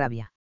contener la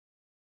rabia.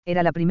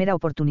 Era la primera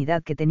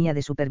oportunidad que tenía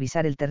de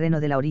supervisar el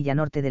terreno de la orilla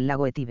norte del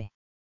lago Etíbe.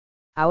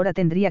 Ahora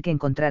tendría que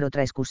encontrar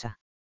otra excusa.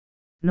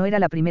 No era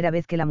la primera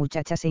vez que la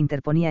muchacha se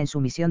interponía en su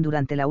misión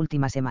durante la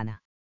última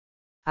semana.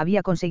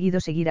 Había conseguido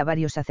seguir a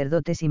varios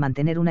sacerdotes y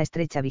mantener una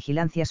estrecha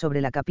vigilancia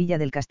sobre la capilla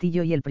del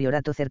castillo y el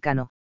priorato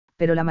cercano,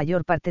 pero la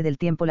mayor parte del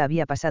tiempo la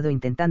había pasado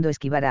intentando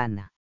esquivar a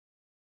Anna.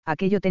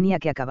 Aquello tenía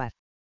que acabar.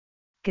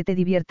 Que te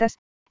diviertas,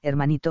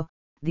 hermanito,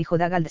 dijo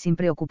Dagald sin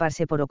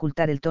preocuparse por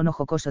ocultar el tono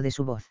jocoso de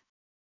su voz.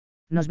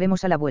 Nos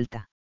vemos a la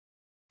vuelta.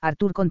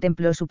 Arthur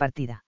contempló su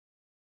partida.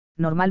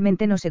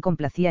 Normalmente no se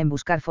complacía en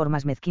buscar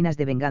formas mezquinas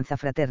de venganza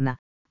fraterna,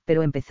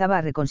 pero empezaba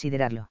a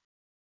reconsiderarlo.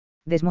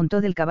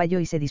 Desmontó del caballo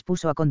y se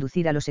dispuso a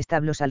conducir a los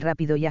establos al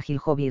rápido y ágil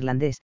hobby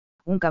irlandés,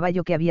 un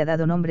caballo que había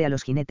dado nombre a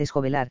los jinetes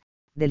jovelar,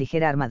 de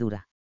ligera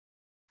armadura.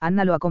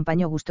 Anna lo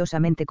acompañó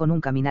gustosamente con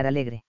un caminar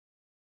alegre.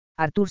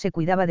 Arthur se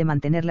cuidaba de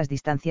mantener las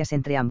distancias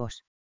entre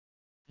ambos.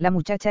 La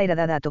muchacha era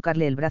dada a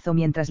tocarle el brazo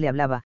mientras le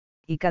hablaba,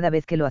 y cada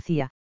vez que lo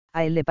hacía,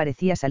 a él le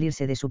parecía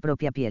salirse de su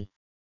propia piel.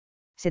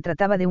 Se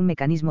trataba de un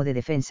mecanismo de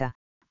defensa,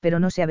 pero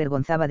no se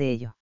avergonzaba de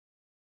ello.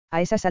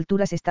 A esas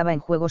alturas estaba en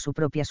juego su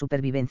propia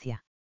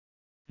supervivencia.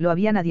 Lo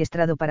habían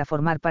adiestrado para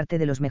formar parte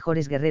de los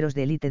mejores guerreros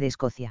de élite de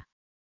Escocia.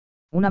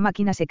 Una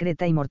máquina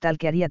secreta y mortal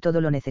que haría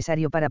todo lo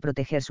necesario para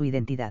proteger su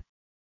identidad.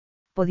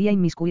 Podía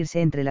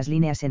inmiscuirse entre las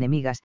líneas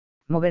enemigas,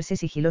 moverse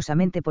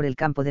sigilosamente por el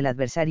campo del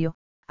adversario,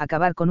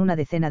 acabar con una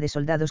decena de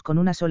soldados con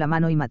una sola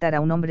mano y matar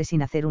a un hombre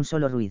sin hacer un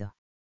solo ruido.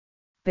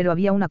 Pero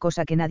había una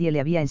cosa que nadie le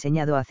había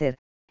enseñado a hacer,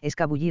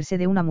 escabullirse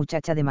de una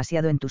muchacha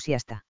demasiado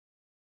entusiasta.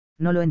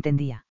 No lo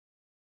entendía.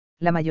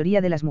 La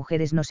mayoría de las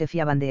mujeres no se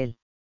fiaban de él.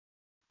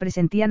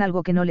 Presentían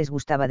algo que no les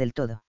gustaba del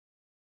todo.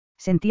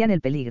 Sentían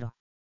el peligro.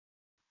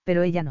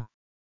 Pero ella no.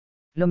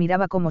 Lo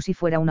miraba como si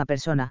fuera una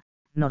persona,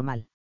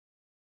 normal.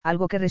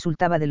 Algo que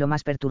resultaba de lo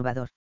más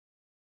perturbador.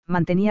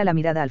 Mantenía la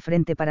mirada al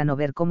frente para no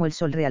ver cómo el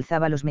sol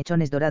realzaba los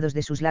mechones dorados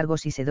de sus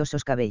largos y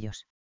sedosos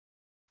cabellos.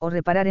 O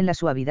reparar en la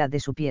suavidad de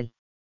su piel.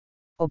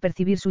 O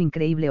percibir su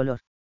increíble olor.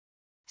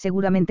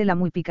 Seguramente la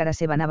muy pícara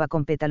se banaba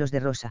con pétalos de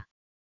rosa.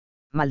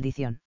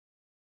 Maldición.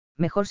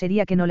 Mejor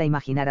sería que no la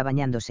imaginara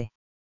bañándose.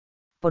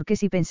 Porque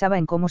si pensaba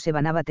en cómo se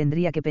banaba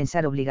tendría que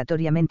pensar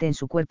obligatoriamente en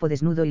su cuerpo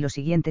desnudo y lo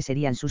siguiente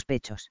serían sus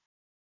pechos.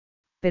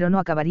 Pero no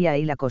acabaría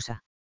ahí la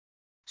cosa.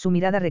 Su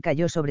mirada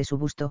recayó sobre su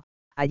busto,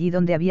 allí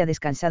donde había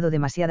descansado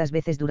demasiadas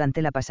veces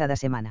durante la pasada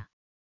semana.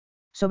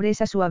 Sobre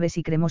esas suaves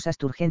y cremosas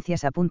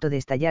turgencias a punto de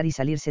estallar y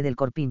salirse del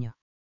corpiño.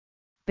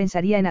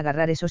 Pensaría en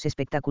agarrar esos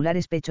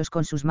espectaculares pechos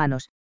con sus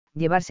manos,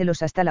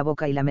 llevárselos hasta la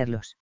boca y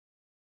lamerlos.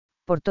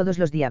 Por todos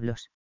los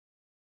diablos.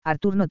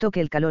 Arthur notó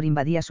que el calor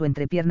invadía su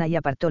entrepierna y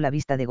apartó la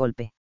vista de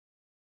golpe.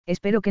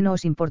 Espero que no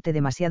os importe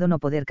demasiado no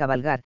poder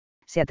cabalgar,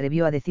 se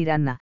atrevió a decir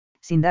Anna,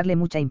 sin darle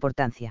mucha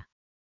importancia.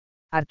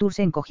 Arthur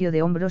se encogió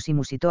de hombros y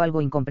musitó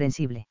algo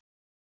incomprensible.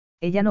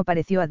 Ella no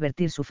pareció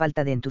advertir su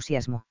falta de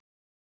entusiasmo.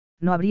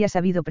 No habría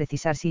sabido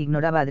precisar si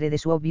ignoraba adrede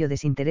su obvio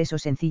desinterés o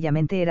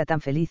sencillamente era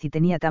tan feliz y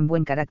tenía tan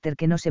buen carácter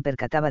que no se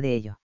percataba de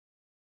ello.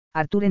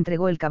 Arthur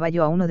entregó el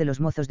caballo a uno de los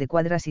mozos de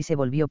cuadras y se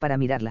volvió para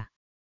mirarla.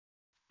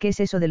 ¿Qué es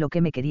eso de lo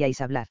que me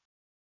queríais hablar?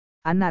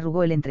 Anna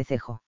arrugó el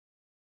entrecejo.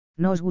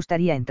 ¿No os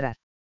gustaría entrar?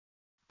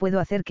 Puedo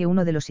hacer que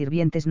uno de los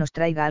sirvientes nos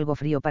traiga algo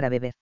frío para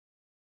beber.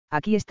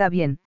 Aquí está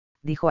bien,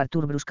 dijo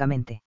Arthur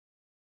bruscamente.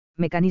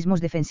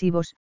 Mecanismos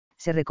defensivos,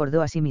 se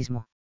recordó a sí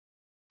mismo.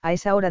 A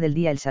esa hora del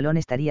día el salón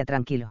estaría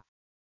tranquilo.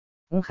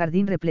 Un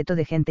jardín repleto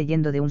de gente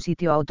yendo de un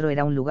sitio a otro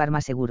era un lugar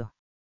más seguro.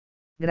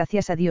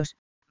 Gracias a Dios,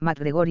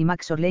 MacGregor y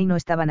Max Orley no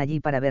estaban allí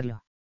para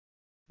verlo.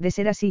 De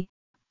ser así,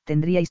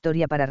 tendría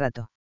historia para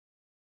rato.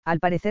 Al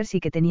parecer sí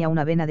que tenía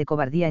una vena de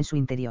cobardía en su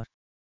interior.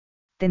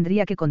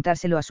 Tendría que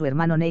contárselo a su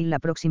hermano Neil la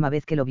próxima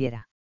vez que lo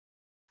viera.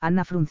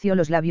 Anna frunció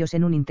los labios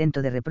en un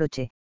intento de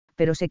reproche,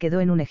 pero se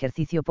quedó en un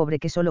ejercicio pobre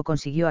que solo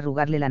consiguió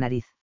arrugarle la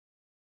nariz.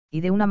 Y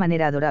de una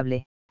manera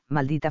adorable,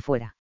 maldita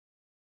fuera.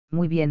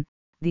 Muy bien,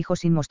 dijo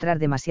sin mostrar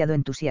demasiado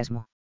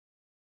entusiasmo.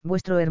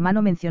 Vuestro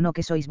hermano mencionó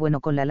que sois bueno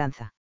con la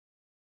lanza.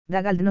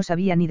 Dagald no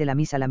sabía ni de la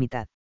misa la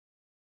mitad.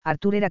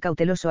 Arthur era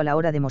cauteloso a la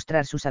hora de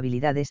mostrar sus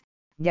habilidades,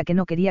 ya que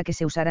no quería que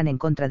se usaran en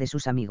contra de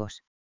sus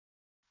amigos.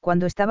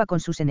 Cuando estaba con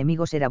sus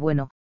enemigos era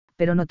bueno,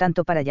 pero no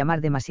tanto para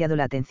llamar demasiado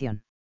la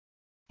atención.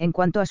 En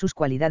cuanto a sus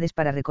cualidades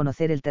para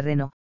reconocer el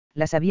terreno,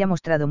 las había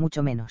mostrado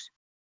mucho menos.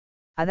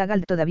 A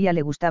Dagald todavía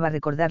le gustaba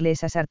recordarle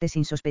esas artes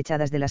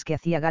insospechadas de las que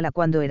hacía gala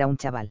cuando era un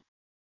chaval.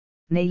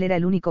 Neil era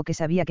el único que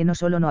sabía que no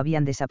solo no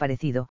habían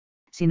desaparecido,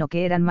 sino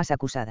que eran más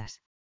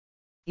acusadas.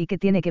 ¿Y qué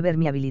tiene que ver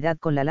mi habilidad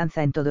con la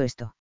lanza en todo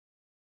esto?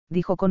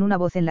 Dijo con una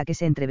voz en la que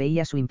se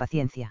entreveía su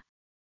impaciencia.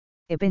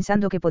 He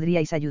pensado que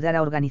podríais ayudar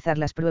a organizar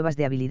las pruebas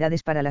de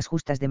habilidades para las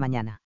justas de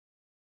mañana.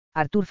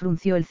 Arthur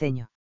frunció el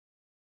ceño.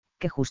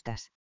 ¿Qué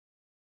justas?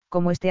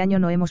 Como este año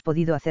no hemos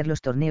podido hacer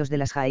los torneos de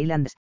las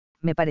Highlanders,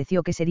 me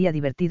pareció que sería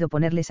divertido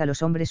ponerles a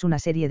los hombres una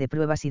serie de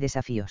pruebas y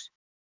desafíos.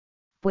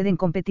 Pueden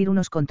competir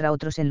unos contra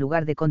otros en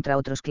lugar de contra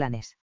otros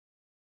clanes.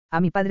 A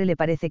mi padre le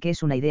parece que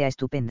es una idea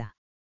estupenda.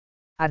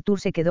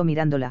 Arthur se quedó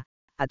mirándola,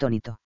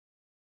 atónito.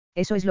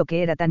 Eso es lo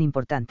que era tan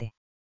importante.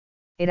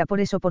 Era por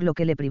eso por lo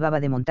que le privaba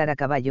de montar a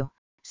caballo,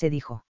 se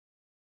dijo.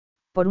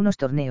 Por unos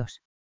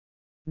torneos.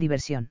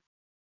 Diversión.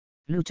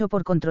 Luchó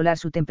por controlar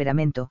su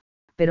temperamento,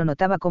 pero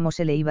notaba cómo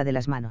se le iba de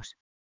las manos.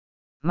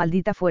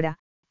 Maldita fuera,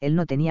 él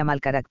no tenía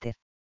mal carácter.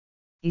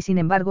 Y sin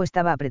embargo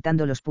estaba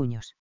apretando los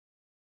puños.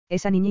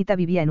 Esa niñita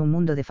vivía en un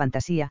mundo de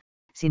fantasía,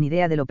 sin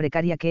idea de lo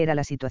precaria que era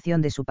la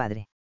situación de su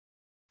padre.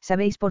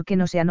 ¿Sabéis por qué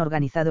no se han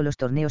organizado los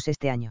torneos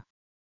este año?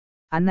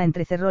 Anna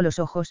entrecerró los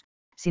ojos,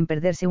 sin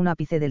perderse un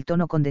ápice del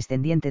tono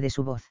condescendiente de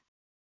su voz.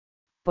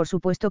 Por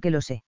supuesto que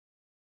lo sé.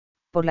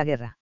 Por la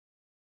guerra.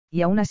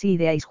 Y aún así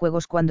ideáis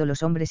juegos cuando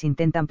los hombres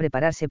intentan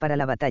prepararse para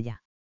la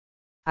batalla.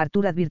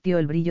 Arthur advirtió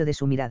el brillo de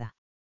su mirada.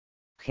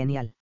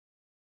 Genial.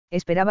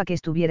 Esperaba que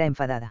estuviera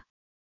enfadada.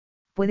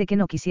 Puede que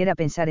no quisiera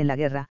pensar en la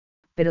guerra,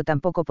 pero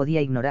tampoco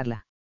podía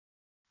ignorarla.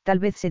 Tal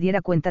vez se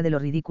diera cuenta de lo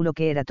ridículo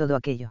que era todo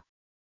aquello.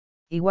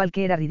 Igual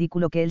que era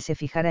ridículo que él se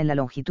fijara en la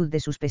longitud de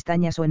sus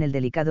pestañas o en el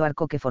delicado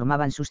arco que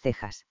formaban sus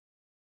cejas.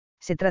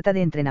 Se trata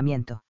de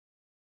entrenamiento.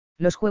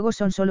 Los juegos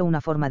son solo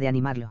una forma de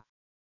animarlo.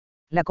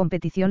 La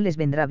competición les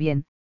vendrá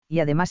bien, y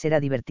además será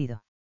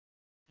divertido.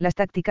 Las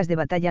tácticas de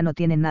batalla no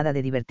tienen nada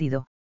de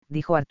divertido,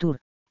 dijo Arthur,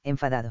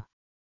 enfadado.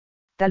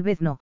 Tal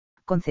vez no,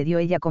 concedió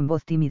ella con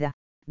voz tímida,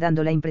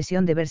 dando la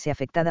impresión de verse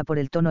afectada por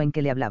el tono en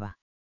que le hablaba.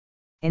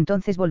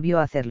 Entonces volvió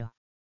a hacerlo.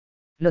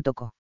 Lo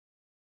tocó.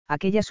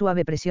 Aquella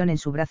suave presión en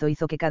su brazo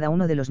hizo que cada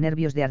uno de los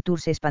nervios de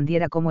Arthur se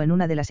expandiera como en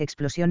una de las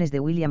explosiones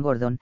de William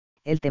Gordon,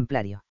 el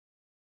templario.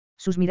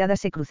 Sus miradas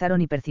se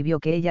cruzaron y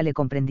percibió que ella le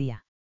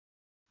comprendía.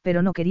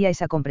 Pero no quería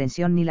esa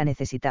comprensión ni la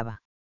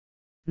necesitaba.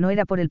 No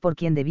era por él por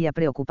quien debía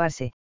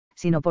preocuparse,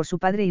 sino por su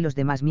padre y los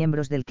demás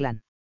miembros del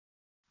clan.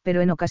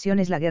 Pero en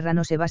ocasiones la guerra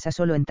no se basa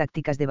solo en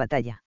tácticas de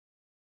batalla.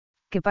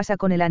 ¿Qué pasa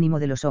con el ánimo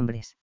de los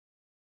hombres?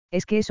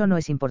 Es que eso no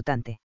es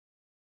importante.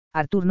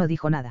 Arthur no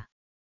dijo nada.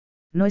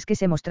 No es que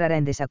se mostrara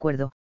en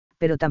desacuerdo,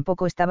 pero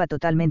tampoco estaba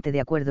totalmente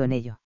de acuerdo en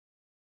ello.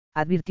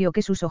 Advirtió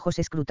que sus ojos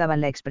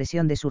escrutaban la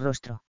expresión de su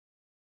rostro.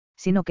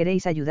 Si no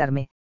queréis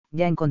ayudarme,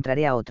 ya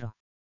encontraré a otro.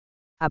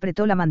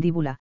 Apretó la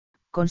mandíbula,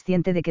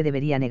 consciente de que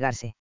debería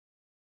negarse.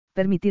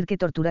 Permitir que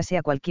torturase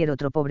a cualquier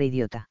otro pobre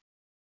idiota.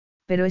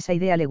 Pero esa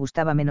idea le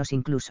gustaba menos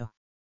incluso.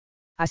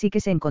 Así que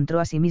se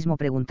encontró a sí mismo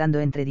preguntando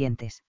entre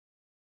dientes.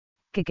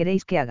 ¿Qué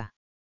queréis que haga?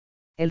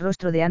 El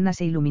rostro de Anna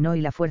se iluminó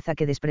y la fuerza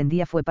que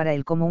desprendía fue para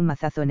él como un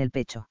mazazo en el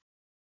pecho.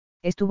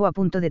 Estuvo a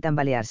punto de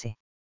tambalearse.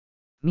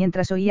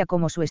 Mientras oía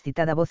cómo su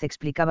excitada voz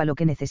explicaba lo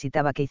que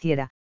necesitaba que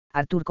hiciera,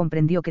 Arthur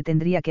comprendió que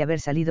tendría que haber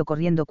salido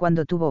corriendo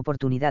cuando tuvo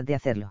oportunidad de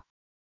hacerlo.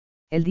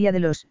 El día de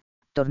los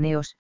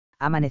torneos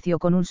amaneció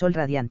con un sol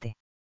radiante.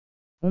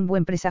 Un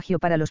buen presagio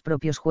para los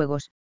propios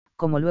juegos,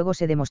 como luego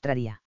se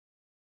demostraría.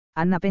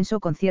 Anna pensó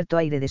con cierto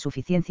aire de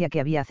suficiencia que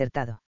había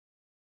acertado.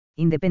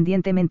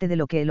 Independientemente de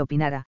lo que él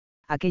opinara,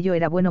 aquello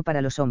era bueno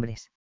para los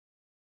hombres.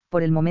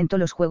 Por el momento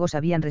los juegos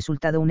habían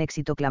resultado un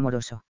éxito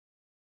clamoroso.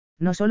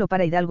 No solo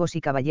para hidalgos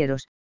y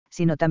caballeros,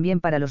 sino también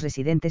para los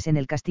residentes en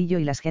el castillo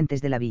y las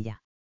gentes de la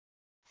villa.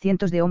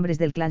 Cientos de hombres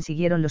del clan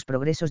siguieron los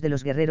progresos de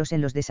los guerreros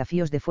en los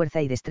desafíos de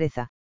fuerza y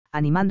destreza,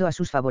 animando a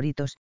sus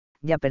favoritos,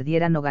 ya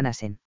perdieran o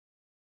ganasen.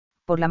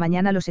 Por la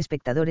mañana los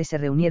espectadores se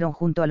reunieron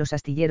junto a los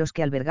astilleros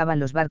que albergaban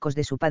los barcos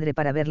de su padre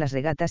para ver las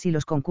regatas y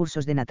los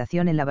concursos de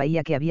natación en la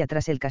bahía que había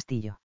tras el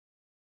castillo.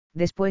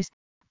 Después,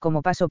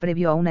 como paso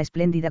previo a una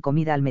espléndida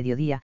comida al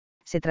mediodía,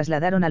 se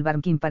trasladaron al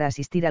Barnkin para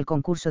asistir al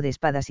concurso de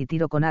espadas y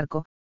tiro con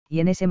arco, y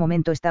en ese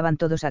momento estaban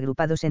todos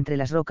agrupados entre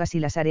las rocas y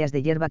las áreas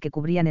de hierba que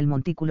cubrían el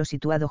montículo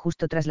situado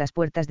justo tras las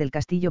puertas del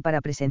castillo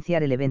para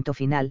presenciar el evento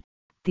final,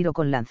 tiro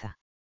con lanza.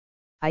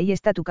 Ahí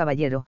está tu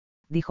caballero,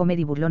 dijo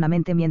Mary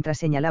burlonamente mientras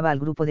señalaba al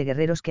grupo de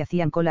guerreros que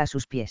hacían cola a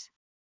sus pies.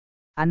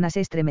 Anna se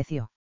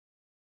estremeció.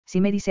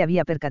 Si Mary se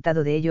había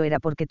percatado de ello era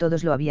porque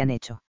todos lo habían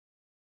hecho.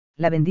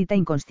 La bendita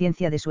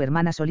inconsciencia de su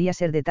hermana solía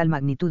ser de tal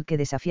magnitud que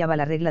desafiaba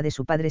la regla de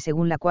su padre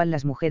según la cual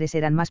las mujeres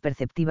eran más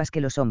perceptivas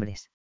que los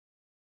hombres.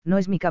 No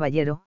es mi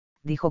caballero,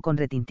 dijo con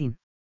retintín.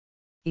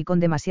 Y con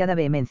demasiada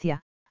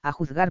vehemencia, a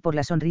juzgar por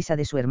la sonrisa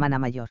de su hermana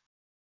mayor.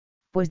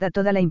 Pues da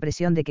toda la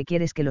impresión de que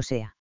quieres que lo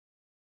sea.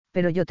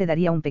 Pero yo te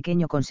daría un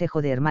pequeño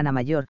consejo de hermana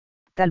mayor,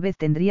 tal vez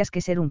tendrías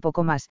que ser un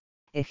poco más,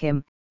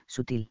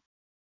 sutil.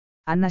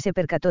 Anna se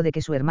percató de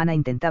que su hermana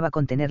intentaba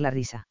contener la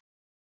risa.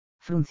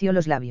 Frunció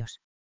los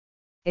labios.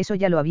 Eso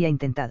ya lo había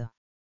intentado.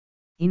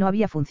 Y no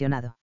había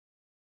funcionado.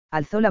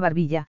 Alzó la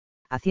barbilla,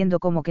 haciendo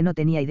como que no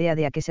tenía idea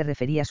de a qué se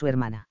refería su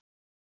hermana.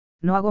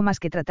 No hago más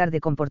que tratar de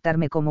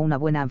comportarme como una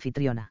buena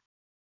anfitriona.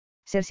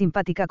 Ser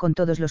simpática con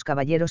todos los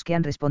caballeros que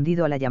han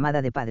respondido a la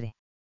llamada de padre.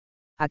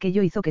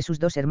 Aquello hizo que sus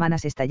dos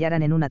hermanas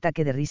estallaran en un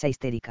ataque de risa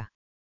histérica.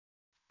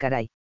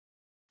 Caray.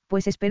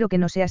 Pues espero que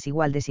no seas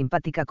igual de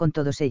simpática con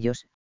todos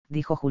ellos,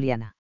 dijo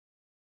Juliana.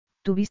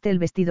 ¿Tú viste el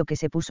vestido que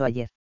se puso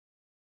ayer?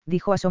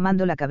 Dijo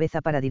asomando la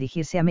cabeza para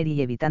dirigirse a Mary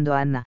y evitando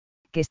a Anna,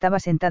 que estaba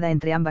sentada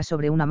entre ambas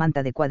sobre una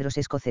manta de cuadros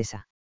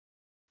escocesa.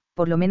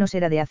 Por lo menos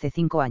era de hace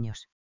 5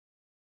 años.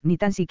 Ni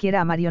tan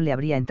siquiera a Marion le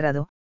habría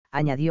entrado,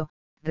 añadió,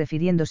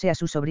 refiriéndose a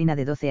su sobrina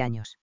de 12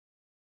 años.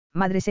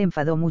 Madre se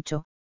enfadó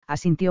mucho,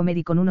 asintió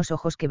Mary con unos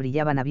ojos que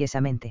brillaban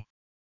aviesamente.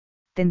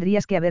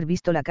 Tendrías que haber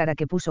visto la cara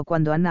que puso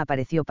cuando Anna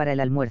apareció para el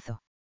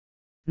almuerzo.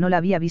 No la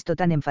había visto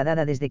tan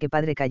enfadada desde que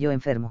padre cayó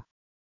enfermo.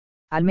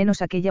 Al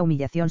menos aquella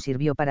humillación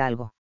sirvió para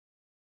algo.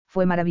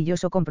 Fue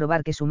maravilloso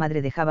comprobar que su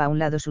madre dejaba a un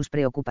lado sus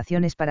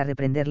preocupaciones para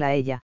reprenderla a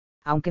ella,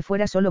 aunque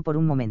fuera solo por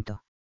un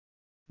momento.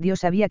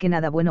 Dios sabía que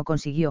nada bueno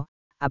consiguió,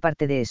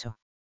 aparte de eso.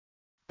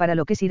 Para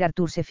lo que Sir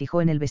Arthur se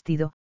fijó en el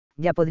vestido,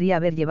 ya podría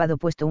haber llevado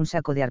puesto un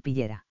saco de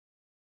arpillera.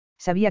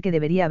 Sabía que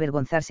debería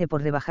avergonzarse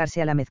por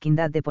rebajarse a la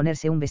mezquindad de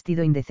ponerse un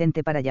vestido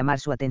indecente para llamar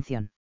su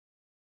atención.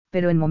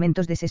 Pero en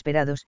momentos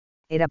desesperados,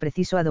 era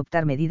preciso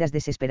adoptar medidas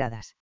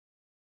desesperadas.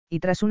 Y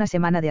tras una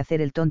semana de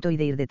hacer el tonto y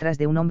de ir detrás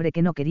de un hombre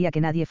que no quería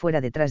que nadie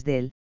fuera detrás de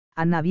él,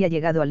 Anna había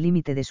llegado al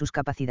límite de sus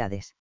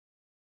capacidades.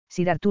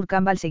 Sir Arthur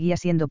Campbell seguía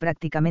siendo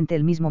prácticamente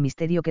el mismo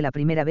misterio que la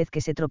primera vez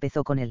que se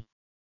tropezó con él.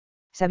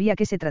 Sabía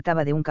que se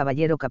trataba de un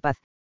caballero capaz,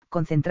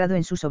 concentrado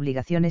en sus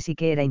obligaciones y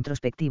que era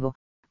introspectivo,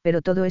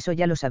 pero todo eso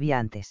ya lo sabía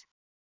antes.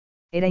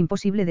 Era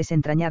imposible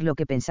desentrañar lo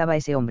que pensaba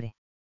ese hombre.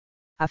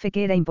 A fe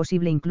que era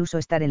imposible incluso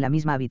estar en la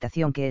misma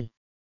habitación que él.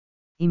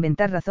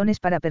 Inventar razones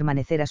para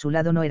permanecer a su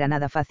lado no era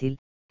nada fácil,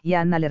 y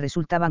a Anna le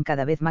resultaban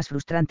cada vez más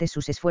frustrantes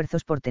sus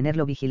esfuerzos por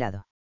tenerlo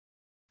vigilado.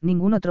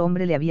 Ningún otro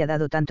hombre le había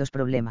dado tantos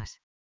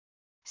problemas.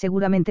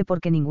 Seguramente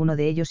porque ninguno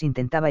de ellos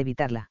intentaba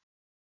evitarla.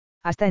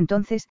 Hasta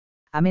entonces,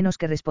 a menos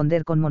que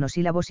responder con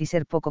monosílabos y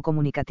ser poco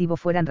comunicativo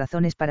fueran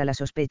razones para la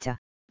sospecha,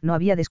 no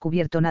había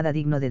descubierto nada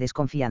digno de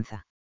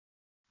desconfianza.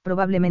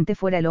 Probablemente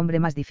fuera el hombre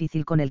más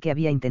difícil con el que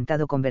había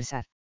intentado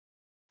conversar.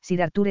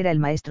 Sir Arthur era el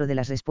maestro de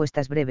las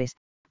respuestas breves,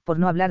 por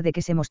no hablar de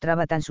que se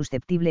mostraba tan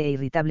susceptible e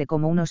irritable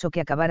como un oso que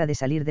acabara de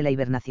salir de la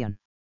hibernación.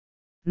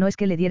 No es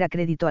que le diera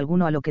crédito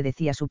alguno a lo que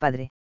decía su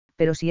padre,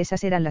 pero si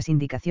esas eran las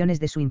indicaciones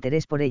de su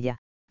interés por ella,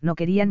 no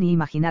quería ni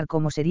imaginar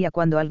cómo sería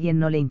cuando alguien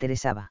no le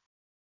interesaba.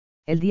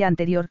 El día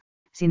anterior,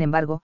 sin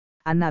embargo,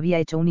 Anna había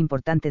hecho un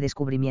importante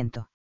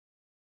descubrimiento.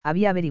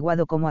 Había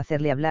averiguado cómo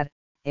hacerle hablar,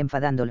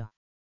 enfadándolo.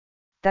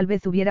 Tal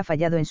vez hubiera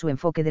fallado en su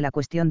enfoque de la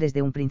cuestión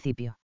desde un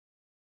principio.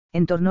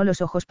 Entornó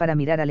los ojos para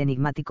mirar al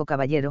enigmático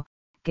caballero,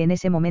 que en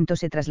ese momento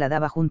se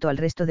trasladaba junto al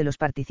resto de los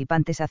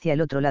participantes hacia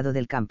el otro lado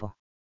del campo.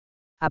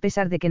 A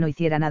pesar de que no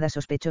hiciera nada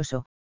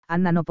sospechoso,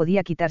 Anna no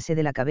podía quitarse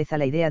de la cabeza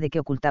la idea de que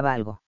ocultaba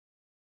algo.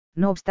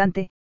 No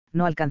obstante,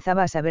 no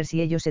alcanzaba a saber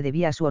si ello se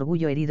debía a su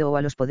orgullo herido o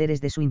a los poderes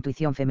de su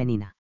intuición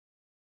femenina.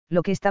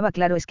 Lo que estaba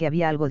claro es que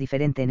había algo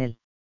diferente en él.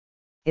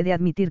 He de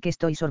admitir que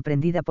estoy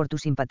sorprendida por tu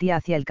simpatía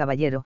hacia el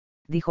caballero,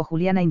 dijo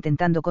Juliana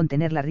intentando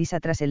contener la risa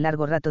tras el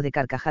largo rato de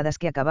carcajadas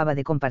que acababa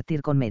de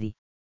compartir con Mary.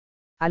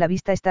 A la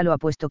vista está lo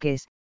apuesto que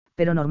es,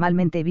 pero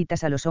normalmente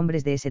evitas a los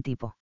hombres de ese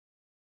tipo.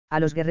 A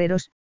los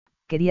guerreros,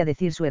 quería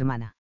decir su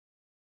hermana.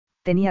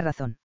 Tenía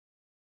razón.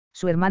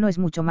 Su hermano es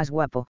mucho más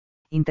guapo,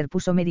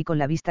 interpuso Mary con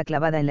la vista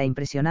clavada en la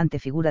impresionante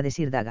figura de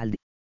Sir Dagald.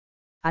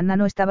 Anna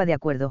no estaba de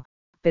acuerdo,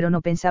 pero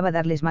no pensaba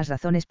darles más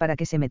razones para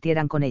que se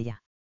metieran con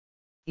ella.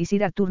 Y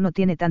Sir Arthur no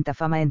tiene tanta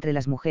fama entre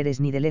las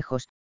mujeres ni de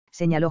lejos,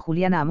 señaló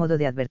Juliana a modo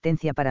de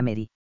advertencia para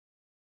Mary.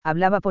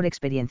 Hablaba por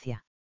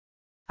experiencia.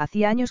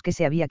 Hacía años que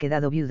se había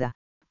quedado viuda,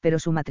 pero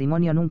su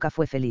matrimonio nunca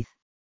fue feliz.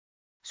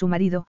 Su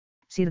marido,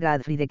 Sir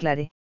Godfrey de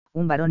Clare,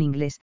 un varón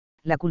inglés,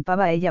 la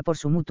culpaba a ella por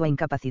su mutua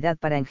incapacidad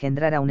para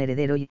engendrar a un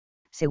heredero y,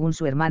 según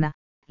su hermana,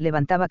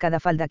 levantaba cada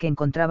falda que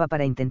encontraba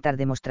para intentar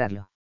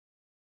demostrarlo.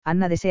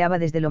 Anna deseaba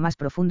desde lo más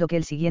profundo que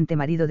el siguiente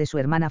marido de su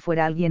hermana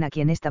fuera alguien a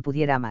quien ésta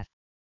pudiera amar.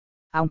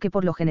 Aunque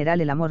por lo general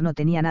el amor no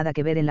tenía nada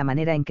que ver en la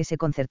manera en que se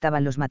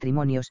concertaban los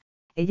matrimonios,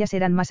 ellas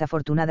eran más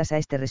afortunadas a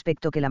este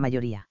respecto que la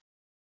mayoría.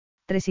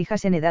 3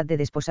 hijas en edad de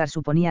desposar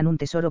suponían un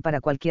tesoro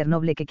para cualquier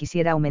noble que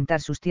quisiera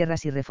aumentar sus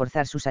tierras y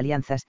reforzar sus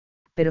alianzas,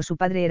 pero su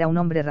padre era un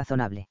hombre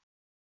razonable.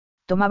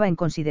 Tomaba en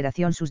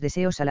consideración sus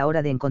deseos a la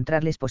hora de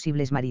encontrarles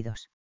posibles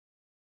maridos.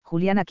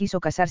 Juliana quiso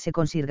casarse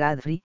con Sir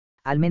Godfrey,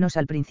 al menos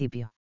al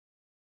principio.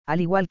 Al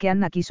igual que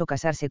Anna quiso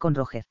casarse con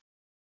Roger.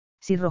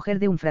 Sir Roger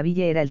de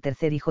Umfraville era el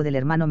tercer hijo del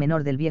hermano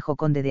menor del viejo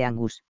conde de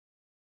Angus.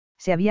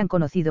 Se habían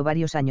conocido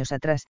varios años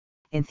atrás,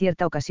 en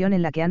cierta ocasión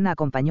en la que Anna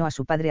acompañó a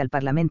su padre al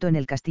Parlamento en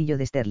el castillo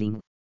de Stirling.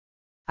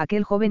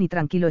 Aquel joven y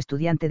tranquilo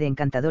estudiante de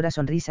encantadora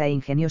sonrisa e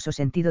ingenioso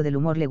sentido del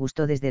humor le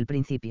gustó desde el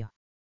principio.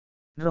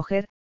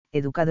 Roger,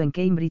 educado en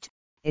Cambridge,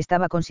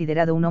 estaba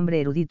considerado un hombre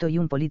erudito y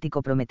un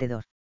político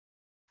prometedor.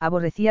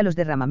 Aborrecía los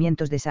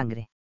derramamientos de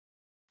sangre.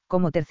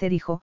 Como tercer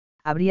hijo,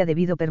 habría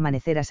debido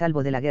permanecer a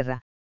salvo de la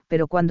guerra,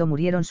 pero cuando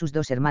murieron sus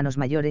 2 hermanos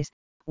mayores,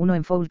 uno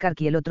en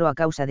Falkirk y el otro a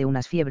causa de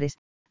unas fiebres,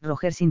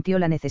 Roger sintió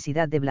la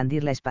necesidad de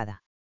blandir la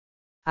espada.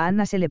 A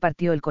Anna se le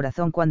partió el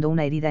corazón cuando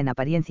una herida en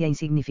apariencia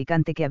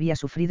insignificante que había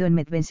sufrido en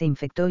Methven se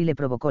infectó y le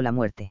provocó la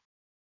muerte.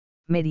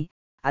 Mary,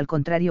 al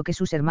contrario que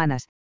sus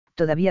hermanas,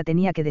 todavía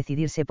tenía que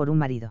decidirse por un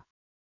marido.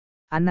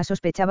 Anna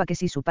sospechaba que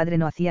si su padre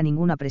no hacía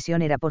ninguna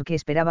presión era porque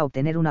esperaba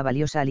obtener una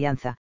valiosa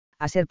alianza,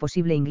 a ser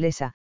posible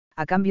inglesa,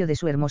 a cambio de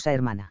su hermosa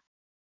hermana.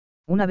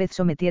 Una vez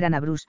sometieran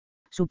a Bruce,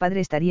 su padre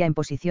estaría en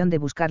posición de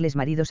buscarles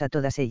maridos a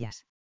todas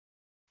ellas.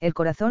 El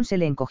corazón se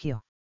le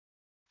encogió.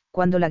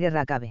 Cuando la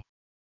guerra acabe.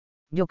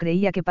 Yo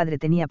creía que padre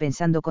tenía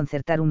pensando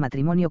concertar un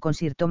matrimonio con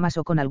Sir Thomas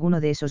o con alguno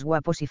de esos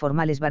guapos y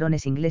formales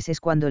varones ingleses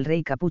cuando el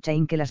rey capucha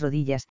hinque las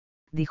rodillas,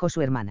 dijo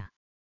su hermana.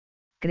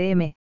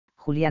 Créeme,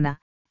 Juliana,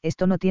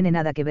 esto no tiene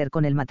nada que ver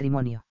con el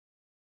matrimonio.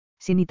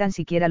 Si ni tan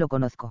siquiera lo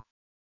conozco.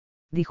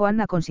 Dijo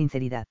Anna con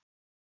sinceridad.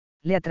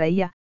 Le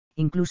atraía,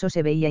 incluso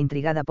se veía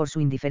intrigada por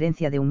su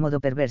indiferencia de un modo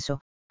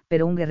perverso,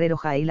 pero un guerrero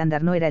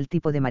Highlander no era el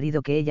tipo de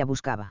marido que ella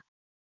buscaba.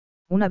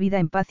 Una vida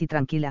en paz y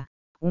tranquila,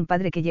 un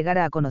padre que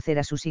llegara a conocer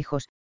a sus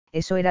hijos,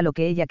 eso era lo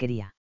que ella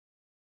quería.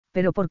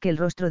 Pero porque el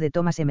rostro de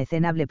Thomas M.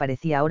 Cenab le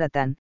parecía ahora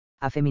tan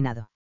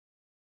afeminado.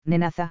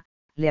 Nenaza,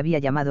 le había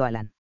llamado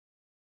Alan.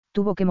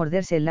 Tuvo que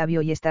morderse el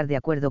labio y estar de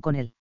acuerdo con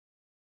él.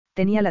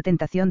 Tenía la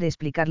tentación de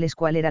explicarles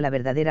cuál era la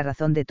verdadera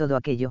razón de todo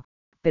aquello,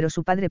 pero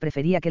su padre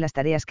prefería que las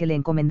tareas que le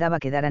encomendaba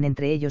quedaran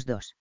entre ellos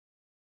dos.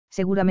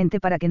 Seguramente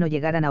para que no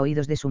llegaran a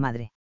oídos de su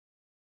madre.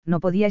 No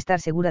podía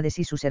estar segura de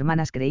si sus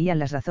hermanas creían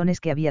las razones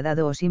que había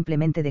dado o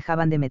simplemente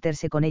dejaban de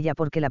meterse con ella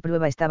porque la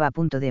prueba estaba a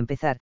punto de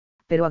empezar,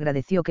 pero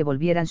agradeció que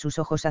volvieran sus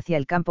ojos hacia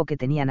el campo que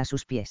tenían a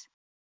sus pies.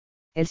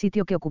 El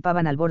sitio que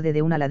ocupaban al borde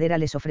de una ladera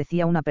les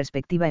ofrecía una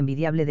perspectiva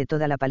envidiable de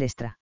toda la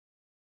palestra.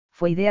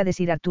 Fue idea de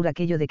Sir Arthur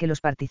aquello de que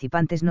los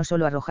participantes no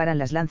solo arrojaran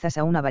las lanzas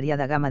a una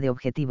variada gama de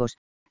objetivos,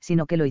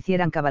 sino que lo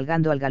hicieran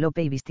cabalgando al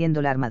galope y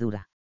vistiendo la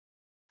armadura.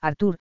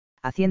 Arthur,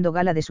 haciendo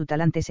gala de su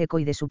talante seco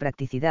y de su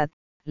practicidad,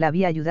 la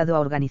había ayudado a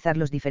organizar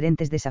los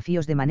diferentes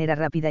desafíos de manera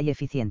rápida y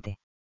eficiente.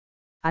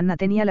 Anna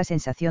tenía la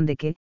sensación de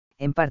que,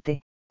 en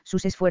parte,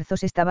 sus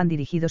esfuerzos estaban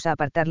dirigidos a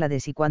apartarla de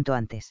sí cuanto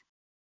antes.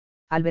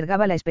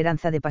 Albergaba la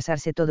esperanza de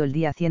pasarse todo el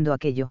día haciendo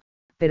aquello,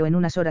 pero en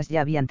unas horas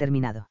ya habían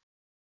terminado.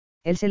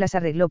 Él se las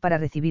arregló para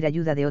recibir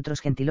ayuda de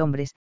otros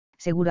gentilhombres,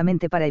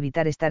 seguramente para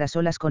evitar estar a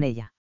solas con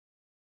ella.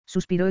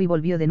 Suspiró y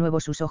volvió de nuevo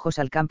sus ojos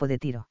al campo de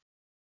tiro.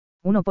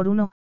 Uno por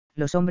uno,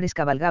 los hombres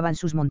cabalgaban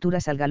sus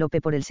monturas al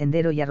galope por el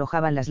sendero y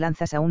arrojaban las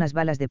lanzas a unas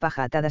balas de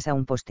paja atadas a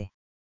un poste.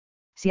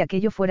 Si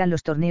aquello fueran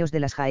los torneos de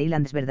las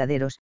Highlanders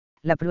verdaderos,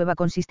 la prueba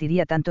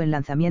consistiría tanto en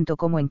lanzamiento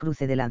como en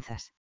cruce de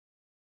lanzas.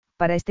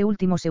 Para este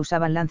último se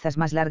usaban lanzas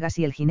más largas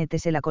y el jinete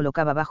se la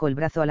colocaba bajo el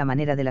brazo a la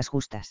manera de las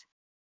justas.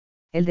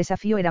 El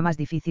desafío era más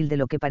difícil de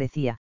lo que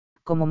parecía,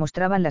 como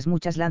mostraban las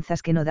muchas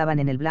lanzas que no daban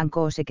en el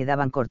blanco o se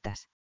quedaban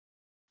cortas.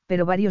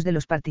 Pero varios de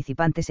los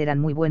participantes eran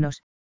muy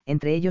buenos,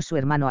 entre ellos su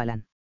hermano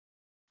Alan.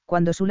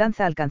 Cuando su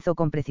lanza alcanzó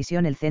con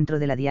precisión el centro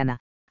de la diana,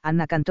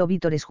 Anna cantó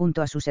vítores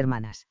junto a sus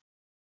hermanas.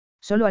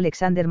 Solo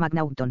Alexander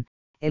MacNaughton,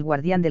 el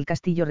guardián del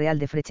castillo real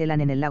de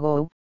Frechelan en el lago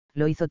Ou,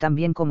 lo hizo tan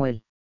bien como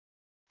él.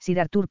 Sir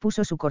Arthur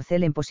puso su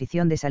corcel en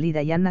posición de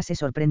salida y Anna se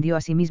sorprendió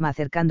a sí misma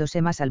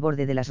acercándose más al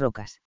borde de las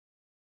rocas.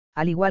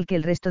 Al igual que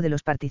el resto de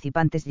los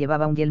participantes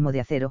llevaba un yelmo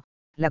de acero,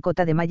 la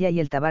cota de malla y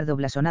el tabardo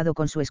blasonado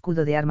con su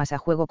escudo de armas a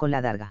juego con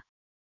la darga.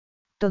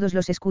 Todos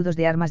los escudos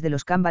de armas de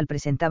los Campbell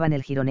presentaban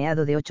el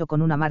gironeado de 8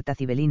 con una marta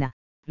cibelina,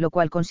 lo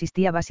cual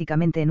consistía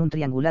básicamente en un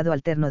triangulado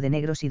alterno de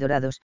negros y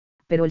dorados,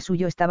 pero el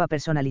suyo estaba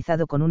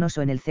personalizado con un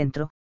oso en el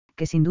centro,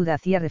 que sin duda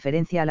hacía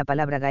referencia a la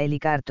palabra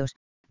gaélica artos,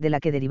 de la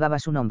que derivaba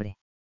su nombre.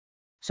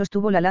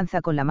 Sostuvo la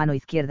lanza con la mano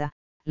izquierda,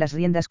 las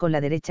riendas con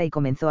la derecha y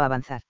comenzó a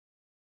avanzar.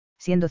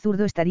 Siendo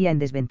zurdo estaría en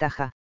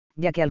desventaja,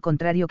 ya que al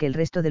contrario que el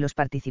resto de los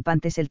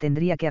participantes él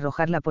tendría que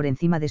arrojarla por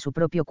encima de su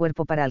propio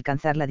cuerpo para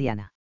alcanzar la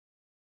diana.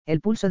 El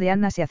pulso de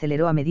Anna se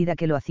aceleró a medida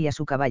que lo hacía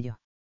su caballo.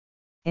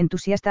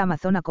 Entusiasta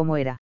amazona como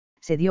era,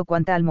 se dio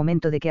cuenta al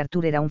momento de que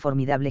Arthur era un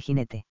formidable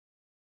jinete.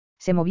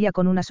 Se movía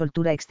con una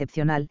soltura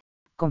excepcional,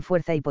 con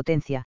fuerza y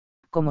potencia,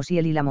 como si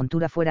él y la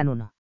montura fueran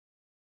uno.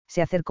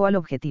 Se acercó al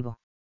objetivo.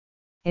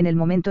 En el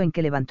momento en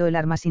que levantó el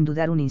arma sin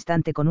dudar un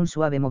instante con un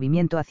suave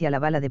movimiento hacia la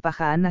bala de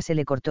paja a Anna se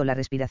le cortó la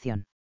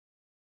respiración.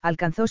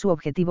 Alcanzó su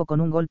objetivo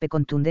con un golpe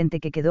contundente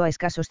que quedó a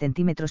escasos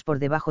centímetros por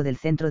debajo del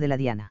centro de la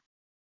diana.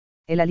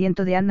 El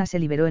aliento de Anna se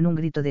liberó en un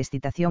grito de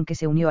excitación que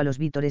se unió a los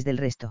vítores del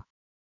resto.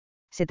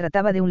 Se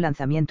trataba de un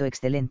lanzamiento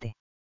excelente.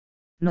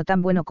 No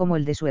tan bueno como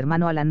el de su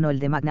hermano Alan, no el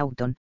de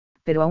MacNaughton,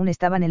 pero aún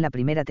estaban en la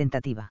primera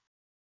tentativa.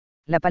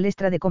 La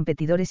palestra de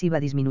competidores iba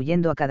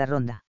disminuyendo a cada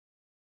ronda.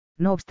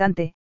 No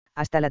obstante,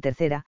 hasta la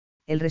tercera,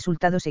 el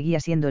resultado seguía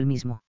siendo el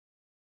mismo.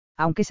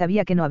 Aunque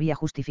sabía que no había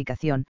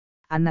justificación,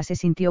 Anna se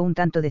sintió un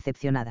tanto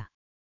decepcionada.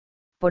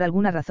 Por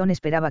alguna razón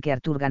esperaba que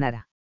Arthur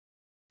ganara.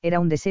 Era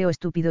un deseo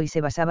estúpido y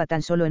se basaba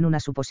tan solo en una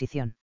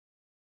suposición.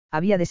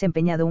 Había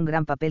desempeñado un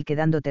gran papel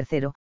quedando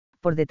tercero,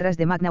 por detrás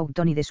de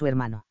MacNaughton y de su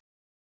hermano.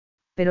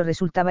 Pero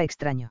resultaba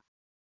extraño.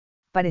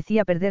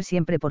 Parecía perder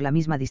siempre por la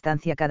misma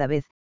distancia cada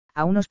vez,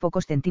 a unos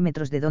pocos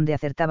centímetros de donde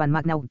acertaban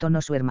MacNaughton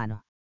o su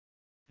hermano.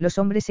 Los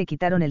hombres se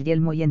quitaron el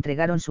yelmo y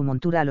entregaron su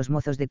montura a los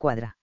mozos de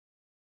cuadra.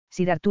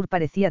 Sir Arthur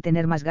parecía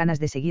tener más ganas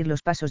de seguir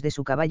los pasos de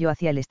su caballo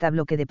hacia el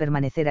establo que de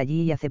permanecer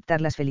allí y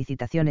aceptar las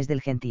felicitaciones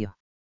del gentío.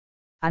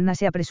 Anna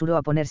se apresuró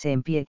a ponerse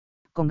en pie,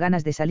 con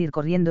ganas de salir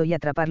corriendo y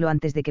atraparlo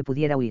antes de que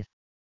pudiera huir.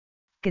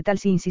 ¿Qué tal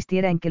si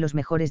insistiera en que los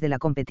mejores de la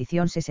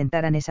competición se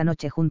sentaran esa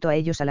noche junto a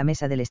ellos a la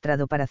mesa del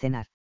estrado para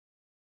cenar?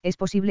 Es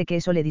posible que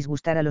eso le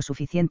disgustara lo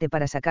suficiente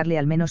para sacarle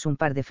al menos un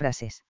par de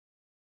frases.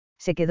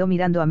 Se quedó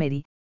mirando a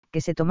Mary,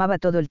 que se tomaba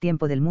todo el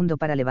tiempo del mundo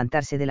para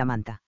levantarse de la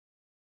manta.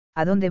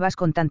 ¿A dónde vas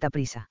con tanta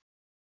prisa?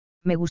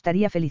 Me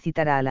gustaría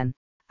felicitar a Alan,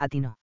 a ti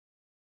no.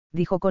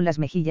 Dijo con las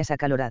mejillas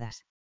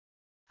acaloradas.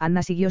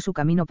 Anna siguió su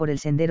camino por el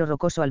sendero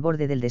rocoso al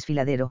borde del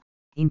desfiladero,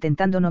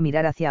 intentando no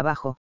mirar hacia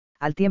abajo,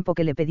 al tiempo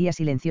que le pedía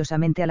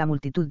silenciosamente a la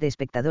multitud de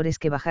espectadores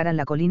que bajaran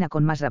la colina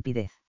con más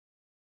rapidez.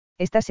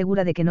 ¿Estás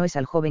segura de que no es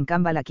al joven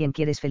Campbell a quien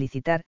quieres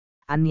felicitar,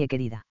 Annie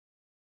querida?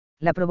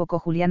 La provocó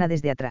Juliana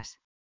desde atrás.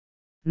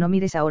 No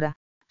mires ahora,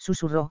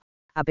 susurró,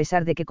 a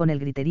pesar de que con el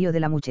griterío de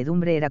la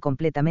muchedumbre era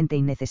completamente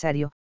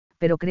innecesario,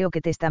 pero creo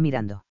que te está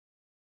mirando.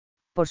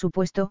 Por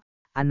supuesto,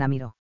 Anna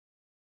miró.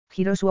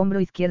 Giró su hombro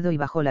izquierdo y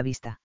bajó la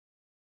vista.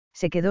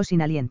 Se quedó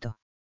sin aliento.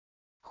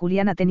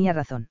 Juliana tenía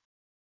razón.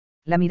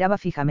 La miraba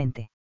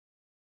fijamente.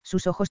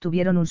 Sus ojos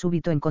tuvieron un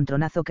súbito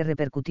encontronazo que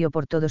repercutió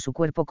por todo su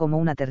cuerpo como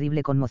una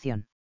terrible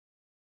conmoción.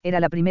 Era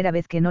la primera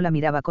vez que no la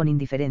miraba con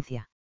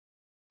indiferencia.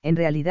 En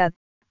realidad,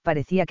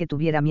 parecía que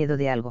tuviera miedo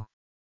de algo.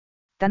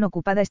 Tan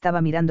ocupada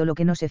estaba mirándolo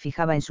que no se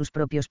fijaba en sus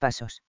propios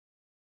pasos.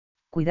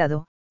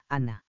 Cuidado,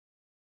 Anna.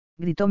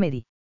 Gritó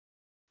Mary.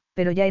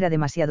 Pero ya era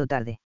demasiado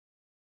tarde.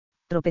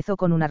 Tropezó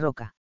con una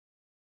roca.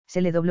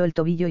 Se le dobló el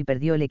tobillo y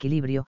perdió el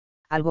equilibrio,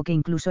 algo que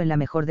incluso en la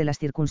mejor de las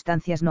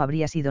circunstancias no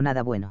habría sido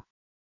nada bueno.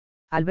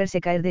 Al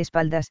verse caer de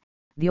espaldas,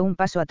 dio un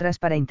paso atrás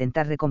para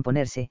intentar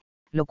recomponerse,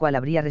 lo cual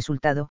habría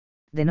resultado,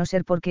 de no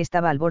ser porque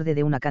estaba al borde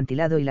de un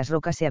acantilado y las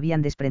rocas se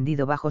habían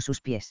desprendido bajo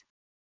sus pies.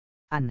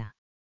 Anna.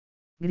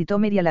 Gritó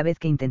Mary a la vez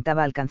que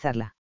intentaba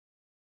alcanzarla.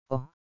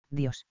 Oh,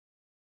 Dios.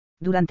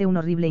 Durante un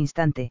horrible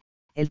instante,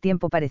 el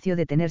tiempo pareció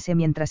detenerse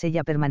mientras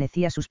ella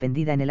permanecía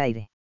suspendida en el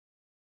aire.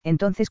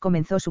 Entonces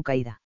comenzó su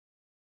caída.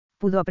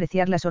 Pudo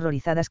apreciar las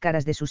horrorizadas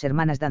caras de sus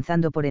hermanas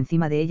danzando por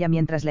encima de ella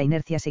mientras la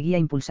inercia seguía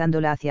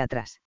impulsándola hacia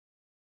atrás.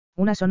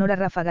 Una sonora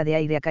ráfaga de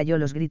aire acalló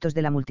los gritos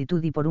de la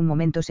multitud y por un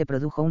momento se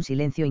produjo un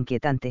silencio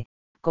inquietante,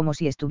 como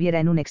si estuviera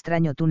en un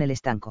extraño túnel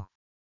estanco.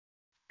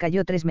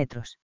 Cayó 3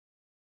 metros.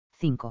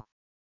 5.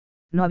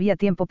 No había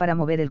tiempo para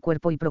mover el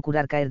cuerpo y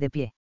procurar caer de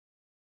pie.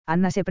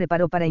 Anna se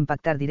preparó para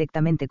impactar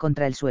directamente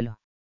contra el suelo.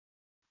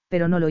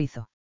 Pero no lo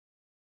hizo.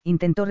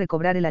 Intentó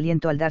recobrar el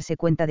aliento al darse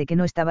cuenta de que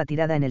no estaba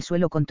tirada en el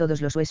suelo con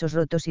todos los huesos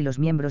rotos y los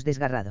miembros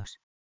desgarrados.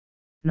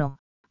 No,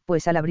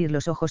 pues al abrir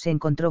los ojos se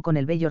encontró con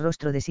el bello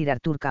rostro de Sir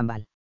Arthur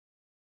Campbell.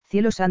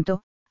 Cielo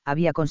santo,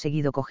 había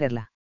conseguido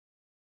cogerla.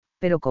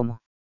 ¿Pero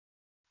cómo?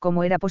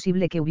 ¿Cómo era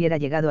posible que hubiera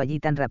llegado allí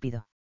tan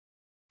rápido?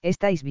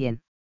 ¿Estáis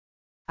bien?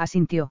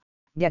 Asintió,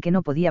 ya que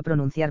no podía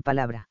pronunciar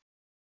palabra.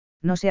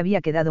 No se había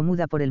quedado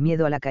muda por el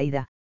miedo a la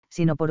caída,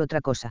 sino por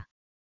otra cosa.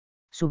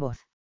 Su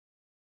voz.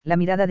 La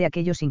mirada de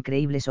aquellos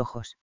increíbles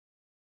ojos.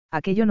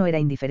 Aquello no era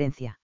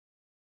indiferencia.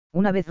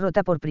 Una vez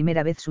rota por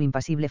primera vez su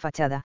impasible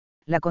fachada,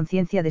 la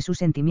conciencia de sus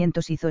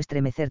sentimientos hizo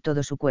estremecer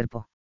todo su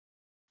cuerpo.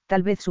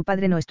 Tal vez su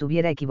padre no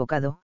estuviera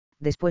equivocado,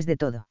 después de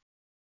todo.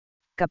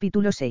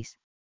 Capítulo 6.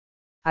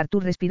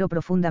 Arthur respiró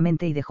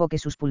profundamente y dejó que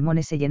sus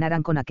pulmones se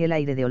llenaran con aquel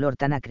aire de olor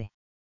tan acre.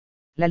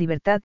 La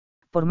libertad,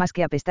 por más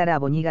que apestara a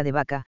boñiga de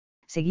vaca,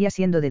 seguía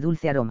siendo de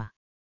dulce aroma.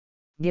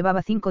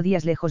 Llevaba 5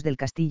 días lejos del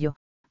castillo,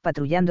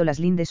 patrullando las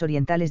lindes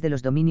orientales de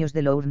los dominios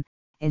de Lourn,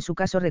 en su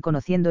caso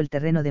reconociendo el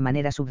terreno de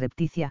manera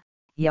subrepticia,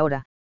 y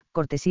ahora,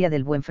 cortesía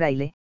del buen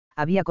fraile,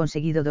 había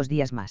conseguido 2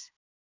 días más.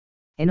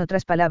 En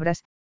otras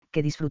palabras,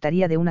 que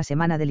disfrutaría de una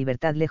semana de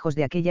libertad lejos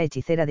de aquella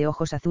hechicera de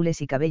ojos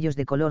azules y cabellos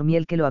de color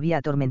miel que lo había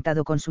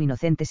atormentado con su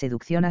inocente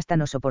seducción hasta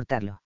no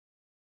soportarlo.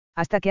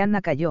 Hasta que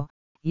Anna cayó,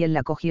 y él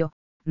la cogió,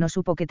 no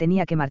supo que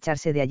tenía que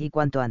marcharse de allí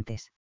cuanto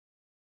antes.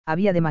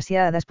 Había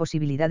demasiadas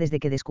posibilidades de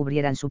que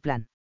descubrieran su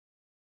plan.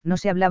 No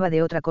se hablaba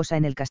de otra cosa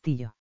en el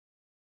castillo.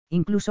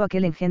 Incluso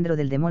aquel engendro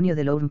del demonio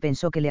de Lourn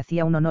pensó que le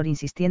hacía un honor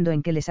insistiendo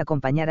en que les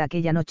acompañara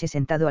aquella noche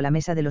sentado a la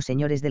mesa de los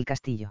señores del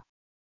castillo.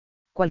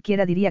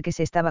 Cualquiera diría que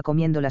se estaba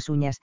comiendo las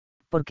uñas,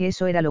 porque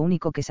eso era lo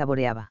único que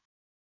saboreaba.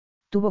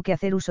 Tuvo que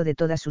hacer uso de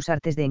todas sus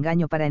artes de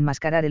engaño para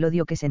enmascarar el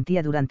odio que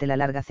sentía durante la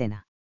larga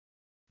cena.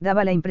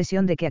 Daba la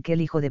impresión de que aquel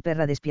hijo de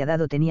perra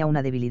despiadado tenía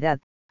una debilidad,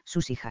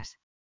 sus hijas.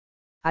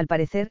 Al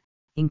parecer,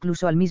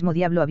 incluso al mismo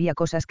diablo había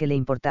cosas que le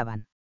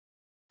importaban.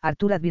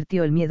 Arthur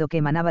advirtió el miedo que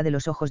emanaba de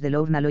los ojos de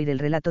Lourn al oír el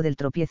relato del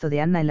tropiezo de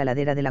Anna en la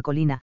ladera de la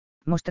colina,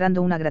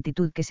 mostrando una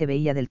gratitud que se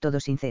veía del todo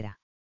sincera.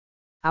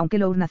 Aunque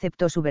Lourn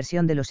aceptó su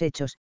versión de los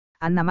hechos,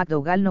 Anna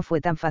McDougall no fue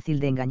tan fácil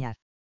de engañar.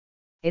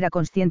 Era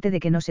consciente de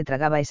que no se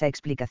tragaba esa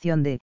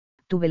explicación de,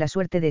 tuve la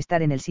suerte de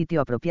estar en el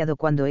sitio apropiado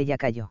cuando ella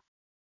cayó.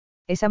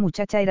 Esa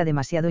muchacha era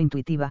demasiado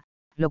intuitiva,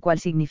 lo cual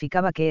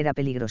significaba que era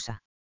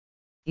peligrosa.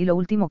 Y lo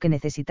último que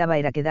necesitaba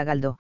era que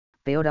Dagaldo,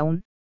 peor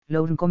aún,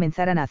 Lourn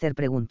comenzaran a hacer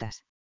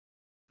preguntas.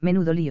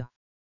 Menudo lío.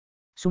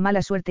 Su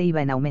mala suerte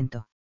iba en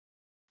aumento.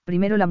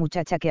 Primero la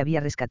muchacha que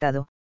había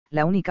rescatado,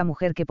 la única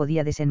mujer que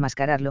podía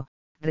desenmascararlo,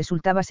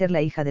 resultaba ser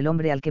la hija del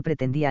hombre al que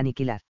pretendía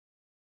aniquilar.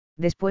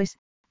 Después,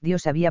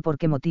 Dios sabía por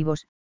qué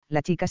motivos,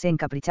 la chica se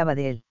encaprichaba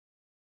de él.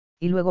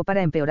 Y luego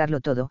para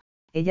empeorarlo todo,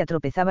 ella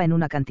tropezaba en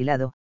un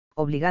acantilado,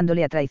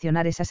 obligándole a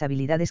traicionar esas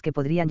habilidades que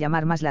podrían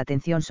llamar más la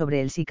atención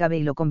sobre él si cabe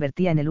y lo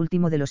convertía en el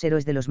último de los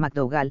héroes de los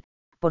McDougall,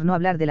 por no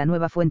hablar de la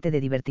nueva fuente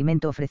de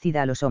divertimento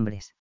ofrecida a los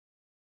hombres.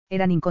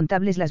 Eran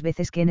incontables las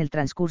veces que en el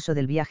transcurso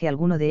del viaje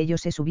alguno de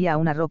ellos se subía a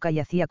una roca y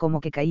hacía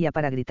como que caía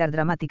para gritar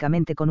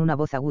dramáticamente con una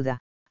voz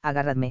aguda,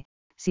 agarradme,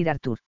 Sir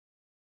Arthur.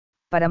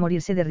 Para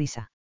morirse de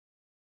risa.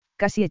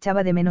 Casi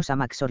echaba de menos a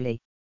Max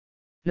Orley.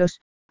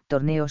 Los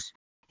torneos,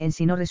 en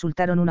sí no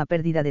resultaron una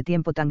pérdida de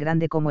tiempo tan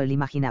grande como él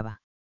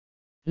imaginaba.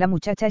 La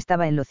muchacha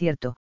estaba en lo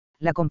cierto,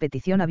 la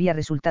competición había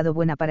resultado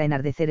buena para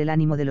enardecer el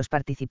ánimo de los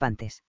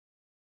participantes.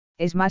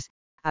 Es más,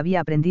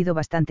 había aprendido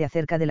bastante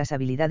acerca de las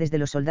habilidades de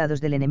los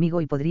soldados del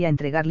enemigo y podría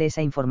entregarle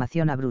esa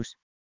información a Bruce.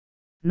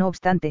 No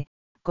obstante,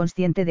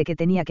 Consciente de que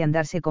tenía que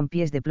andarse con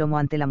pies de plomo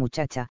ante la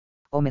muchacha,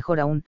 o mejor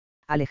aún,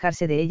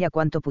 alejarse de ella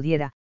cuanto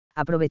pudiera,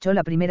 aprovechó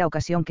la primera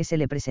ocasión que se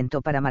le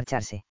presentó para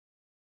marcharse.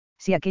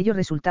 Si aquello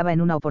resultaba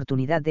en una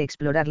oportunidad de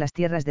explorar las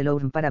tierras de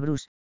Lourn para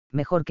Bruce,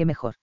 mejor que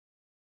mejor.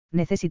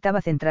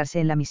 Necesitaba centrarse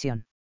en la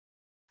misión.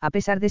 A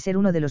pesar de ser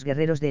uno de los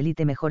guerreros de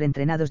élite mejor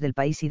entrenados del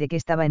país y de que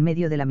estaba en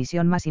medio de la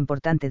misión más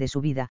importante de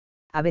su vida,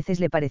 a veces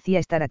le parecía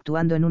estar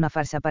actuando en una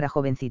farsa para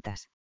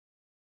jovencitas.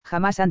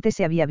 Jamás antes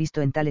se había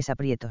visto en tales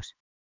aprietos.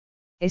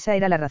 Esa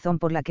era la razón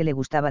por la que le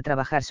gustaba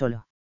trabajar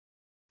solo.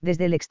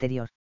 Desde el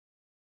exterior.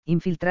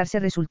 Infiltrarse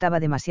resultaba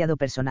demasiado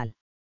personal.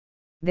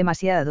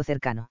 Demasiado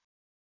cercano.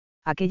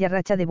 Aquella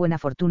racha de buena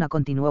fortuna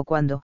continuó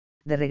cuando,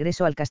 de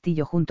regreso al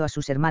castillo junto a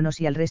sus hermanos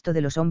y al resto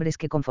de los hombres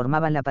que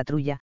conformaban la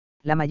patrulla,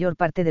 la mayor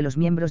parte de los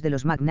miembros de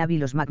los McNabb y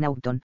los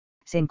McNaughton,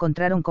 se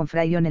encontraron con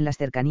Fryon en las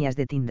cercanías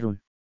de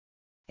Tindrun.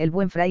 El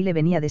buen fraile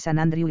venía de San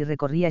Andrew y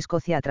recorría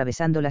Escocia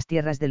atravesando las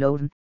tierras de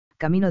Lourn,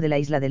 camino de la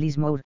isla de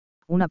Lismore,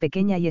 una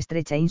pequeña y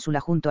estrecha ínsula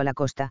junto a la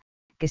costa,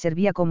 que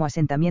servía como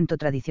asentamiento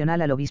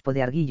tradicional al obispo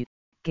de Argyll,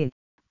 que,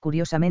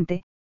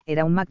 curiosamente,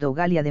 era un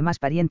MacDougall y además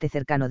pariente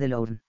cercano de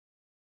Lourn.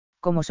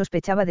 Como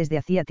sospechaba desde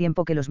hacía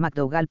tiempo que los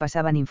MacDougall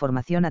pasaban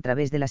información a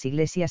través de las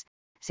iglesias,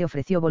 se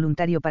ofreció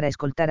voluntario para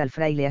escoltar al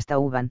fraile hasta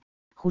Uban,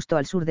 justo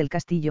al sur del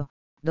castillo,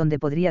 donde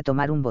podría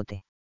tomar un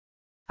bote.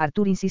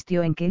 Arthur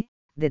insistió en que,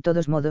 de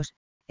todos modos,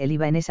 él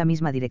iba en esa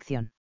misma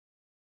dirección.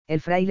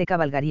 El fraile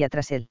cabalgaría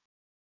tras él.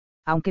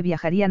 Aunque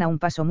viajarían a un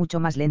paso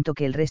mucho más lento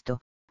que el resto,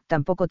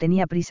 tampoco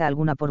tenía prisa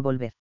alguna por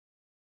volver.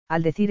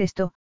 Al decir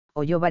esto,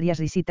 oyó varias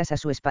risitas a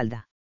su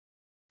espalda.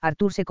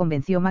 Arthur se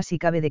convenció más si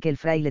cabe de que el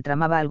fraile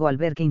tramaba algo al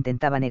ver que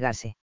intentaba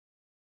negarse.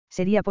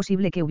 Sería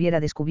posible que hubiera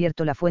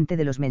descubierto la fuente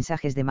de los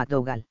mensajes de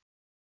MacDougall.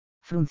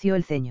 Frunció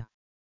el ceño.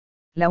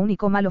 Lo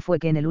único malo fue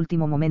que en el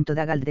último momento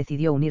Dougal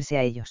decidió unirse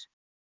a ellos.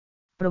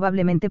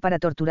 Probablemente para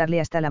torturarle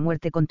hasta la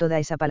muerte con toda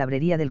esa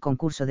palabrería del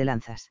concurso de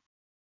lanzas.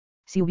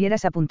 Si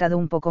hubieras apuntado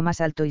un poco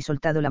más alto y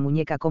soltado la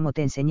muñeca como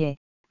te enseñé,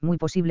 muy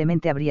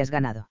posiblemente habrías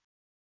ganado.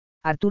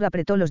 Arthur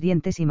apretó los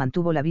dientes y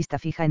mantuvo la vista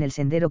fija en el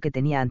sendero que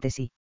tenía ante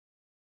sí.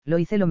 Lo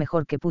hice lo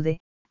mejor que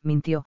pude,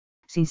 mintió,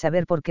 sin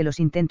saber por qué los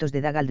intentos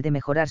de Dougal de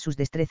mejorar sus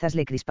destrezas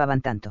le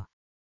crispaban tanto.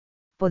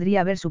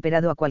 Podría haber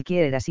superado a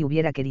cualquiera si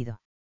hubiera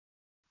querido.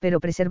 Pero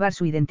preservar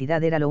su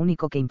identidad era lo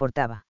único que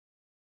importaba.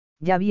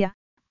 Ya había,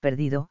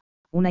 perdido,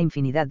 una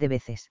infinidad de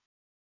veces.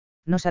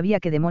 No sabía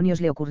qué demonios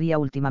le ocurría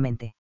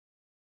últimamente.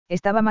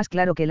 Estaba más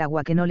claro que el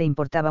agua que no le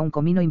importaba un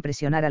comino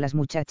impresionar a las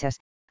muchachas,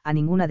 a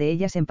ninguna de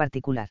ellas en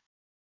particular.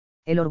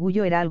 El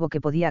orgullo era algo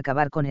que podía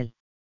acabar con él.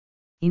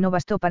 Y no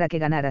bastó para que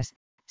ganaras,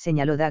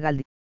 señaló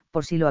Dougal,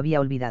 por si lo había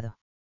olvidado.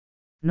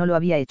 No lo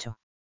había hecho.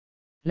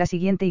 La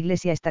siguiente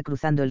iglesia está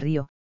cruzando el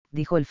río,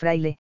 dijo el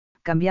fraile,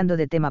 cambiando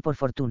de tema por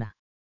fortuna.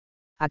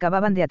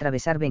 Acababan de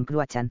atravesar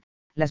Bencruachan,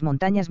 las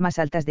montañas más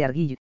altas de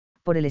Argyll,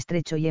 por el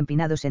estrecho y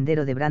empinado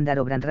sendero de Brandar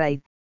o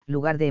Branraid,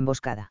 lugar de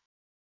emboscada.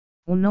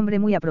 Un nombre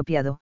muy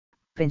apropiado,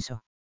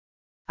 pensó.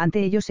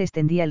 Ante ellos se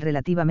extendía el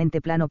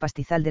relativamente plano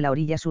pastizal de la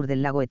orilla sur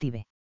del lago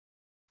Etive.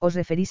 ¿Os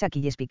referís a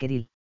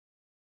Quillespiqueril?,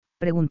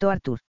 preguntó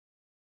Arthur.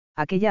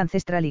 Aquella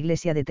ancestral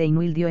iglesia de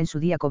Teinuil dio en su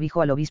día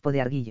cobijo al obispo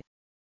de Argyll.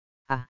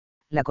 Ah,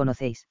 la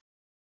conocéis.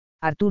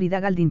 Arthur y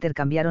Dougal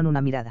intercambiaron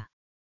una mirada.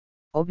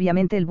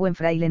 Obviamente el buen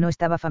fraile no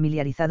estaba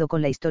familiarizado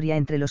con la historia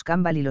entre los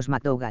Campbell y los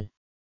MacDougall.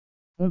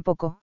 Un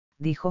poco,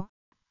 dijo,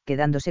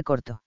 quedándose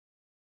corto.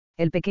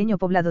 El pequeño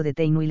poblado de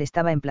Teinuil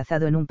estaba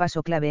emplazado en un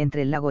paso clave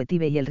entre el lago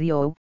Etive y el río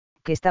Ou,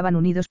 que estaban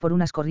unidos por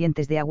unas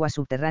corrientes de aguas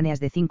subterráneas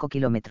de 5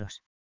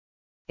 kilómetros.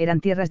 Eran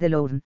tierras de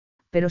Lourn,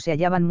 pero se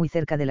hallaban muy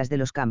cerca de las de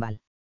los Campbell.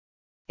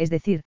 Es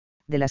decir,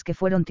 de las que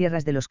fueron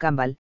tierras de los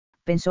Campbell,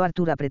 pensó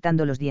Arthur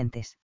apretando los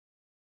dientes.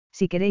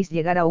 Si queréis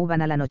llegar a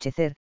Uban al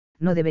anochecer,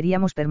 no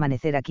deberíamos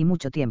permanecer aquí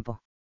mucho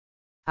tiempo.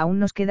 Aún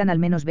nos quedan al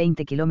menos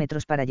 20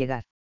 kilómetros para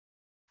llegar.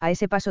 A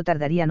ese paso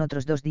tardarían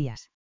otros 2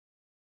 días.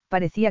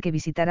 Parecía que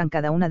visitaran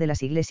cada una de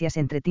las iglesias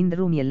entre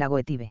Tindrum y el lago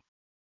Etive.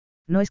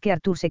 No es que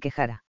Arthur se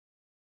quejara.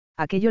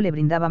 Aquello le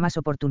brindaba más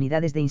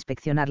oportunidades de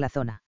inspeccionar la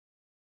zona.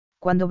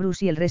 Cuando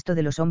Bruce y el resto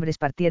de los hombres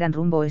partieran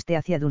rumbo oeste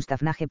hacia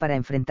Dunstafnage para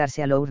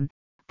enfrentarse a Lourn,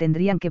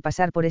 tendrían que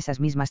pasar por esas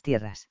mismas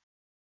tierras.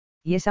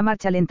 Y esa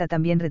marcha lenta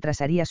también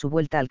retrasaría su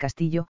vuelta al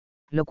castillo,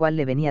 lo cual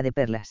le venía de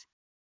perlas.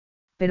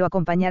 Pero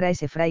acompañar a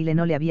ese fraile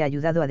no le había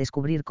ayudado a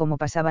descubrir cómo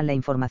pasaban la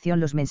información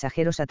los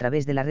mensajeros a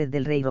través de la red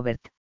del rey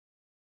Robert.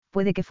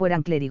 Puede que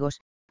fueran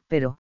clérigos,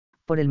 pero,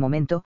 por el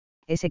momento,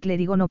 ese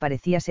clérigo no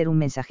parecía ser un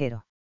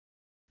mensajero.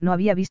 No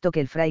había visto que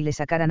el fraile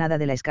sacara nada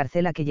de la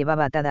escarcela que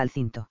llevaba atada al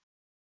cinto.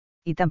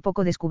 Y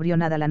tampoco descubrió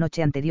nada la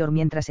noche anterior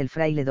mientras el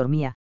fraile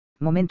dormía,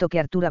 momento que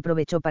Arthur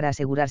aprovechó para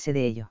asegurarse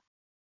de ello.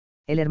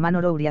 El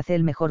hermano Rory hace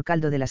el mejor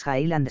caldo de las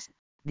Highlanders,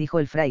 dijo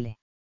el fraile.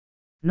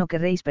 No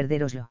querréis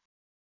perderoslo.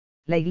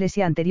 La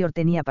iglesia anterior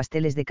tenía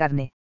pasteles de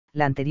carne,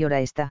 la anterior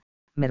a esta,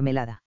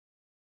 mermelada.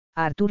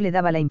 A Arthur le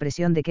daba la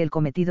impresión de que el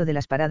cometido de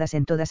las paradas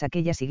en todas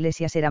aquellas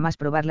iglesias era más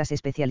probar las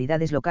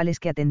especialidades locales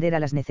que atender a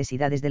las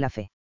necesidades de la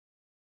fe.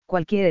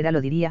 Cualquiera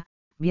lo diría,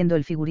 viendo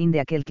el figurín de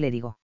aquel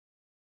clérigo.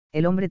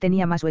 El hombre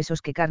tenía más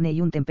huesos que carne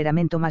y un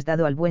temperamento más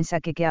dado al buen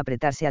saque que a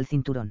apretarse al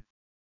cinturón.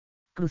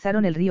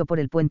 Cruzaron el río por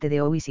el puente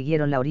de Howe y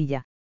siguieron la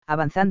orilla,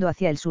 avanzando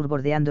hacia el sur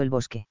bordeando el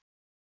bosque.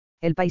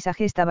 El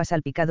paisaje estaba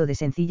salpicado de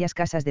sencillas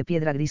casas de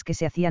piedra gris que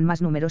se hacían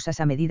más numerosas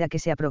a medida que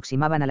se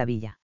aproximaban a la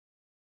villa.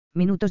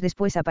 Minutos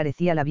después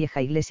aparecía la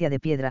vieja iglesia de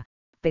piedra,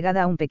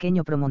 pegada a un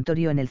pequeño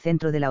promontorio en el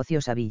centro de la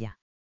ociosa villa.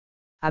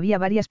 Había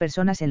varias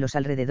personas en los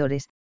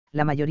alrededores,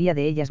 la mayoría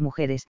de ellas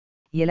mujeres,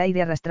 y el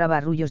aire arrastraba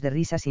arrullos de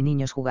risas y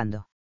niños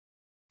jugando.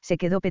 Se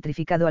quedó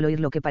petrificado al oír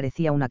lo que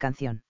parecía una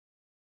canción.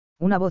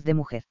 Una voz de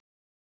mujer.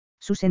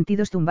 Sus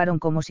sentidos zumbaron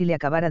como si le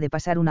acabara de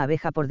pasar una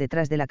abeja por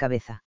detrás de la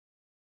cabeza.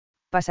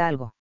 ¿Pasa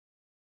algo?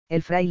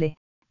 El fraile,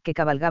 que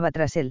cabalgaba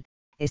tras él,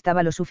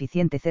 estaba lo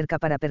suficiente cerca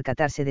para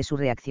percatarse de su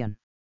reacción.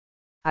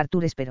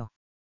 Arthur esperó.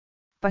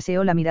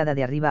 Paseó la mirada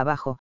de arriba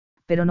abajo,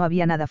 pero no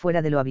había nada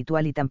fuera de lo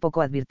habitual y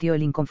tampoco advirtió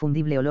el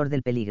inconfundible olor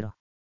del peligro.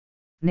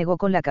 Negó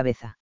con la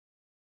cabeza.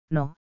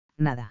 No,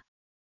 nada.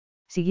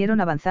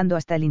 Siguieron avanzando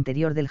hasta el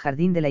interior del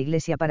jardín de la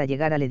iglesia para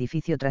llegar al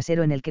edificio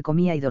trasero en el que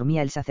comía y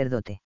dormía el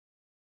sacerdote.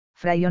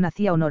 Fraion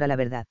hacía honor a la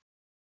verdad.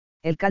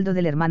 El caldo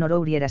del hermano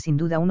Rory era sin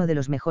duda uno de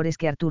los mejores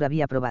que Arthur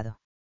había probado.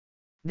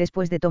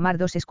 Después de tomar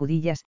 2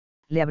 escudillas,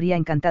 le habría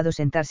encantado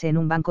sentarse en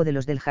un banco de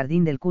los del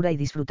jardín del cura y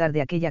disfrutar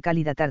de aquella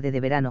cálida tarde de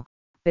verano,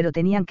 pero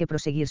tenían que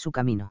proseguir su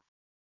camino.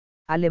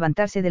 Al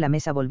levantarse de la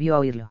mesa volvió a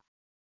oírlo.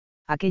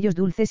 Aquellos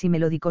dulces y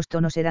melódicos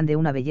tonos eran de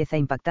una belleza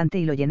impactante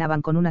y lo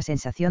llenaban con una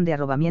sensación de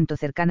arrobamiento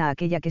cercana a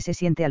aquella que se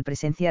siente al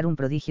presenciar un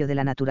prodigio de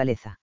la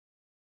naturaleza.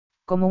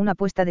 Como una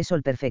puesta de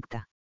sol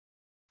perfecta.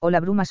 O la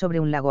bruma sobre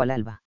un lago al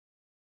alba.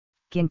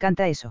 ¿Quién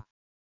canta eso?,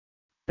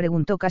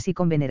 preguntó casi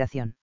con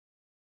veneración.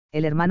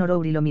 El hermano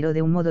Rory lo miró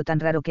de un modo tan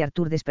raro que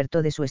Arthur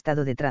despertó de su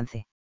estado de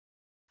trance.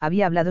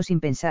 Había hablado sin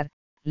pensar,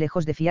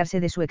 lejos de fiarse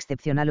de su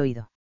excepcional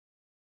oído.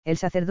 El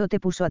sacerdote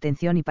puso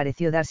atención y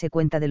pareció darse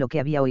cuenta de lo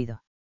que había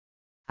oído.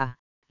 Ah,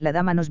 la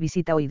dama nos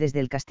visita hoy desde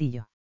el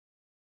castillo.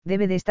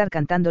 Debe de estar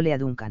cantándole a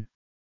Duncan.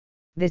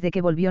 Desde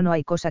que volvió no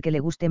hay cosa que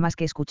le guste más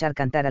que escuchar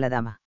cantar a la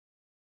dama.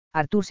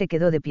 Arthur se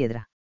quedó de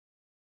piedra.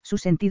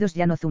 Sus sentidos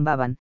ya no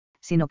zumbaban,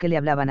 sino que le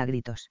hablaban a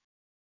gritos.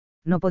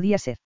 No podía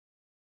ser.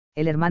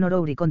 El hermano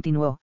Rory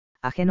continuó,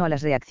 ajeno a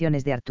las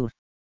reacciones de Arthur.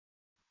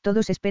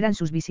 Todos esperan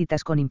sus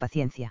visitas con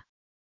impaciencia.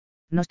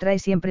 Nos trae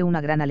siempre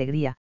una gran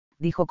alegría,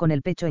 dijo con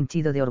el pecho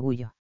henchido de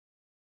orgullo.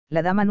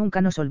 La dama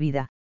nunca nos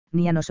olvida,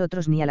 ni a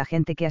nosotros ni a la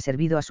gente que ha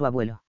servido a su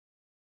abuelo.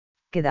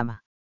 ¿Qué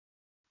dama?,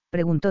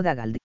 preguntó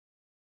Dagald.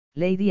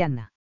 Lady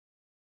Anna.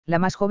 La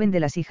más joven de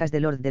las hijas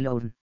de Lord de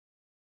Lorne.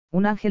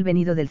 Un ángel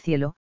venido del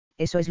cielo,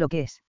 eso es lo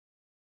que es.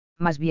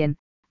 Más bien,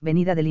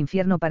 venida del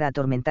infierno para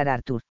atormentar a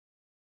Arthur.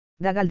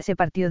 Dagald se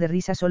partió de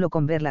risa solo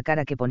con ver la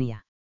cara que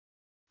ponía.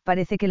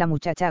 Parece que la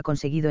muchacha ha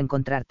conseguido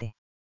encontrarte.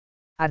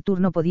 Arthur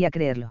no podía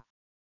creerlo.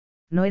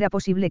 No era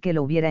posible que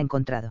lo hubiera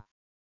encontrado.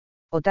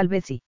 O tal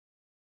vez sí.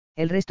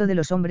 El resto de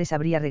los hombres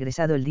habría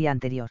regresado el día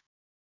anterior.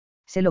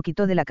 Se lo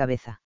quitó de la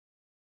cabeza.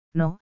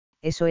 No,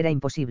 eso era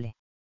imposible.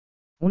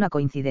 Una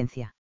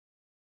coincidencia.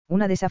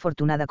 Una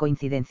desafortunada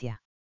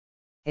coincidencia.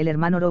 El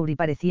hermano Rory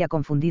parecía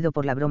confundido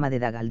por la broma de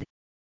Dagald.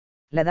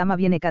 La dama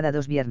viene cada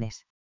 2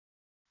 viernes.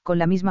 Con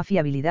la misma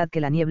fiabilidad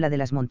que la niebla de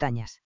las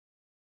montañas.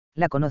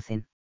 ¿La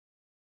conocen?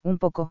 Un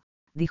poco,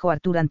 dijo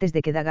Arthur antes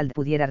de que Dagald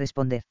pudiera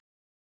responder.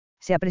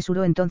 Se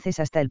apresuró entonces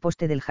hasta el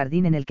poste del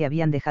jardín en el que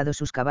habían dejado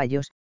sus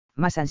caballos,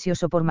 más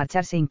ansioso por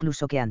marcharse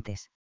incluso que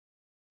antes.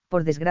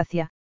 Por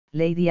desgracia,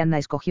 Lady Anna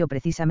escogió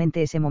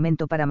precisamente ese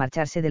momento para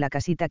marcharse de la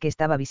casita que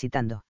estaba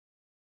visitando.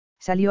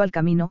 Salió al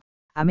camino,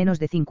 a menos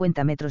de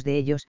 50 metros de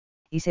ellos,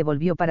 y se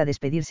volvió para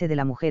despedirse de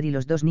la mujer y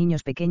los 2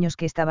 niños pequeños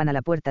que estaban a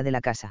la puerta de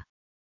la casa.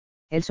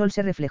 El sol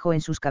se reflejó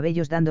en sus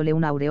cabellos dándole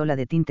una aureola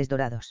de tintes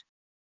dorados.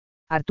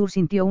 Arthur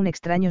sintió un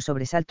extraño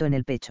sobresalto en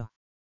el pecho.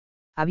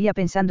 Había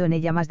pensado en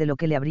ella más de lo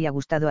que le habría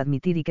gustado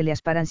admitir y que le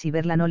asparan si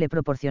verla no le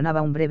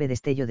proporcionaba un breve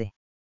destello de...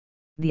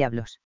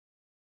 Diablos.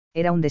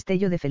 Era un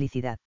destello de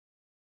felicidad.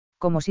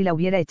 Como si la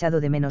hubiera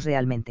echado de menos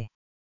realmente.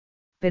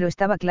 Pero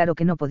estaba claro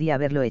que no podía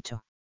haberlo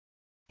hecho.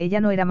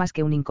 Ella no era más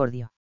que un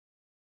incordio.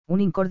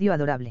 Un incordio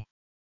adorable.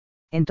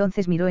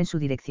 Entonces miró en su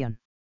dirección.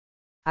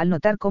 Al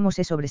notar cómo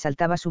se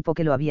sobresaltaba supo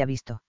que lo había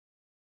visto.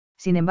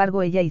 Sin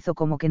embargo ella hizo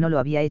como que no lo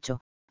había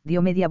hecho,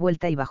 dio media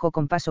vuelta y bajó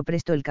con paso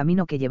presto el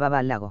camino que llevaba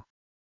al lago.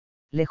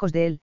 Lejos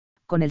de él,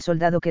 con el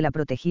soldado que la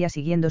protegía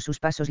siguiendo sus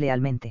pasos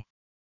lealmente.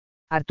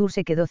 Arthur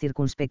se quedó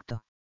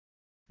circunspecto.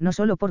 No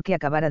solo porque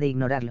acabara de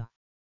ignorarlo.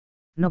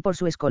 No por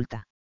su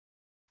escolta.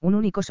 Un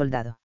único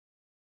soldado.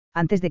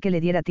 Antes de que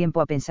le diera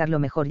tiempo a pensarlo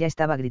mejor ya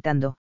estaba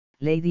gritando,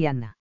 Lady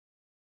Anna.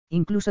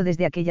 Incluso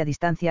desde aquella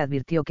distancia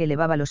advirtió que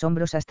elevaba los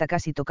hombros hasta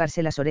casi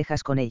tocarse las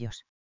orejas con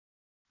ellos.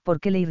 ¿Por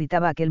qué le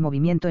irritaba aquel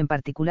movimiento en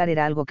particular?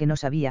 Era algo que no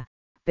sabía,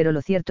 pero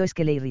lo cierto es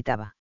que le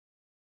irritaba.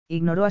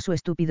 Ignoró a su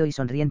estúpido y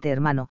sonriente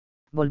hermano,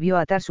 volvió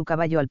a atar su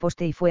caballo al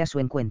poste y fue a su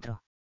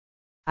encuentro.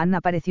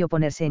 Anna pareció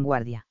ponerse en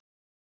guardia.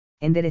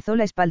 Enderezó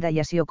la espalda y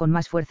asió con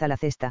más fuerza la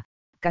cesta,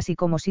 casi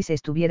como si se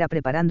estuviera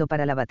preparando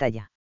para la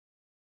batalla.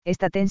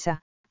 Está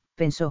tensa,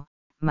 pensó,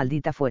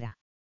 maldita fuera.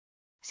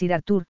 Sir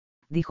Arthur,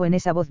 dijo en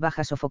esa voz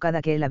baja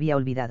sofocada que él había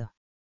olvidado.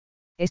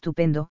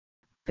 Estupendo,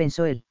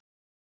 pensó él.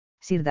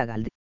 Sir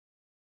Dagald.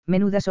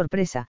 Menuda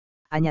sorpresa,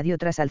 añadió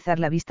tras alzar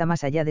la vista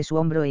más allá de su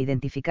hombro e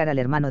identificar al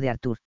hermano de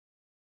Arthur.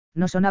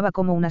 No sonaba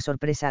como una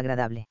sorpresa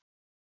agradable.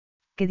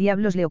 ¿Qué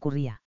diablos le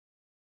ocurría?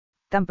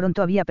 Tan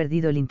pronto había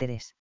perdido el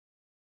interés.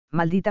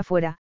 Maldita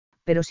fuera,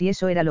 pero si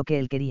eso era lo que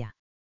él quería.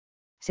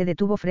 Se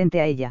detuvo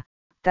frente a ella,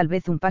 tal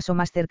vez un paso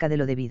más cerca de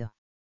lo debido.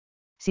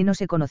 Si no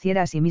se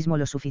conociera a sí mismo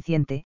lo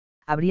suficiente,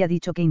 habría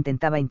dicho que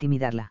intentaba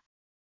intimidarla.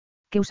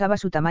 Que usaba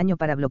su tamaño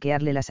para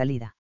bloquearle la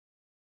salida.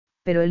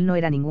 Pero él no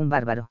era ningún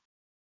bárbaro.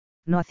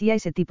 No hacía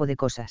ese tipo de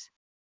cosas.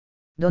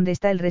 ¿Dónde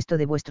está el resto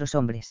de vuestros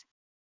hombres?,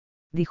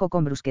 dijo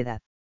con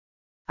brusquedad.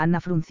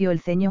 Anna frunció el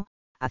ceño,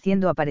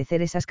 haciendo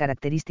aparecer esas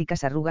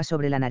características arrugas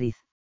sobre la nariz.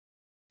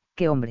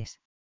 ¿Qué hombres?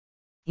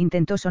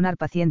 Intentó sonar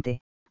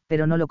paciente,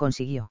 pero no lo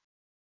consiguió.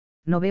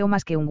 No veo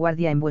más que un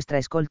guardia en vuestra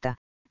escolta,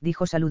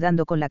 dijo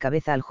saludando con la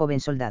cabeza al joven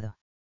soldado.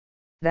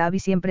 Raabi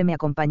siempre me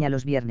acompaña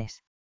los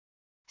viernes.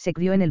 Se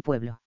crió en el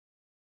pueblo.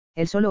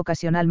 El solo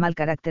ocasional mal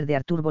carácter de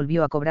Arthur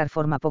volvió a cobrar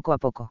forma poco a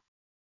poco.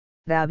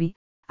 Raabi,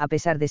 a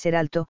pesar de ser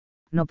alto,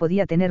 no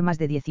podía tener más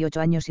de 18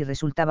 años y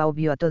resultaba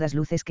obvio a todas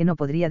luces que no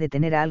podría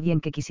detener a alguien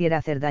que quisiera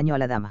hacer daño a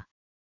la dama.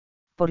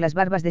 Por las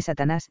barbas de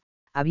Satanás,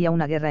 había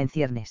una guerra en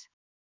ciernes.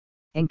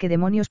 ¿En qué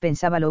demonios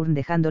pensaba Lorne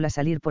dejándola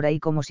salir por ahí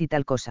como si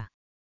tal cosa?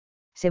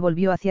 Se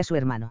volvió hacia su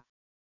hermano.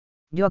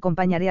 Yo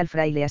acompañaré al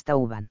fraile hasta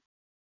Uban.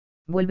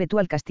 Vuelve tú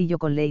al castillo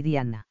con Lady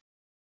Anna.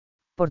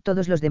 Por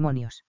todos los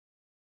demonios.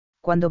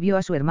 Cuando vio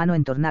a su hermano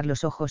entornar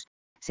los ojos,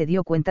 se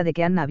dio cuenta de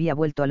que Anna había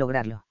vuelto a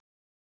lograrlo.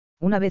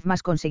 Una vez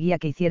más conseguía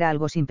que hiciera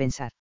algo sin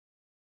pensar.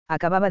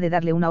 Acababa de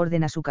darle una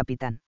orden a su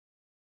capitán.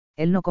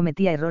 Él no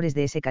cometía errores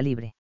de ese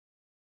calibre.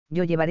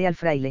 Yo llevaré al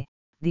fraile,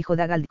 dijo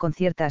Dagald con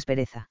cierta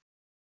aspereza.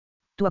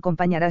 Tú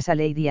acompañarás a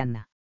Lady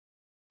Anna.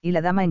 Y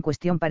la dama en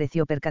cuestión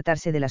pareció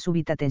percatarse de la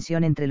súbita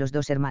tensión entre los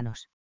dos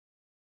hermanos.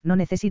 No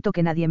necesito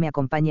que nadie me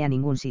acompañe a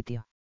ningún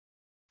sitio.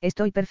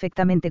 Estoy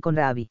perfectamente con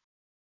Raabi.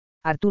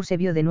 Arthur se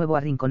vio de nuevo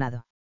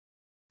arrinconado.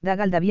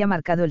 Dagald había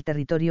marcado el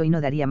territorio y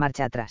no daría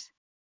marcha atrás.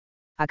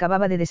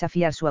 Acababa de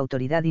desafiar su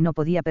autoridad y no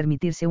podía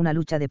permitirse una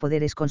lucha de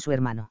poderes con su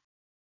hermano.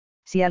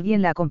 Si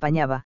alguien la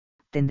acompañaba,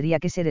 tendría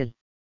que ser él.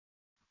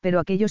 Pero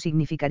aquello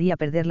significaría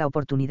perder la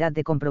oportunidad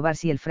de comprobar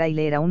si el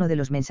fraile era uno de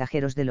los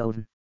mensajeros de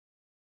Lorne.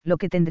 Lo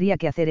que tendría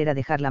que hacer era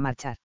dejarla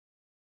marchar.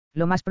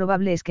 Lo más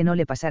probable es que no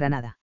le pasara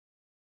nada.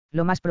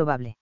 Lo más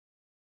probable.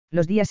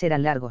 Los días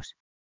eran largos.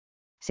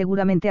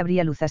 Seguramente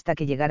habría luz hasta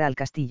que llegara al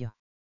castillo.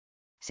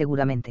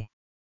 Seguramente.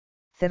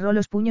 Cerró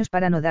los puños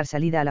para no dar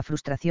salida a la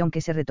frustración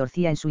que se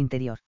retorcía en su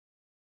interior.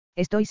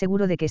 Estoy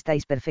seguro de que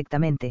estáis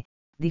perfectamente,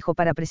 dijo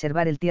para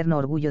preservar el tierno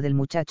orgullo del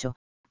muchacho,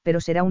 pero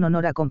será un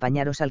honor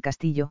acompañaros al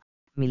castillo,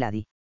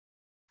 milady.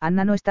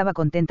 Anna no estaba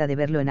contenta de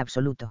verlo en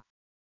absoluto.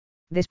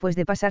 Después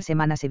de pasar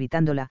semanas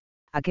evitándola,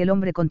 aquel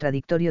hombre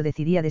contradictorio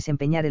decidía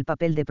desempeñar el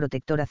papel de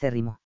protector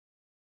acérrimo.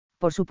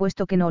 Por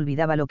supuesto que no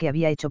olvidaba lo que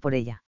había hecho por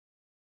ella.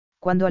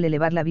 Cuando al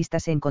elevar la vista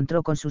se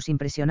encontró con sus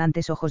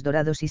impresionantes ojos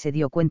dorados y se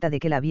dio cuenta de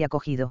que la había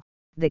cogido,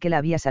 de que la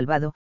había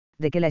salvado,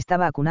 de que la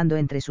estaba acunando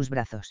entre sus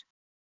brazos.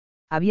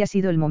 Había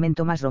sido el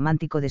momento más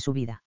romántico de su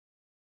vida.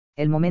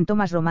 El momento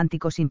más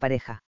romántico sin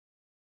pareja.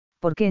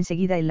 Porque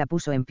enseguida él la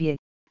puso en pie,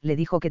 le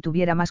dijo que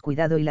tuviera más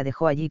cuidado y la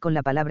dejó allí con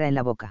la palabra en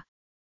la boca.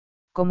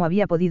 ¿Cómo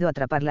había podido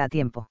atraparla a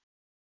tiempo?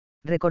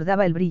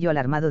 Recordaba el brillo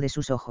alarmado de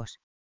sus ojos.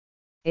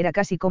 Era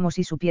casi como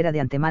si supiera de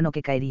antemano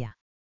que caería.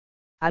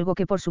 Algo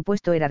que por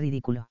supuesto era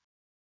ridículo.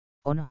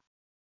 ¿O no?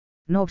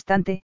 No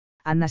obstante,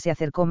 Anna se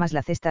acercó más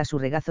la cesta a su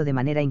regazo de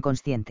manera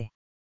inconsciente.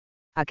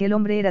 Aquel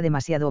hombre era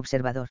demasiado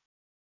observador.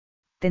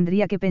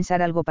 Tendría que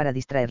pensar algo para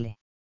distraerle.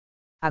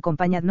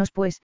 Acompañadnos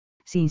pues,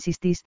 si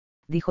insistís,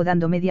 dijo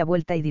dando media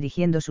vuelta y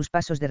dirigiendo sus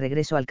pasos de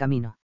regreso al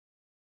camino.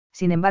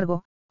 Sin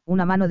embargo,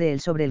 una mano de él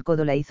sobre el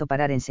codo la hizo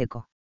parar en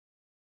seco.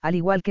 Al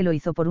igual que lo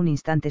hizo por un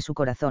instante su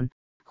corazón,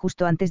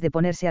 justo antes de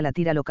ponerse a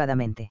latir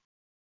alocadamente.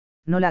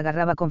 No la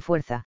agarraba con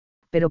fuerza,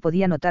 pero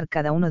podía notar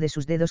cada uno de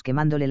sus dedos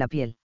quemándole la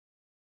piel.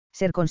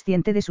 Ser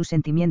consciente de sus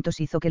sentimientos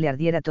hizo que le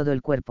ardiera todo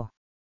el cuerpo.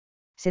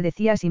 Se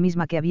decía a sí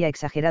misma que había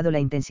exagerado la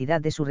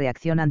intensidad de su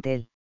reacción ante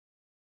él.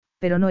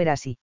 Pero no era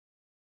así.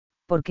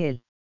 ¿Por qué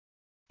él?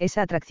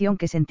 Esa atracción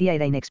que sentía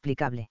era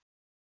inexplicable.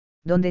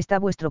 ¿Dónde está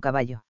vuestro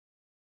caballo?,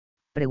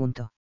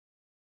 preguntó.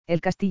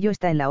 El castillo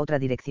está en la otra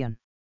dirección.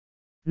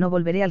 No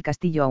volveré al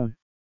castillo aún.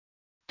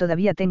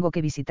 Todavía tengo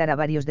que visitar a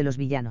varios de los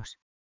villanos.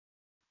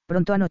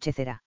 Pronto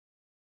anochecerá.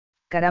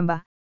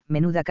 Caramba,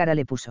 menuda cara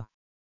le puso.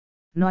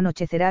 No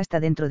anochecerá hasta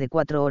dentro de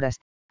 4 horas,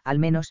 al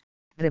menos,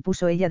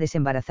 repuso ella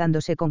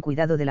desembarazándose con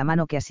cuidado de la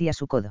mano que asía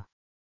su codo.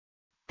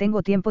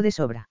 Tengo tiempo de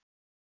sobra.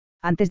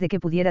 Antes de que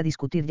pudiera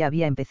discutir ya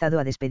había empezado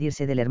a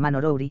despedirse del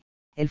hermano Rory,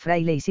 el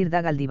fraile y Sir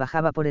Dagald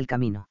bajaba por el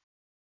camino.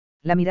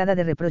 La mirada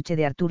de reproche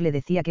de Arthur le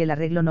decía que el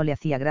arreglo no le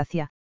hacía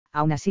gracia,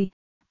 aún así,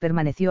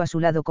 permaneció a su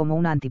lado como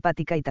una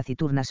antipática y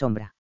taciturna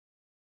sombra.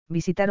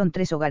 Visitaron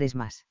 3 hogares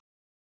más.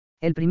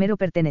 El primero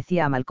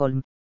pertenecía a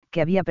Malcolm,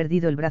 que había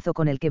perdido el brazo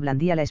con el que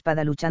blandía la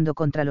espada luchando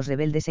contra los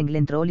rebeldes en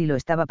Glentroll y lo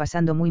estaba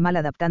pasando muy mal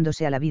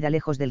adaptándose a la vida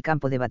lejos del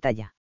campo de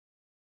batalla.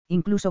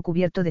 Incluso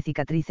cubierto de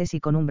cicatrices y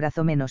con un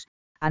brazo menos,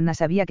 Anna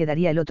sabía que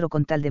daría el otro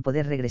con tal de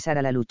poder regresar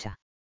a la lucha.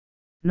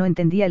 No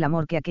entendía el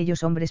amor que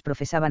aquellos hombres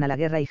profesaban a la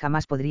guerra y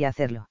jamás podría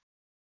hacerlo.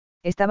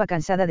 Estaba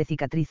cansada de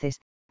cicatrices,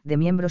 de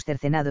miembros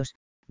cercenados,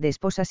 de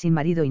esposas sin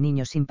marido y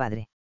niños sin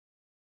padre.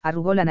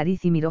 Arrugó la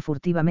nariz y miró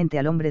furtivamente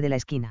al hombre de la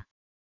esquina.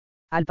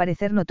 Al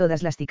parecer no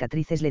todas las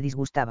cicatrices le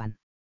disgustaban.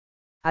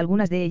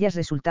 Algunas de ellas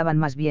resultaban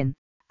más bien,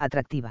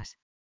 atractivas.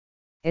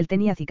 Él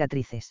tenía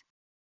cicatrices.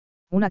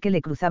 Una que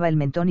le cruzaba el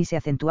mentón y se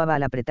acentuaba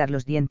al apretar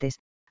los dientes,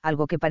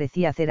 algo que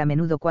parecía hacer a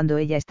menudo cuando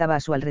ella estaba a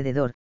su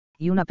alrededor,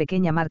 y una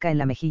pequeña marca en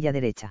la mejilla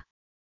derecha.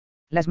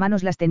 Las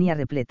manos las tenía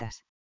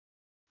repletas.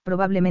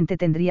 Probablemente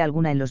tendría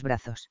alguna en los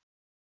brazos.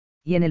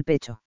 Y en el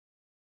pecho.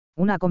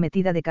 Una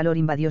acometida de calor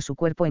invadió su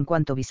cuerpo en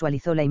cuanto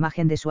visualizó la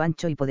imagen de su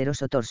ancho y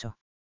poderoso torso.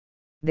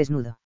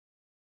 Desnudo.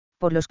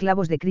 Por los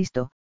clavos de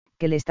Cristo,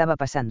 ¿qué le estaba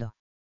pasando?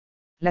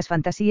 Las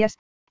fantasías,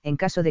 en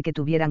caso de que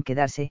tuvieran que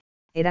darse,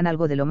 eran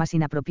algo de lo más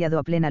inapropiado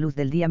a plena luz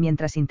del día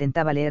mientras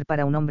intentaba leer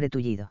para un hombre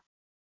tullido.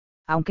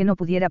 Aunque no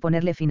pudiera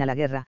ponerle fin a la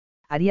guerra,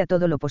 haría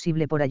todo lo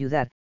posible por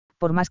ayudar,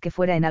 por más que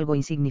fuera en algo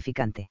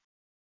insignificante.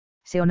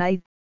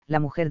 Seonaid, la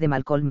mujer de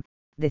Malcolm,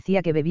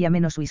 decía que bebía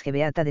menos whisky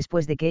beata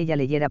después de que ella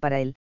leyera para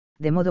él,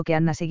 de modo que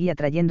Anna seguía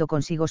trayendo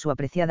consigo su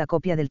apreciada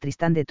copia del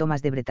Tristán de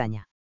Tomás de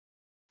Bretaña.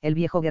 El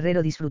viejo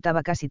guerrero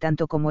disfrutaba casi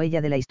tanto como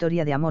ella de la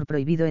historia de amor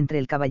prohibido entre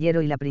el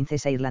caballero y la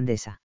princesa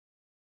irlandesa.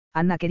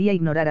 Anna quería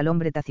ignorar al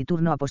hombre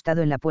taciturno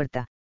apostado en la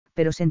puerta,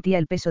 pero sentía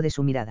el peso de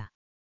su mirada.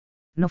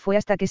 No fue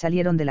hasta que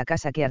salieron de la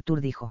casa que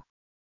Arthur dijo: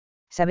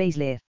 ¿Sabéis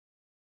leer?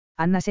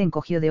 Anna se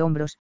encogió de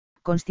hombros,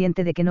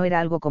 consciente de que no era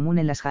algo común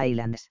en las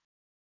Highlands.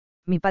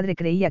 Mi padre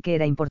creía que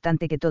era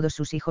importante que todos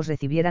sus hijos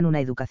recibieran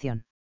una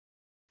educación.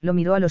 Lo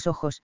miró a los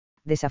ojos,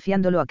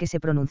 desafiándolo a que se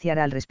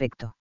pronunciara al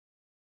respecto.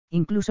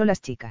 Incluso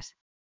las chicas.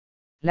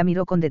 La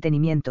miró con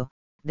detenimiento,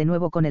 de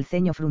nuevo con el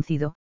ceño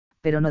fruncido,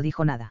 pero no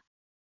dijo nada.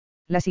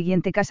 La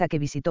siguiente casa que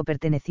visitó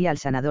pertenecía al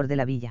sanador de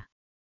la villa.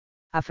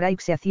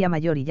 Afraik se hacía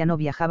mayor y ya no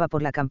viajaba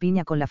por la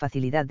campiña con la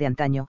facilidad de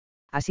antaño,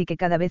 así que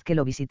cada vez que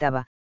lo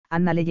visitaba,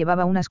 Anna le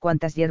llevaba unas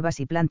cuantas hierbas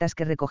y plantas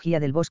que recogía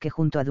del bosque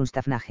junto a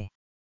Dunstafnage.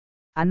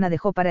 Anna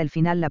dejó para el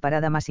final la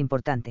parada más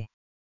importante.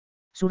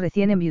 Su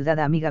recién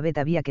enviudada amiga Beth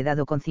había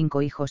quedado con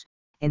 5 hijos,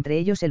 entre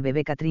ellos el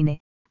bebé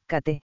Katrine,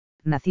 Kate,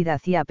 nacida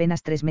hacía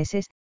apenas 3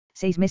 meses,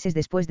 6 meses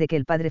después de que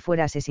el padre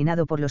fuera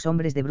asesinado por los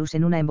hombres de Bruce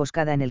en una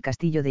emboscada en el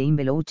castillo de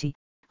Invelouchi,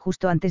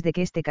 justo antes de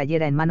que éste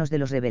cayera en manos de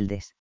los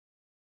rebeldes.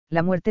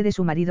 La muerte de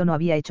su marido no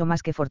había hecho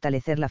más que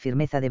fortalecer la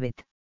firmeza de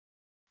Beth.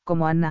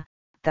 Como Anna,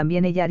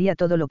 también ella haría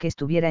todo lo que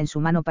estuviera en su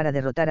mano para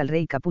derrotar al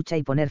rey Capucha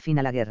y poner fin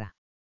a la guerra.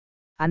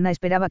 Anna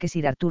esperaba que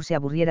Sir Arthur se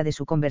aburriera de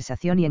su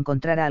conversación y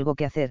encontrara algo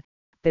que hacer,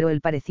 pero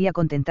él parecía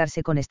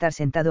contentarse con estar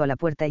sentado a la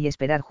puerta y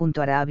esperar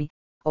junto a Rahabi,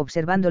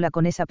 observándola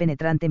con esa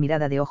penetrante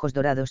mirada de ojos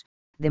dorados,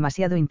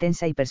 demasiado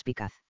intensa y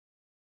perspicaz.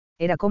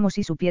 Era como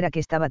si supiera que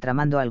estaba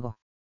tramando algo.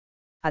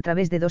 A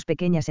través de 2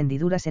 pequeñas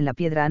hendiduras en la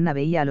piedra Anna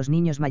veía a los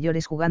niños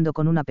mayores jugando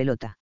con una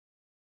pelota.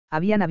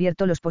 Habían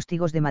abierto los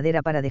postigos de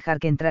madera para dejar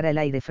que entrara el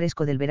aire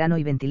fresco del verano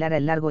y ventilara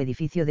el largo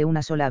edificio de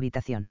una sola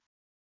habitación.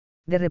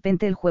 De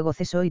repente el juego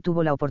cesó y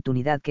tuvo la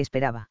oportunidad que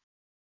esperaba.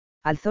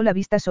 Alzó la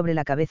vista sobre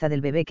la cabeza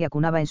del bebé que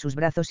acunaba en sus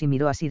brazos y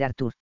miró a Sir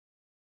Arthur.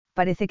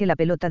 Parece que la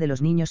pelota de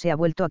los niños se ha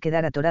vuelto a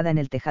quedar atorada en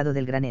el tejado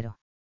del granero.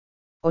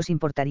 ¿Os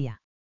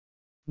importaría?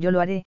 Yo lo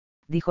haré,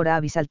 dijo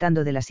Rahabi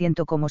saltando del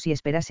asiento como si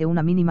esperase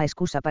una mínima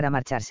excusa para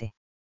marcharse.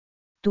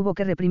 Tuvo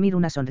que reprimir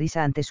una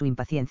sonrisa ante su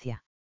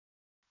impaciencia.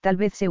 Tal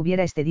vez se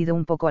hubiera excedido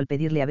un poco al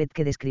pedirle a Beth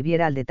que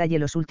describiera al detalle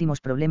los últimos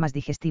problemas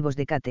digestivos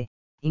de Kate,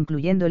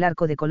 incluyendo el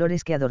arco de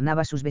colores que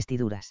adornaba sus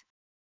vestiduras.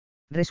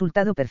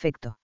 Resultado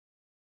perfecto.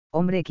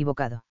 Hombre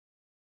equivocado.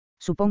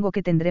 Supongo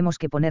que tendremos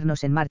que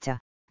ponernos en marcha,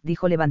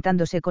 dijo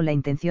levantándose con la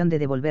intención de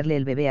devolverle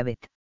el bebé a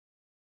Beth.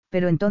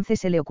 Pero entonces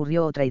se le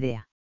ocurrió otra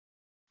idea.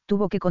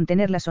 Tuvo que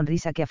contener la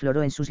sonrisa que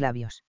afloró en sus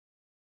labios.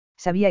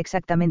 Sabía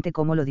exactamente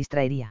cómo lo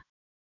distraería.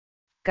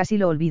 Casi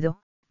lo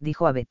olvido,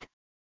 dijo a Beth.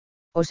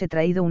 Os he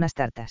traído unas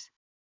tartas.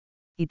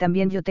 Y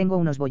también yo tengo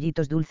unos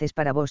bollitos dulces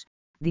para vos,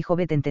 dijo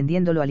Beth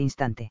entendiéndolo al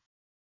instante.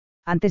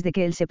 Antes de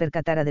que él se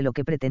percatara de lo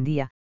que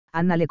pretendía,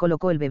 Anna le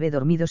colocó el bebé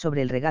dormido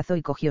sobre el regazo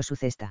y cogió su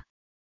cesta.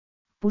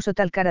 Puso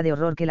tal cara de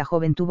horror que la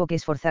joven tuvo que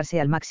esforzarse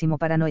al máximo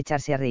para no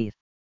echarse a reír.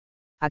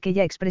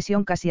 Aquella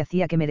expresión casi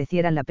hacía que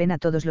merecieran la pena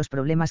todos los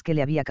problemas que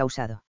le había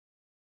causado.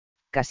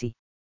 Casi.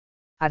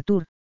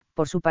 Arthur,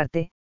 por su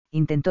parte,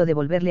 intentó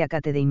devolverle a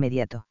Kate de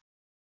inmediato.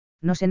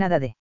 No sé nada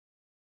de.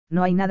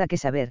 No hay nada que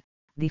saber,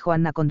 dijo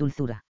Anna con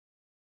dulzura.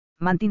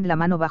 Mantén la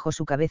mano bajo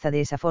su cabeza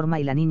de esa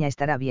forma y la niña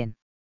estará bien.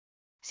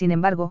 Sin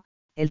embargo,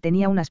 él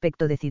tenía un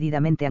aspecto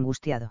decididamente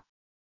angustiado.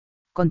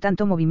 Con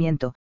tanto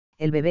movimiento,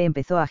 el bebé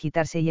empezó a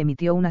agitarse y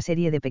emitió una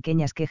serie de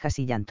pequeñas quejas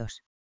y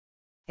llantos.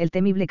 El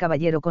temible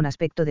caballero con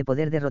aspecto de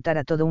poder derrotar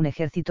a todo un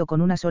ejército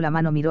con una sola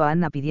mano miró a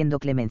Anna pidiendo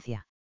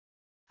clemencia.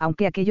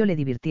 Aunque aquello le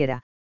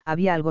divirtiera,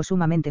 Había algo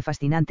sumamente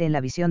fascinante en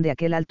la visión de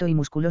aquel alto y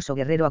musculoso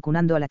guerrero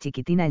acunando a la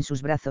chiquitina en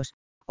sus brazos,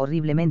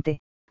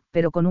 horriblemente,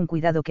 pero con un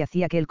cuidado que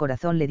hacía que el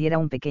corazón le diera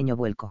un pequeño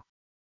vuelco.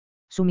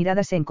 Su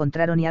mirada se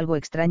encontraron y algo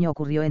extraño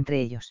ocurrió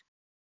entre ellos.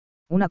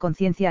 Una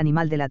conciencia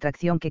animal de la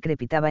atracción que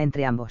crepitaba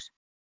entre ambos.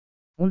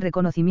 Un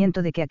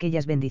reconocimiento de que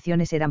aquellas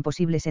bendiciones eran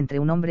posibles entre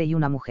un hombre y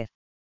una mujer.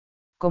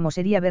 ¿Cómo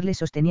sería verle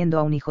sosteniendo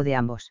a un hijo de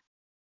ambos?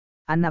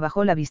 Anna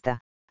bajó la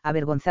vista,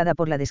 avergonzada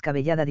por la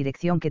descabellada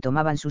dirección que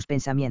tomaban sus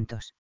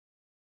pensamientos.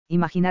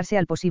 Imaginarse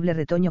al posible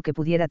retoño que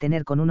pudiera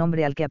tener con un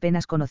hombre al que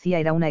apenas conocía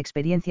era una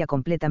experiencia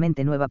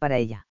completamente nueva para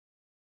ella.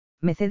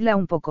 Mecedla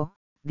un poco,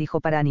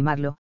 dijo para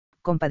animarlo,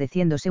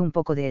 compadeciéndose un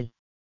poco de él.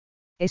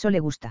 Eso le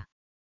gusta.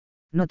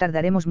 No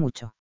tardaremos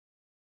mucho.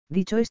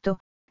 Dicho esto,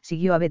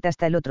 siguió a Beth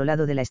hasta el otro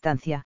lado de la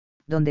estancia,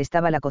 donde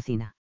estaba la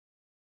cocina.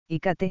 Y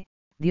Kate,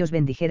 Dios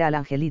bendijera al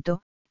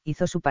angelito,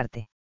 hizo su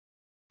parte.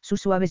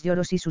 Sus suaves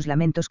lloros y sus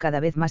lamentos cada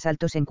vez más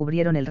altos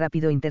encubrieron el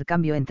rápido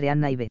intercambio entre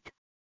Anna y Beth.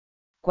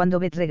 Cuando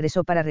Beth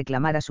regresó para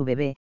reclamar a su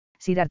bebé,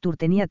 Sir Arthur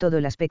tenía todo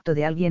el aspecto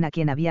de alguien a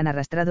quien habían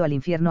arrastrado al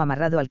infierno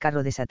amarrado al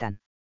carro de Satán.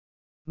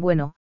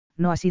 Bueno,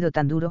 no ha sido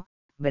tan duro,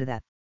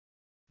 ¿verdad?,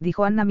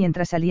 dijo Anna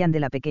mientras salían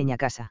de la pequeña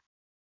casa.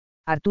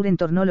 Arthur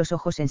entornó los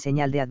ojos en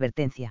señal de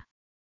advertencia.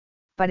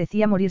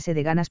 Parecía morirse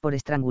de ganas por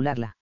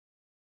estrangularla.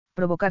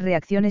 Provocar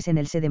reacciones en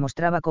él se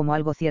demostraba como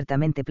algo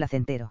ciertamente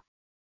placentero.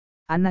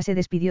 Anna se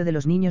despidió de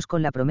los niños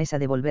con la promesa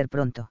de volver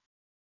pronto.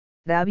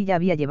 Ravi ya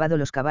había llevado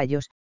los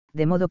caballos,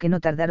 de modo que no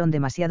tardaron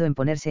demasiado en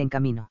ponerse en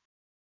camino.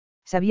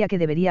 Sabía que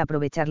debería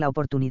aprovechar la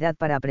oportunidad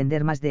para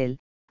aprender más de él,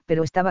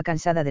 pero estaba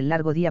cansada del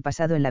largo día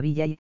pasado en la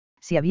villa y,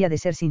 si había de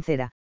ser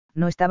sincera,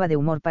 no estaba de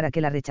humor para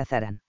que la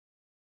rechazaran.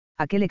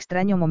 Aquel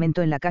extraño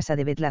momento en la casa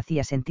de Beth la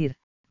hacía sentir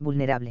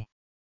vulnerable.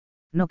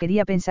 No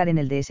quería pensar en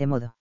él de ese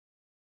modo.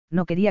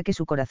 No quería que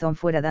su corazón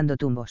fuera dando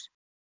tumbos.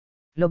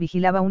 Lo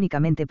vigilaba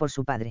únicamente por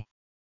su padre.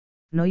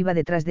 No iba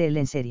detrás de él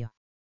en serio.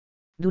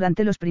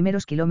 Durante los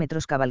primeros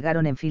kilómetros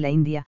cabalgaron en fila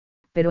india,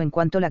 pero en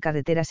cuanto la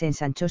carretera se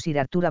ensanchó, Sir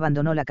Arthur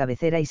abandonó la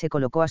cabecera y se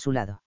colocó a su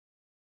lado.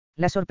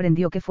 La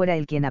sorprendió que fuera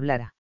él quien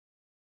hablara.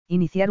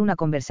 Iniciar una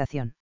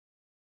conversación.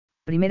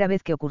 Primera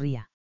vez que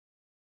ocurría.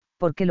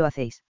 ¿Por qué lo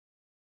hacéis?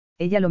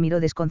 Ella lo miró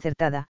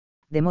desconcertada,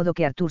 de modo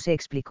que Arthur se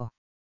explicó.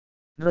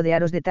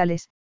 Rodearos de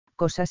tales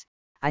cosas,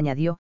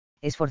 añadió,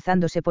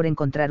 esforzándose por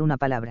encontrar una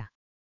palabra.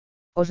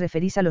 Os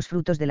referís a los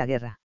frutos de la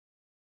guerra,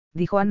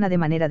 dijo Anna de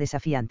manera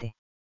desafiante.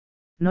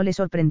 No le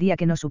sorprendía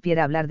que no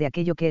supiera hablar de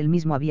aquello que él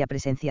mismo había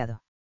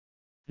presenciado.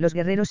 Los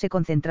guerreros se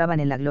concentraban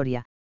en la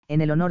gloria,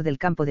 en el honor del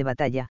campo de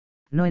batalla,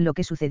 no en lo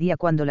que sucedía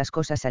cuando las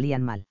cosas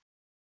salían mal.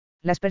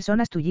 Las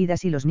personas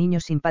tullidas y los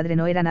niños sin padre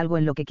no eran algo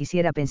en lo que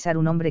quisiera pensar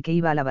un hombre que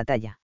iba a la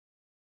batalla.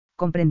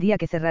 Comprendía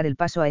que cerrar el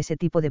paso a ese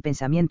tipo de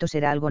pensamientos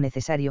era algo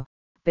necesario,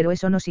 pero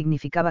eso no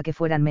significaba que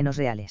fueran menos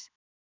reales.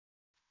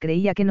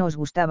 Creía que no os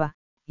gustaba,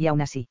 y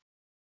aún así,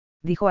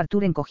 dijo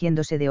Arthur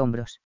encogiéndose de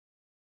hombros.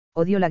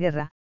 Odio la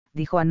guerra,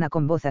 dijo Anna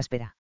con voz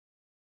áspera.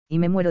 Y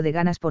me muero de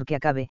ganas porque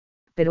acabe,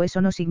 pero eso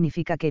no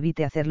significa que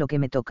evite hacer lo que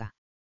me toca.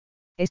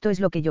 Esto es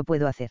lo que yo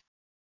puedo hacer.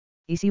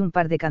 Y si un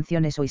par de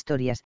canciones o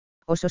historias,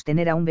 o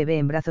sostener a un bebé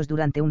en brazos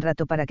durante un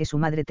rato para que su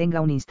madre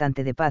tenga un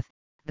instante de paz,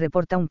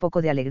 reporta un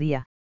poco de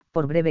alegría,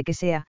 por breve que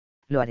sea,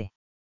 lo haré.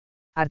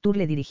 Arthur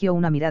le dirigió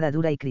una mirada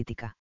dura y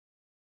crítica.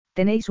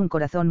 Tenéis un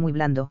corazón muy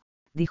blando,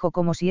 dijo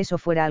como si eso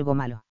fuera algo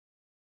malo.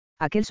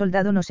 Aquel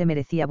soldado no se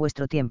merecía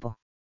vuestro tiempo.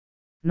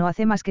 No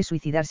hace más que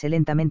suicidarse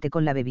lentamente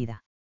con la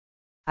bebida.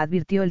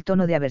 Advirtió el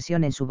tono de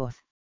aversión en su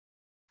voz.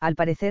 Al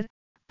parecer,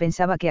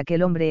 pensaba que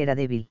aquel hombre era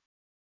débil.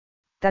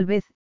 Tal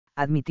vez,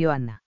 admitió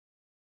Anna.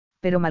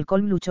 Pero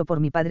Malcolm luchó por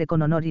mi padre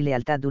con honor y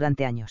lealtad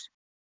durante años.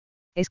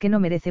 Es que no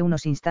merece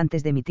unos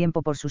instantes de mi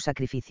tiempo por su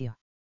sacrificio.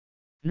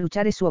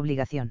 Luchar es su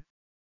obligación.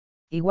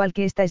 Igual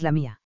que esta es la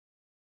mía.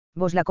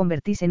 Vos la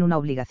convertís en una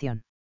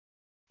obligación.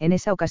 En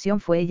esa ocasión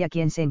fue ella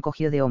quien se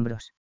encogió de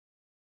hombros.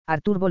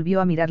 Arthur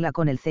volvió a mirarla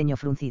con el ceño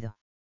fruncido.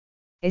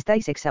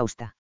 Estáis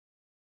exhausta.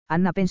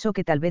 Anna pensó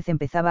que tal vez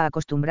empezaba a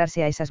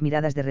acostumbrarse a esas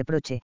miradas de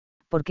reproche,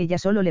 porque ya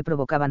solo le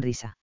provocaban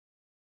risa.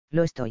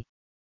 Lo estoy.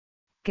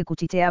 Que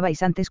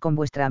cuchicheabais antes con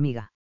vuestra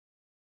amiga.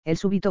 El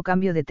súbito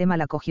cambio de tema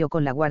la cogió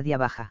con la guardia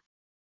baja.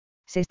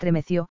 Se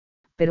estremeció,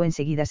 pero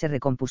enseguida se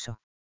recompuso.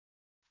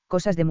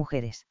 Cosas de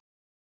mujeres.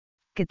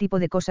 ¿Qué tipo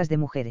de cosas de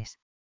mujeres?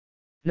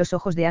 Los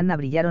ojos de Anna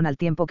brillaron al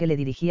tiempo que le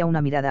dirigía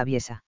una mirada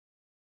aviesa.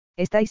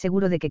 ¿Estáis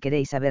seguro de que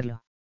queréis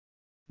saberlo?,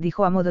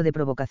 dijo a modo de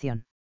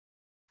provocación.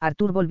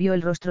 Arthur volvió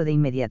el rostro de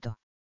inmediato.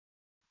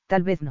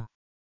 Tal vez no.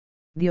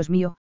 Dios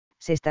mío,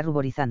 se está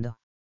ruborizando.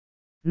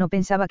 No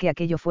pensaba que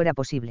aquello fuera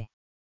posible.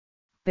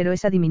 Pero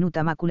esa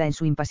diminuta mácula en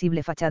su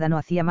impasible fachada no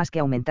hacía más que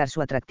aumentar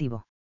su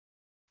atractivo.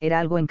 Era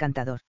algo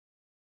encantador.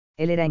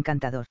 Él era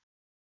encantador.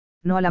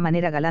 No a la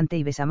manera galante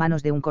y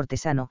besamanos de un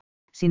cortesano,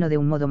 sino de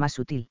un modo más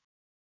sutil.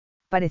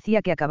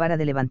 Parecía que acabara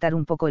de levantar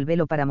un poco el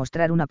velo para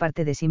mostrar una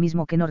parte de sí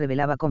mismo que no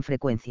revelaba con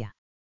frecuencia.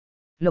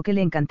 Lo que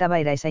le encantaba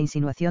era esa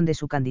insinuación de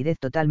su candidez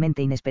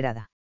totalmente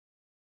inesperada.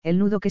 El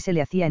nudo que se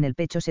le hacía en el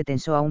pecho se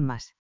tensó aún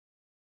más.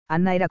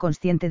 Anna era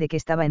consciente de que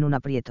estaba en un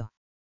aprieto.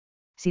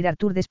 Sir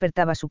Arthur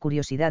despertaba su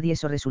curiosidad y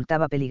eso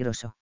resultaba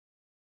peligroso.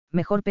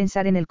 Mejor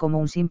pensar en él como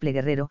un simple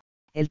guerrero,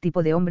 el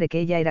tipo de hombre que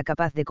ella era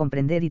capaz de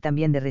comprender y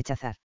también de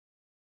rechazar.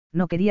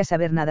 No quería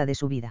saber nada de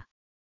su vida.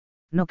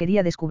 No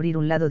quería descubrir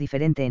un lado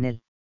diferente en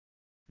él.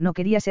 No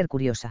quería ser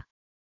curiosa.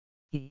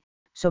 Y,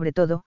 sobre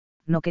todo,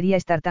 no quería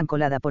estar tan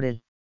colada por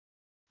él.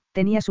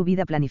 Tenía su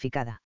vida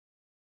planificada.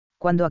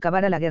 Cuando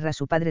acabara la guerra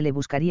su padre le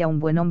buscaría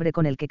un buen hombre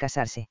con el que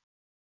casarse.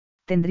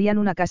 Tendrían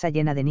una casa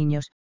llena de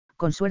niños,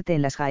 con suerte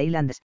en las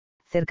Highlanders,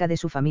 cerca de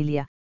su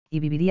familia, y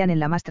vivirían en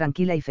la más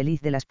tranquila y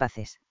feliz de las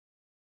paces.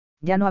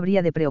 Ya no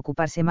habría de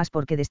preocuparse más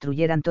porque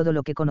destruyeran todo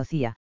lo que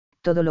conocía,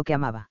 todo lo que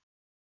amaba.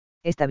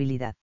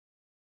 Estabilidad.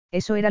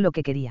 Eso era lo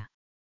que quería.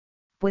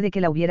 Puede que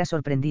la hubiera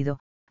sorprendido,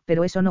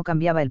 pero eso no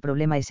cambiaba el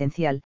problema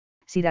esencial: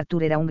 Sir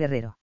Arthur era un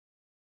guerrero.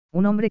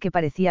 Un hombre que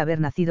parecía haber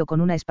nacido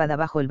con una espada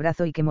bajo el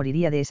brazo y que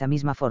moriría de esa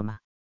misma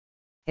forma.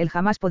 Él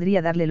jamás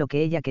podría darle lo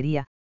que ella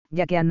quería,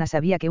 ya que Anna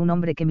sabía que un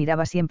hombre que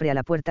miraba siempre a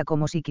la puerta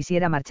como si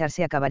quisiera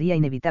marcharse acabaría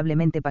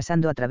inevitablemente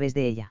pasando a través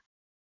de ella.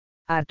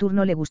 A Arthur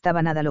no le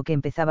gustaba nada lo que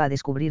empezaba a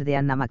descubrir de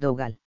Anna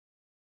McDougall.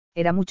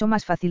 Era mucho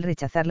más fácil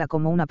rechazarla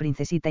como una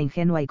princesita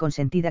ingenua y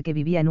consentida que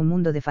vivía en un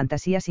mundo de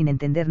fantasía sin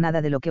entender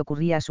nada de lo que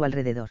ocurría a su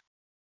alrededor.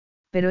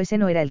 Pero ese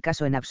no era el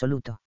caso en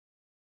absoluto.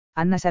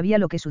 Anna sabía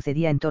lo que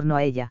sucedía en torno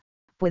a ella,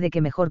 puede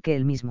que mejor que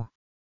él mismo.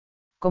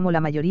 Como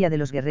la mayoría de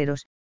los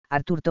guerreros,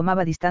 Arthur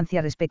tomaba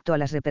distancia respecto a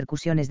las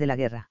repercusiones de la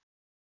guerra.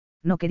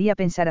 No quería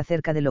pensar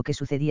acerca de lo que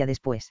sucedía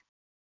después.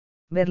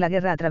 Ver la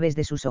guerra a través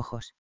de sus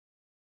ojos.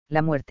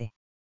 La muerte.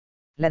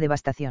 La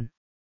devastación.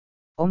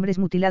 Hombres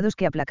mutilados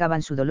que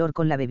aplacaban su dolor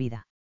con la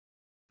bebida.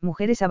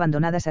 Mujeres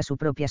abandonadas a su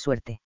propia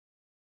suerte.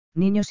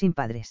 Niños sin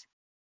padres.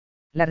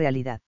 La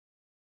realidad.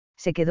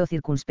 Se quedó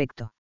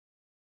circunspecto.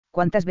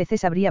 ¿Cuántas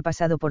veces habría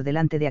pasado por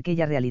delante de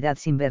aquella realidad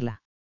sin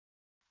verla?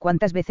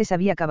 ¿Cuántas veces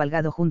había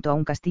cabalgado junto a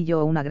un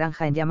castillo o una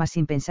granja en llamas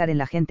sin pensar en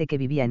la gente que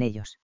vivía en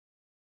ellos?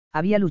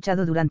 Había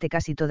luchado durante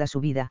casi toda su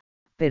vida,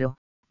 pero,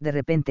 de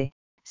repente,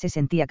 se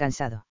sentía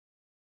cansado.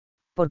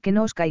 ¿Por qué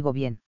no os caigo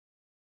bien?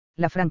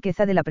 La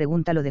franqueza de la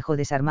pregunta lo dejó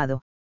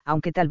desarmado,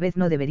 aunque tal vez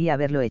no debería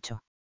haberlo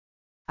hecho.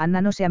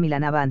 Anna no se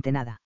amilanaba ante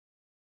nada.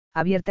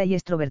 Abierta y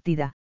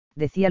extrovertida,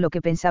 decía lo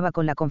que pensaba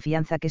con la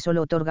confianza que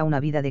solo otorga una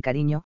vida de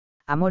cariño,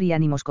 amor y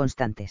ánimos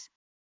constantes.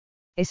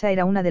 Esa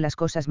era una de las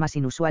cosas más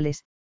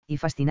inusuales, y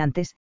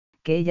fascinantes,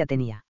 que ella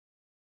tenía.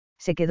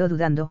 Se quedó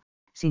dudando,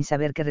 sin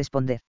saber qué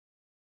responder.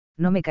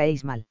 No me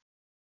caéis mal.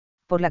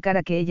 Por la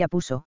cara que ella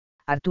puso,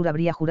 Arthur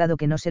habría jurado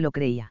que no se lo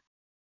creía.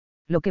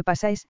 Lo que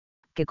pasa es,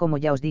 que como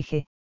ya os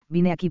dije,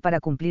 vine aquí para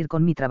cumplir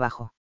con mi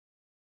trabajo.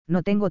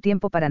 No tengo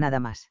tiempo para nada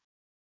más.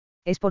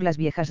 Es por las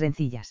viejas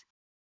rencillas.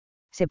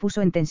 Se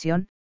puso en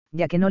tensión,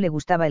 ya que no le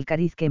gustaba el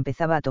cariz que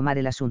empezaba a tomar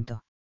el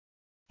asunto.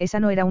 Esa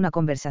no era una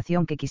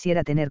conversación que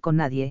quisiera tener con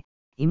nadie,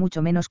 y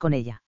mucho menos con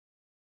ella.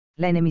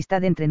 La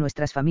enemistad entre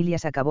nuestras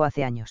familias acabó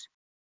hace años.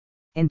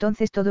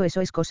 Entonces todo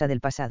eso es cosa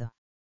del pasado.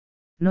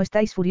 No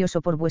estáis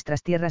furioso por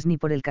vuestras tierras ni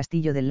por el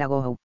castillo del lago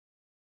Howe.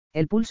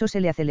 El pulso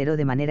se le aceleró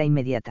de manera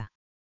inmediata.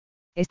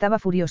 Estaba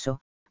furioso,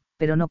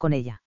 pero no con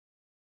ella.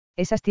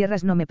 Esas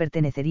tierras no me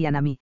pertenecerían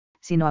a mí,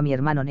 sino a mi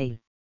hermano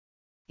Neil.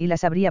 Y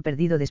las habría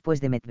perdido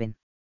después de Methven.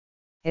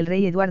 El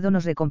rey Eduardo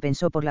nos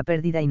recompensó por la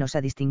pérdida y nos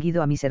ha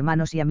distinguido a mis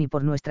hermanos y a mí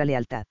por nuestra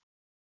lealtad.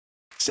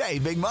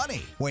 Save big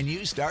money when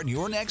you start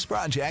your next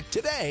project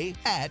today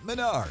at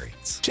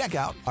Menards. Check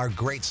out our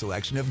great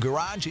selection of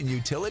garage and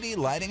utility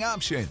lighting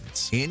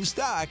options. In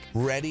stock,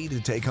 ready to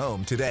take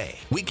home today.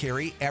 We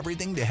carry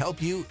everything to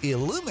help you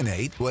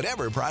illuminate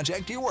whatever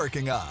project you're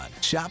working on.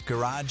 Shop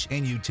garage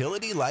and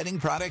utility lighting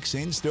products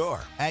in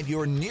store at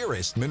your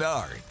nearest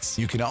Menards.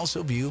 You can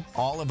also view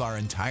all of our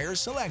entire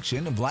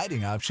selection of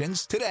lighting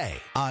options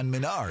today on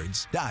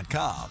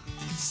menards.com.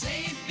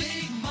 Save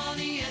big